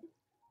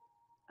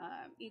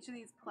 Each of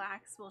these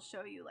plaques will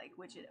show you like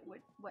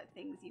what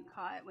things you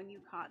caught when you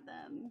caught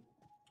them.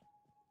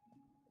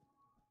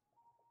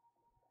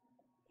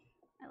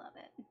 I love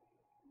it.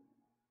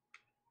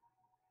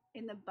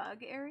 In the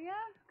bug area,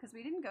 because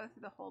we didn't go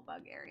through the whole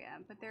bug area,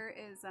 but there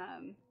is,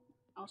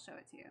 I'll show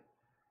it to you.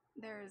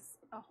 There's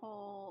a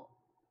whole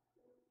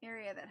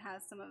area that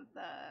has some of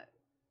the,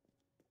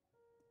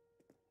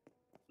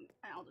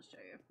 I'll just show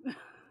you.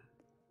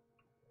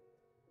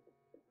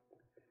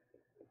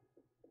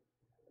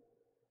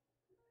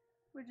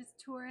 We're just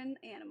touring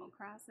Animal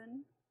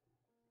Crossing.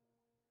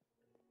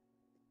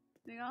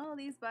 We got all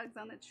these bugs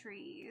on the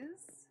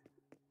trees.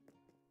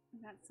 We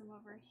got some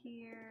over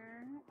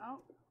here. Oh,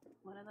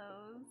 one of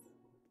those.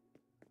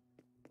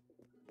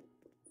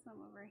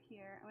 Some over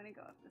here. I'm gonna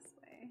go up this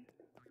way.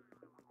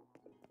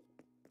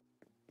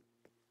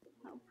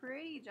 How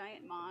pretty,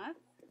 giant moth.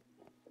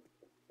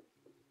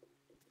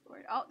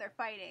 Oh, they're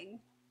fighting.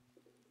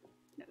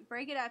 No,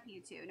 break it up,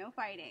 you two. No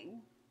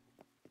fighting.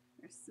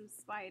 There's some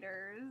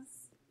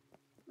spiders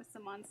with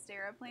some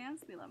monstera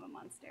plants. We love a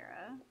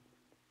monstera.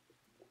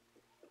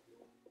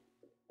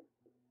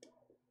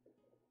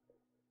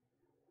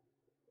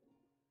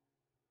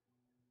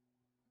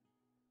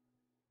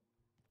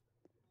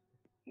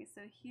 Okay,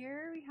 so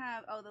here we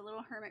have, oh, the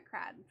little hermit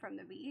crab from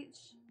the beach.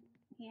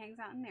 He hangs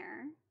out in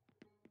there.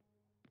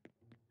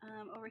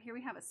 Over here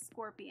we have a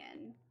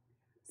scorpion.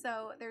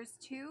 So there's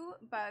two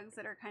bugs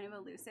that are kind of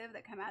elusive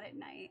that come out at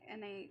night,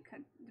 and they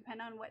could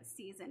depend on what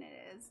season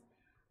it is.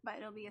 But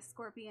it'll be a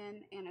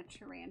scorpion and a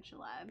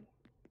tarantula.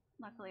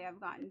 Luckily I've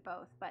gotten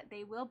both, but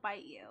they will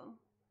bite you.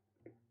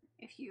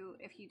 If you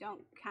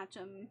don't catch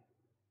them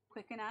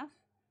quick enough,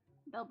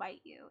 they'll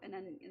bite you, and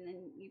then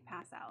you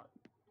pass out.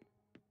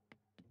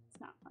 It's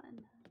not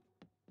fun.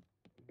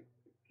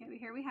 Okay,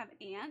 here we have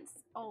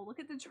ants. Oh, look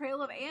at the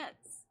trail of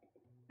ants.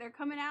 They're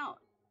coming out.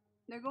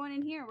 They're going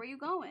in here. Where are you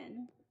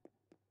going?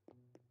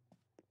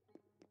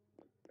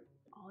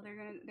 Oh,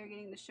 they're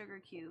getting the sugar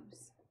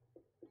cubes.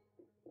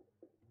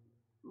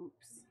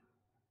 Oops.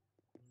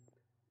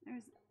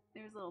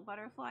 There's little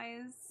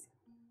butterflies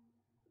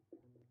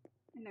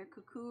in their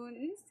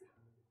cocoons.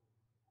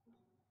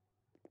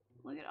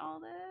 Look at all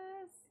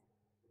this.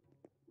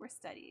 We're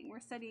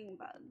studying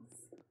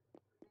bugs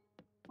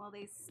while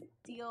they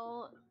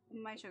steal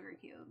my sugar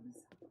cubes.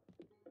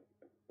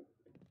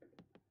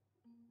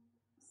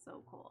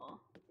 So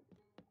cool.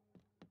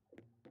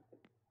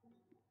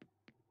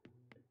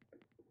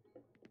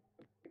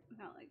 We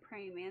got like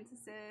praying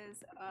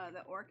mantises,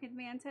 the orchid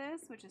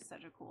mantis, which is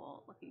such a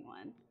cool looking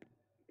one.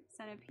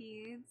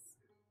 Centipedes.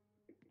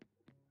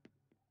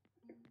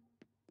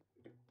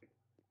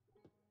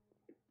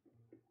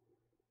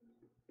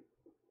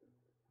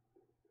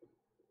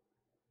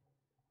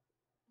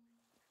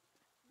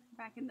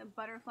 Back in the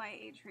butterfly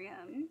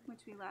atrium,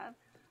 which we love.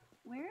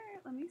 Where?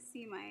 Let me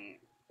see my...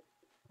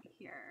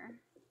 Here.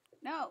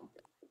 No!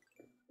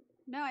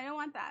 No, I don't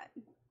want that.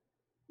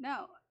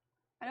 No.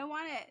 I don't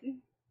want it.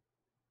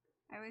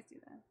 I always do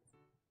this.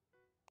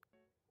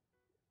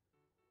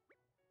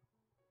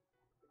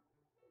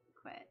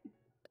 Quit.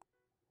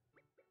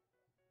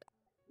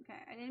 Okay,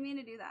 I didn't mean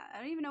to do that. I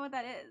don't even know what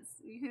that is.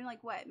 You can,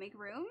 like, what? Make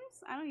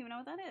rooms? I don't even know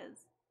what that is.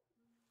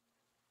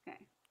 Okay.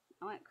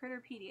 I want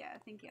Critterpedia.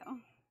 Thank you.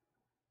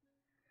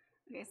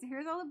 Okay, so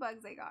here's all the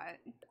bugs I got.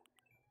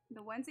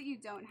 The ones that you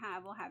don't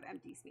have will have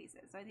empty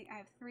spaces. So I think I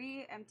have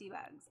 3 empty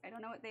bugs. I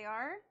don't know what they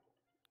are.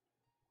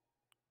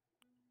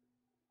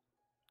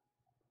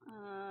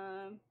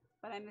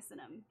 But I'm missing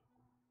them.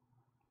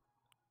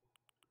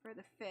 For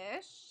the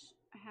fish,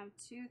 I have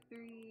 2,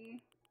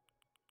 3,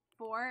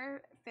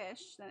 4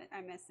 fish that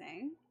I'm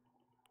missing.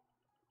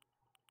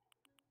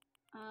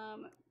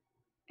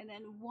 And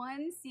then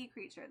 1 sea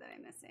creature that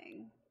I'm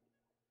missing.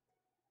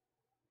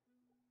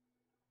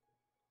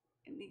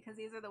 And because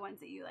these are the ones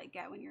that you like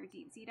get when you're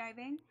deep sea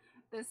diving.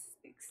 This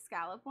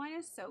scallop one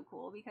is so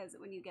cool because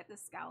when you get the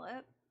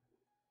scallop,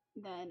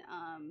 then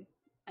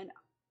an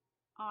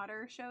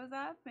otter shows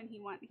up and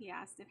he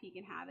asked if he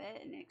can have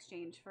it in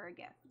exchange for a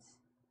gift.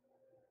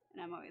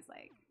 And I'm always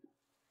like,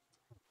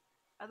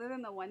 other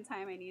than the one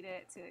time I need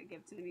it to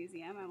give to the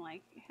museum, I'm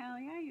like, hell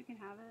yeah, you can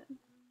have it.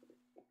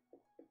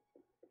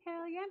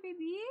 Hell yeah,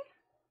 baby.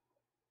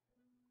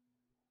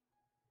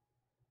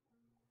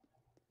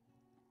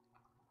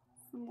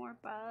 Some more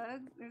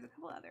bugs. There's a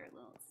couple other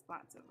little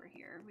spots over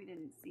here we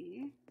didn't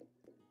see.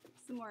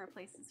 Some more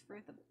places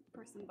for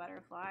some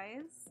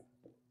butterflies.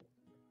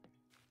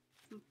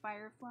 Some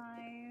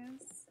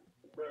fireflies.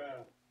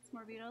 Bruh. Some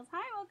more beetles.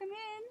 Hi, welcome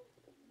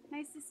in.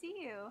 Nice to see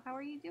you. How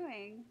are you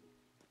doing?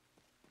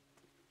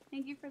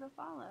 Thank you for the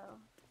follow.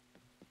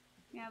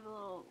 We have a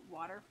little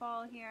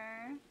waterfall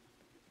here.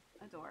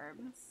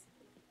 Adorbs.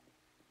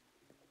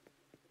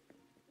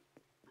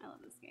 I love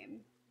this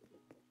game.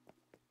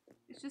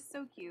 It's just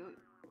so cute,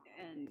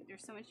 and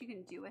there's so much you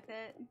can do with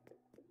it.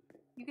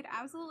 You could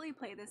absolutely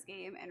play this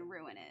game and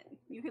ruin it.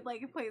 You could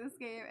like play this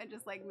game and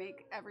just like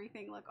make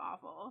everything look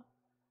awful.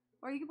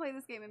 Or you could play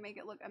this game and make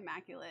it look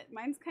immaculate.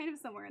 Mine's kind of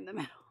somewhere in the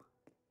middle.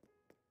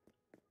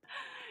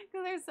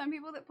 Because there's some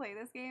people that play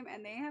this game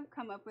and they have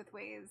come up with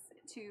ways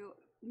to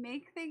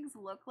make things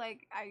look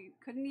like I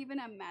couldn't even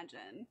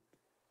imagine.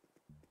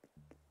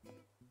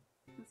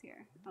 Who's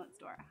here? Oh, it's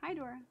Dora. Hi,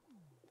 Dora.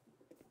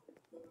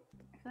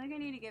 I feel like I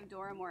need to give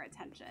Dora more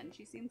attention.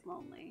 She seems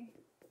lonely.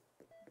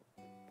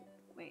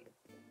 Wait,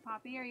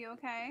 Poppy, are you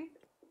okay?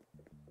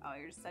 Oh,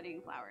 you're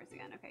studying flowers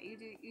again. Okay, you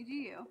do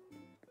you.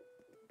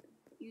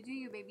 You do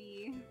you,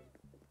 baby.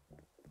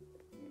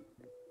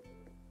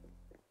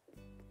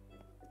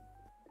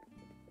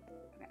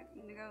 Okay,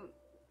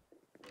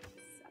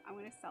 I'm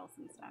gonna sell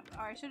some stuff.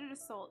 Or I should have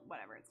just sold,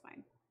 whatever, it's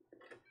fine.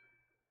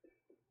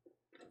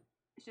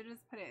 I should have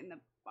just put it in the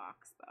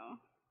box though.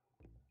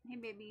 Hey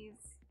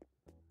babies.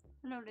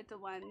 Hello little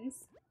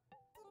ones.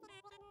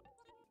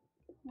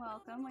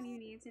 Welcome. What do you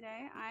need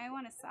today? I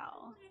want to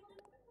sell.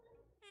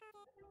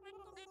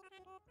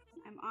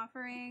 I'm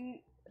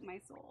offering my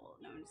soul.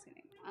 No, I'm just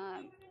kidding.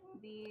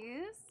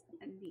 These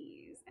and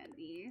these and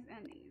these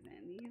and these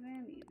and these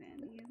and these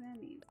and these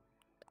and these.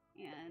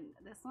 And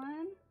this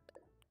one.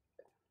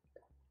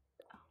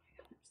 Oh my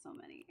god, there's so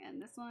many.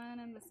 And this one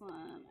and this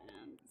one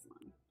and this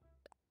one.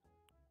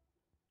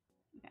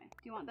 Okay,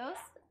 do you want those?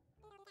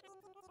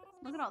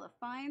 Look at all the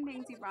fine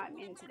things you brought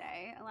in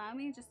today. Allow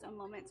me just a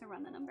moment to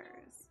run the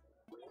numbers.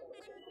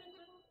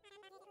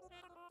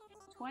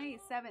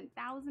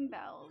 27,000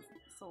 bells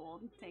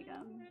sold. Take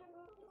them.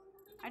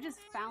 I just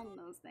found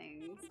those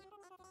things.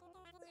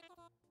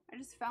 I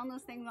just found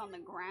those things on the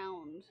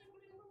ground.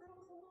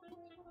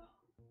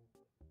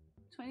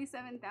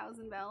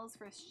 27,000 bells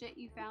for shit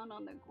you found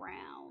on the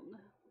ground.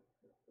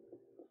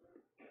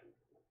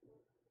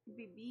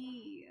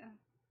 Baby.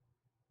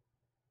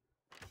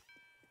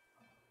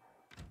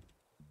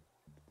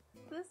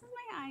 This is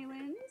my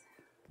island.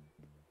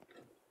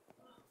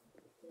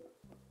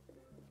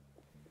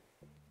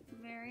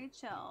 Very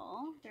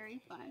chill, very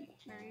fun,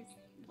 very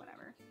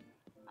whatever.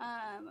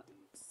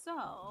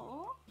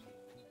 So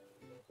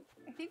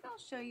I think I'll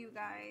show you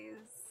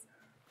guys.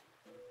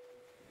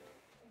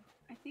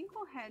 I think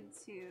we'll head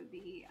to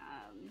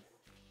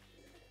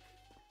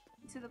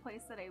the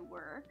place that I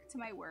work, to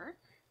my work,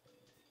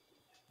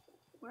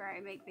 where I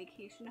make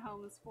vacation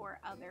homes for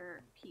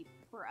other people,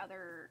 for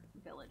other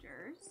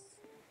villagers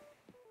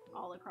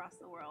all across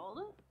the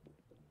world.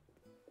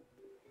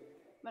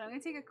 But I'm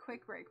gonna take a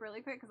quick break really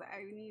quick because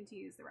I need to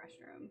use the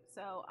restroom.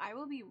 So I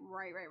will be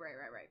right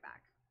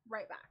back.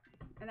 Right back.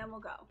 And then we'll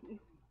go.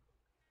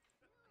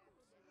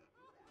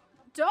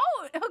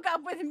 Don't hook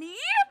up with me!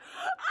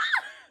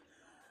 Ah!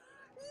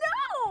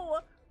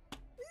 No!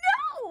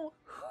 No!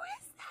 Who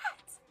is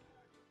that?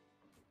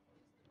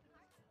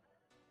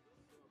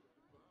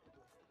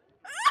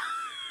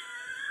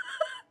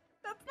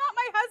 That's not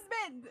my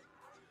husband!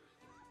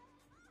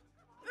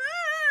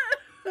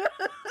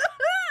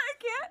 I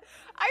can't.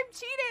 I'm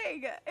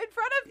doing in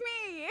front of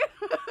me?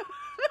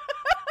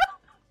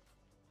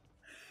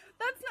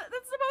 That's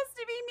supposed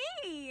to be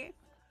me.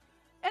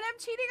 And I'm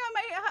cheating on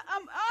my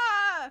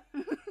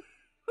Who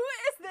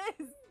is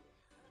this?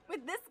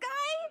 With this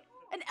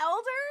guy? An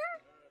elder?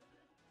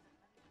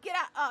 Get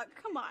out. Oh,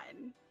 come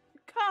on.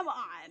 Come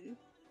on.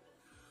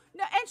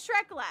 No, and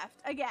Shrek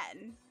left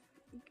again.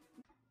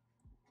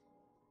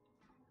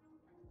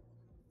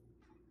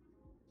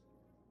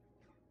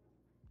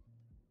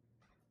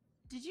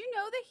 Did you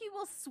know that he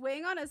will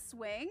swing on a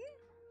swing?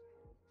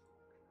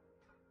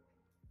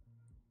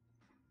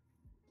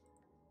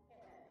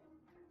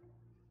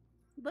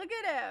 Look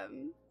at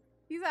him.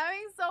 He's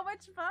having so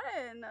much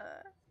fun.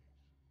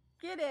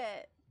 Get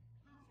it.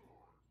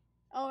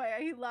 Oh my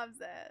god, he loves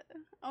it.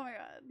 Oh my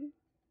god.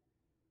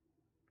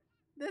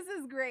 This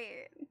is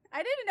great.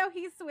 I didn't know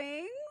he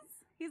swings.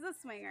 He's a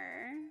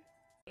swinger.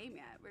 Game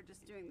yet. We're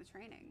just doing the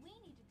training. We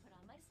need to put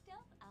on my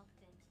stealth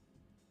outfit.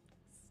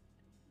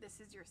 This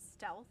is your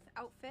stealth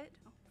outfit?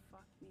 Oh,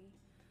 fuck me.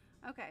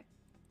 Okay.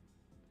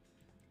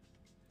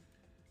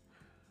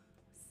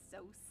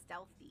 So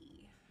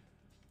stealthy.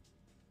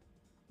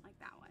 Like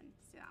that one.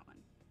 Let's do that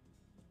one.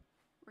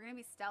 We're gonna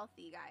be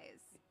stealthy, guys.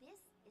 This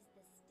is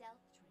the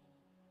stealth training.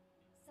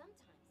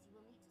 Sometimes you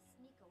will need to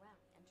sneak around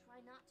and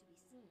try not to be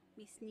seen.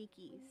 Be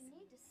sneakies. When you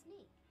need to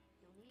sneak,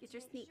 you'll need Get to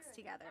your make sneaks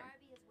sure together.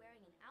 that Barbie is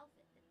wearing an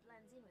outfit that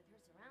blends in with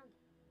her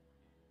surroundings.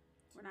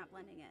 We're not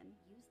blending in.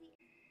 Use the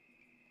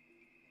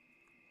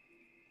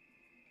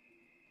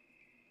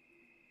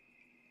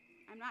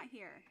I'm not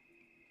here.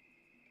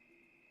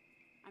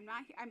 I'm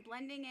not here. I'm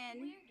blending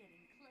in. We're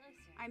getting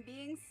closer. I'm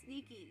being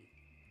sneaky.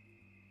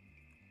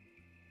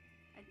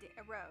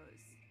 A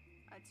rose.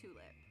 A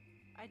tulip.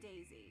 A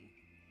daisy.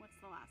 What's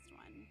the last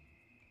one?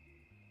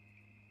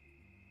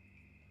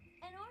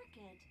 An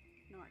orchid.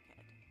 An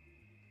orchid.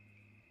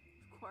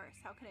 Of course.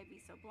 How could I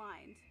be so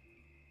blind?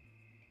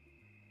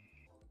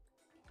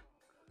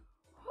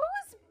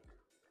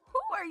 Who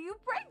are you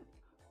pregnant?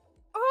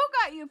 Who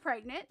got you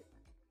pregnant?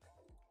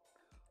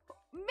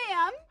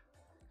 Ma'am?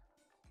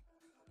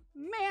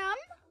 Ma'am?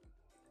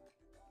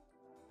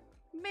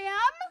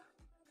 Ma'am?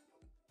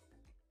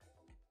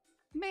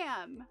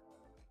 Ma'am?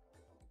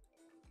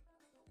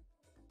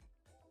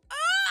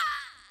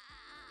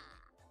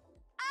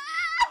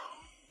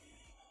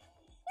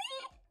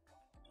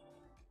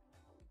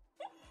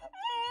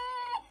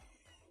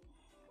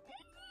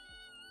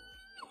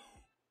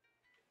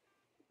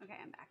 Okay,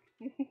 I'm back.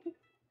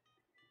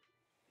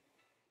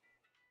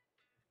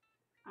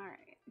 All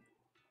right.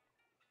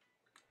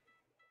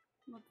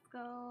 Let's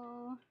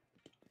go.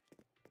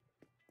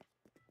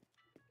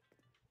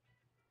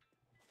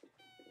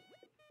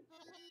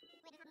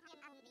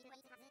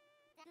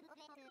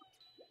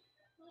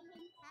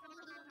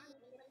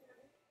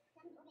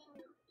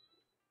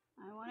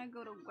 I want to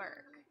go to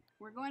work.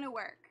 We're going to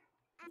work.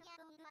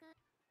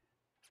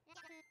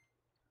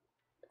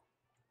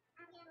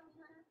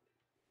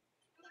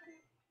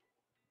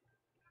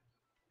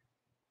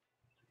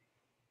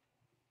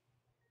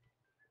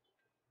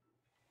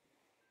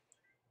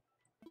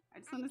 I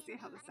just want to see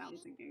how the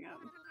sound's syncing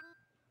up.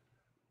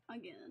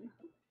 Again.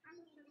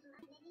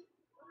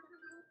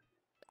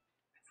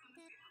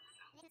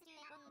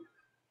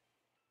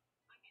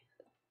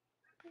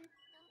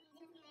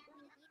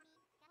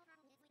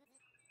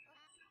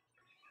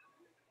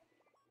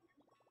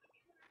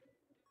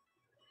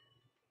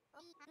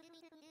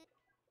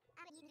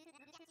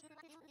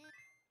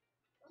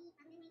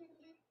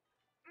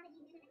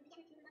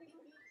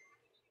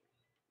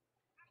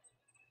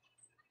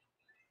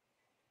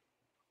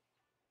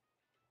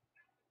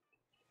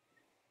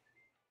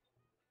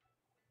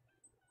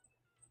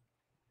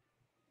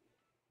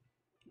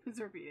 Who's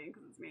repeating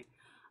because it's me.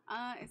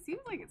 It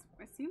seems like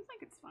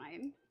it's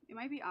fine. It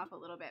might be off a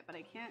little bit, but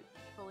I can't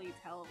fully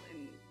tell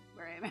in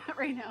where I'm at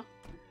right now.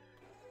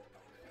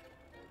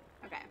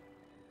 Okay.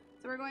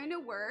 So we're going to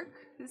work.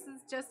 This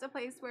is just a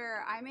place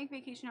where I make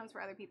vacation homes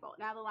for other people.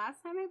 Now, the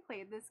last time I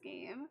played this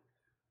game,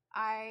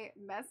 I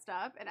messed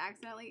up and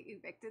accidentally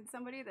evicted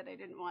somebody that I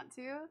didn't want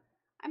to.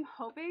 I'm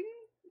hoping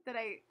that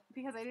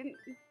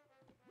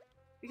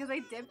because I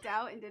dipped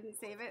out and didn't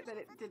save it, that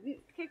it didn't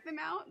kick them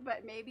out,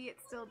 but maybe it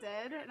still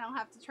did, and I'll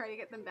have to try to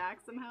get them back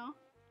somehow.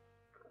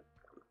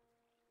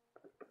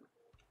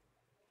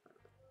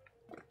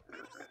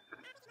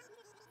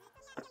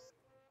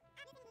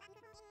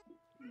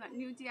 Got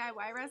new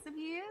DIY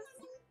recipes?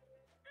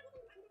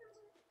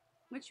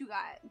 What you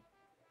got?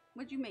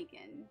 What you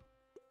making?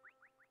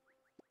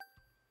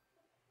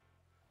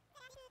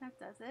 That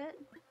does it.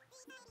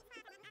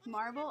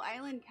 Marble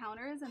island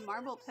counters and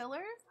marble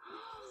pillars?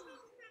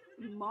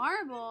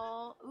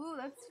 Marble? Ooh,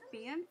 that's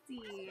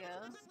fancy.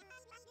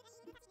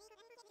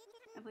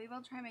 I believe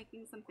I'll try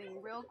making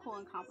something real cool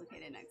and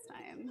complicated next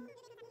time.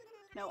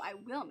 No, I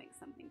will make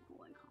something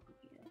cool and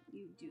complicated.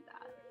 You do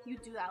that. You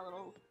do that,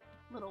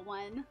 little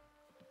one.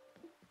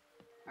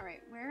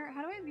 Alright,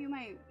 how do I view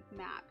my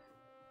map?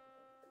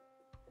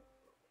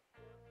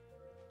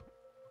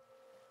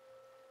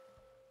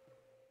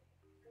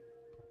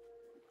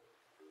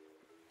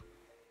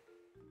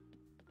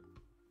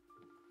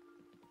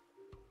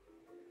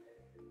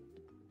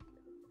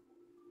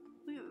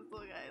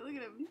 look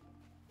at him.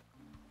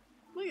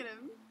 Look at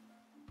him.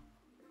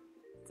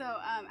 So,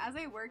 as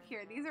I work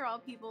here, these are all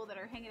people that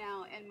are hanging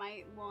out and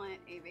might want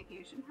a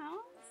vacation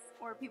house,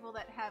 or people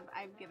that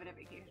I've given a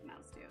vacation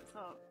house to.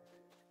 So,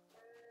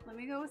 let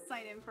me go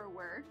sign in for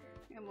work,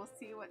 and we'll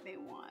see what they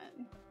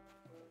want,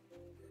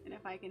 and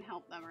if I can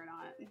help them or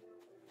not.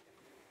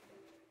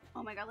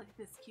 Oh my god, look at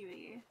this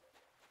cutie.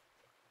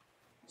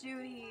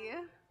 Judy.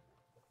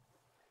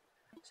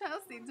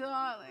 Chelsea,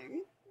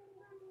 darling.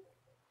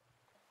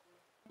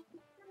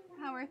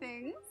 How are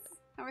things?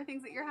 How are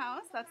things at your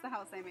house? That's the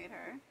house I made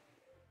her.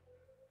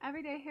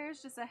 Every day here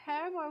is just a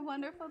hair more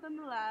wonderful than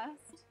the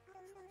last.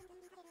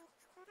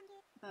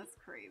 That's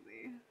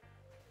crazy.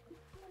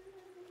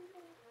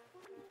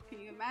 Can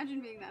you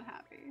imagine being that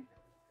happy?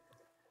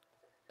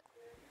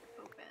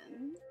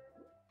 Open.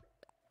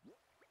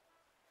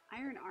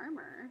 Iron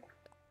armor.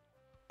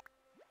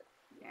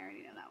 Yeah, I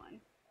already know that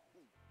one.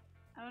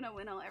 I don't know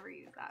when I'll ever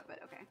use that, but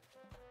okay.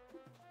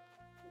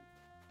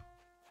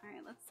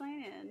 Alright, let's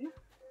sign in.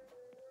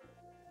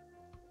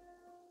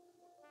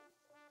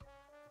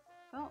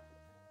 Oh.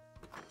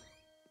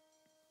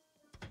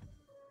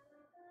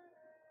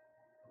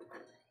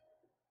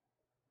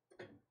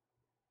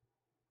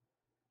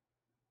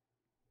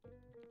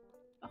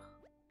 Oh.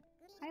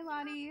 Hi,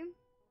 Lottie.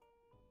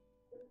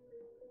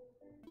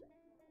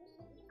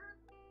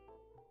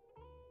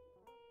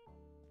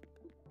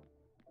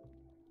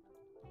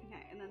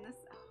 Okay, and then this,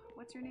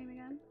 what's your name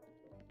again?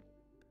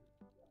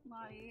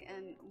 Lottie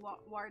and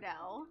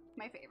Wardell,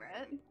 my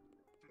favorite.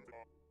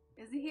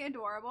 Isn't he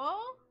adorable?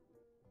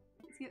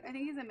 I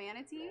think he's a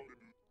manatee.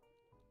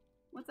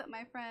 What's up,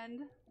 my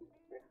friend?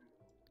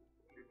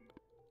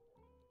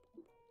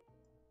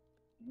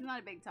 He's not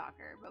a big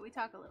talker, but we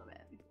talk a little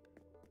bit.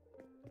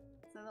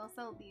 So they'll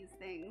sell these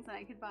things, and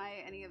I could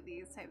buy any of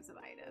these types of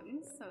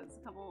items. So it's a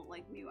couple,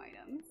 like, new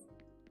items.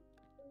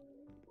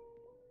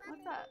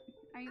 What's up?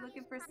 Are you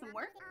looking for some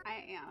work?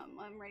 I am.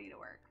 I'm ready to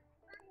work.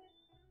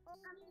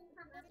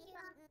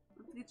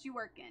 Let's get you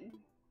working.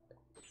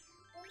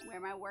 Wear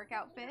my work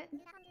outfit.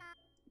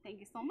 Thank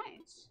you so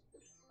much.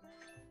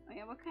 Oh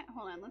yeah, what kind?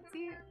 Hold on. Let's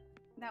see.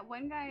 That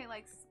one guy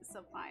likes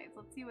supplies.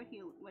 Let's see what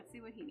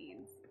he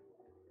needs.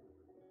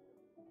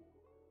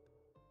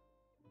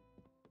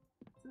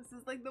 So this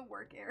is like the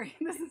work area.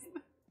 This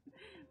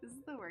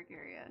is the work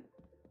area.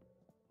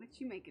 What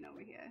you making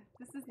over here?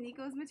 This is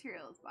Nico's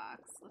materials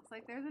box. Looks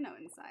like there's a note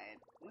inside.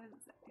 What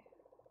is it?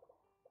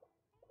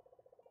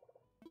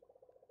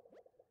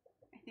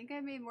 I think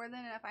I've made more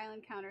than enough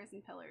island counters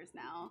and pillars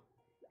now.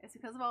 It's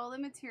because of all the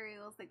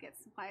materials that get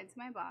supplied to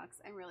my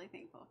box. I'm really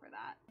thankful for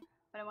that.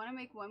 But I want to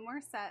make one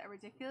more set, a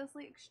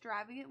ridiculously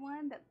extravagant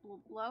one that will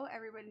blow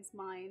everybody's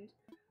mind.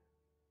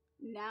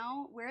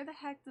 Now, where the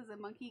heck does a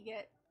monkey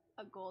get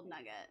a gold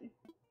nugget?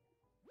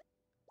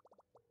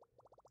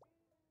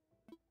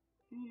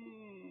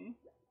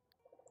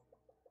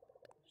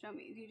 Show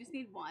me. Do you just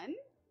need one?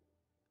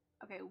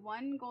 Okay,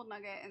 1 gold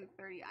nugget and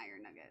 30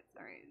 iron nuggets.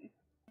 Alright.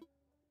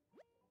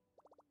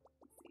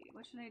 Let's see.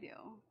 What should I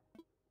do?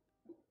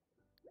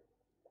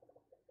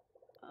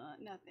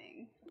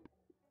 Nothing.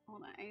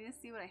 Hold on. I need to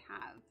see what I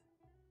have.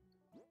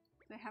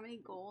 Do I have any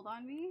gold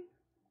on me?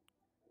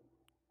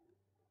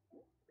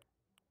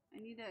 I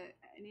need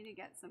to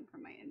get some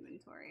from my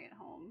inventory at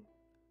home.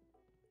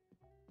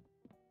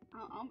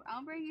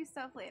 I'll bring you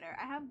stuff later.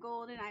 I have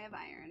gold and I have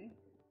iron.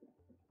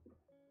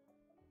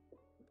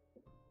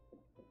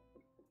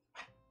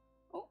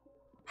 Oh.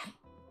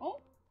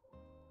 Oh.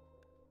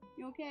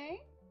 You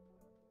okay?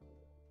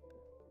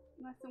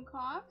 You got some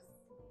coughs?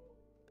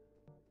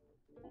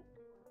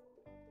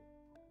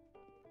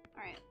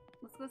 Alright,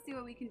 let's go see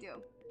what we can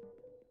do.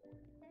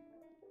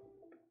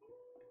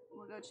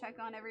 We'll go check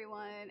on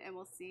everyone and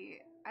we'll see.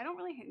 I don't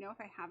really know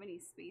if I have any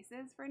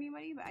spaces for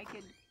anybody, but I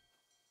could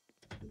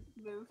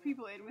move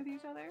people in with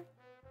each other.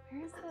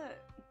 Where's the...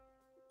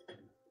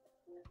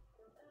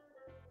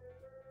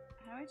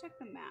 How do I check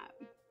the map?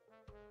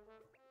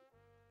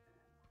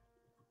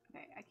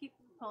 Okay, I keep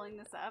pulling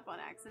this up on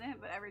accident,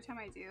 but every time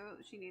I do,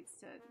 she needs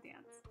to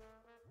dance.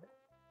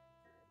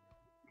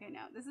 Okay,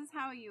 now this is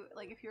how you,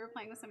 like, if you were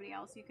playing with somebody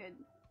else, you could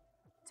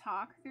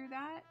talk through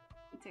that.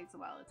 It takes a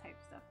while to type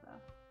stuff, though.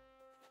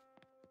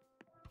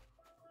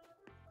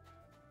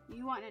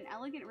 You want an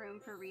elegant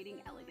room for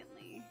reading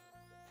elegantly.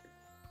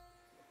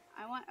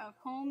 I want a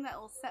home that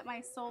will set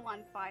my soul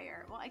on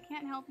fire. Well, I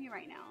can't help you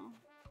right now.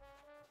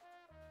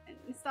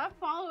 And stop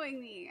following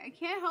me. I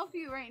can't help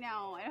you right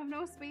now. I have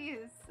no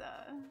space.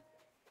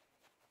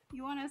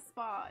 You want a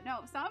spa?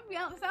 No, stop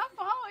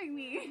following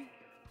me.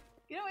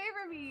 Get away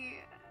from me.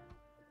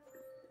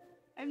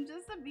 I'm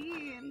just a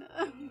bean.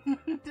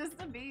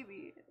 Just a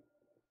baby.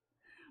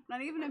 I'm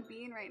not even a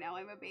bean right now.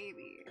 I'm a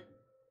baby.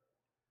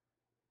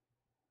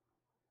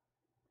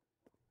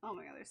 Oh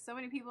my god, there's so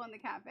many people in the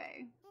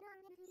cafe.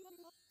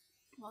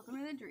 Welcome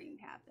to the Dream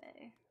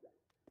Cafe.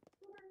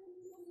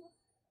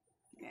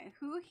 Okay,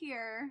 who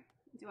here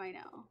do I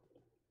know?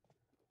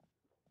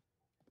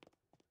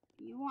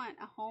 You want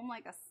a home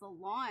like a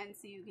salon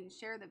so you can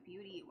share the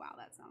beauty. Wow,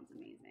 that sounds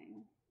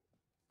amazing.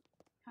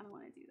 Kind of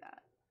want to do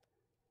that.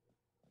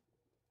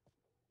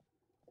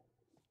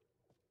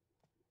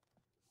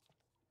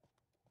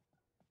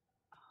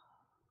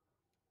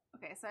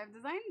 Okay, so I've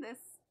designed this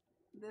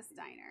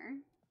diner.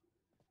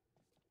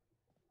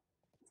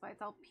 That's why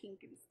it's all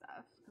pink and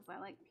stuff, because I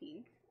like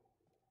pink.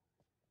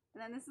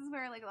 And then this is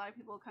where like a lot of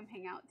people come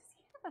hang out. Does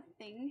he have a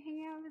thing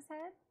hanging out of his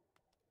head?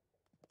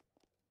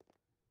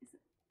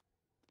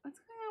 What's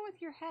going on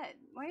with your head?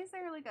 Why is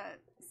there like a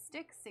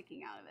stick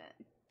sticking out of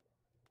it?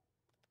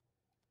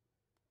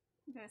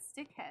 You got a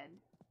stick head.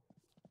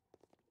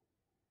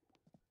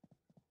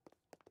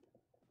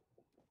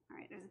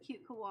 Alright, there's a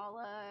cute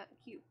koala,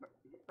 cute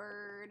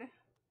bird.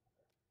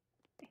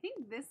 I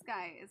think this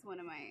guy is one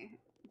of my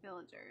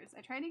villagers.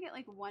 I tried to get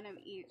like one of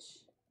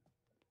each.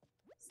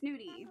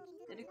 Snooty,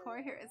 the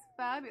decor here is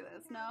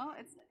fabulous. No,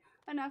 it's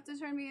enough to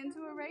turn me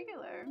into a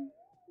regular.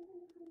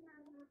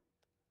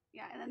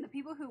 Yeah, and then the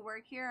people who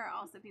work here are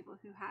also people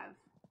who have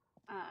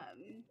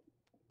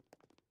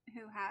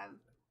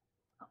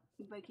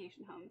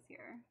vacation homes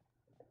here.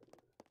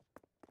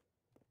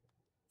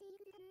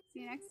 See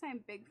you next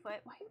time,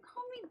 Bigfoot. Why you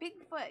call me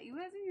Bigfoot? You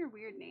guys and your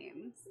weird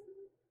names.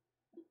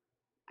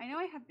 I know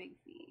I have big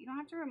feet. You don't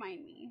have to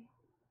remind me.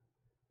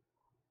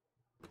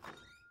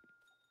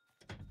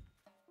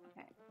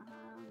 Okay,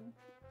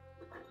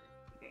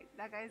 okay,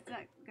 that guy's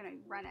not gonna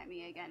run at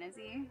me again, is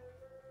he?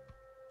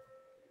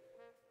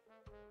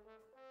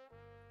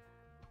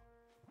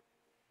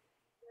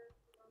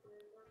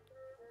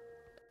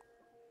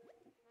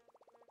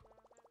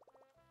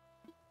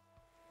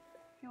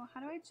 Okay, well,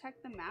 how do I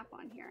check the map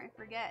on here? I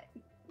forget.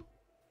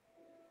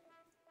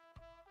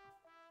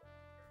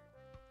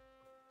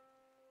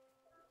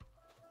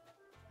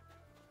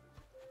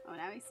 Oh,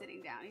 now he's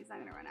sitting down. He's not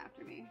gonna run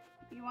after me.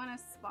 You want a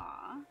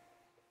spa.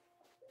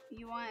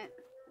 You want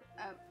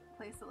a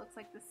place that looks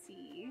like the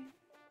sea.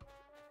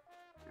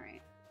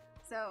 Alright.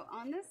 So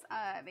on this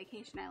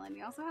vacation island,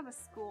 we also have a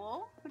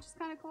school, which is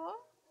kind of cool.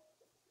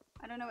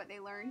 I don't know what they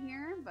learn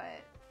here,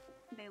 but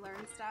they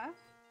learn stuff.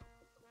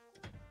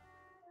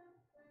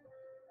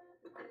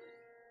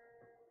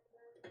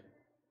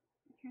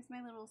 Here's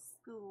my little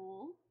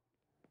school.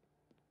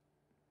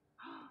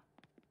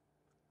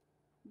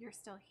 You're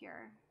still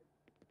here.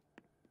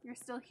 You're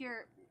still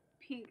here,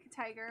 Pink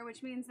Tiger,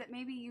 which means that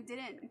maybe you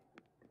didn't.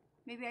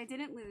 Maybe I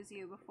didn't lose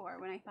you before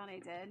when I thought I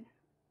did.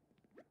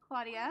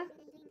 Claudia?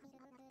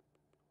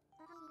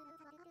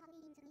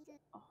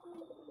 Oh.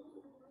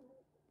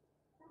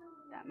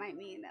 That might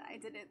mean that I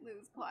didn't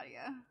lose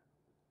Claudia.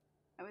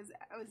 I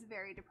was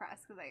very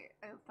depressed because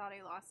I thought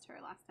I lost her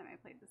last time I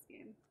played this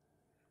game.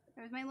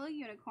 There's my little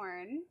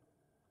unicorn.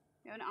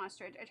 We have an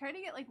ostrich. I tried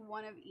to get like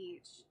one of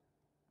each.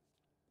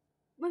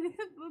 Look at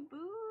the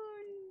baboon.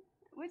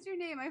 What's your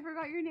name? I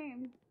forgot your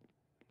name.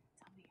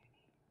 Tell me your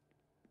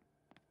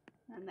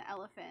name. And the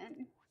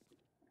elephant.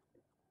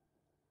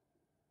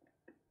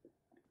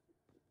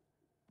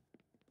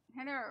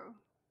 Hello.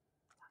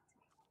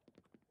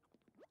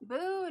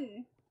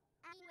 Boone.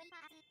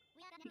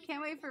 You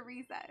can't wait for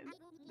recess.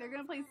 They're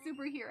gonna play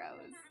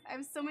superheroes. I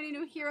have so many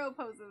new hero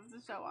poses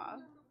to show off.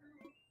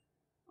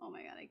 Oh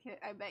my god,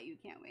 I bet you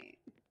can't wait.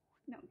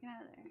 No, get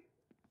out of there.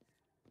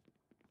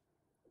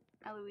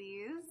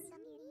 Eloise.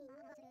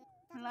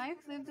 Life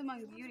lived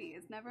among beauty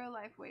is never a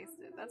life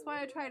wasted. That's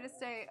why I try to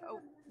stay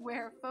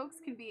where folks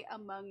can be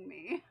among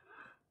me.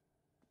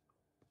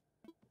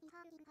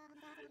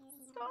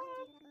 Stop.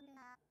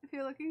 If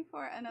you're looking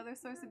for another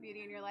source of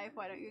beauty in your life,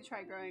 why don't you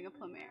try growing a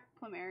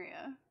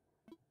plumeria?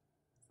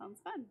 Sounds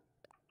fun.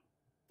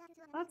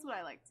 That's what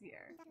I like to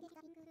hear.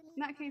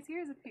 In that case,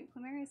 here's a pink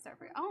plumeria star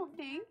for you. Oh,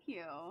 thank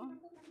you.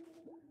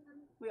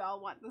 We all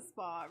want the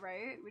spa,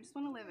 right? We just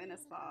want to live in a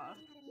spa.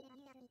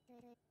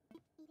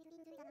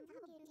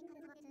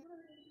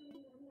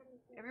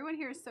 Everyone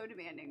here is so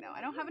demanding, though.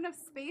 I don't have enough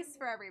space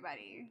for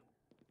everybody.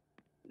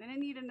 Then I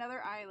need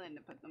another island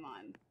to put them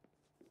on.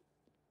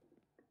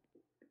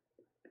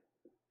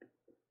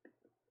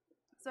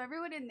 So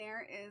everyone in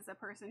there is a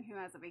person who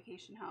has a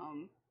vacation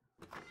home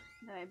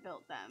that I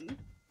built them.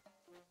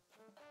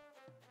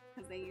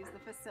 Because they use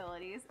the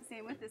facilities.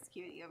 Same with this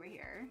cutie over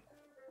here.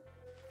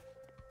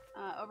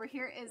 Over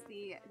here is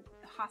the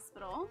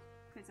hospital.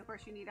 Because of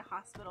course you need a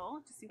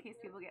hospital just in case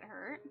people get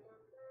hurt.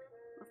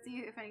 Let's see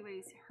if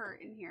anybody's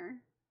hurt in here.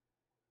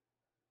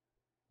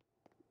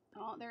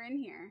 Oh, they're in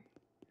here.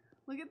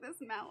 Look at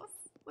this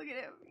mouse. Look at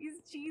him.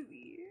 He's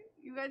cheesy.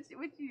 You got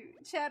what you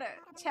Chatta.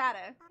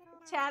 Chatta.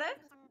 Chatta?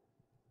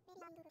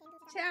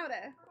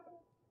 Chowda.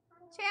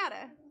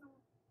 Chowda.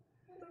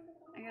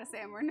 I gotta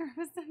say, I'm more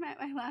nervous than my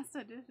last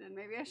audition.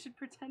 Maybe I should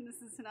pretend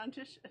this is an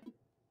audition.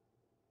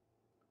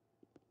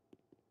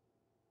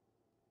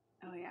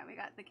 Oh yeah, we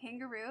got the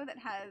kangaroo that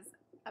has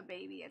a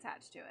baby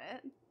attached to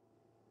it.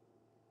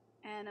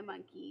 And a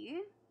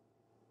monkey.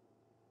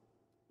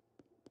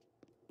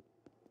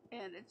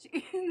 And a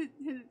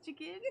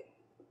chicken.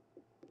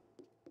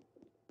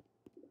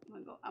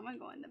 I'm gonna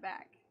go in the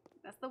back.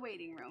 That's the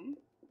waiting room.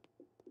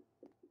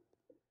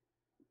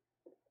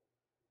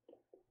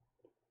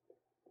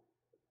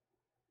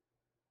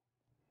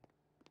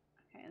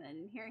 Okay, and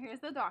then here's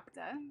the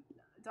doctor.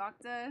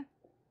 Doctor,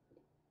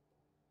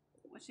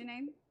 what's your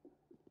name?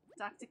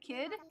 Dr.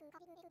 Kid?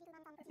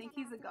 I think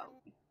he's a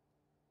goat.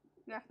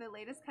 We offer the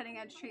latest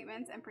cutting-edge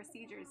treatments and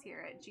procedures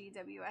here at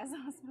GWS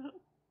Hospital.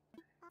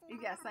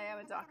 Yes, I am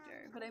a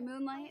doctor, but I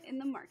moonlight in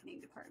the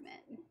marketing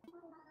department.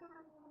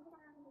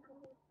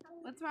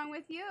 What's wrong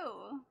with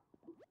you?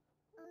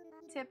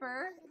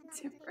 Tipper?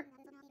 Tipper.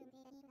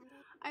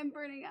 I'm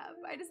burning up.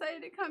 I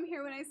decided to come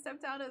here when I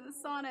stepped out of the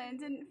sauna and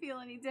didn't feel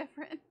any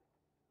different.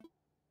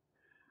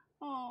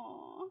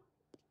 Aww.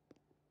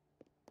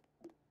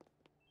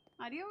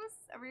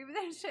 Adios,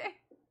 arrivederci.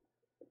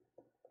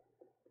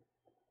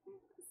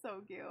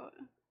 So cute.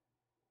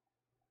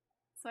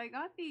 So I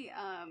got the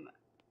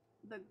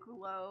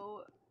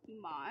glow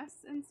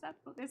moss and stuff.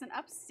 There's an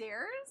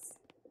upstairs?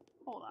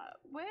 Hold up.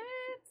 What?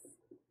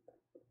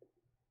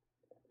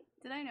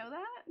 Did I know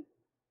that?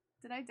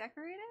 Did I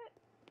decorate it?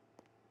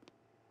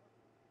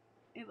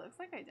 It looks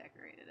like I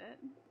decorated it.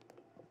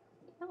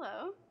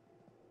 Hello.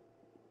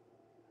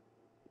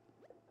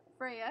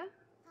 Freya.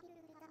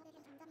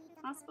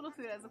 Hospital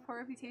food has a poor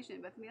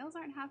reputation, but the meals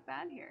aren't half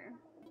bad here.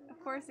 Of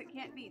course, it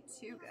can't be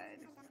too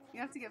good. You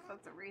have to give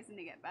folks a reason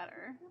to get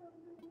better.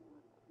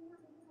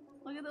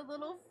 Look at the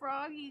little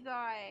froggy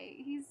guy.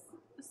 He's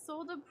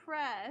so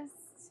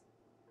depressed.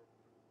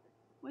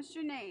 What's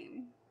your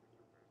name?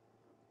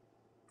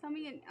 Tell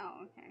me an—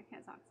 oh, okay. I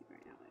can't talk to you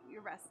right now.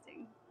 You're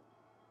resting.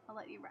 I'll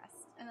let you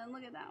rest. And then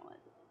look at that one.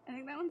 I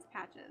think that one's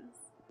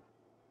Patches.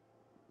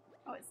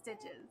 Oh, it's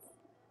Stitches.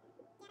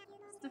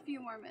 Just a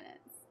few more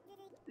minutes.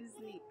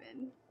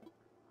 Sleeping.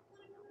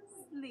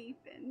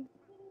 Sleeping.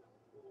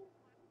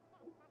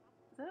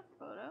 Is that a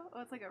photo?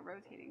 Oh, it's like a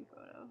rotating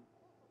photo.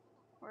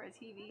 Or a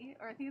TV.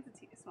 Or I think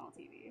it's a small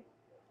TV.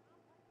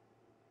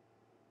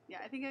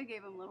 Yeah, I think I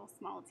gave him little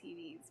small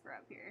TVs for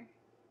up here.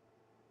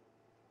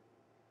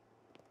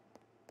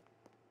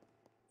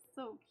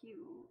 So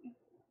cute.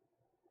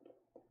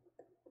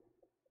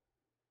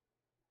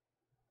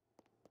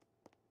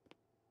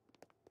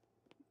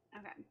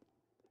 Okay.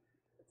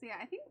 So yeah,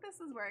 I think this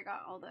is where I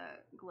got all the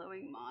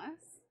glowing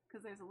moss.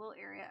 Because there's a little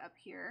area up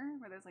here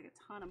where there's like a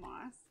ton of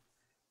moss.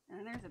 And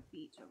then there's a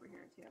beach over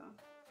here too.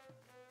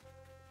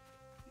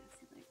 Yeah,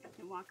 see, like I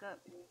can walk up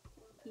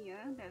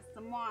here. There's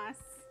some moss.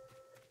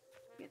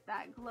 Get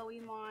that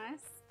glowy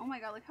moss. Oh my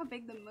god, look how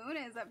big the moon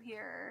is up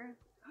here.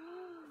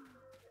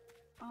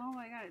 Oh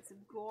my god, it's a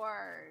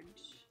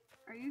gorge.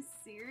 Are you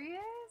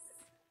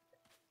serious?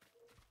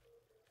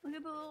 Look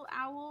at the little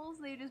owls.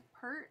 They just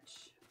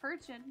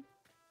perching.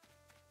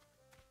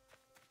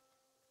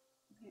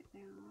 Get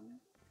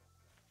down.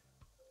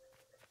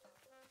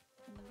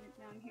 And get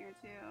down here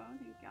too.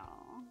 Thank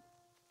y'all.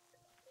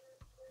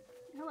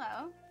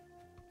 Hello.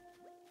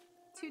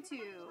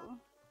 Tutu.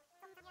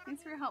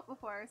 Thanks for your help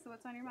before. So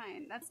what's on your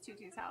mind? That's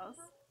Tutu's house.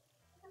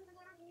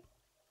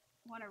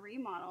 Want a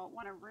remodel?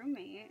 Want a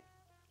roommate?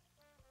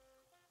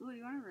 Ooh,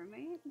 you want a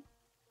roommate?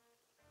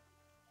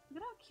 Look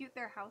at how cute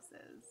their house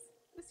is.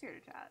 Just here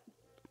to chat.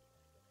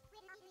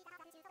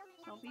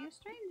 Don't be a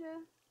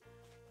stranger.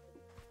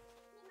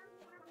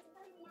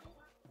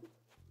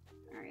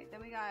 Alright,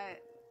 then we got...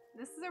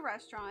 This is a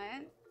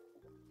restaurant.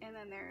 And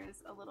then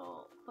there's a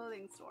little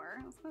clothing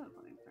store. Let's go to the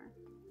clothing store.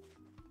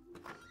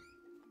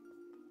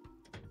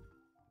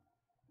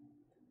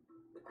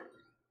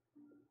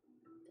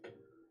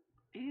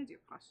 I need to do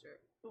posture.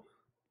 Oof.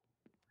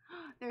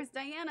 There's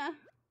Diana.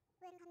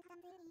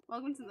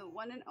 Welcome to the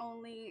one and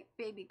only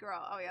baby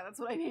girl. Oh yeah, that's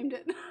what I named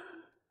it.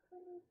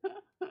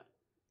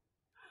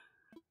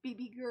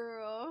 Baby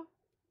girl.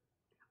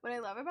 What I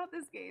love about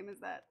this game is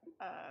that,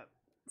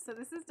 so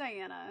this is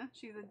Diana.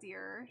 She's a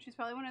deer. She's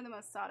probably one of the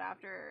most sought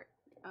after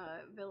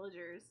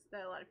villagers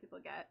that a lot of people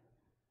get.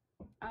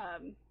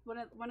 One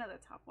of the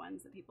top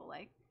ones that people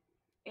like.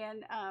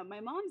 And my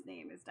mom's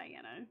name is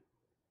Diana.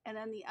 And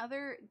then the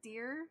other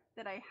deer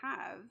that I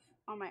have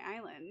on my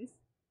island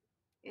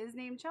is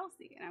named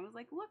Chelsea. And I was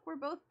like, look, we're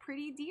both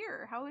pretty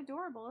deer. How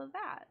adorable is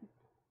that?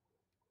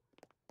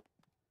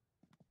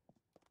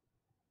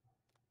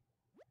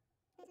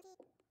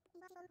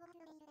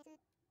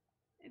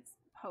 It's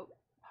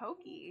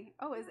Pokey.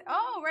 Oh, is it?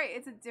 Oh, right.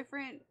 It's a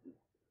different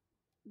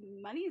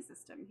money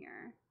system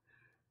here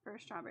for a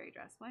strawberry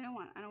dress. Well, I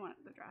don't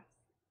want the dress.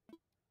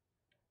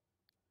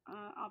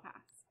 I'll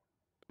pass.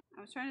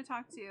 I was trying to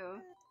talk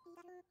to...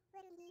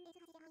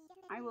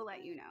 I will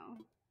let you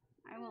know.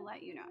 I will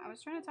let you know. I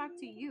was trying to talk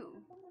to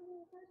you.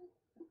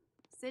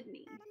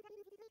 Sydney.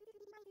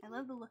 I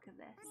love the look of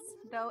this.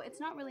 Though it's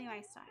not really my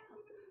style.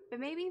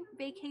 But maybe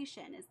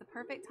vacation is the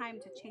perfect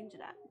time to change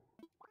it up.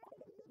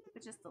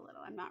 But just a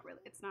little.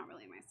 It's not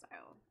really my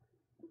style.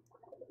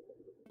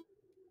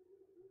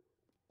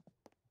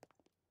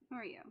 Who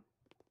are you?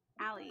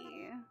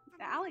 Allie.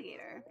 The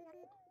alligator.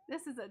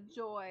 This is a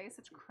joy.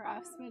 Such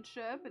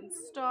craftsmanship and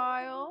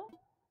style.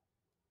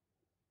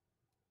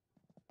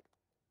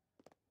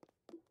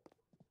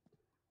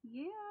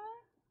 Yeah.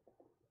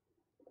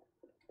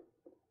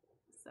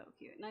 So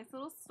cute. Nice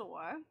little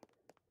store.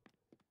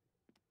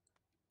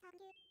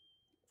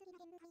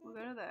 We'll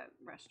go to the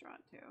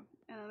restaurant too.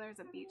 And then there's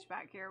a beach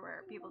back here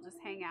where people just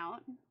hang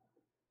out.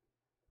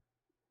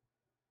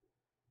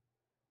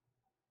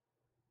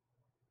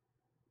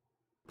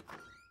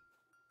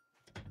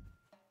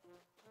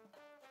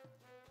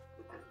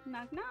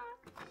 Knock, knock.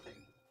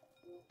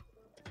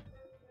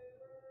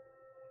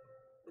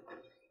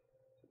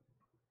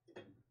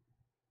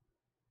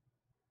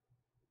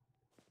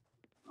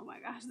 Oh my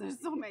gosh, there's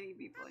so many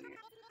people in here.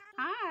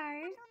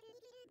 Hi.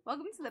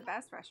 Welcome to the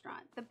best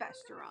restaurant. The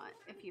best-restaurant,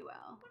 if you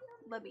will.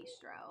 Le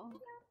Bistro.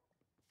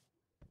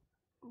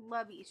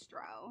 Le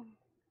Bistro.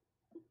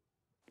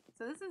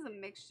 So this is a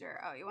mixture.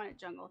 Oh, you want a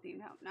jungle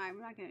themed home? No, I'm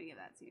not gonna give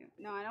that to you.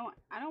 No, I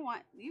don't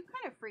want. You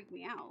kind of freak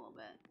me out a little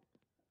bit.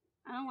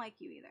 I don't like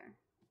you either.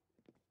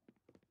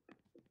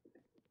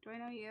 Do I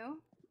know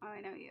you? Oh,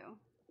 I know you.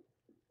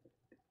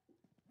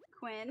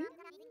 Quinn.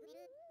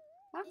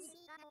 What's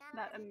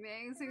that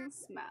amazing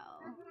smell?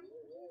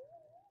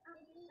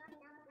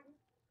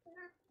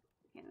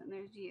 Okay, and then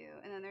there's you.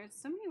 And then there's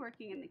somebody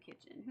working in the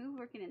kitchen. Who's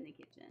working in the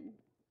kitchen?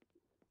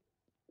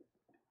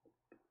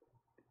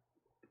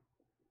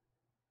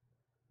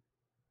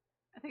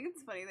 I think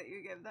it's funny that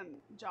you give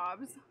them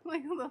jobs.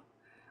 Like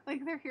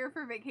they're here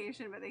for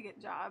vacation, but they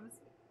get jobs.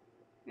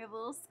 We have a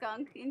little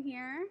skunk in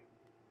here.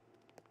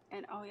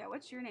 And oh yeah,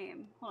 what's your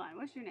name? Hold on,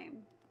 what's your name?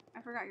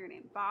 I forgot your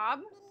name. Bob?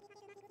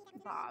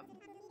 Bob.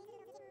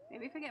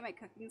 Maybe if I get my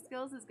cooking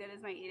skills as good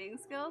as my eating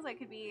skills, I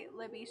could be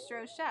Le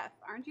Bistro chef.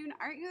 Aren't you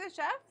the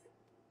chef?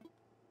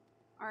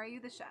 Are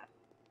you the chef?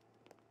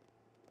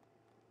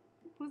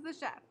 Who's the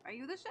chef? Are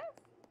you the chef?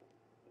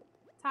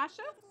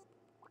 Tasha?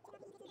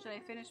 Should I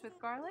finish with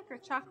garlic or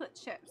chocolate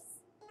chips?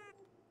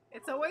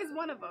 It's always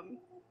one of them.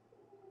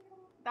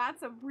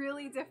 That's a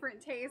really different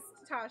taste,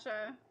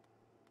 Tasha.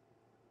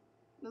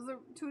 Those are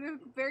two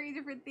very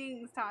different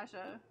things,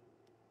 Tasha.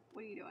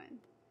 What are you doing?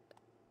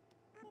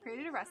 I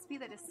created a recipe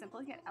that is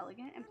simple yet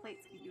elegant and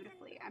plates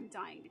beautifully. I'm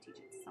dying to teach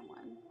it to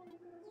someone.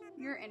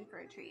 You're in for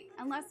a treat.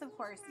 Unless, of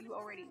course, you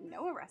already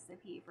know a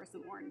recipe for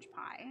some orange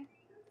pie.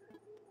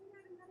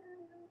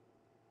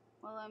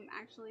 Well,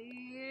 actually,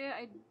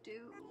 I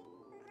do.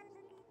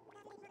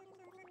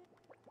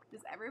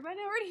 Does everybody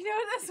already know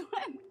this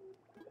one?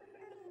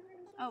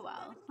 Oh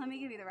well, let me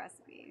give you the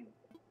recipe.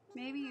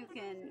 Maybe you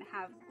can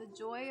have the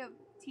joy of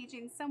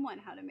teaching someone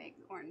how to make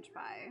orange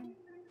pie.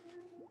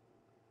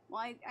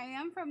 Well, I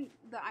am from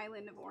the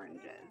island of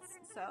oranges,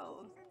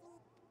 so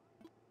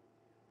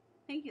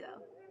thank you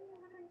though.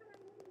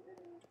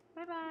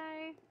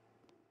 Bye-bye.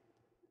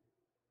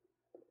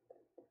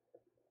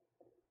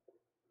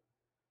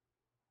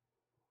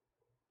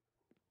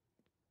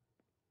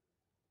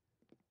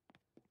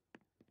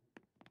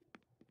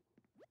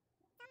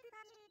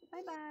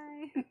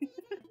 Bye-bye.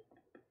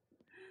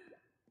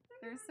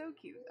 They're so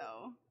cute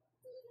though.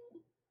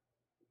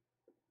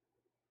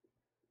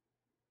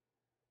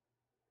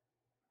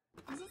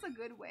 This is a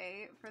good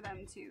way for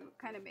them to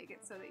kind of make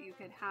it so that you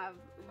could have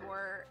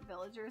more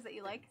villagers that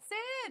you like.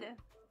 Sid!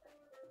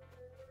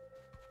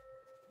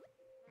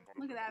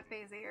 Look at that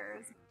face of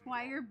yours.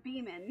 Why, you're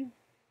beaming.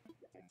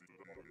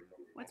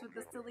 What's with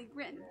the silly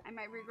grin? I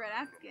might regret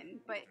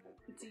asking, but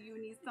do you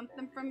need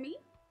something from me?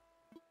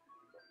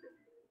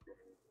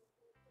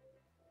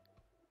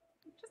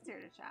 Just here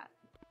to chat.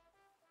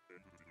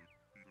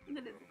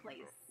 Look at his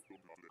place.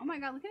 Oh my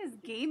god, look at his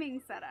gaming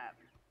setup.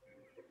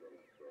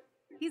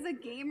 He's a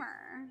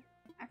gamer.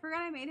 I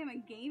forgot I made him a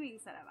gaming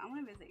setup. I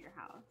want to visit your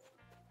house.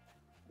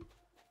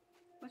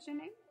 What's your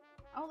name?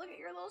 Oh, look at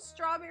your little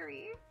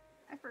strawberry.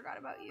 I forgot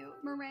about you.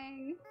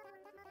 Meringue.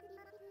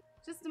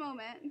 Just a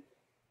moment.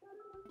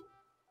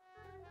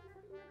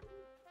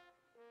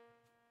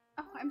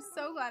 Oh, I'm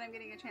so glad I'm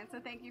getting a chance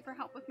to thank you for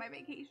help with my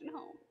vacation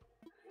home.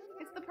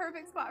 It's the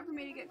perfect spot for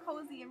me to get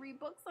cozy and read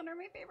books under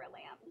my favorite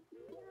lamp.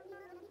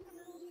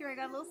 Here, I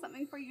got a little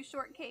something for you,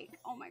 shortcake.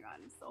 Oh my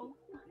god, it's so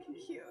fucking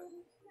cute.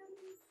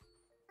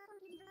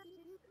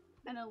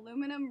 An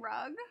aluminum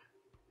rug?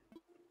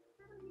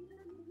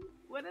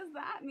 What does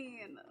that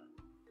mean?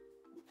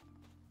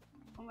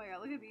 Oh my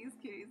god, look at these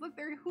cuties. Look,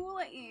 they're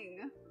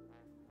hula-ing.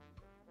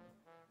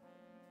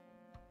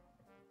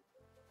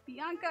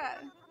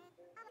 Bianca!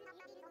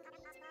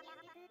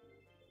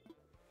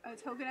 A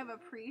token of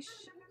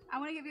appreciation. I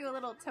want to give you a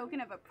little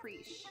token of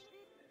appreciation.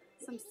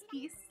 Some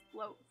ski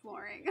slope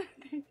flooring.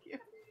 Thank you.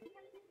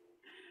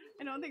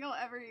 I don't think I'll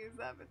ever use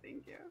that, but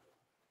thank you.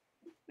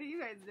 What are you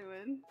guys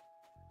doing?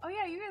 Oh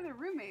yeah, you guys are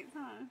roommates,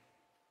 huh?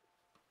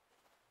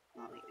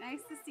 Molly, nice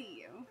to see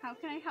you. How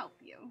can I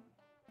help you?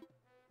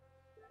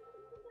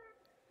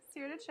 Just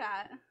here to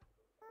chat.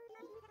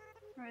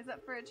 Rise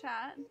up for a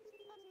chat.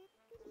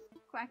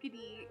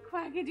 Quackity,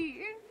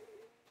 quackity.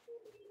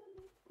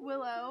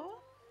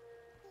 Willow.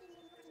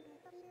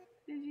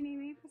 Did you need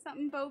me for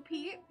something, Bo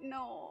Peep?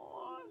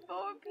 No,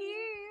 Bo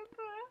Peep.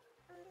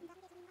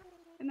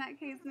 In that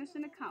case,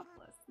 mission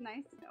accomplished.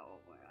 Nice.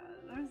 Oh my god,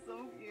 they're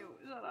so cute.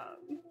 Shut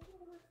up.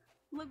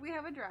 Look, we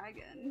have a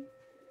dragon.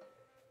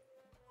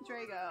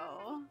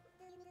 Drago.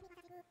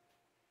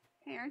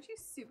 Hey, aren't you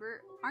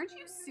super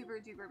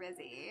duper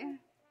busy?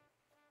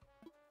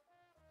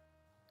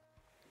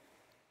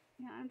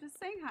 Yeah, I'm just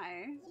saying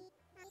hi.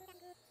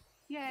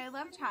 Yeah, I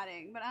love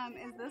chatting, but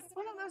is this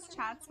one of those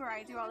chats where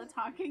I do all the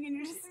talking and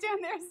you just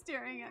stand there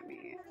staring at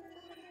me?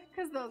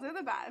 Because those are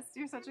the best.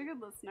 You're such a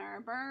good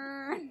listener.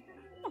 Burn.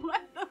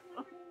 What the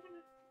fuck?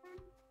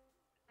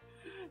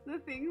 The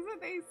things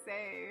that they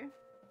say.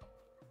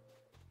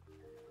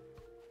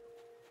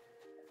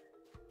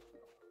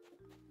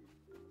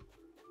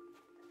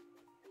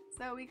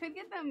 So we could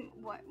get them,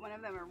 one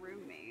of them a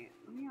roommate.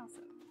 Let me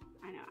also,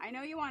 I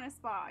know you want a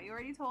spa. You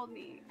already told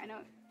me. I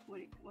know, what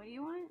do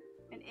you want?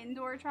 An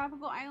indoor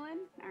tropical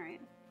island? All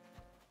right.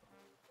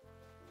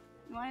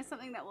 You want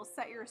something that will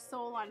set your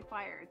soul on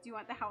fire. Do you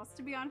want the house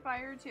to be on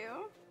fire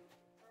too?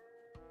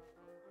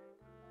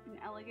 An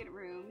elegant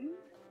room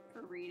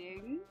for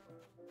reading.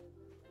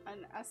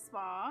 A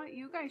spa.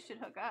 You guys should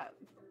hook up.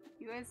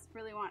 You guys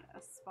really want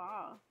a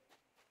spa.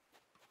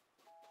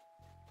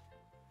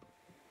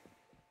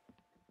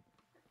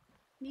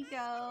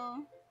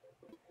 Nico.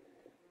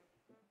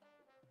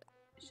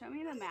 Show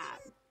me the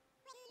map.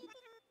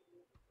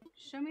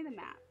 Show me the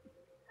map.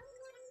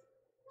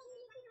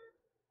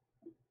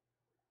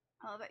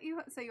 I love that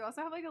you, so you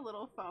also have like a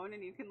little phone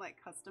and you can like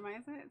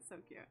customize it. It's so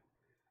cute.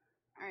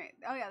 All right.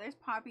 Oh yeah, there's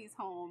Poppy's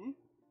home.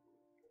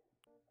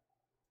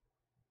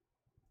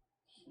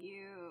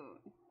 Cute.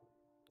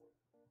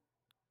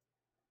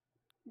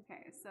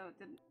 Okay, so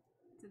did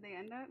they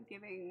end up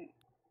giving?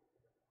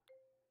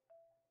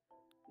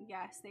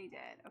 Yes, they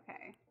did.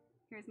 Okay.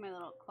 Here's my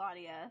little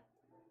Claudia,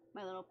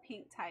 my little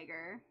pink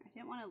tiger. I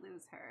didn't want to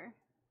lose her.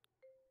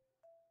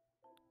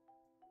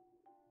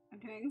 I'm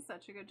doing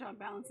such a good job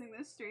balancing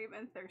this stream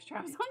and thirst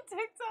traps on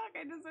TikTok.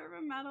 I deserve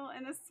a medal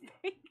and a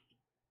spank.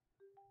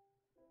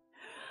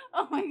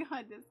 Oh my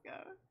god,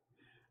 Disco.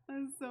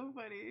 That's so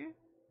funny.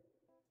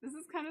 This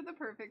is kind of the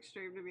perfect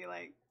stream to be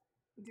like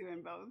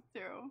doing both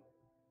too.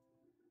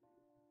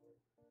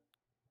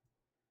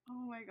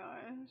 Oh my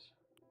gosh.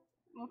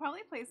 We'll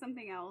probably play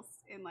something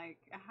else in like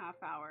a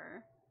half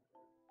hour.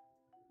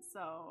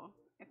 So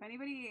if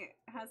anybody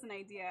has an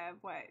idea of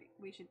what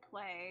we should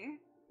play,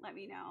 let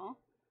me know.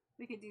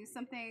 We could do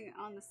something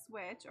on the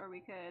Switch, or we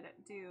could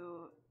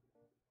do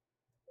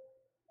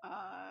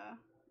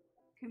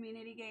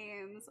community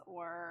games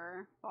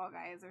or Fall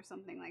Guys or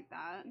something like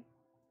that.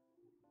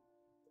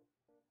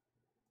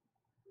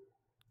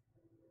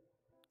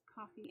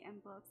 Coffee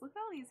and books. Look at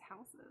all these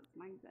houses.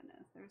 My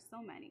goodness, there's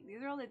so many.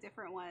 These are all the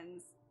different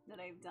ones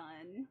that I've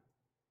done.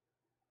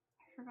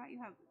 I forgot you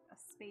have a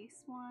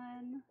space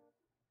one,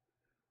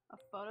 a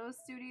photo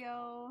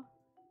studio,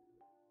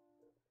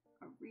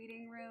 a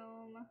reading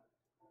room.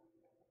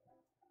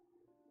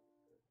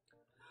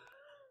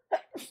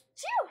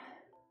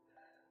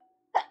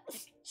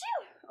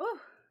 Oh,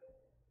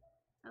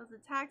 I was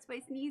attacked by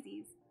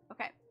sneezies.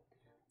 Okay,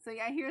 so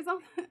yeah, here's all.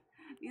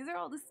 These are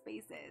all the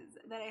spaces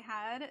that I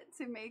had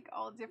to make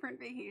all different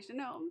vacation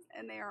homes,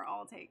 and they are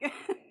all taken.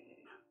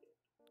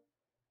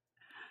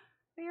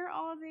 They are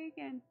all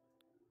taken.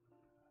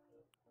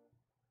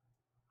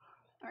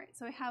 All right,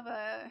 so I have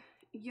a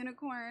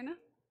unicorn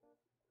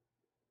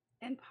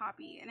and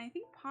Poppy, and I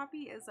think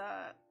Poppy is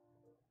a,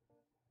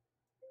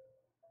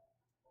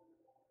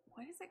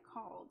 what is it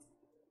called?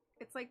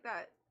 It's like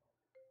that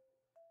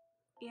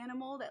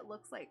animal that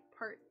looks like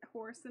part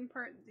horse and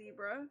part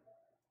zebra.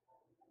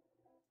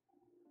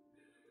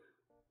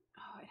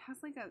 Oh, it has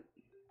like a,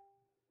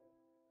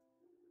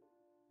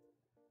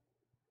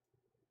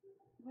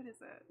 what is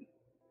it?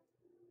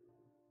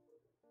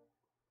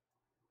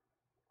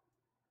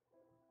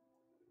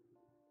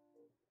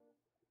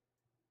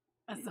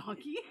 A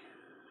zonkey?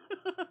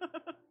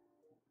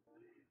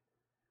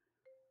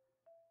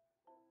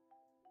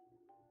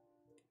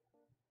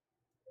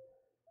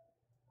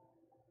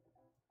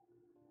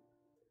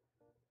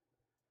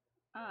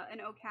 An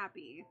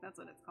okapi. That's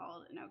what it's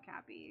called. An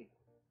okapi.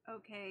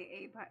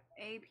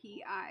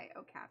 O-K-A-P-I.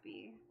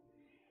 Okapi.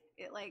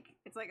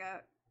 It's like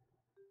a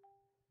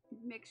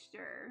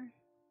mixture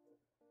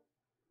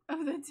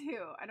of the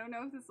two. I don't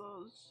know if this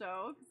will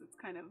show because it's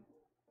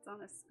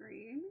on a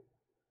screen.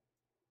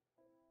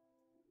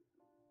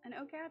 An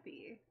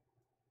okapi,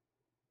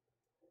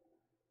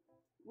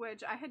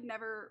 which I had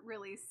never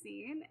really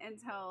seen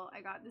until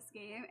I got this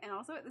game, and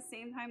also at the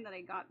same time that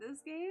I got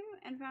this game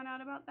and found out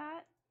about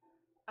that,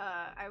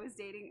 I was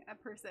dating a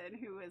person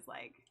who was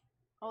like,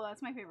 oh,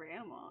 that's my favorite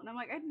animal, and I'm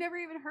like, I'd never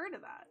even heard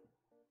of that,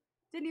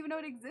 didn't even know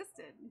it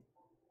existed.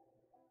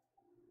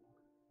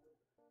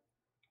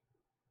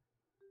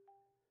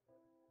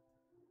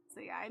 So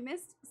yeah, I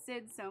missed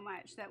Sid so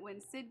much that when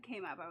Sid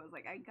came up, I was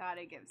like, I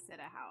gotta give Sid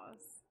a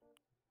house.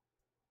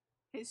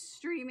 His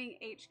streaming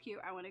HQ,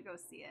 I want to go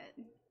see it.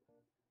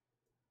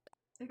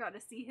 I got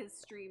to see his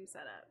stream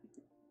setup.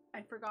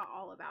 I forgot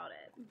all about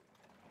it.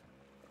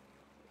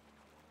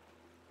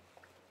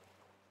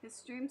 His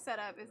stream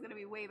setup is going to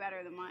be way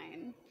better than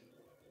mine.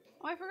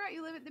 Oh, I forgot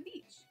you live at the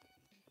beach.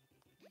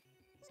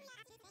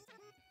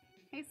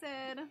 Hey,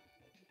 Sid.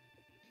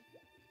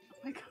 Oh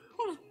my god.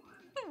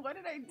 What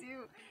did I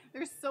do?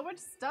 There's so much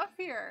stuff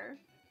here.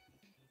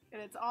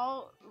 And it's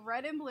all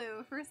red and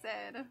blue for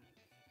Sid.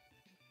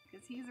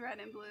 Because he's red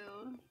and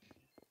blue.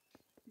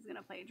 He's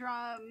gonna play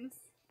drums.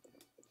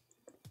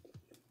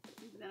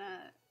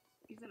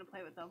 He's gonna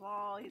play with the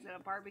ball. He's gonna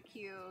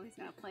barbecue. He's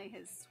gonna play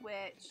his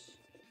Switch.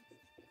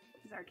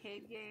 His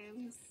arcade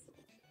games.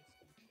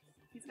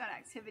 He's got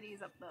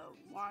activities up the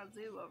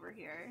wazoo over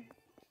here.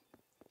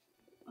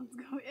 Let's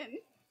go in.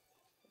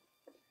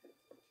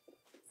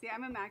 See,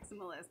 I'm a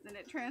maximalist, and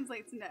it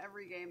translates into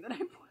every game that I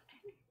play.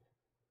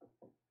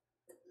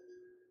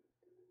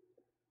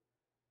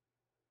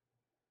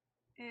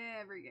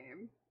 Every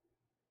game.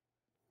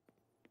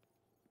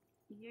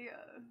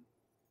 Yeah.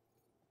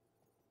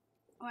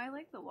 Oh, I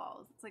like the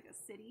walls. It's like a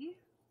city.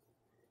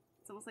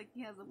 It's almost like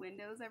he has the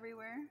windows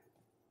everywhere.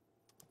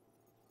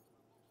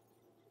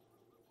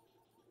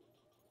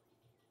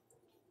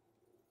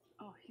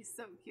 Oh, he's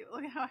so cute.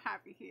 Look at how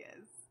happy he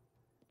is.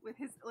 With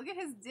his, look at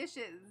his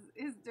dishes.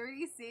 His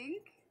dirty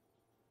sink.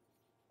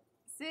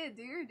 Sid,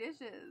 do your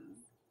dishes.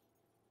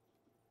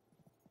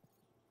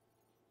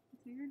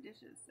 Do your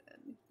dishes,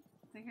 Sid.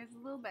 So here's the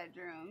little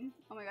bedroom.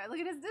 Oh my god, look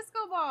at his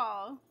disco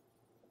ball.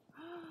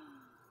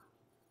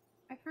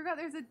 I forgot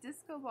there's a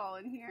disco ball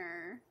in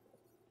here.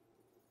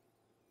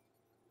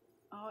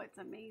 Oh, it's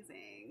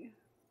amazing.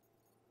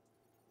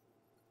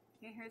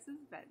 Okay, here's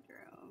his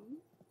bedroom.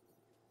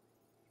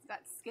 He's got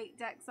skate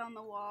decks on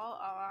the wall.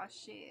 Aw,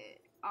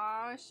 shit.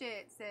 Aw,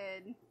 shit,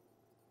 Sid.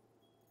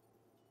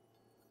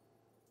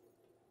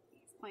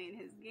 He's playing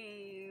his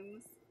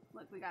games.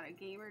 Look, we got a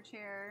gamer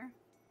chair.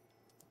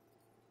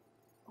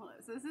 Hold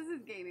on. So this is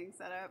his gaming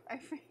setup.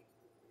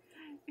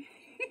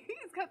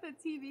 He's got the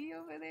TV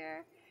over there.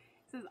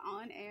 It says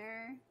on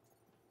air.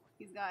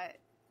 He's got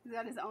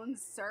his own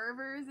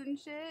servers and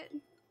shit.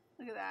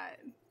 Look at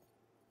that.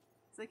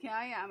 It's like,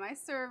 yeah, my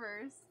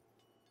servers.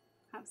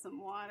 Have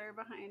some water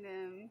behind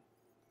him.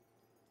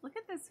 Look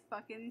at this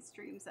fucking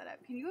stream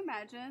setup. Can you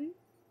imagine?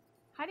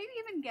 How do you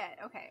even get,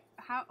 okay,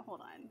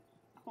 hold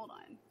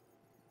on.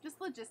 Just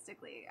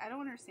logistically, I don't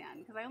understand,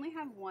 because I only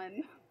have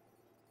one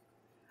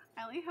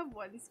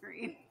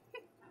screen.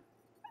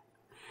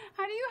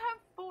 How do you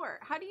have 4?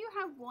 How do you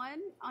have one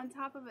on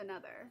top of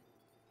another?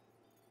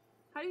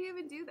 How do you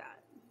even do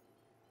that?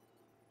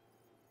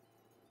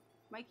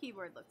 My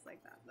keyboard looks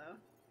like that, though.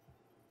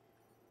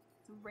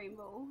 It's a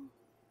rainbow.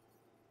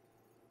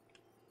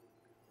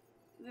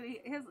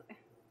 He has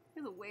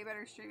a way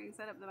better streaming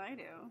setup than I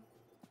do.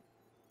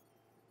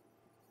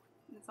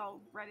 It's all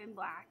red and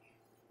black.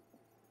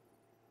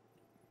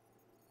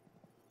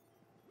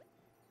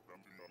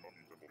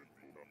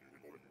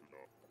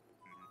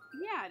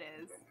 Yeah, it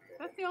is.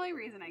 That's the only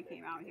reason I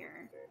came out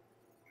here.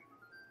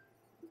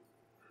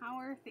 How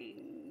are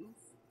things?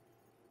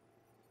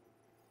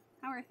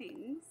 How are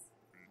things?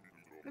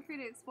 Feel free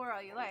to explore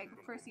all you like.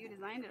 Of course, you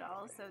designed it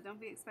all, so don't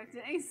be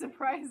expecting any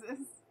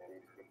surprises.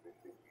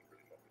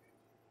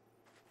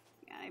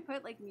 Yeah, I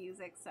put like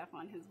music stuff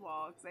on his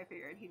wall because I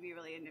figured he'd be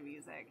really into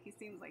music. He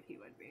seems like he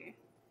would be.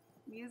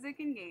 Music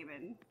and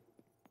gaming.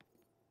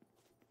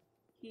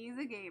 He's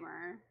a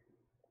gamer.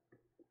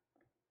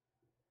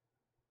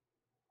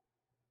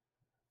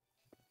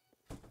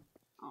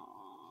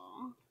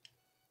 Aww.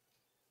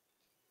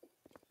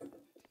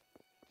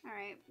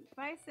 Alright,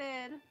 bye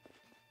Sid.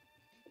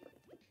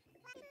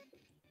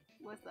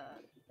 What's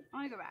up? I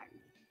wanna go back.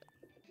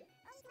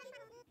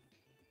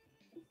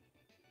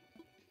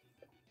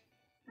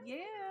 Yeah.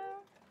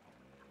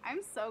 I'm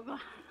so glad.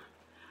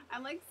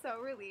 I'm like so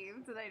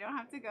relieved that I don't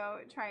have to go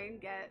try and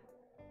get.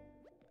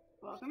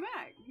 Welcome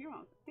back. You're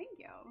welcome. Thank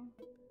you.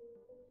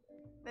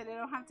 That I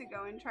don't have to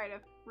go and try to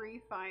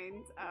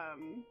find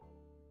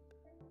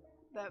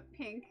the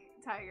pink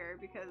tiger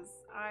because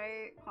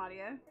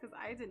Claudia, because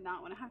I did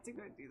not want to have to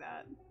go do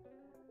that.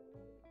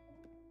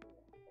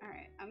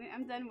 Alright,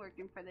 I'm done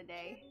working for the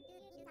day.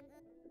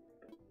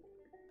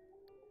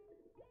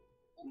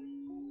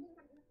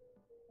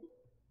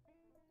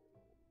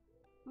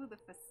 Ooh, the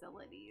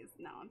facilities.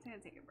 No, I'm gonna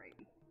take a break.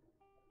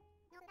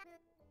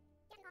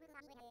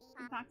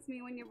 Talk to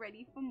me when you're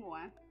ready for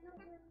more.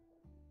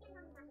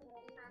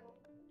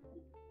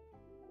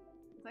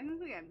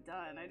 Technically, I'm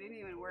done. I didn't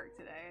even work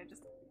today. I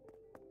just...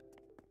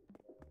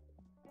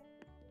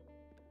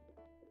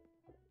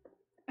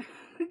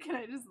 Can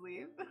I just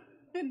leave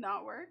and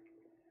not work?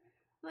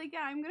 Like,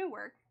 yeah, I'm gonna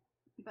work,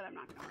 but I'm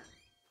not gonna work.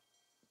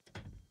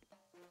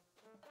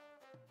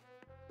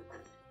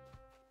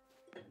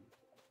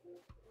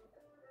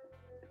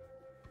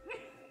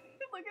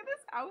 Look at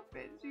this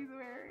outfit she's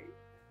wearing.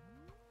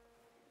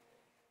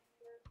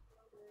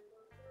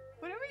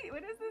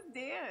 What is this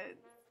dance?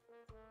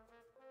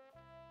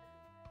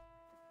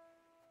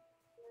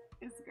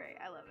 It's great.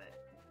 I love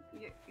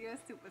it. You're a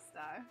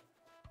superstar.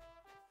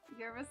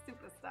 You're a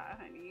superstar,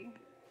 honey.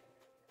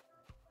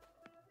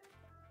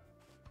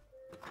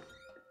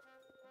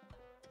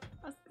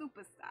 A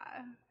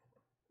superstar.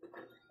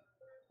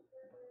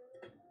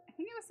 I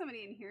think there was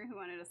somebody in here who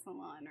wanted a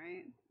salon,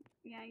 right?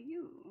 Yeah,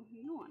 you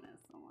want a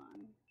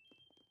salon.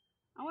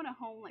 I want a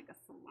home like a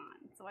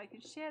salon so I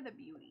can share the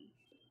beauty.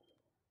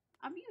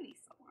 A beauty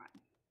salon.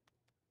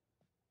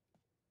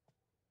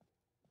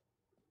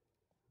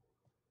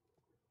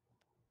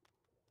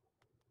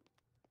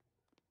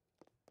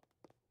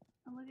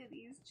 And look at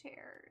these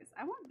chairs.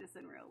 I want this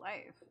in real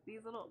life.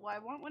 These little, well, I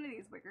want one of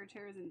these wicker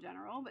chairs in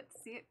general, but to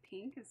see it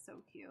pink is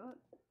so cute.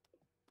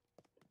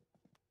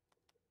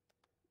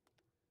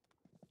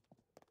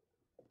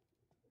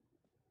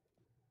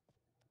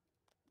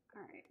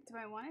 Do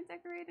I want to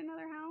decorate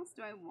another house?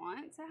 Do I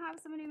want to have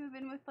somebody move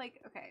in with,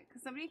 like, okay,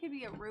 because somebody could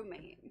be a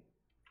roommate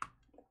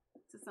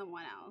to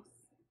someone else.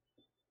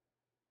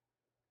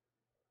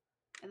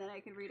 And then I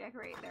could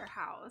redecorate their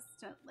house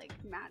to, like,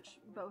 match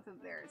both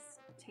of their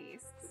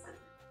tastes.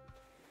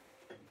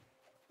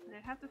 But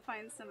I'd have to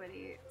find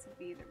somebody to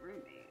be the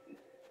roommate.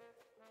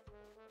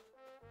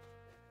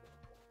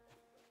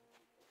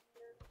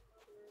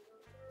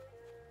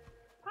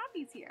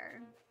 Poppy's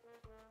here.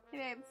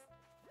 Hey, babes.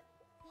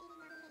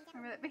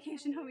 Remember that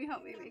vacation home you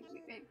helped me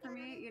make for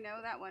me? You know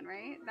that one,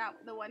 right?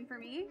 The one for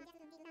me?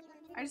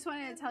 I just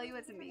wanted to tell you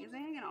it's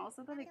amazing, and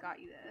also that I got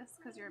you this,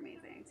 because you're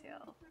amazing,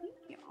 too. Thank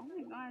you. Oh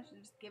my gosh, you're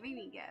just giving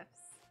me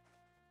gifts.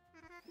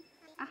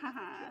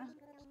 Ahaha.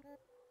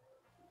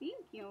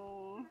 Thank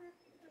you.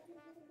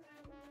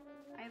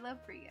 I love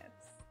free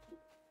gifts.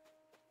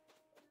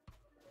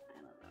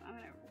 I love them. I'm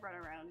gonna run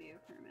around you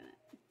for a minute.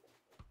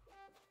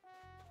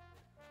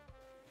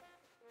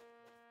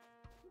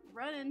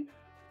 Running.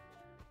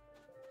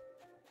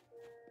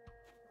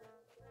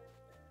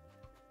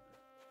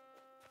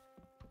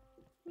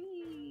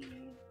 Whee.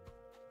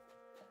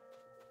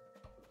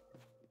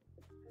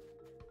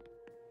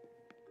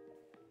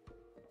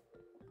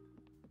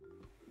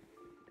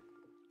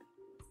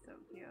 So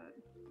cute.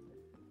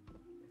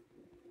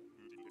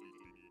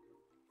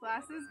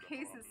 Glasses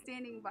case is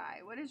standing by.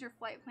 What is your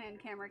flight plan,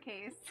 camera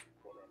case?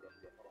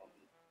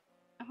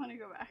 I want to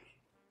go back.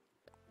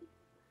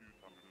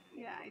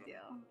 Yeah, I do.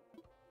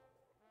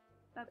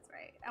 That's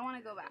right. I want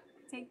to go back.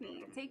 Take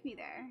me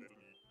there.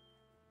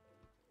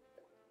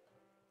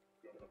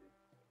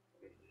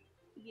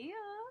 Yeah.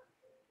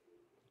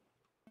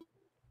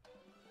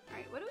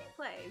 Alright, what do we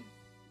play?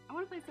 I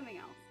want to play something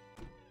else.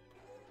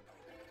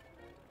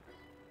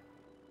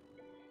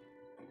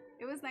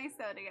 It was nice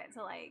though to get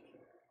to like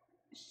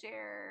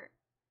share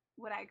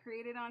what I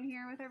created on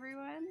here with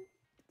everyone.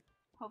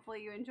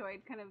 Hopefully you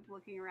enjoyed kind of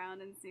looking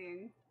around and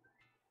seeing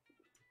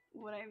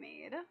what I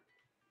made.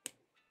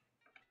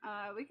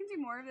 We can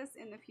do more of this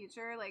in the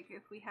future, like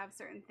if we have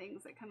certain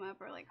things that come up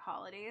or like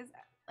holidays,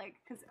 like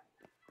because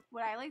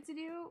what I like to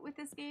do with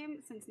this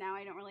game, since now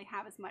I don't really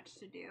have as much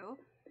to do,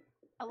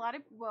 a lot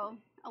of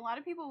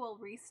people will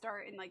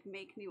restart and like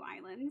make new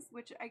islands,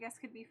 which I guess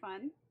could be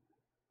fun.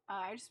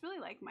 I just really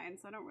like mine,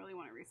 so I don't really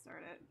want to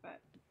restart it,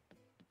 but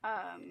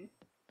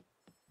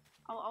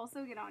I'll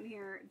also get on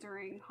here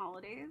during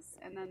holidays,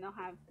 and then they'll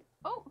have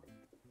oh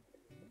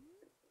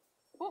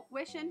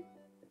wishing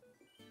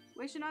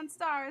on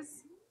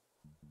stars.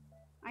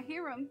 I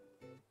hear them.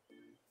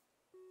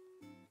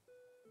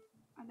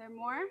 Are there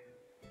more?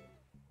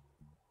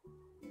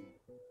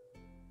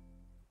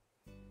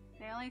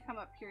 They only come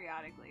up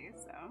periodically,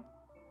 so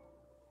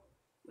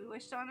we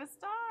wished on a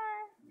star.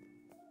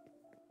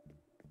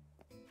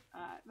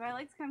 But I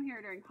like to come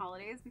here during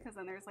holidays because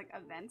then there's like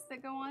events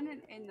that go on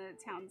in the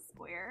town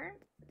square.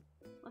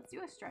 Let's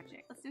do a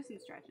stretching. Let's do some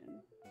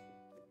stretching.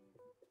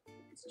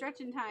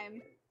 Stretching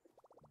time.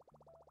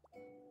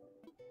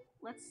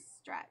 Let's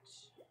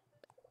stretch.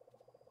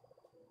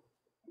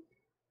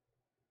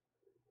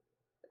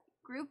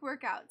 Group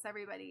workouts,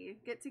 everybody.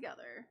 Get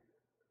together.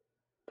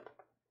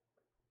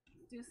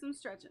 Do some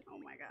stretching. Oh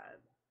my god.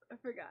 I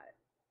forgot.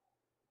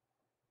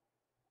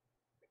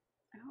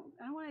 I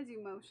don't want to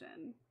do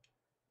motion.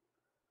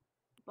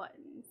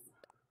 Buttons.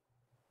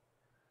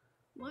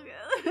 Look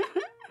at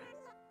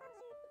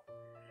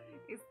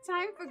it's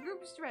time for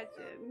group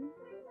stretching.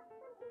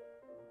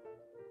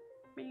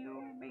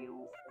 Meow,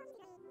 meow.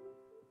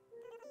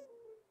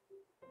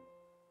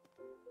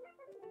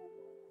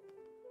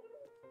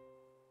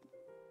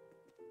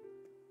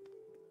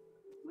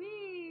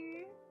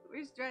 Wee!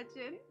 We're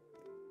stretching.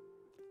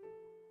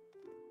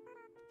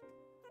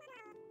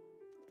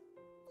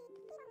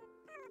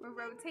 We're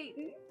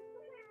rotating.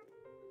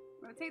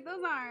 Rotate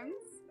those arms.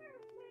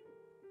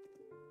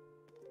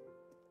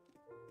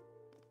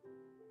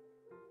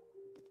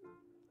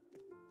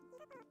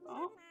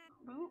 Oh,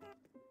 boop,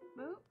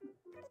 boop.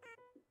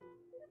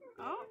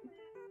 Oh,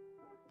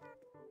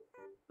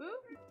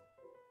 boop,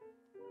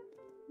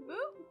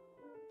 boop.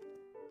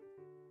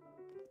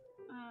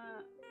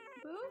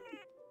 Boop,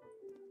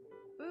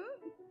 boop.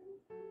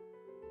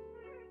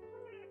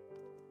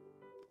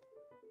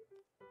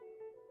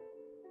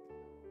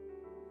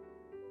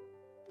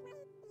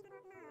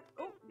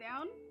 Oh,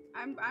 down.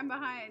 I'm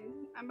behind.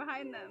 I'm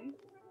behind them.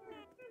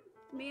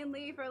 Me and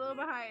Leaf are a little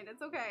behind.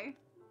 It's okay.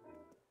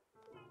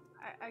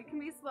 I can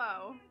be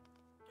slow.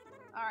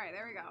 Alright,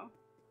 there we go.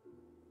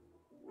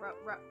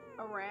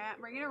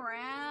 Around, bring it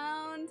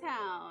around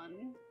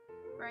town.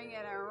 Bring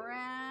it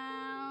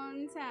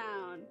around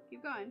town.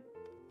 Keep going.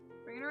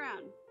 Bring it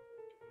around.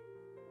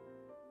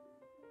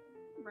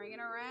 Bring it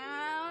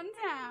around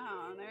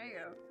town. There you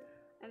go.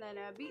 And then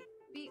beep,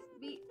 beep,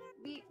 beep,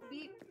 beep,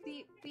 beep,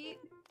 beep, beep.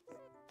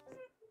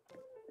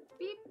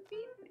 Beep,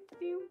 beep,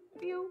 pew,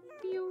 pew,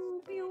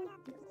 pew, pew.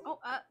 Oh,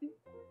 up.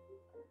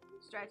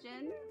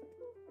 Stretching.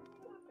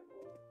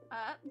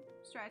 Up.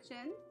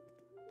 Stretching.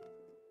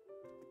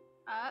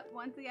 Up.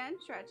 Once again,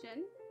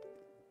 stretching.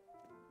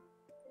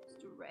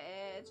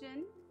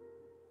 Stretching.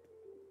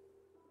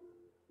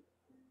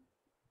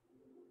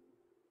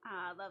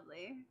 Ah,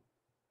 lovely.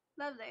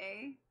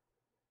 Lovely.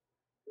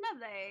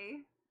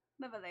 Lovely.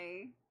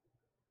 Lovely.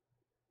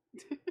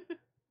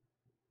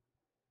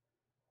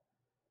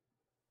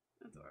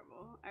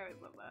 Adorable. I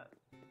always love that.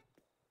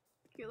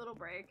 Cute little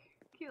break.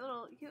 Cute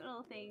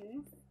little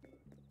things.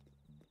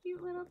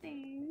 Cute little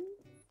things.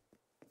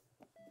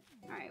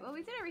 Alright, well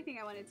we did everything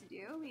I wanted to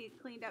do. We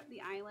cleaned up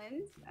the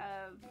island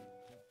of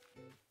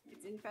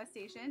its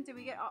infestation. Did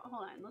we get all,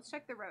 hold on, let's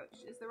check the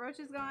roach. Is the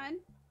roaches gone?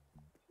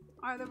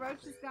 Are the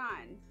roaches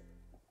gone?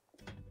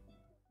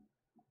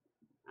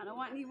 I don't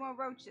want any more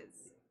roaches.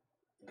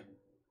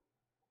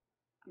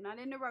 I'm not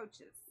into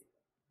roaches.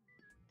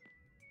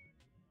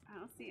 I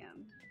don't see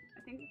them.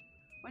 I think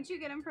once you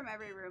get them from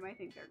every room, I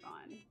think they're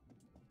gone.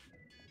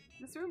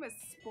 This room is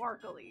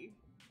sparkly.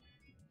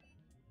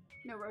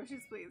 No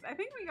roaches, please. I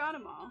think we got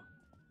them all.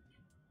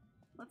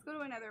 Let's go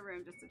to another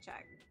room just to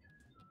check.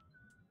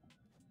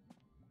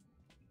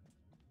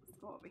 Let's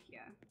go over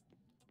here.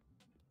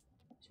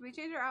 Should we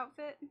change our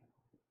outfit?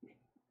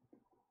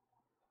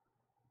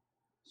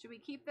 Should we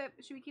keep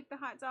the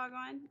hot dog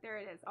on? There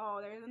it is. Oh,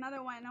 there's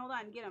another one. Hold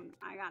on, get him.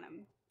 I got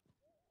him.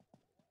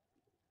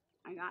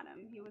 I got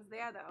him. He was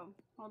there though.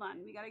 Hold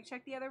on, we gotta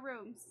check the other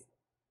rooms.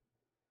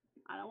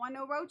 I don't want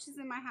no roaches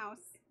in my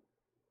house.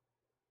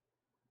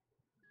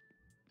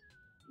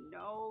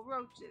 No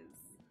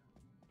roaches.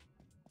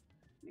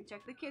 Let me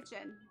check the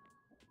kitchen.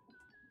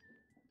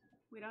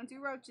 We don't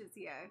do roaches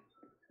here.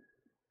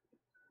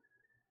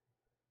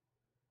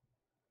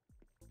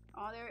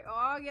 Oh, there.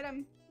 Oh, get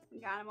him.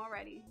 Got him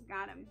already.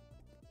 Got him.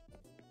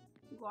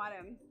 Got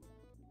him.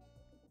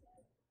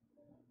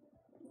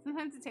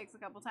 Sometimes it takes a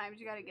couple times.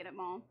 You gotta get them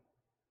all.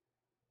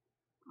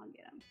 I'll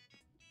get him.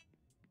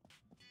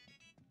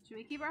 Should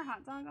we keep our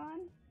hot dog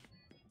on?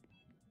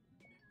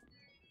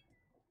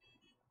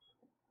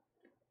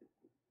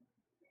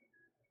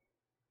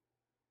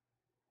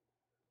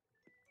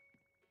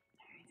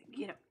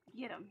 Get him.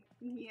 Get him.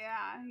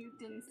 Yeah, you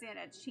didn't stand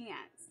a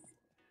chance.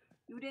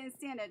 You didn't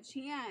stand a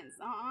chance.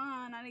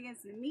 Not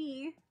against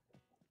me.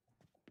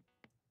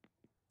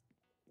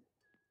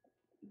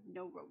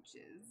 No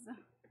roaches.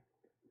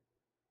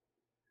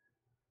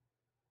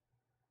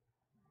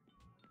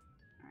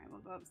 Alright, we'll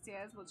go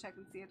upstairs. We'll check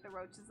and see if the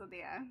roaches are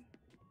there.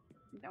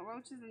 No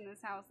roaches in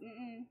this house.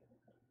 You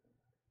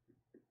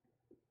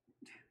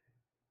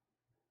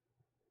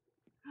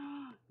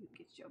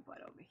get your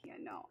butt over here.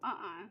 No.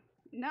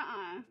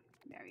 Nuh-uh.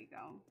 There you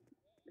go.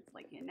 It's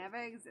like you never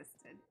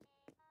existed.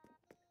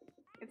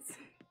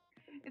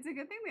 It's a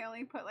good thing they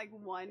only put like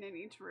one in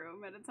each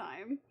room at a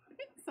time.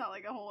 It's not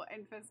like a whole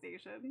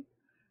infestation.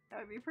 That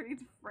would be pretty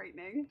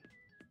frightening.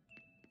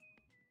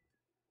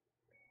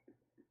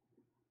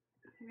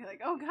 I'd be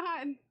like, oh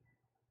god.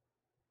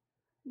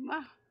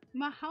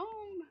 My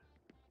home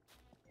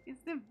is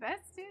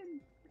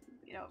infested.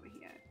 Get over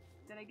here.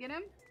 Did I get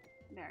him?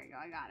 There you go,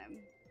 I got him.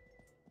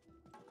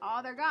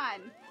 Oh, they're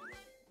gone.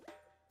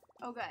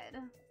 Oh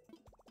good.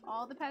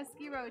 All the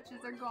pesky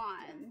roaches are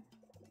gone.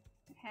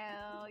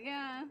 Hell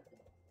yeah.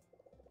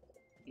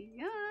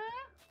 Yeah.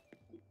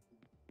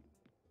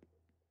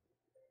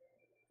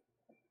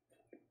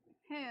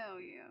 Hell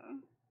yeah.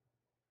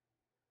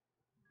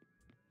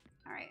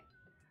 Alright.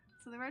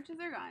 So the roaches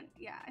are gone.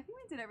 Yeah, I think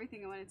we did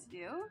everything I wanted to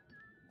do.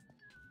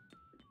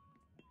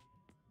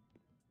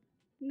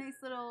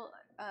 Nice little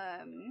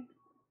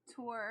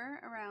tour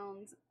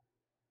around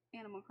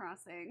Animal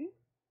Crossing.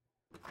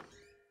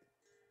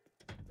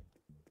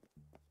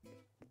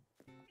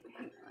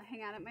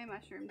 Hang out at my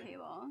mushroom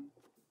table.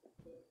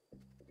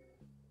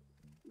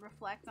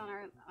 Reflect on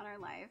our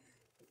life.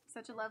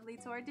 Such a lovely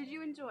tour. Did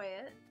you enjoy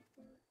it?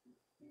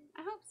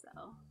 I hope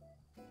so.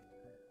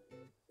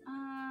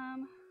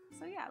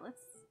 So yeah,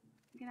 let's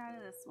get out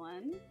of this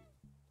one.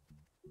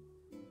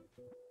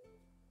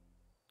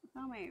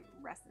 All my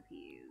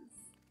recipes.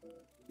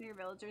 Your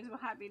villagers were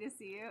happy to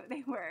see you.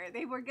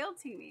 They were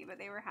guilting me, but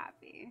they were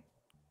happy.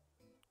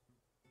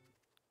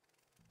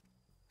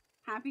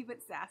 Happy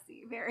but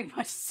sassy, very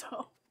much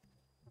so.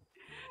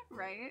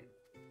 Right?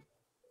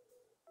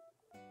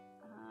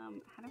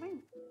 How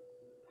do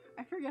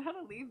I forget how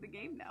to leave the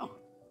game now.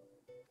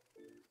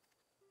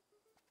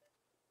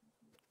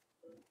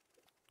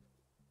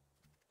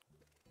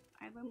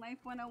 Island Life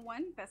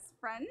 101, best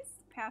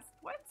friends,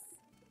 passports,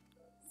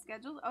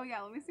 scheduled. Oh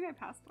yeah, let me see my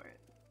passport.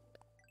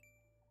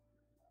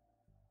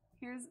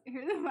 Here's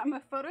I'm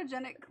a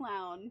photogenic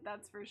clown,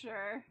 that's for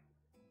sure.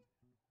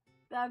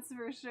 That's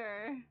for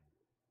sure.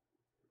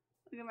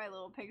 Look at my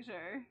little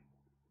picture.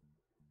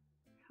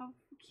 How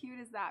cute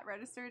is that?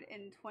 Registered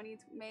in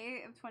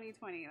May of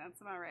 2020.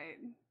 That's about right.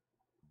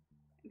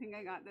 I think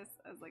I got this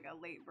as like a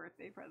late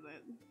birthday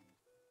present.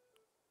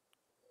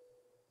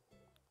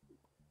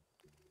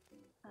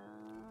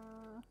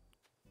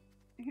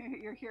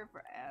 You're here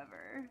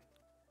forever.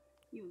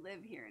 You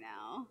live here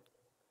now.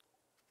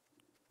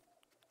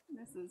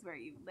 This is where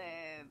you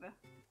live.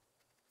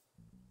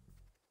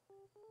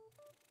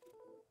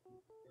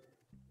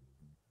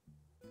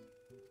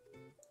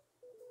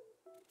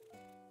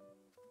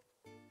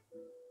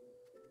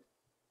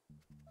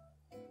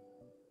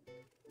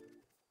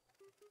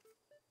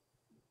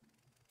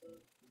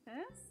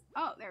 This?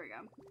 Oh, there we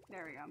go.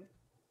 There we go.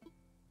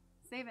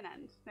 Save and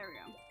end. There we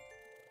go.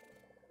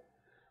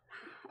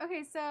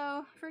 Okay,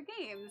 so for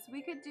games,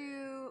 we could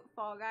do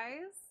Fall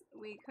Guys.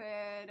 We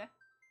could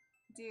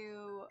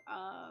do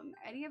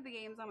any of the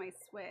games on my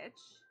Switch.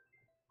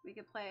 We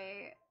could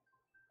play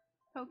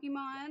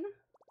Pokemon.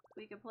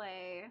 We could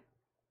play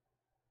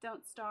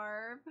Don't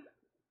Starve.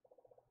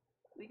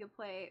 We could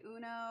play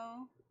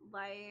Uno,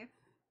 Life.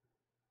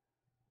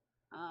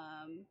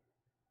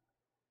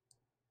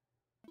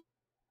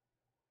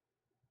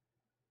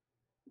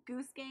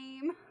 Goose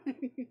Game.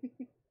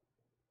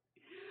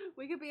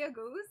 We could be a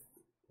goose.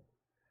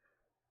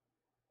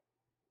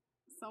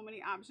 So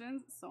many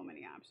options. So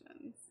many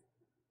options.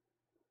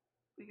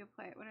 We could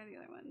play. What are the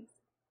other ones?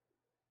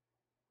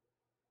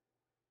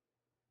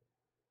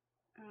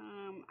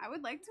 I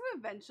would like to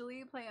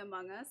eventually play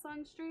Among Us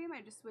on stream.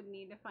 I just would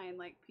need to find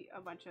like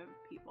a bunch of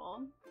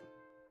people.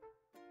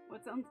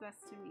 What sounds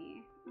best to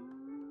me?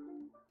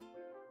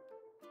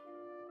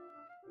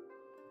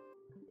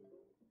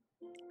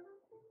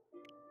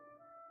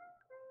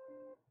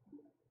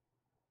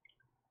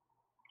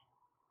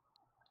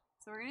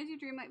 So we're gonna do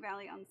Dreamlight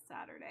Valley on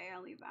Saturday.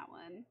 I'll leave that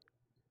one.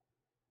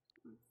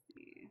 Let's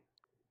see.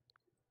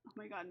 Oh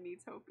my god,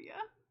 Miitopia.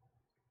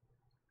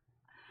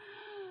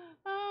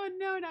 Oh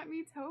no, not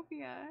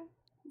Miitopia.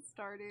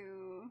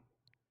 Stardew.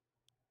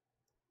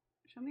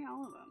 Show me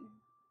all of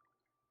them.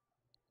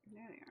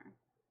 There they are.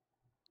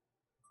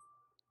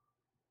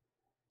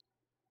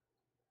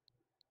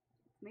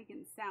 It's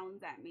making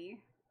sounds at me.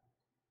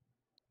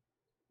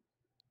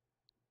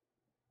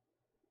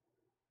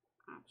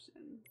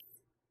 Options.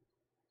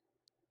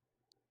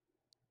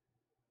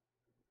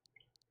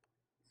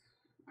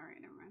 All right,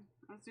 never mind.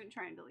 I was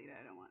trying to delete it.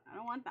 I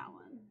don't want that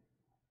one.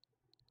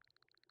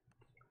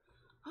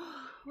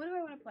 What do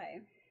I want to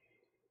play?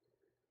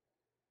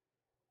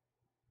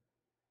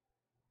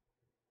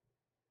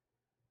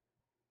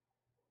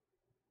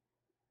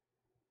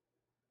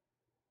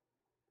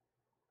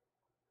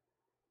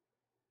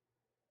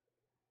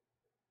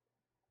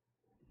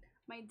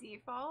 My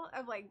default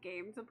of like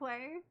game to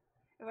play,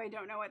 if I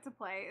don't know what to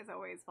play, is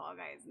always Fall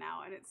Guys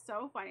now. And it's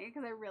so funny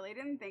because I really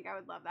didn't think I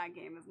would love that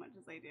game as much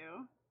as I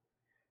do.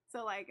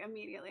 So like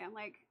immediately I'm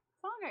like,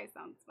 Fall Guys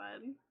sounds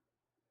fun.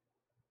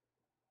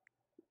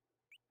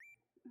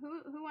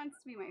 Who wants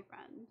to be my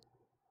friend?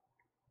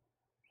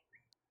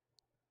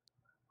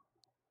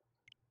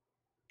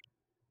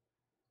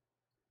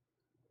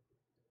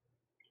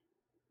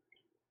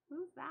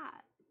 Who's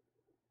that?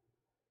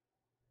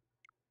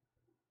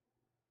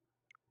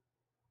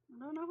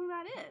 I don't know who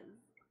that is.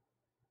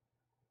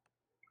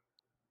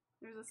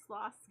 There's a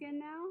sloth skin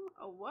now?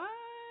 A what?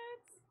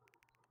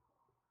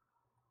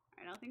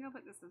 Alright, I think I'll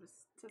put this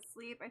to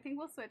sleep. I think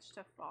we'll switch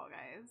to Fall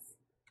Guys.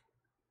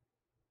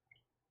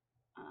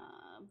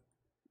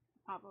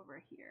 Pop over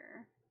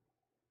here.